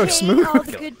Hey, it's so hey, smooth. all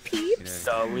the good peeps.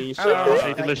 Sorry,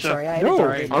 Sorry, I had No.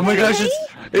 a Oh my gosh,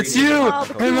 it's you! I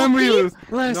remember you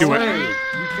last Do it. night.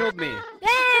 You killed me.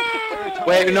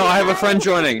 Wait, no, I have a friend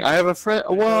joining. I have a friend.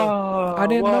 Whoa! I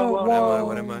didn't know. Whoa.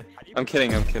 What am I? I'm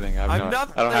kidding. I'm kidding. I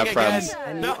don't have friends.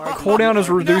 Cooldown is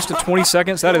reduced to 20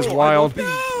 seconds. That is wild.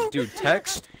 Dude,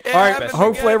 text. All right,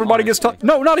 hopefully everybody gets to.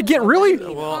 No, not again. Really?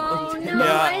 Well,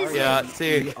 yeah.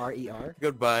 See. R-E-R.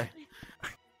 Goodbye.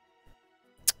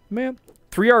 Man,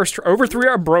 3 hours, over 3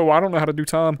 hours, bro. I don't know how to do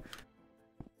time.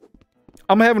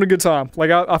 I'm having a good time.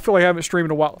 Like I feel like I haven't streamed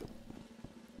in a while.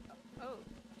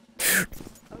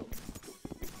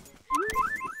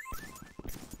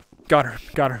 Got her.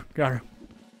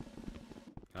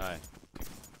 Alright.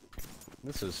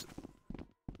 This is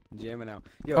jamming out.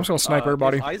 Yo, I'm just gonna snipe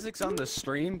everybody. If Isaac's on the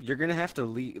stream, you're gonna have to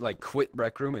leave, like, quit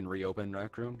Rec Room and reopen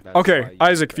Rec Room. That's Okay,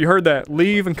 Isaac, if you heard that,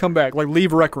 leave and come back. Like,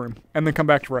 leave Rec Room and then come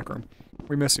back to Rec Room.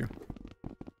 We miss you.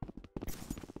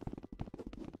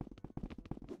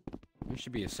 You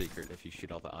should be a secret if you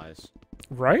shoot all the eyes.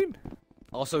 Right?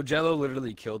 Also, Jello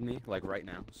literally killed me, like, right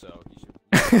now, so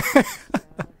you should...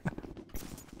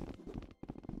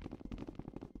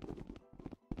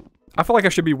 I feel like I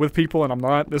should be with people and I'm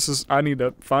not. I need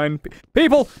to find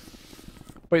people!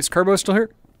 Wait, is Kerbo still here?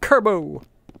 Kerbo!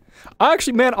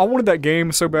 Actually, man, I wanted that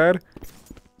game so bad.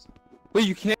 Wait,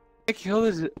 you can't kill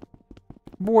this.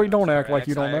 Boy, don't act like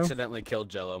you don't I know. accidentally killed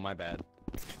Jello, my bad.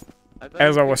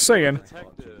 As I was saying,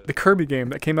 the Kirby game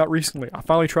that came out recently, I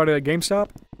finally tried it at GameStop.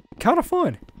 Kind of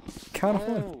fun. Kind of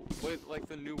fun. Wait, like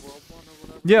the New World one or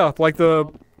whatever? Yeah, like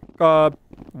the,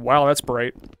 wow, that's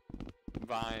bright.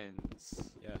 Vines.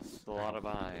 Yes. A lot of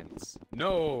vines.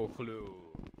 No clue.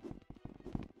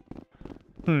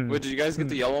 Wait, did you guys get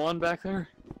the yellow one back there?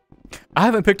 I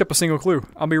haven't picked up a single clue.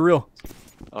 I'll be real.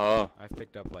 Oh. I've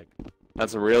picked up, like...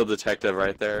 That's a real detective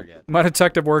right there. My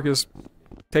detective work is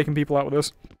taking people out with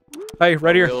this. Hey,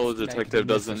 right here. A real detective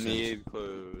doesn't need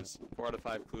clues. 4 out of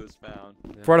 5 clues found.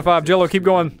 4 out of 5. Jello, keep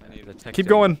going. Keep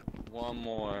going. One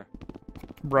more.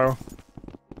 Bro.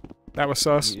 That was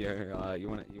sus. Yeah, you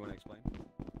wanna explain?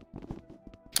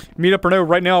 Meet up or no,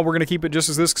 right now we're gonna keep it just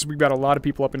as this because we've got a lot of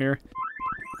people up in here.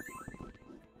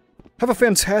 Have a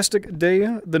fantastic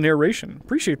day, the narration.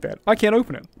 Appreciate that. I can't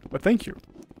open it, but thank you.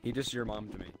 He just your mom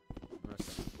to me.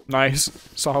 Nice.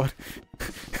 Solid.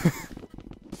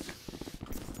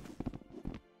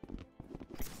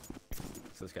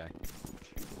 It's this guy.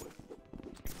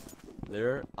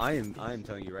 I am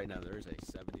telling you right now, there is a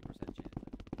 70%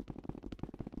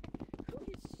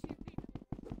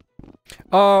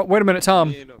 chance. Wait a minute,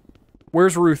 Tom.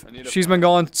 Where's Ruth? She's been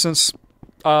gone since,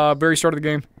 very start of the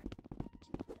game.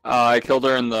 I killed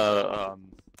her in the,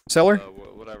 Cellar?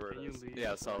 Whatever it is.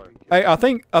 Yeah, cellar. Hey, I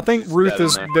think Ruth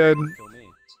is dead.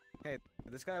 Hey,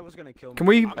 this guy was gonna kill me. Can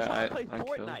we?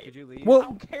 Could you leave? Well, I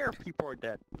don't care if people are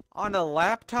dead. On a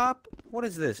laptop? What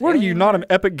is this? what are you, not an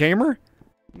epic gamer?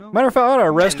 Matter of fact, I ought to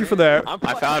arrest you for that.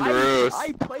 I found Ruth.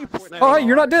 I play Fortnite. Alright,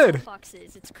 you're not dead.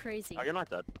 Foxes, it's crazy. Oh, you're not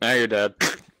dead. Now you're dead.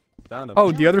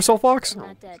 Oh, the other SoulFox? I'm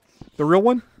not dead. The real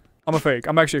one? I'm a fake.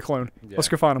 I'm actually a clone. Yeah. Let's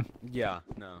go find him. Yeah,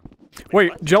 no.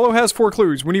 Wait, Jello has 4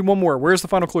 clues. We need one more. Where's the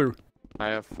final clue? I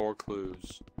have 4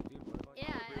 clues.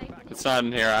 Yeah, It's not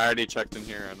in here. I already checked in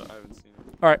here and I haven't seen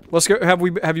it. Alright, let's go. Have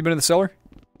you been in the cellar?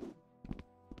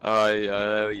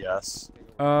 Yes.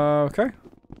 Okay.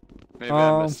 Maybe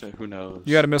I missed it. Who knows?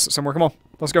 You gotta miss it somewhere. Come on.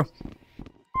 Let's go.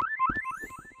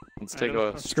 Let's take a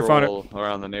go find stroll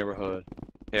around the neighborhood.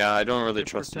 Yeah, I don't really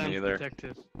trust him either.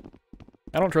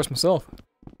 I don't trust myself.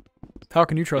 How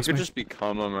can you trust You could me? just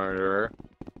become a murderer.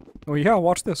 Oh yeah,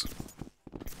 watch this.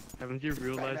 Haven't you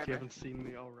realized you haven't seen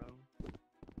me all around?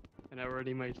 And I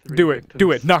already made 3 Do it.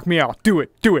 Do it. Knock me out. Do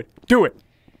it. Do it. Do it.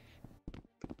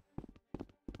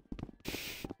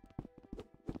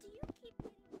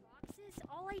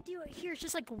 All I do here is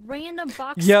just like random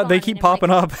boxes. Yeah, they keep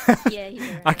popping up. Yeah,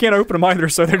 you're I can't open them either,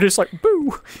 so they're just like,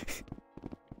 boo.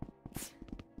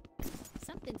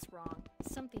 Something's wrong.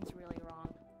 Something's really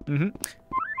wrong. Mm-hmm.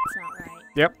 It's not right.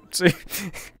 Yep. See.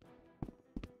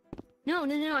 No,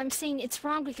 I'm saying it's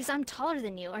wrong because I'm taller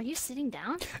than you. Are you sitting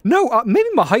down? No, maybe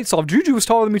my height's off. Juju was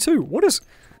taller than me too. What is?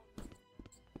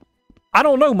 I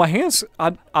don't know. My hands.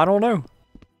 I don't know.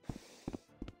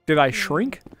 Did I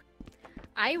shrink?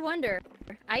 I wonder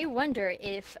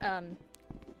if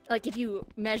like if you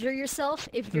measure yourself,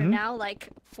 if you're now like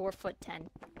 4'10".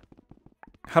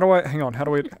 How do I? Hang on. How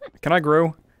do we? Can I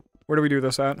grow? Where do we do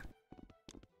this at?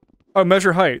 Oh,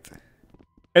 measure height.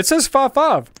 It says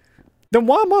 5'5". Then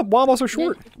why am I so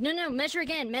short? No, measure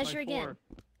again, measure again.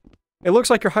 It looks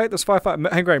like your height is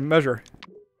 5'5". Hang on, measure.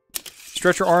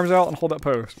 Stretch your arms out and hold that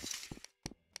pose.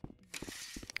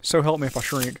 So help me if I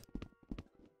shrink.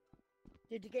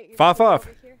 Did you get your 5'5".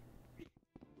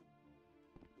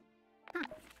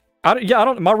 I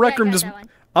don't. My Rec Room just.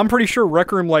 I'm pretty sure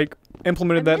Rec Room like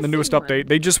implemented that in the newest update.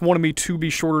 They just wanted me to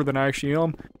be shorter than I actually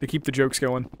am to keep the jokes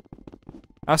going.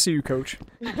 I see you, Coach.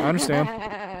 I understand.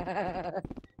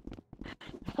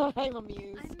 I'm amused. I'm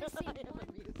amused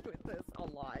with this a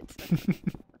lot.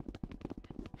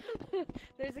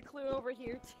 There's a clue over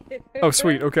here too. Oh,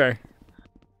 sweet. Okay.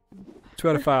 2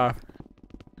 out of 5.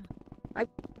 I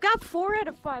got 4 out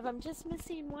of 5. I'm just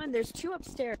missing 1. There's 2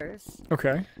 upstairs.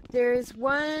 Okay. There's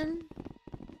 1.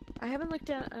 I haven't looked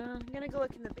at. I'm gonna go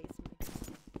look in the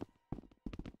basement.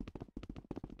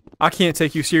 I can't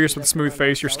take you serious with a smooth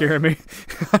face. You're scaring me.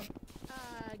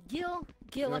 You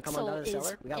wanna come on down to the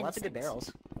cellar? We got lots of good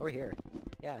barrels over here.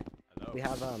 Yeah. Hello. We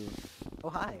have Oh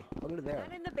hi. Welcome to the barrel.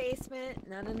 Not in the basement.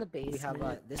 Not in the basement. We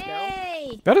have this Hey!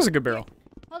 barrel. That is a good barrel.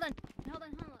 Hold on.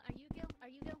 Are you Gil?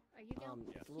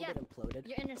 It's a little bit imploded.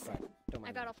 You're innocent.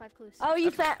 I got all 5 clues. Oh,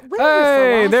 you fat.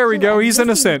 Hey, there we go. He's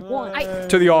innocent.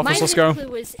 To the office. Let's go. My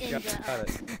clue was in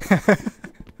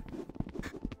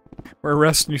We're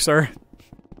arresting you, sir.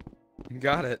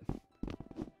 Got it.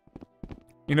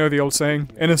 You know the old saying,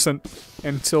 innocent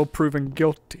until proven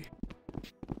guilty.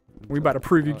 We about to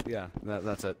prove you. Yeah,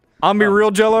 that's it. I'm be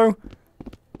real, Jello.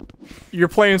 You're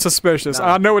playing suspicious.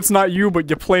 Nah. I know it's not you, but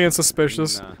you're playing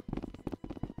suspicious. Nah.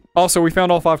 Also, we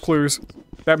found all 5 clues.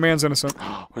 That man's innocent.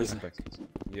 What is it?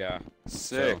 Yeah.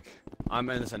 Sick. So, I'm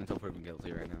innocent until proven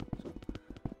guilty right now. So.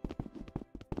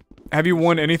 Have you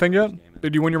won anything yet?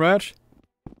 Did you win your match?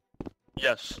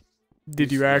 Yes.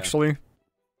 Did you actually?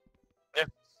 Yeah.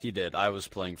 He did. I was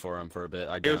playing for him for a bit.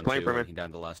 I He was downed playing 2 for me. and he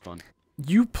downed the last one.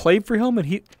 You played for him and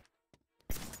he...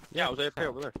 Yeah, I was AFK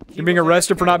over there. You're being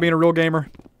arrested for not being a real gamer.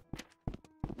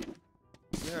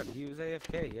 Yeah, he was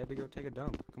AFK. He had to go take a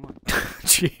dump. Come on.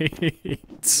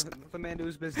 Jeez. Let the man do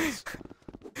his business.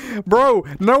 Bro,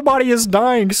 nobody is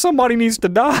dying. Somebody needs to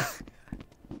die.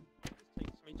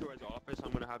 Takes me to his office.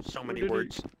 I'm gonna have so many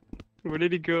words. Where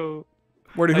did he go?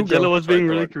 Where did who Jello go? was being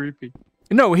really creepy.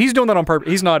 No, he's doing that on purpose.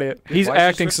 He's not it. He's Why is he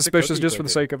acting switching to suspicious cookie just for the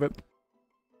clicker? sake of it.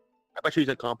 I bet you he's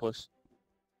an accomplice.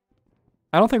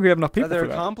 I don't think we have enough people Either for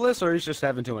that. accomplice or he's just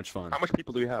having too much fun. How much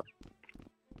people do we have?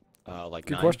 Like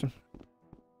Good 9. question.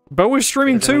 Bo is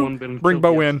streaming Has anyone too. been Bring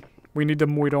killed Bo yet? in. We need to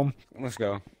moid him. Let's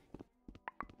go.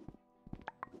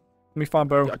 Let me find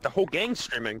Bo. The whole gang's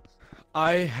streaming.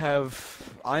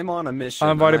 I'm on a mission.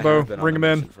 I invited and Bo. have been Bring on him a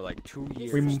in. mission for like 2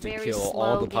 years We- to Very kill slow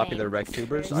all the popular game.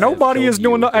 RecTubers. I have Nobody is killed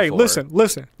doing you no. Hey, before.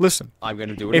 listen. I'm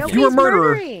gonna do it. If again. you're a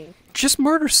murderer, murdering. just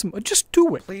murder some. Just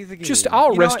do it. Play the Just game. I'll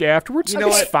You know arrest what? you afterwards. You know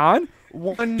It's what? fine.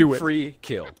 One Do it. free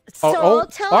kill. So Oh,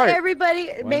 tell all right.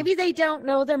 everybody, maybe they don't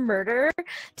know the murder.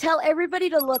 Tell everybody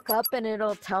to look up and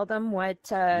it'll tell them what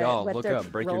Y'all, what look their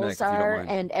up, break your neck roles if you don't are mind.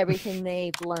 and everything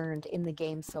they've learned in the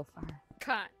game so far.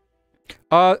 Cut.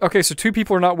 Okay, so 2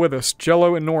 people are not with us.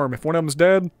 Jello and Norm. If one of them's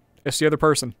dead, it's the other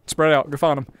person. Spread out. Go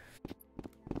find them.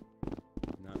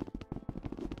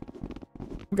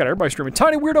 We got everybody streaming.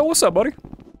 Tiny Weirdo, what's up, buddy?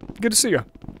 Good to see you.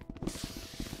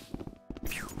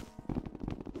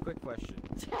 Quick question.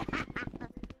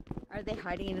 Are they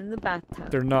hiding in the bathtub?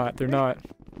 They're not. They're not.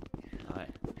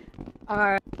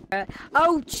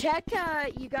 Oh, check.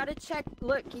 You gotta check.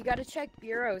 Look, you gotta check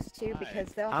bureaus too because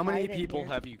they'll. How many hide in people here.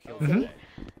 have you killed Mhm. today?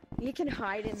 You can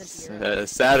hide in the bureau.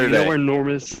 Saturday. You know where Norm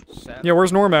is? Yeah,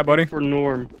 where's Norm at, buddy? For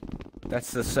Norm.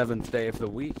 That's the 7th day of the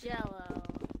week. Jello.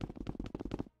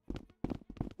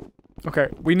 Okay,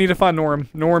 we need to find Norm.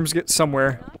 Norm's get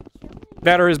somewhere.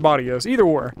 That or his body is. Either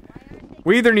or.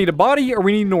 We either need a body or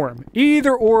we need Norm.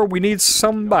 Either or we need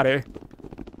somebody.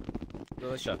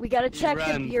 Alicia. We gotta check the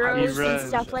ran. bureaus He ran. and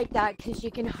stuff like that because you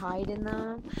can hide in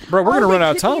them. Bro, we're gonna they run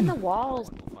out of could be in time. the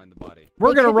walls. We'll find the body. We're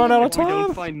They gonna could run be out in of If we don't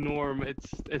time. find Norm,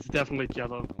 it's definitely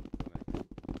Jello.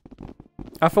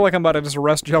 I feel like I'm about to just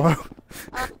arrest Jello. Is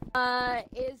there an accomplice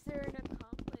if you're an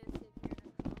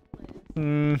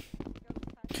accomplice?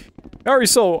 Alright,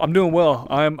 so I'm doing well.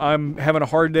 I'm having a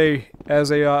hard day as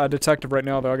a detective right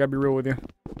now, though. I gotta be real with you.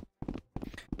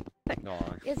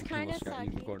 Aw, It's kind of almost got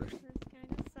you sucky. recorded. It's kind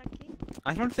of sucky.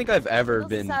 I don't think I've ever Little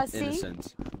been sassy.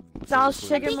 innocent. It's all I sugar,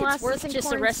 think it's molasses, worth and just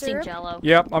corn arresting syrup. Jello.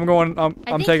 Yep, I'm going. I'm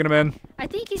think- taking him in. I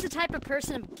think he's the type of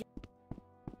person.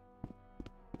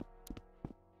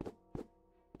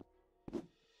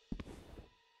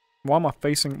 Why am I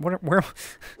facing? Where?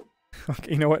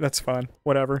 Okay, you know what? That's fine.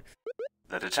 Whatever.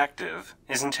 The detective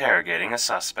is interrogating a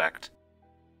suspect.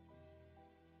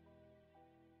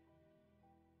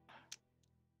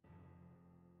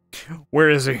 Where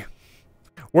is he?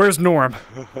 Where's Norm?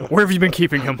 Where have you been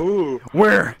keeping him?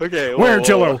 Where? Okay, Where, whoa.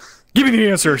 Jello? Give me the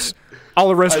answers.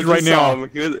 I'll arrest you right now.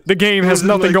 The game has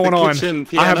nothing going on.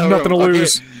 I have nothing to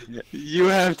lose. You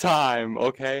have time,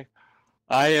 okay?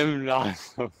 I am not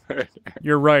a murderer.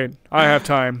 You're right. I have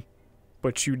time.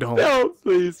 But you don't. No,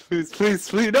 please, please, please,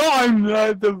 please. No, I'm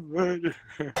not the murderer.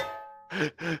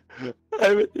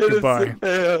 I'm an Goodbye.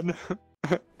 innocent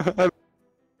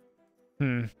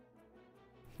man.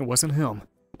 It wasn't him.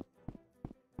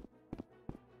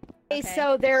 Okay,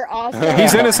 so they're also.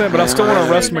 He's innocent, but I still want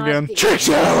to arrest him again.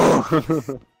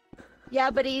 Yeah,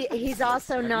 but he's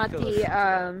also not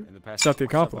the It's not the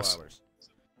accomplice.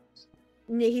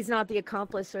 He's not the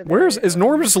accomplice or the. Is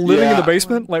Norm just living in the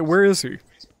basement? Like, where is he?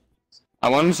 I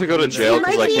want him to go to jail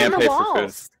because I can't pay for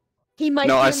food. He might.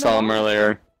 No, be I in the saw him walls.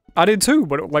 earlier. I did too,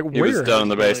 but like He where? was down in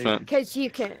the basement. Because you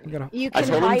can I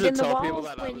told him hide to in the tell people walls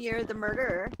that I when was- you're the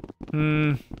murderer.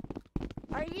 Hmm.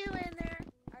 Are you in there?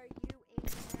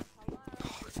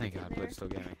 Thank God, but still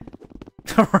gaming.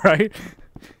 Alright.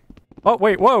 Oh,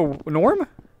 wait, whoa. Norm?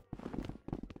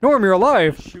 Norm, you're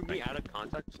alive. Shoot me out of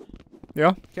context.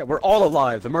 Yeah? Yeah, we're all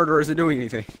alive. The murderer isn't doing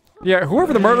anything. Yeah,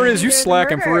 whoever the murderer is, you They're the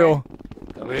slacking for murderer. real.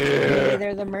 Maybe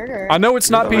they're the murderer. I know it's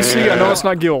not PC, I know it's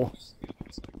not Gil.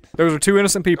 Those are two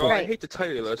innocent people. I hate to tell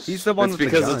you this. He's the one It's with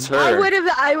because the it's gun.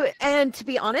 her. And to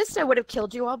be honest, I would have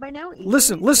killed you all by now.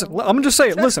 Listen, I'm gonna just say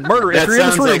it. Listen, murderer, if That you're in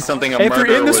this sounds room, like something a if you're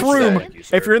in murderer this would room,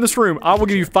 say. if you're in this room, I will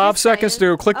give you 5 seconds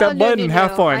to click that button and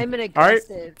have fun. I'm an Alright?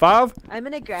 aggressive. 5, I'm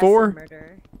an aggressive 4,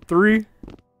 murderer. 3,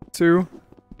 2,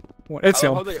 1. It's I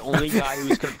him. love how the only guy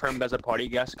who's confirmed as a party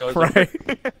guest goes. Right.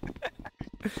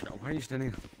 Why are you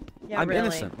standing? Yeah, I'm really.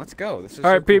 innocent. Let's go. This is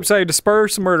Alright, peeps, say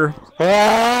disperse murder.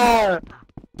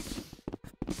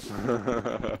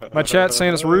 My chat's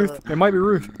saying it's Ruth. It might be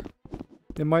Ruth.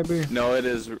 It might be. No, it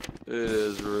is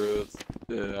Ruth.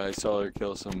 I saw her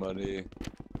kill somebody.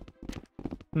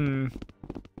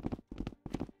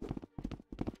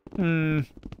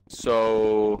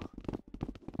 So,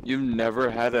 you've never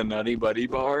had a Nutty Buddy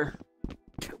bar?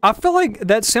 I feel like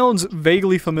that sounds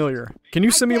vaguely familiar. Can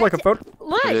you send me like a photo?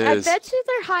 Look, It I is. bet you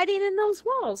they're hiding in those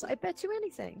walls. I bet you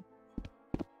anything.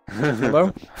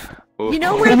 Hello? You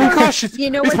know where those, you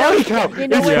know where those, you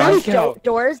know where Yeah. those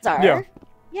doors are? Yeah.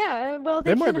 Yeah, well,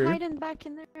 They they might can be. hide in back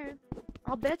in there.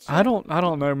 I'll bet you. I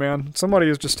don't know, man. Somebody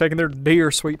is just taking their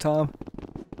dear sweet time.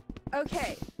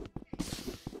 Okay.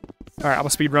 Alright, I'm gonna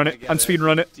speed run it. I'm speed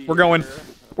run it. We're going.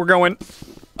 We're going.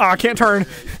 Ah, I can't turn.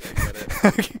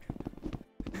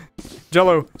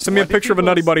 Jello, send me a picture of a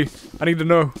Nutty Buddy. I need to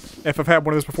know if I've had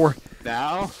one of those before.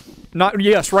 Now? Not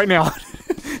yes, right now.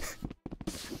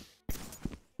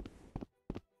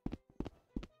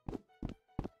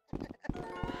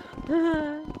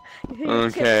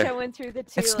 Okay. Tiptoeing through the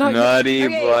It's two not Nutty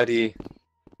Okay. Buddy.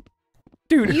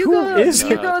 Dude, You who go. is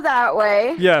You it? go that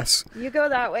way. Yes. You go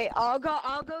that way. I'll go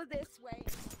this way.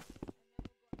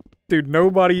 Dude,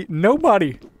 nobody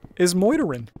is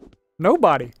moitering.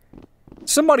 Nobody.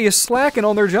 Somebody is slacking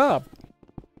on their job.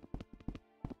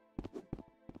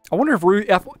 I wonder if Ruth,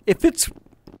 if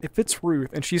it's Ruth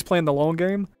and she's playing the long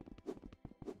game.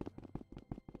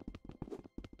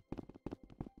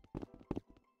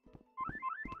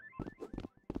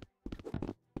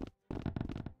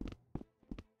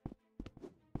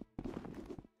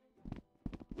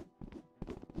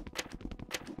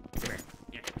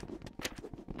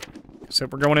 So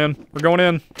we're going in. We're going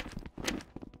in.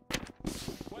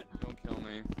 Don't kill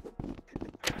me.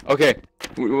 Okay,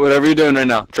 whatever you're doing right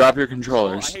now, drop your I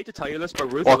controllers. hate to tell you this,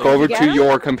 but Ruth. Walk over to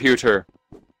your computer.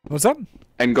 What's up?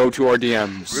 And go to our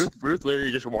DMs. Ruth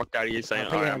literally just walked out of you saying,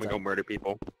 "Alright, I'm gonna go murder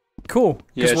people." Cool.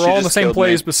 Because Yeah, we're she all in the just same killed me.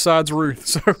 place besides Ruth.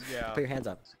 So Put your hands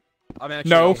up. I'm actually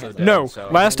no, also dead, no. so-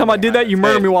 Last time I did that, you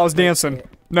murdered me while I was dancing.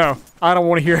 No, I don't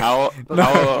want to hear. How?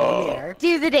 No.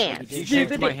 Do the dance. You Do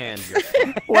the shaked my dance.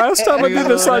 hand. Last time I did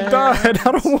this, I died.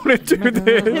 I don't want to do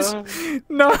this.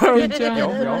 No.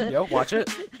 Yo, watch it.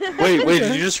 Wait,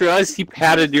 did you just realize he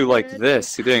patted you like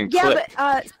this? He didn't Yeah, click.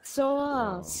 but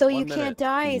so you can't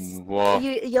die. Whoa.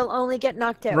 You'll only get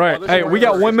knocked out. Right. Hey, we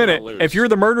got 1 minute. If you're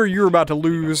the murderer, you're about to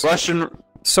lose. Russian.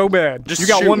 So bad. Just You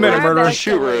got shoot 1 minute, Ruth. murderer. Just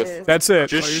shoot Ruth. That's it.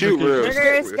 Just shoot Ruth.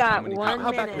 Murderer's got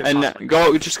 1 minute.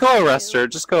 And just go arrest her.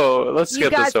 Just go. Let's You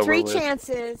get got this over 3 with.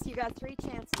 chances. You got 3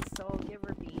 chances, so give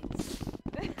her beans.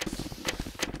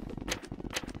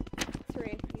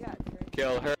 3. You got 3.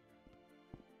 Kill her.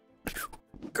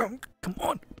 Come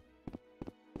on.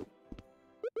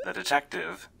 The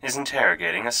detective is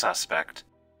interrogating a suspect.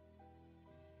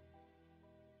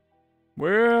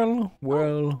 Well.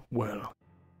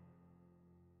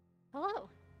 Hello.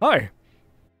 Hi.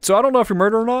 So I don't know if you're a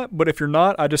murderer or not, but if you're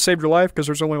not, I just saved your life because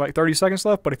there's only like 30 seconds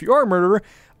left. But if you are a murderer,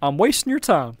 I'm wasting your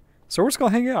time. So we're just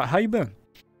gonna hang out. How you been?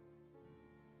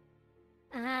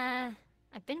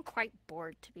 I've been quite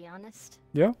bored, to be honest.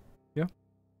 Yeah, yeah.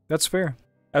 That's fair.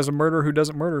 As a murderer who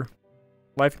doesn't murder,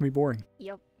 life can be boring.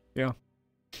 Yep. Yeah.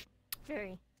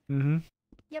 Very. Mm-hmm.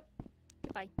 Yep.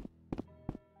 Goodbye.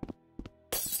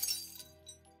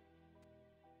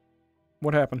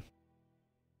 What happened?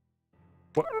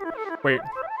 What? Wait.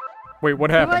 Wait, what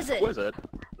happened? Who was it? What was it?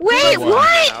 Wait,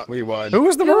 what? We won. Who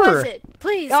was the Who murderer? was it?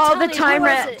 Please. Oh, tell the me, time who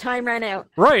was ran. it? Time ran out.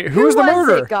 Right, who was the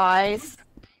murderer? It, guys?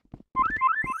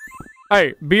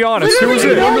 Hey, be honest, who was it?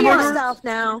 Reveal yourself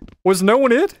now. Was no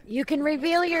one it? You can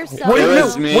reveal yourself. What if, It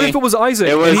was me. What if it was Isaac?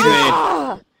 It was and he me.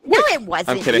 didn't- No, it wasn't.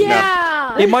 I'm kidding.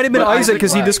 Yeah. It might have been But Isaac Isaac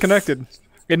because he left. disconnected.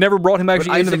 It never brought him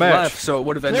actually into the Isaac match. left, so it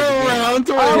would have ended No, the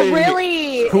game. Oh,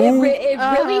 really? Who? It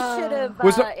really should have.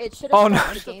 Was it- It should Oh, have no.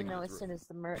 stopped the game though as soon as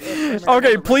the murder.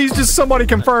 Okay, please just somebody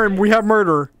confirm we have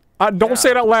murder. Don't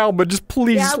say it out loud, but just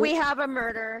please. Yeah, we have a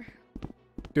murder.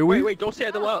 Do we? Wait, don't say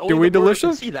it aloud. Do Only we, the murderer can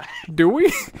Delicious? see that. Do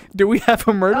we? Do we have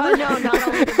a murderer? Oh no, not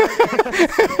only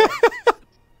the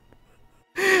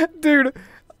murder. Dude,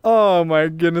 oh my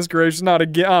goodness gracious, not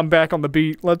again. I'm back on the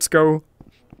beat. Let's go.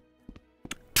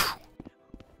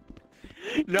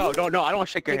 No, I don't want to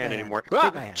shake your hand anymore.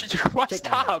 Shake my hand. What? Shake my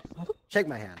Stop! Shake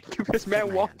my hand. This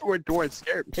man walked through a door and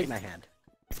scared me. Shake my hand.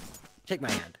 Shake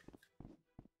my hand.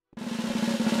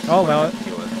 I'll allow it.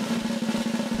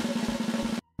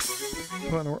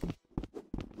 What in the world?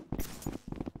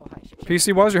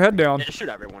 PC, why's your head down? Yeah, just shoot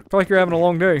everyone. I feel like you're having a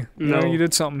long day. You know, No. you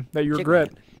did something that you Shake my regret.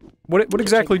 hand. What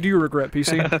exactly do you regret,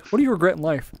 PC? What do you regret in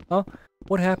life? Huh?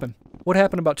 What happened? What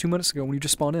happened about 2 minutes ago when you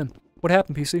just spawned in? What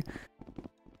happened, PC?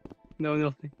 No,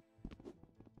 nothing.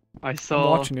 I I'm saw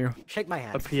watching you. Shake my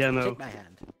hand. a piano. Shake my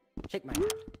hand. Shake my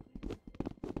hand.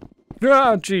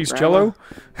 Ah, jeez, Jello.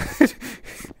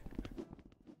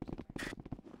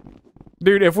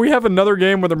 Dude, if we have another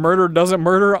game where the murderer doesn't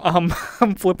murder, I'm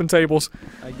flipping tables.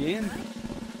 Again?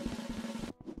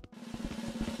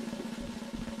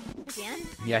 Again?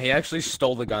 Yeah, he actually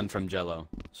stole the gun from Jello,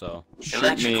 so.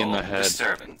 Shoot me in the head.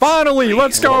 Finally,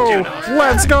 let's go!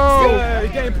 Let's go!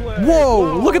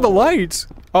 Whoa, look at the lights!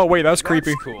 Oh wait, that's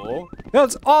creepy. That's cool.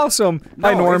 That's awesome.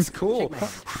 Hi, No, Norm. it's cool.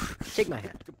 Shake my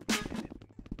hand.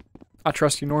 I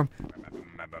trust you, Norm.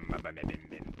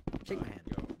 Shake my hand.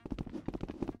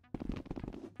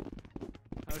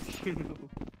 He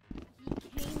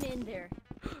came in there.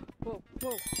 Whoa,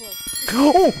 whoa, whoa.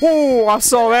 Oh, oh, I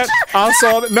saw that. I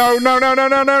saw that. No, no, no, no,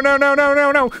 no, no, no, no, no,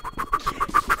 no, no.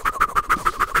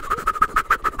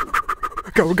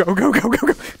 Go, go, go, go, go,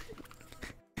 go.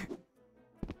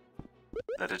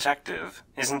 The detective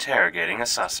is interrogating a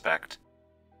suspect.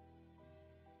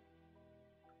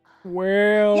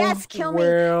 Well, Yes, kill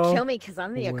well, me, because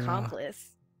I'm the well. accomplice.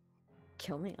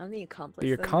 Kill me, I'm the accomplice. The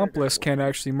murderer. accomplice can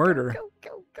actually murder. Go, go,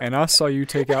 go. And I saw you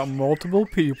take out multiple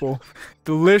people.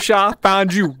 Delicia, I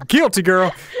found you guilty,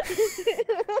 girl.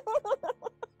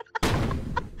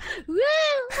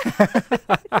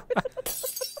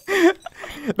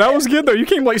 That was good though. You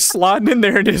came like sliding in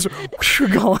there and just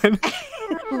going.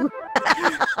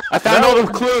 I found all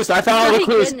the clues. I found all the My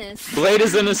clues. goodness. Blade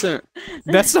is innocent.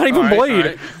 That's not even Alright, Blade.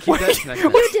 alright. Keep that next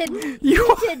You did.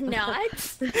 You did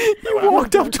not. You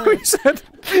walked up to him and said,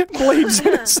 Blade's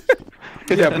innocent.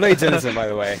 Yeah, Blade's innocent, by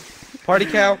the way. Party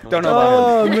cow? Don't know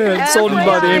Oh about him. man, sold him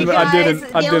by the end, but I Guys, didn't.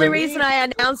 I The only didn't. reason I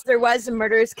announced there was a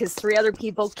murder is because 3 other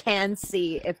people can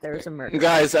see if there's a murder.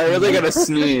 Guys, I really gotta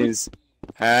sneeze.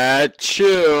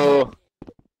 Achoo.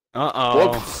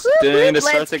 Uh-oh. Whoops. Didn't to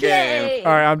start Let's the game. play.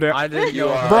 All right, I'm down. I didn't You know.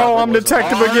 are- Bro, I'm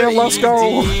detective again. Let's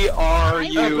go.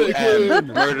 R-E-D-R-U-M.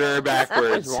 Murder What's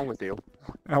backwards. wrong with you?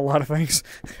 A lot of things.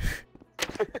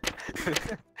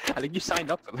 I think you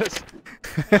signed up for this.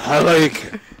 I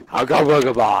like.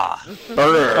 Burgers.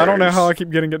 I don't know how I keep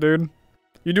getting it, dude.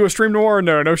 You do a stream tomorrow? Or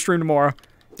no, no stream tomorrow.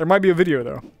 There might be a video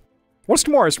though. What's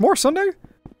tomorrow? Is tomorrow Sunday?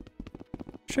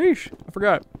 Sheesh, I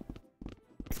forgot.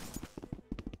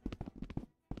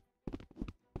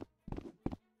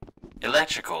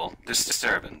 Electrical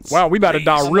disturbance. Wow, we about to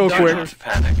die real quick. Don't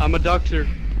panic. I'm a doctor.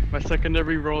 My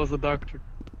secondary role is a doctor.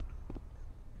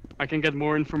 I can get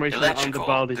more information on the Electrical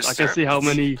bodies. I can see how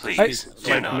many Please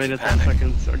do like not minutes panic.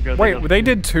 and seconds are good. Wait, enough. they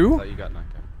did two? Oh, you got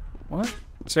knocked out. What?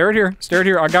 Stay right here. Stay right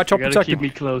here. I got y'all You gotta protected. keep me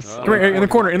close. Come here, in the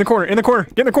corner, in the corner, in the corner.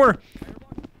 Get in the corner.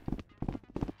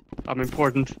 I'm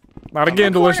important. Not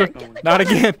again, Delicia. Not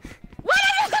again. What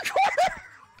is the corner?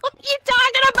 What are you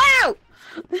talking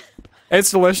about?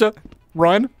 It's Delicia.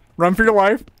 Run. Run for your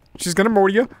life. She's gonna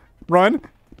murder you. Run.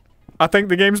 I think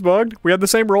the game's bugged. We had the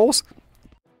same roles.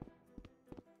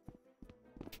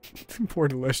 Poor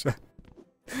Delisha.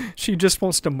 She just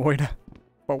wants to Moida.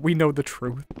 But we know the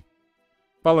truth.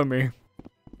 Follow me.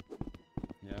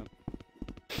 Yeah.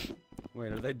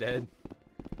 Wait, are they dead?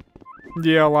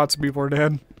 Yeah, lots of people are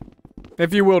dead.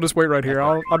 If you will, just wait right here.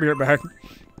 I'll be right back.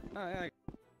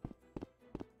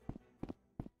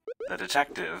 The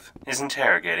detective is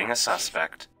interrogating a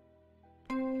suspect.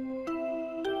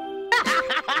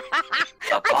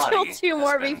 I killed two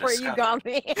more before you got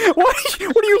me. What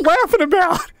are you laughing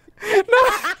about? No.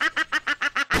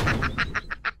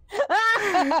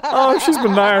 Oh, she's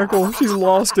maniacal. She's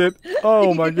lost it.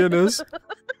 Oh my goodness.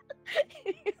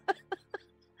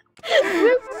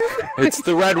 It's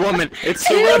the red woman. It's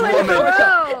the red woman.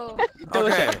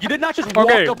 Okay. You did not just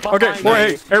Okay, walk up okay, behind well,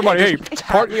 me. hey, everybody, hey,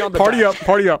 party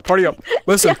up.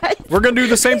 Listen, we're gonna do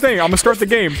the same thing. I'm gonna start the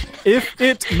game. If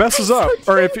it messes up,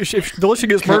 or if Delisha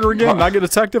gets murdered again and I get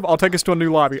detective, I'll take us to a new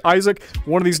lobby. Isaac,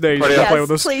 one of these days, you're gonna play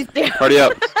with us. Please do. Party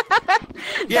up.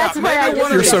 That's why I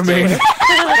You're so mean.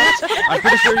 I'm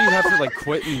pretty sure you have to like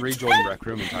quit and rejoin Rec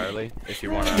Room entirely if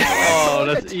you want to. Oh,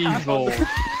 that's evil.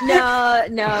 No,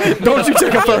 no. Don't you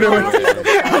take a photo of it.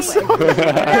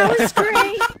 That was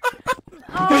great.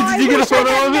 Oh, Wait, did you get a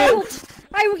photo of it?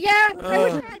 I wish I had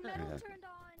metal turned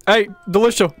on. Hey,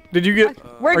 Delisha, did you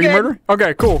get? We're Are you good. murdered?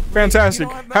 Okay, cool, fantastic.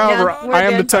 However, we're I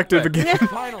am good. detective again.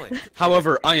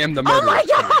 However, I am the Oh murderer. my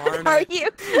god, are you?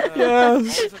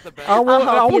 Yes. I want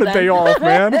help you a day then. off,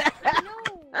 man.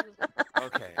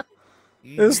 Okay.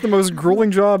 This is the most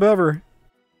grueling job ever.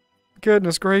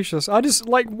 Goodness gracious. I just,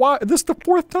 like, why? This is the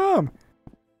 4th time.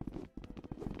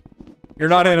 You're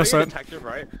not innocent. Detective,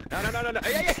 right? No.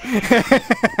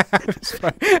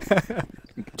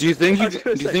 Do you think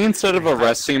instead of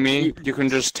arresting me, you can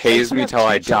just tase me till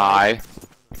I die?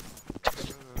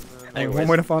 Hey, one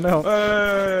way to find out.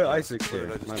 Isaac's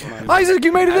here. Isaac,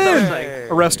 you made it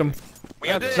in! Arrest him.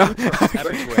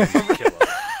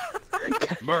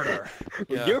 Murder.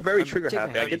 You're very trigger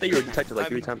happy. I get that you're a detective like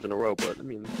 3 times in a row, but I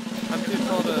mean, I'm too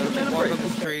tall to walk on the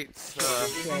streets.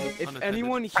 if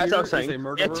anyone here as I was is a saying,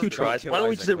 murderer, yeah, 2 tries. Why don't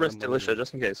we just arrest Delisha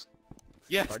just in case?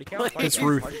 Yeah, It's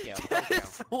Ruth.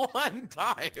 It's one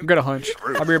time. I've got a hunch.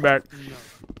 I'll be right back.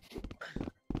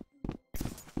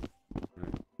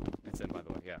 It's in, by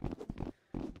the way, yeah.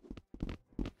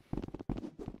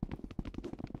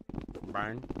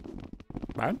 Brian?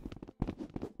 Brian?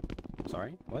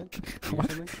 Sorry, what?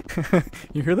 What?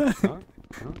 You hear that? Huh?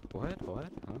 Huh? What?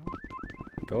 Huh?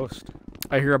 Ghost.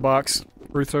 I hear a box.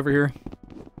 Ruth's over here.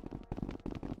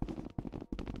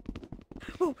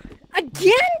 Oh,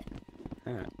 again?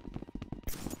 Yeah.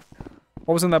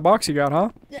 What was in that box you got, huh?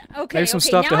 Okay, Maybe some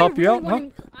stuff to help you out, huh?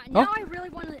 Now I really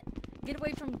want to get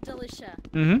away from Delisha.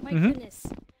 Mhm, My mhm. goodness.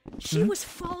 She was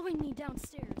following me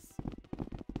downstairs.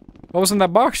 What was in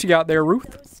that box you got there,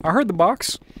 Ruth? I heard the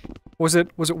box. Was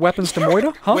it weapons to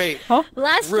Moida? Huh? Wait. Huh?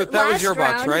 Ruth, that was your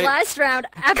box, right? Last round,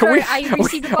 after I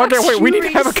received the box, Okay, wait, we need to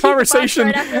have a received the box conversation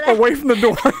right after that. away from the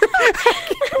door.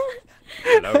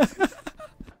 Hello.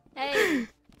 Hey.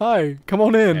 Hi, come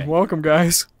on in. Welcome,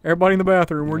 guys. Everybody in the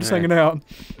bathroom. We're just hanging out.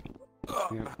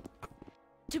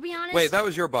 To be honest, Wait, that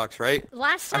was your box, right?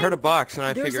 last I heard a box and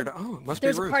I there was figured, a- oh, it must be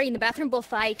there's a Ruth. party in the bathroom.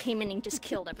 Both I came in and just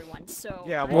killed everyone. So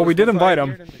Yeah, Well, we did invite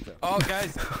him. Oh,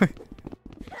 guys.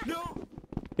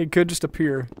 He could just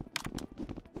appear.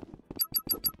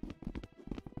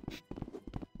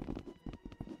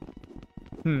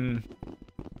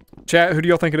 Chat, who do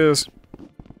y'all think it is?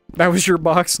 That was your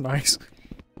box? Nice.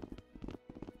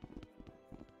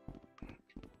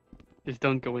 Just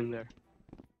don't go in there.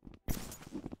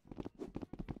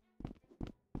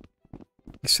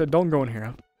 He said, don't go in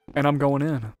here. And I'm going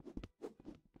in.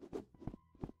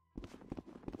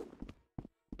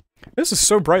 This is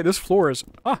so bright. This floor is...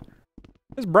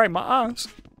 it's bright in my eyes.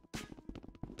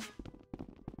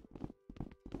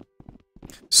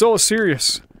 So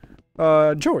serious.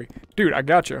 Joey. Dude, I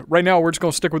got you. Right now, we're just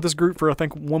gonna stick with this group for, I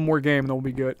think, one more game, and then we'll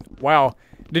be good. Wow.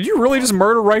 Did you really just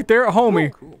murder right there?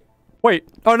 Homie. Cool. Wait.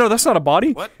 Oh, no, that's not a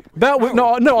body. What? That was...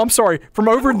 No, I'm sorry. From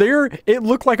over there, it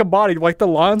looked like a body. Like, the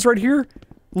lines right here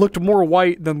looked more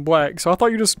white than black. So I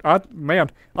thought you just... Man,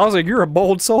 I was like, you're a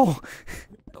bold soul.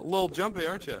 A little jumpy,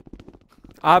 aren't you?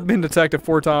 I've been detected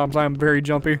 4 times. I am very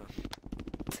jumpy.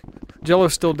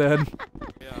 Jello's still dead.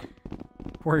 Yeah.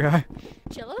 Poor guy.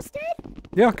 Jello's dead?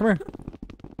 Yeah, come here.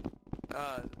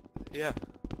 Yeah.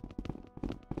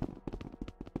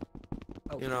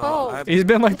 You know, Oh. He's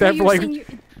been like that for like... saying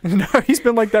No, he's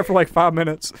been like that for like 5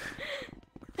 minutes.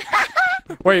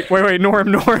 Wait,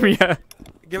 Norm, yeah.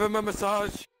 give him a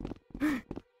massage.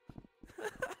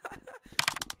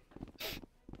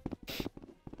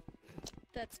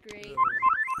 That's great.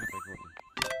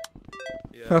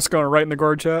 Yeah. That's going right in the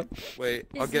guard chat. Wait,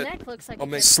 I'll His get. neck looks like I'll a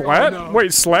make. Slat? No.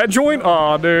 Wait, Slat join?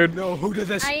 Aw, dude. No, who did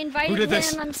this? I invited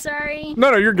him. I'm sorry.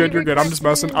 No, you're good. He You're good. I'm just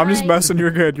requested messing. an I'm just invite. messing.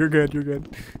 You're good. You're good. You're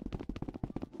good.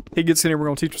 He gets in here. We're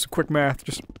gonna teach us some quick math.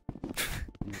 Just.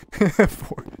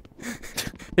 4.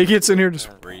 He gets in here. Just.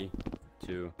 3,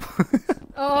 2.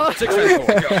 Oh. 6 and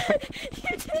 4. Go.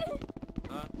 You did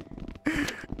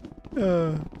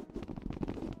it.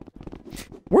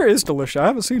 Where is Delicia? I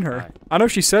haven't seen her. I know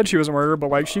she said she was a murderer, but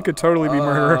like she could totally be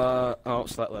murderer. Oh,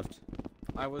 Slat left.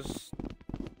 I was.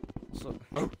 So...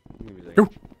 Oh.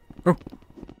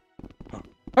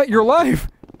 Hey, you're alive.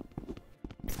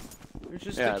 There's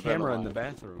just a camera in the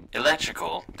bathroom.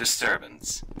 Electrical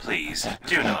disturbance. Please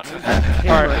do not panic.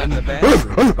 Alright. In the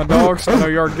bathroom. My dogs, I know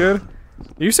you are good.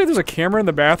 You say there's a camera in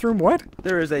the bathroom? What?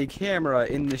 There is a camera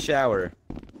in the shower.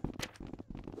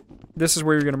 This is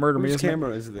where you're gonna murder me, Whose isn't camera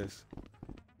is this?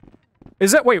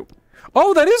 Is that, wait.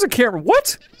 Oh, that is a camera.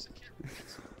 What?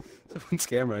 Someone's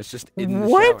camera is just in the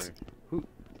What? shower. Who?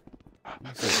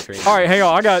 So strange. Alright, hang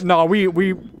on.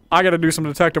 I gotta do some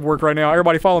detective work right now.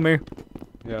 Everybody follow me.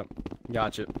 Yep.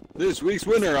 Gotcha. This week's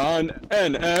winner on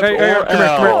NF Hey, or come here.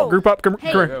 L. Group up. Come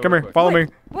here. Follow me.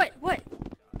 What?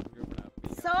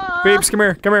 Babes, come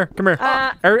here.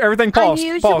 Everything pause.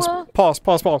 unusual. Pause.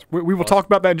 We will talk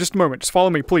about that in just a moment. Just follow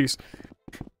me, please.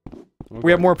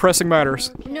 We have more pressing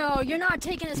matters. No, you're not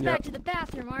taking us back to the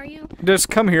bathroom, are you? Just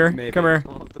come here. Maybe. Come here.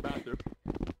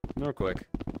 Real quick.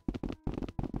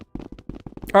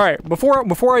 Alright,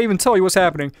 before I even tell you what's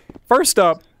happening, first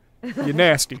up, you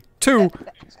nasty. 2,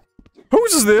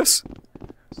 whose is this?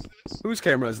 Whose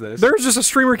camera is this? There's just a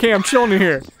streamer cam chilling in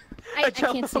here. I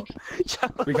can't see.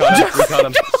 We got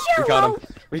him.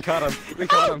 We caught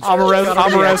him. I'm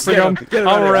arresting him.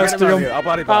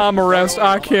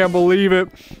 I can't believe it.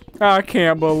 I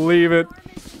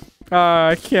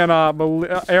cannot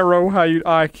believe Arrow,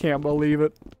 I can't believe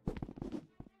it.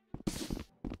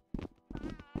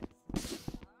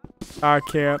 I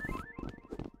can't.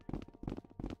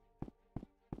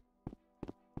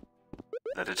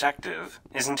 The detective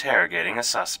is interrogating a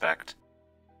suspect.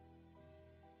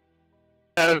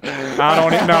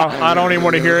 I don't even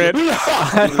want to hear it.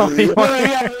 Let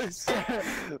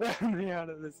me out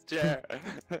of this chair.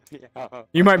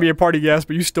 You might be a party guest,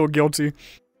 but you're still guilty.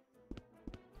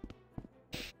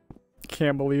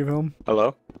 Can't believe him.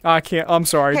 Hello? I can't. I'm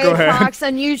sorry. Hey, Go ahead. Fox,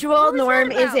 unusual.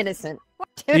 Norm is innocent.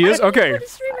 He is? Okay. Put a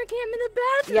streamer cam in the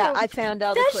bathroom. Yeah, I found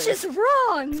out. That's just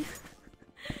wrong.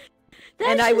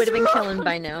 And I would have been killing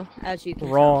by now, as you can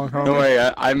Wrong, tell. homie. Don't worry,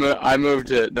 I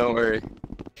moved it. Don't worry.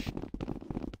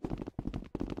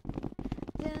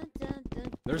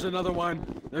 There's another one.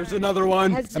 There's another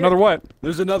one. Another what?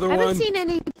 There's another I one. haven't seen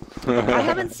any. I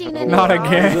haven't seen any. Not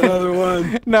again. There's another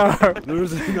one. No.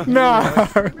 There's another No.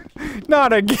 one.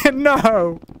 Not again.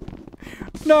 No.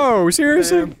 No.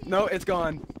 Seriously? Damn. No, it's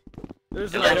gone.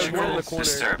 There's another one in Electrical the corner.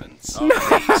 disturbance.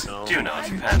 Please do not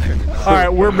panic.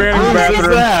 Alright, we're banning the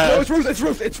bathroom. No, it's Ruth. It's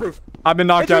Ruth. It's Ruth. I've been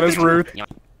knocked out as Ruth.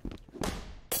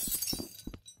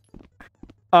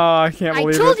 I can't I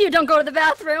believe told it. you don't go to the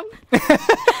bathroom.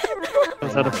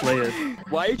 That's how to play it.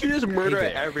 Why did you just murder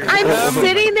everyone? I'm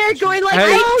sitting there going like,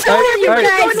 Hey, I told you hey,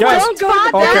 guys, guys. don't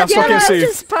talk Okay, I still can't see.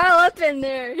 Just pile up in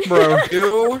there. Bro.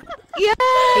 You Yeah,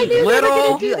 I knew they were little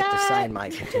gonna Would you do like to that. sign my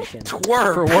petition?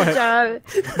 twerp. For what?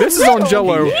 Good This is on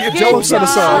Jello. Jello set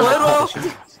us up.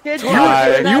 Little. Good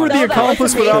Hi. job. You were the No, that was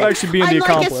accomplice without amazing. actually being I'm the like,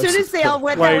 accomplice. as soon as they all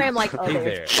went Like- that way, I'm like, oh, Hey they're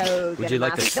there. so Would gonna you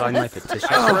like to mask sign my us. petition?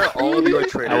 All of you are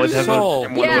traitors. I would have Soul.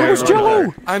 a Yeah. Where's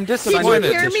Jello? I'm Did you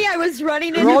disappointed. hear me? I was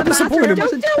running We're into all the bathroom.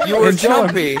 disappointed. Don't do You it. were And Jello.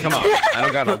 jumpy. Come on. I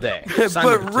don't got all day. Sign the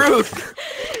But petition. Ruth,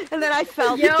 And then I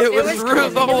felt Yep, it was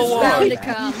Ruth all bound to along.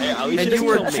 come. Hey, at least And didn't you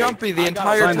were kill me. jumpy the I got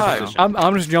entire signed the time. petition.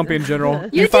 I'm just jumpy in general.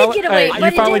 You did finally, get away, hey, but you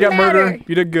it finally didn't got matter. murdered.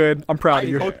 You did good. I'm proud of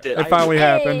you. hooked it. It finally Hey.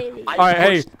 happened. Alright,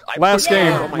 hey, last pushed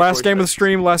it. game. Last game of the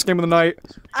stream, last game of the night.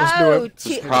 Let's do Oh, it. What's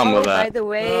the problem with by that? the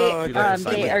way, Oh, okay.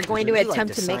 they are going to Would you like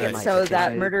attempt to to make sign it my so that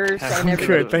petition? murderers and Good,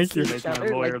 everybody thank can you. see each Makes my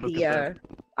other, lawyer like look the at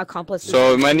accomplices.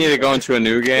 So we might need to go into a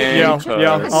new game. Yeah,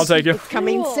 because- I'll take you. It's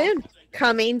coming Cool. soon.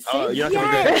 Coming soon. you're We're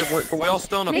Yes. well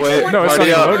still in a Make Wait, it No, it's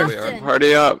party not up, even voting.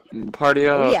 party up, party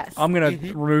up. Yes. I'm gonna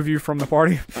remove you from the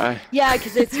party. Yeah,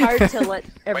 because it's hard to let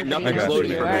everybody nothing's know who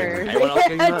loading you for me. are Anyone else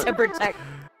getting that? to protect.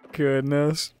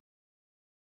 Goodness.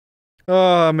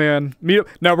 Oh man.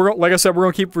 Now we're gonna, like I said, we're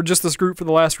gonna keep for just this group for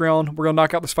the last round. We're gonna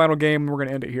knock out this final game and we're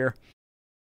gonna end it here.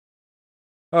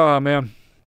 Oh man.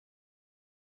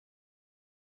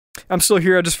 I'm still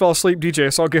here. I just fell asleep. DJ,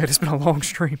 it's all good. It's been a long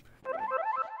stream.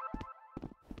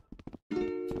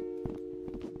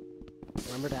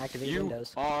 Remember to activate You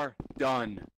Windows. are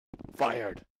done.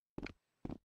 Fired.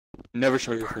 Never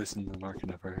show your face in the market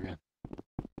ever again.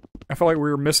 I felt like we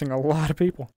were missing a lot of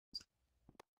people.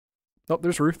 Oh,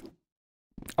 there's Ruth.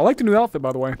 I like the new outfit,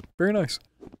 by the way. Very nice.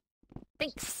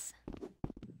 Thanks.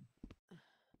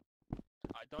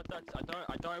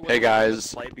 Hey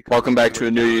guys, welcome back to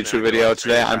a new YouTube video.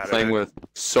 Today I'm playing with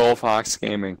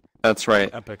SoulFoxGaming. That's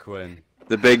right. Epic win.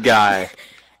 The big guy.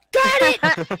 Got it!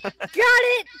 Got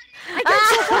it!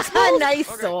 I got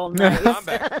nice soul. Okay, Nice. I'm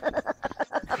back.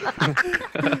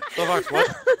 SoulFox,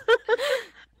 what?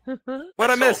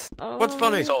 What'd I miss? What's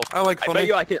funny? I like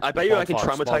funny. I bet you I can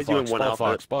traumatize you in one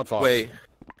outfit. Wait.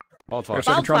 Yes, I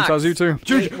can traumatize you too.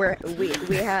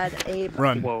 We had a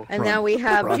Run. and now we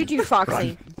have Juju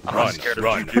Foxy. Run,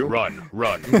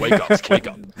 run. Wake up,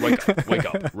 wake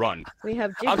up, run. We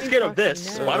have Juju I'm scared of Foxy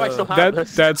this. now. Why do I still have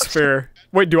this? That's fair.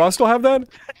 Wait, do I still have that?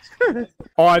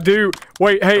 Oh, I do.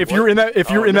 Wait, hey, if you're in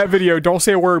that video, don't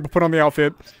say a word, but put on the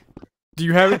outfit. Do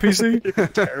you have it, PC?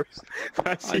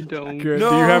 I don't. Good. Do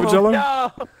you have it, Jello?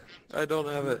 No. I don't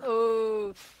have it.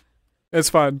 Oh. It's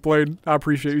fine, Blade. I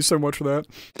appreciate you so much for that.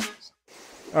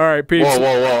 All right, peace.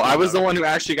 Whoa. I was the one who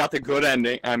actually got the good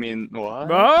ending. I mean, what?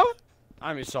 Huh?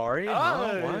 I'm sorry. What? All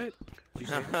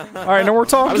right, no more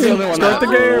talking. Start the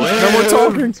game. No more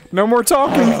talking. No more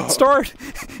talking. Start.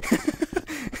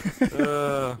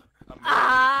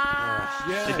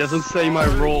 It doesn't say my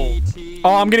role.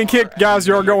 Oh, I'm getting kicked, guys.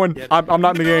 You're going. I'm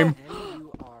not in the game.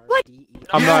 What?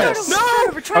 I'm not.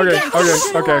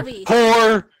 Okay.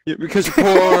 Poor. Yeah, because you're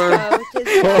poor.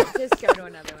 Just go to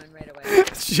another one right away.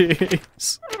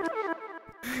 Jeez.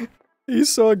 He's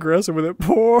so aggressive with it.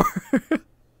 Poor.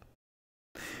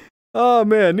 Oh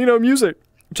man, Nino Music.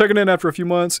 Checking in after a few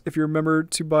months. If you remember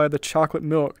to buy the chocolate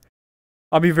milk,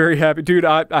 I'll be very happy. Dude,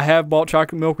 I have bought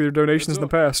chocolate milk with your donations in the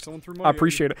past. I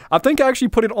appreciate it. I think I actually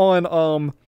put it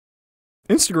on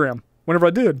Instagram whenever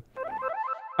I did.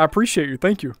 I appreciate you.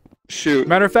 Thank you. Shoot.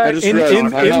 Matter of fact, in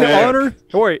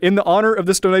the honor of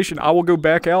this donation, I will go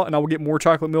back out and I will get more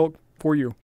chocolate milk for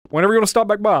you. Whenever you want to stop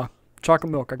back by,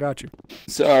 chocolate milk, I got you.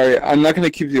 Sorry, I'm not gonna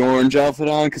keep the orange outfit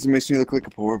on because it makes me look like a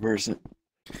poor person.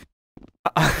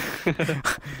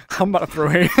 I'm about to throw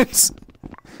hands.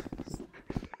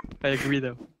 I agree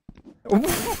though. Wow,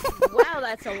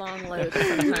 that's a long load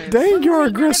sometimes. Dang, you're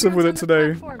aggressive with it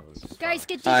today. Guys,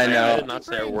 get deeper. I know. I did not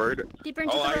say a word. Deeper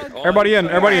into the road. Everybody in,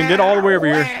 get all the way over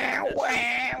here.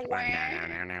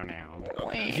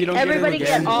 Everybody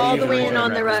get all the way in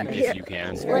on the right. If you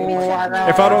can.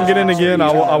 If I don't get in again,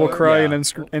 I will cry and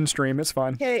end stream. It's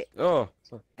fine. Okay. Oh.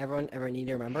 Everyone need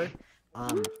to remember,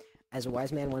 as a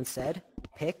wise man once said,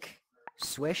 pick,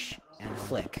 swish, and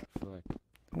flick.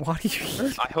 Why do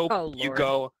you? I hope you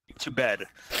go to bed.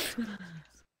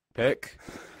 Pick.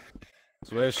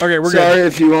 Swish. Okay, we're Sorry good.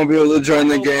 if you won't be able to join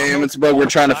the game. It's a bug we're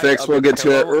trying to fix. We'll get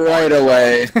to it right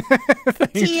away.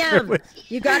 TM.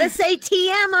 You gotta say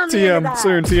TM on the end of TM that.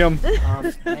 soon. TM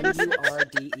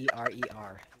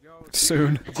MURDERER.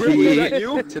 soon. T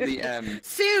to the M.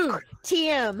 Soon.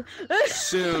 TM.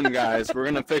 Soon, guys. We're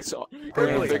gonna fix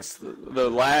the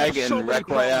lag and Wreck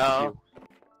Royale.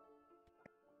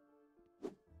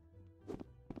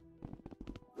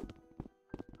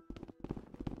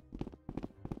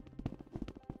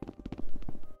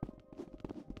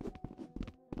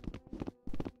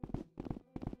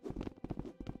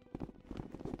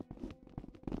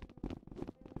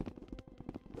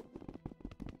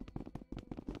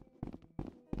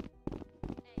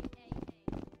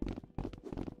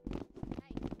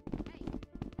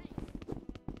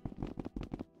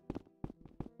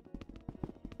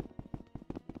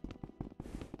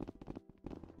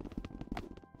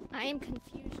 I am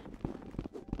confusion.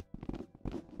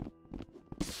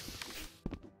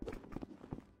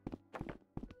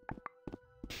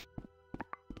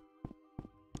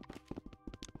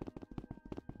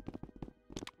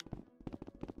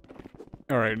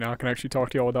 Alright, now I can actually talk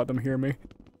to y'all without them hearing me.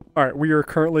 Alright, we are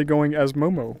currently going as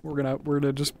Momo. We're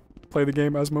gonna just play the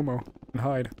game as Momo and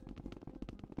hide.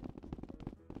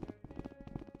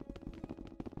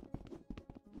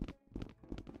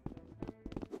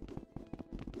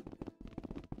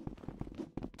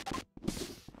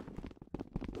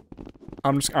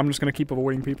 I'm just gonna keep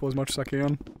avoiding people as much as I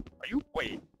can. Are you?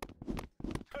 Wait.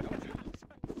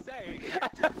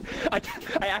 I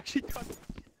actually.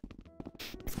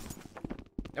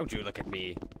 Don't you look at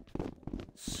me.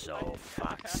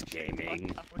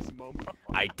 SoulFoxGaming.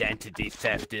 Identity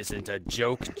theft isn't a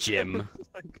joke, Jim.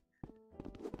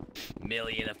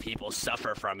 Million of people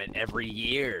suffer from it every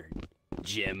year,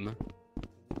 Jim.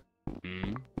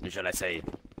 Should I say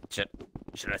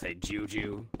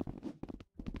Juju?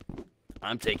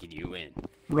 I'm taking you in.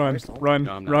 Run,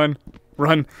 No, I'm not.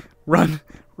 run.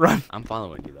 I'm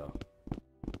following you though.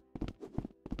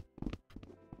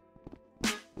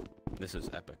 This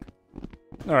is epic.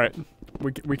 Alright.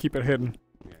 We keep it hidden.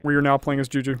 We are now playing as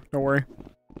Juju, don't worry.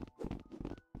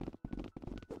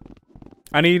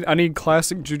 I need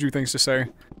classic Juju things to say.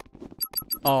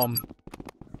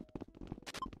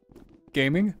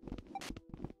 Gaming?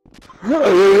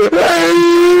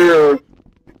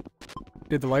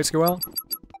 Did the lights go out?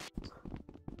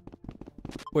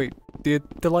 Wait, did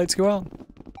the lights go out?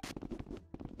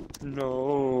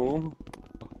 No.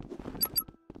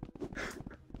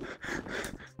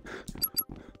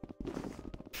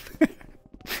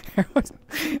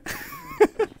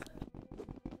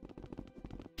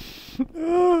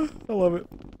 I love it.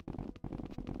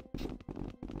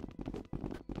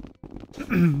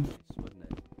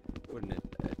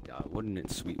 Wouldn't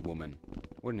it, sweet woman?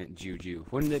 Wouldn't it, Juju?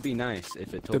 Wouldn't it be nice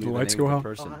if it told Did me the the lights name go of out? the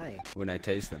person Oh, hi. when I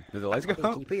taste them? Did the lights go Hey,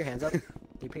 out? can you put your hands up? Can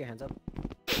you put your hands up?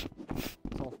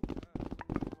 Soul.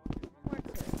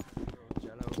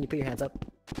 Can you put your hands up?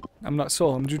 I'm not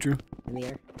Soul, I'm Juju. In the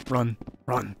air? Run.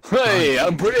 Run. Hey, run.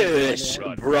 I'm British,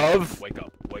 bruv. Wake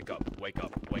up, wake up, wake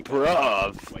up, wake up.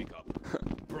 Bruv. Wake up.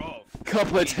 Bruv.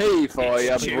 Cup of tea for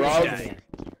ya, bruv.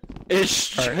 It's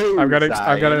Tuesday. I've got to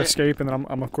ain't it? escape, and then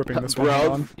I'm equipping this one.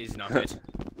 Bruv. On. He's not it.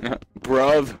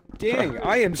 Bruv. Dang,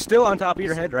 I am still on top of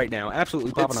your head right now.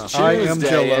 Absolutely popping off. I am Tuesday,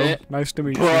 Jello. ain't it? Nice to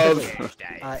meet you. Bruv.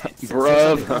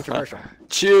 Something controversial.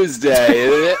 Tuesday,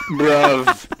 isn't it? Bruv.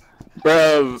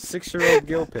 Bruv. 6-year-old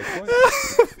Gil pick.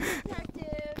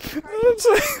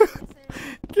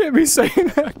 Can't be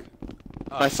saying that.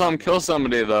 I saw him kill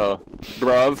somebody though.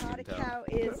 Bruv.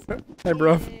 Hey,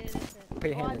 bruv. Put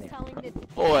your hand in there.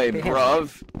 Boy,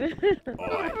 bruv.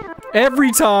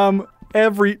 Every time,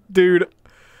 dude.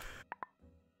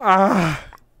 Ah.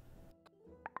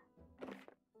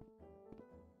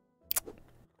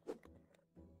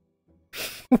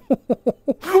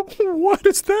 What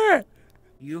is that?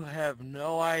 You have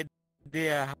no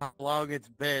idea how long it's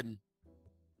been.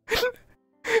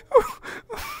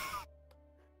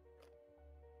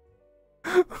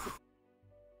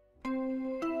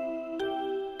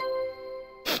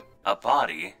 A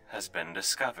body has been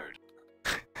discovered.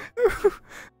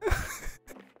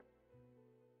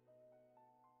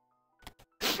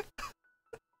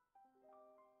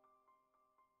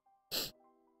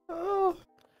 Oh.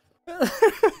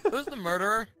 Who's the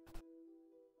murderer?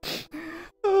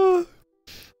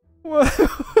 What?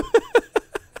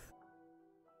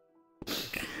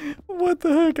 What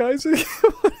the heck, Isaac?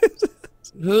 What is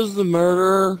this? Who's the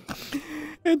murderer?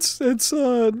 It's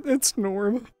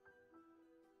Norm.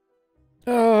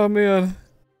 Oh man.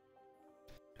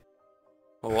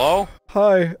 Hello?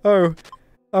 Hi. Oh,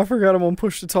 I forgot I'm on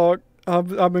push to talk.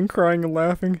 I've been crying and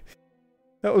laughing.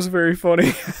 That was very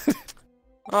funny.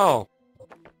 Oh.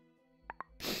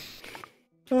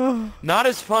 Oh. Not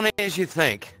as funny as you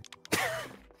think.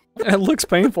 It looks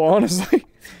painful, honestly.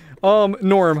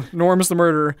 Norm is the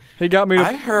murderer. He got me to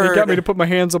I heard... he got me to put my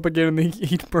hands up again, and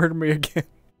he murdered me again.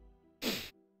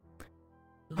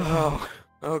 Oh,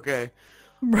 okay.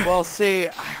 Well, see,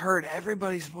 I heard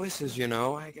everybody's voices, you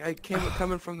know. I came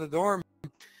coming from the dorm,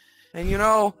 and you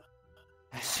know,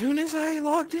 as soon as I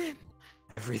logged in,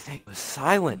 everything was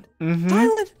silent. Mm-hmm.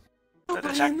 Silent. The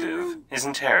detective is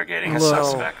interrogating a So,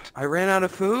 suspect. I ran out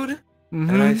of food, Mm-hmm.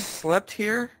 and I slept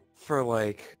here for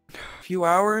like a few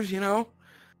hours, you know.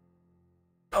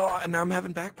 Oh, and now I'm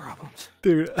having back problems.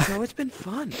 Dude. So it's been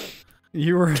fun.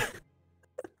 You were...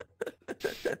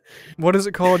 What is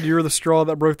it called? You were the straw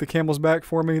that broke the camel's back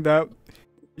for me. That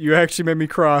you actually made me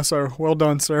cry. So well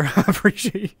done, sir. I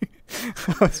appreciate you.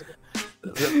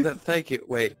 Thank you.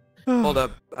 Wait, hold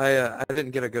up. I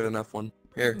didn't get a good enough one.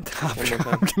 Here, one more time.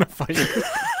 I'm gonna fight you.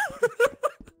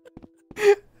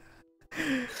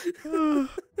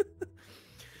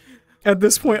 At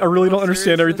this point, I really don't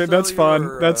understand everything. That's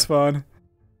fine. That's fine.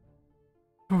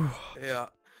 Yeah.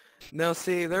 Now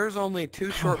see, there's only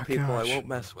two short people I won't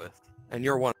mess with, and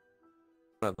you're one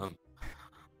of them.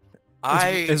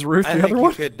 Is Ruth I the think other you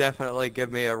one? could definitely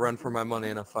give me a run for my money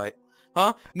in a fight.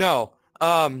 Huh? No.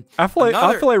 I feel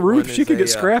like Ruth, she could get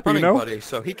scrappy, you hunting know. buddy,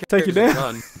 so he Take you carries a down.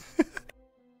 gun.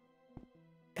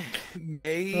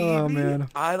 Maybe. Oh man,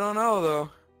 I don't know though.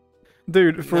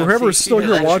 dude, for No, whoever's see, still she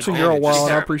here has watching, you're all advantage.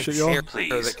 wild. I appreciate y'all.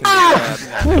 Please.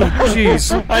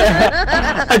 Jeez.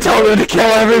 I told him to kill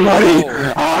everybody.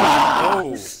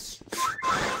 Oh.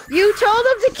 You told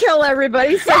him to kill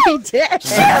everybody, so he did.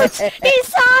 He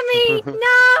saw me!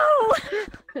 No!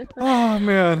 Oh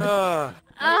man.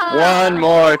 One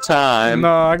more time.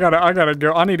 No, I gotta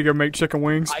go. I need to go make chicken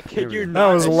wings. I kid you That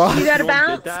not. was a lot. You gotta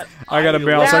bounce? I gotta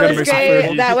bounce. I That gotta was make some great.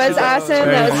 food. That was awesome.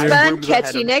 That was Thank you. fun.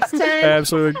 Catch you next time.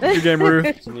 Absolutely. Good game,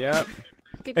 Ruth. Yep.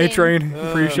 Good A-Train, game.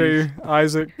 appreciate you.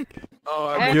 Isaac,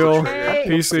 Gil,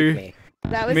 PC,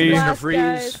 That was me. blast,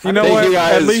 guys. You know Thank what? you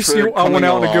guys At least for I went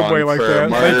out in a good coming way like along that.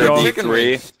 for Thank Murder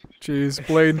y'all. D3. Jeez,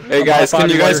 Blade. Hey guys, can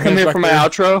you guys come here for my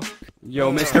outro?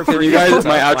 Yo, Mr. Can you guys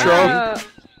my outro?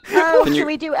 Oh, Can you- should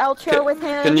we do outro with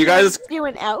him? Can you guys do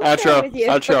an outro with you?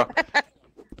 Outro.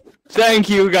 Thank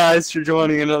you guys for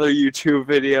joining another YouTube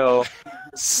video.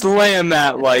 Slam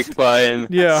that like button.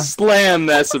 Yeah. Slam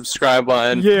that subscribe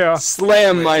button. Yeah.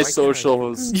 Slam my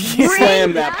socials. Yeah.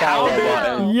 Slam that power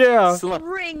button. Yeah.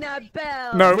 Ring that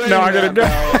bell. No, I gotta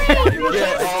go.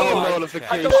 Get all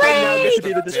notifications.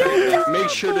 Make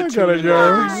sure to I tune gotta in.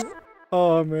 go.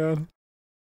 Oh man.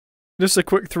 Just a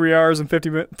quick 3 hours and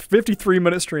 53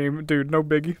 minute stream, dude. No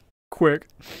biggie. Quick.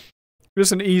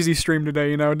 Just an easy stream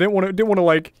today, you know. Didn't want to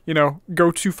like, you know,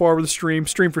 go too far with the stream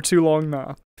for too long.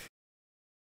 Nah.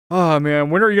 Oh man,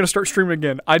 when are you gonna start streaming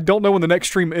again? I don't know when the next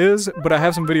stream is, but I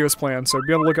have some videos planned, so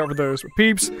be on the lookout for those. But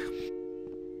peeps,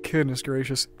 goodness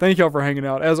gracious, thank y'all for hanging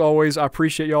out. As always, I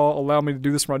appreciate y'all allowing me to do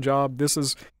this for my job.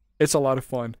 It's a lot of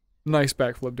fun. Nice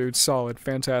backflip, dude. Solid,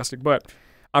 fantastic. But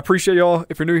I appreciate y'all.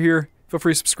 If you're new here, feel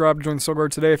free to subscribe to join the Soul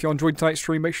Guard today. If y'all enjoyed tonight's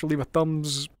stream, make sure to leave a thumb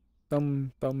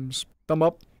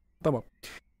up,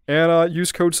 and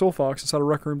use code SoulFox inside of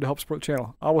Rec Room to help support the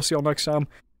channel. I will see y'all next time.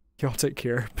 Y'all take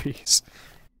care. Peace.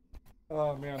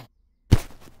 Oh man.